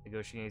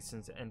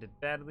 Negotiations ended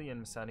badly,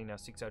 and Masani now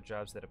seeks out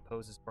jobs that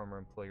oppose his former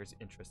employer's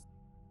interests.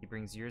 He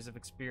brings years of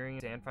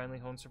experience and finely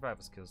honed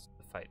survival skills to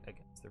the fight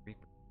against the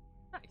Reaper.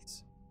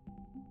 Nice.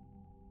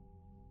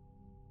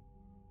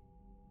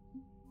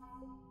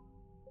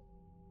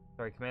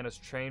 Commandos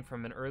train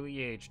from an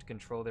early age to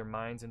control their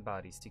minds and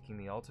bodies, seeking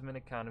the ultimate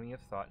economy of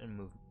thought and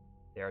movement.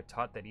 They are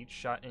taught that each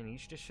shot and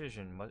each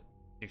decision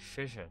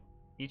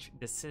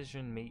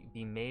may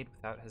be made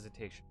without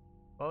hesitation.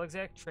 While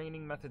exact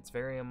training methods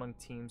vary among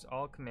teams,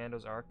 all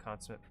commandos are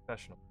consummate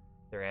professionals.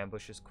 Their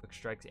ambushes, quick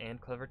strikes, and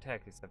clever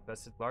tactics have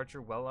bested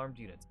larger, well-armed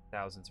units in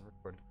thousands of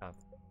recorded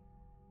conflicts.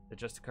 The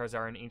Justicars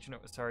are an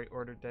ancient Osari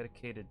order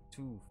dedicated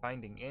to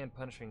finding and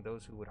punishing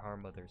those who would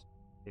harm others.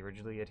 They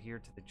rigidly adhere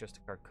to the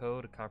Justicar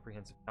Code, a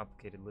comprehensive,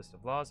 complicated list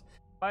of laws,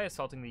 by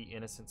assaulting the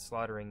innocent,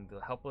 slaughtering the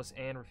helpless,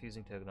 and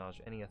refusing to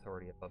acknowledge any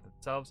authority above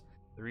themselves.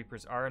 The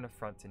Reapers are an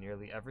affront to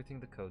nearly everything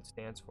the Code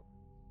stands for.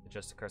 The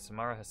Justicar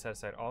Samara has set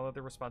aside all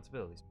other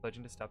responsibilities,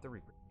 pledging to stop the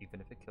Reaper, even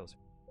if it kills her.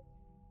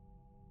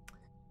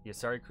 The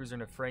Asari cruiser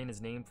Nefrain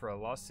is named for a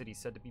lost city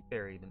said to be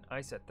buried in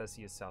ice at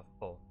Thessia's South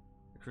Pole.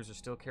 The cruiser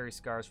still carries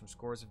scars from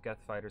scores of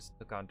Geth fighters it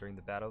took on during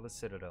the Battle of the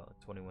Citadel in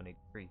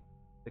 2183.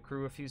 The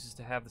crew refuses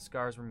to have the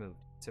scars removed,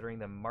 considering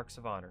them marks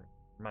of honor.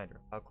 Reminder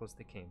of how close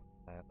they came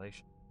to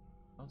annihilation.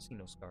 I don't see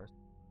no scars.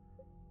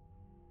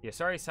 The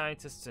Asari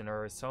scientists in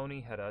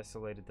Orisoni had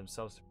isolated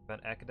themselves to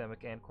prevent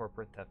academic and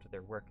corporate theft of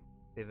their work.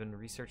 They've been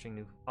researching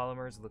new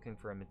polymers, looking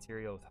for a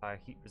material with high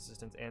heat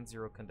resistance and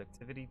zero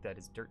conductivity that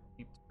is dirt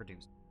cheap to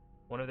produce.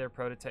 One of their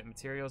prototype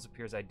materials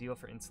appears ideal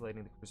for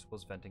insulating the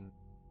crucible's venting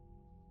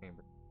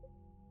chamber.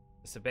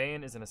 The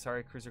Sabaean is an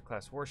Asari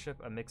cruiser-class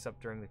warship. A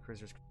mix-up during the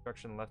cruiser's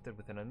construction left it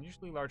with an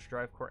unusually large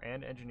drive core,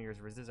 and engineers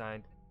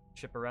redesigned the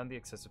ship around the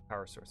excessive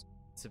power source.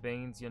 The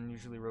Sabaean's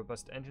unusually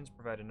robust engines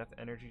provide enough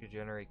energy to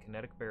generate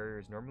kinetic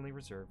barriers normally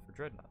reserved for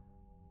Dreadnought.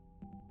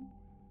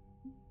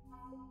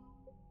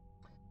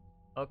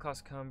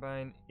 Elkos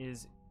Combine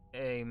is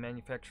a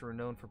manufacturer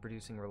known for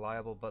producing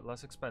reliable but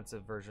less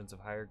expensive versions of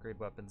higher-grade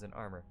weapons and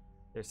armor.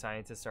 Their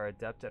scientists are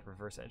adept at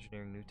reverse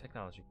engineering new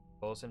technology.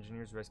 Bolos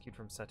engineers rescued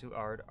from Satu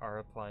Ard are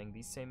applying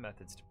these same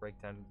methods to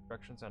break down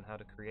instructions on how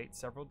to create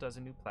several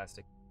dozen new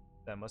plastics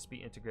that must be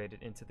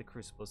integrated into the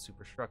Crucible's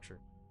superstructure.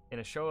 In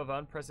a show of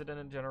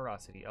unprecedented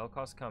generosity,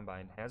 Elkos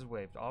Combine has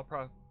waived all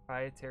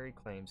proprietary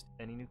claims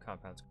to any new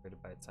compounds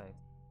created by its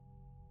scientists.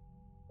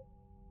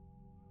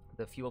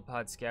 The fuel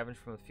pods scavenged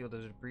from a field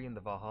of debris in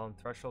the Valhallan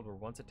Threshold were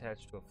once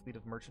attached to a fleet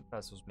of merchant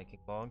vessels making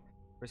long,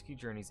 risky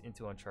journeys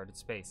into uncharted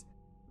space.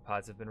 The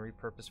pods have been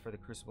repurposed for the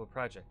Crucible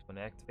project. When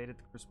activated,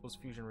 the Crucible's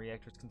fusion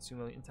reactors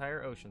consume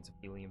entire oceans of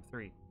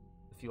helium-3.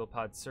 The fuel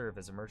pods serve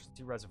as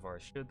emergency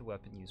reservoirs should the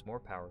weapon use more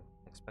power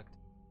than expected.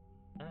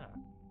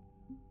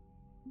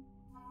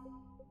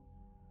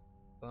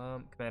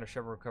 Commander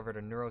Shepard recovered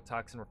a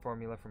neurotoxin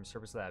formula from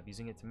Cerberus lab,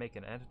 using it to make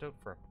an antidote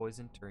for a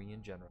poisoned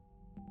Turian general.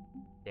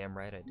 Damn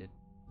right I did.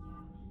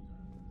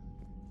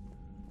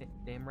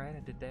 Damn right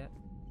I did that.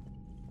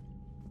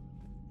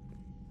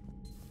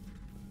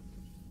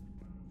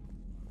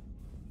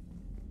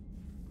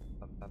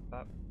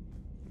 Up.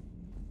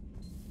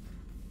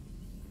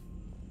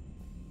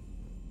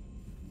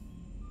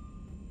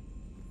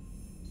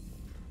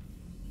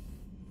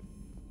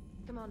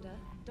 Commander,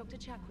 Dr.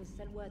 Chakwas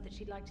sent word that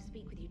she'd like to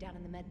speak with you down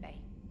in the medbay.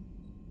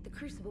 The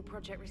Crucible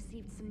project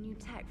received some new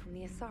tech from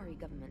the Asari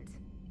government.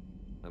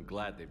 I'm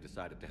glad they've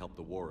decided to help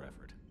the war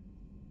effort.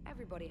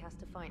 Everybody has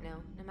to fight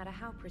now, no matter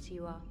how pretty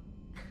you are.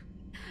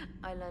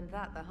 I learned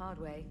that the hard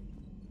way.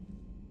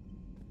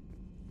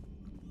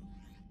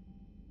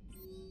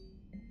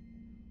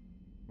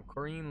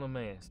 Corrine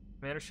Lemaeus.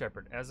 Commander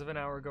Shepard, as of an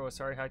hour ago,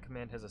 Asari High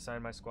Command has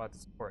assigned my squad to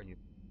support you.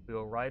 We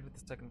will ride with the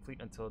Second Fleet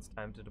until it's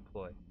time to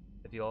deploy.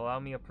 If you'll allow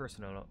me a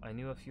personal note, I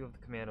knew a few of the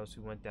commandos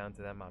who went down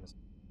to that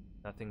monastery.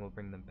 Nothing will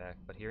bring them back,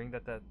 but hearing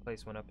that that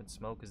place went up in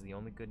smoke is the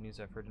only good news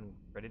I've heard and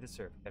ready to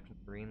serve. Captain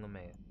Corrine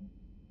Lemaeus.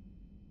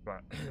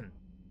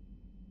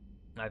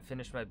 I've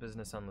finished my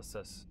business on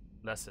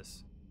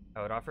Lessus.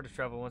 I would offer to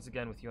travel once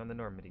again with you on the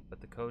Normandy,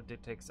 but the code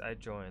dictates I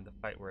join the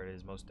fight where it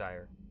is most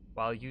dire.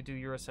 While you do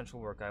your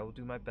essential work, I will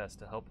do my best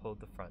to help hold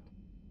the front.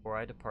 Before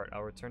I depart,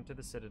 I'll return to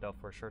the Citadel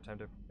for a short time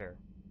to prepare.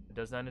 It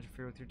does not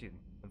interfere with your duty.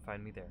 Come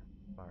find me there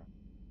tomorrow.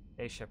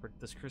 Hey Shepard,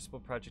 this Crucible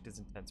project is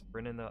intense.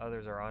 Bryn and the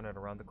others are on it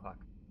around the clock.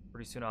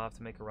 Pretty soon I'll have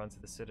to make a run to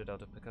the Citadel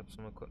to pick up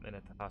some equipment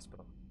at the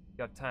hospital. If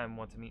you have time,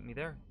 want to meet me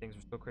there? Things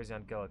are so crazy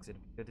on Galax, it'd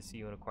be good to see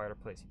you in a quieter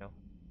place, you know?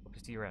 Hope to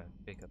see you around,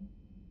 Jacob.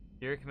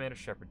 Dear Commander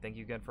Shepard, thank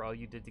you again for all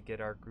you did to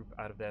get our group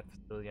out of that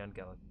facility on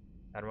Galax.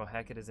 Admiral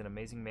Hackett is an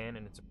amazing man,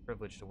 and it's a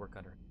privilege to work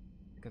under him.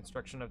 The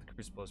construction of the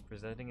Crucible is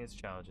presenting its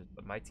challenges,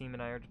 but my team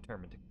and I are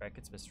determined to crack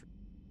its mystery.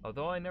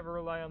 Although I never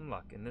rely on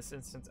luck, in this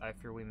instance I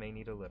fear we may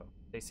need a little.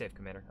 Stay safe,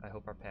 Commander. I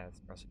hope our paths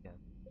cross again.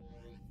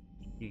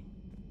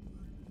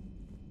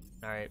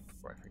 Alright,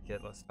 before I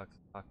forget, let's talk to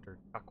Dr.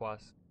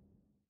 Chakwas.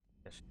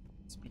 She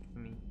can speak to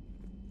me.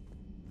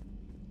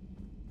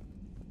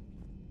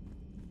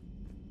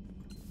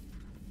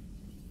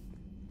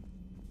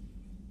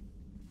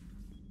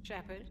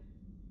 Shepard,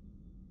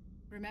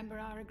 remember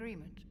our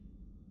agreement?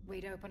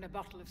 We'd open a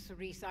bottle of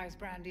cerise ice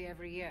brandy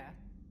every year,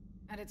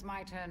 and it's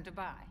my turn to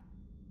buy.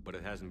 But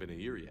it hasn't been a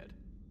year yet.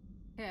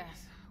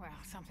 Yes, well,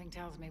 something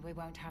tells me we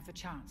won't have the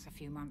chance a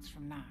few months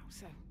from now,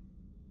 so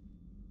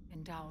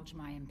indulge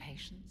my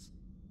impatience.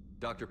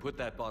 Doctor, put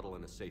that bottle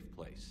in a safe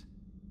place.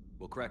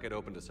 We'll crack it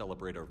open to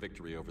celebrate our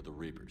victory over the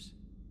Reapers.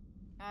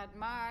 I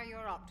admire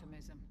your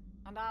optimism,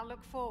 and I'll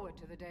look forward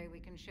to the day we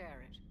can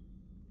share it.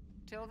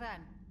 Till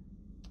then.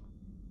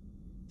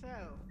 So,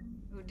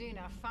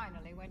 Udina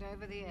finally went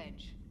over the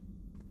edge.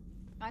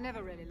 I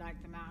never really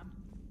liked the man.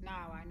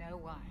 Now I know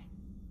why.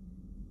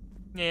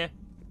 Yeah.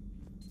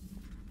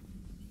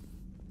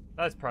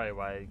 That's probably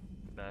why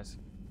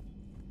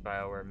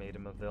BioWare made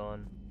him a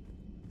villain.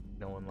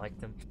 No one liked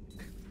him.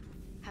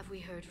 Have we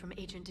heard from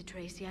Agent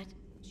DeTrace yet?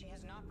 She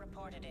has not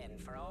reported in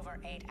for over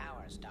 8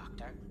 hours,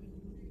 Doctor.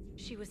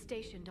 She was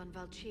stationed on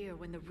Valchir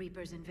when the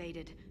Reapers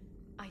invaded.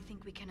 I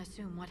think we can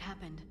assume what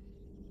happened.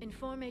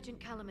 Inform Agent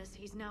Calamus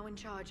he's now in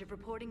charge of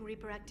reporting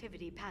Reaper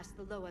activity past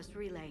the Loas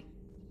relay.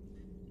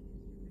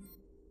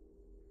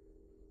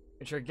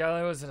 Ensure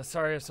Gallo is an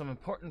Asari of some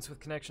importance with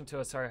connection to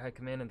Asari High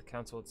Command and the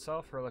Council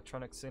itself. Her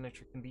electronic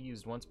signature can be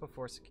used once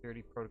before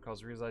security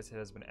protocols realize it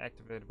has been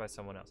activated by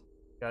someone else.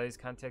 Gallo's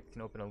contact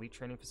can open elite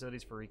training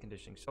facilities for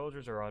reconditioning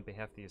soldiers, or on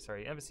behalf of the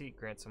Asari Embassy,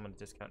 grant someone a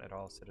discount at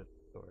all citadel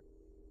stores.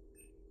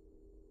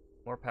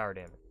 More power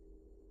damage.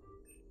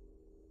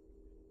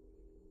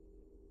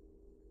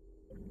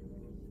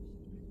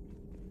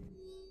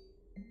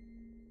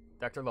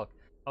 Dr. Luck,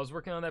 I was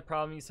working on that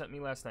problem you sent me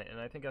last night, and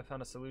I think I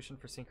found a solution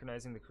for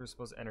synchronizing the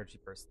Crucible's energy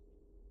burst.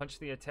 Punch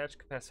the attached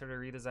capacitor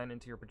redesign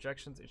into your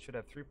projections. It should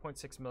have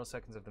 3.6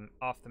 milliseconds of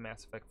off the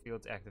Mass Effect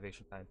field's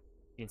activation time.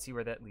 You can see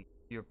where that leads.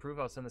 If you approve,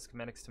 I'll send the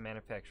schematics to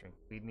manufacturing.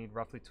 We'd need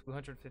roughly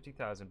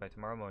 250,000 by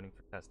tomorrow morning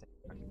for testing.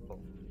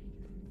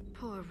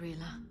 Poor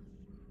Rila.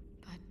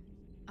 But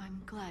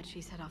I'm glad she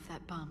set off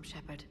that bomb,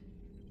 Shepard.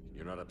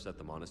 You're not upset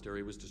the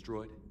monastery was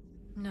destroyed?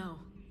 No,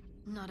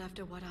 not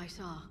after what I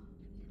saw.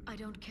 I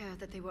don't care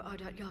that they were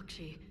Ardat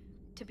Yakshi.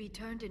 To be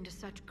turned into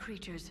such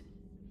creatures,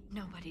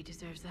 nobody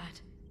deserves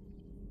that.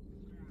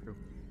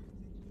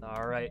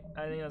 All right,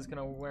 I think that's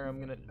where I'm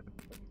gonna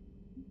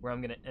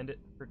end it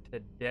for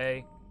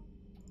today.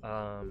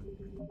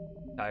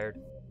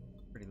 Tired,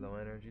 pretty low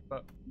energy,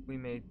 but we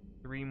made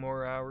 3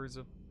 more hours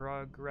of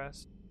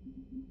progress,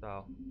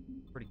 so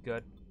pretty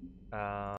good.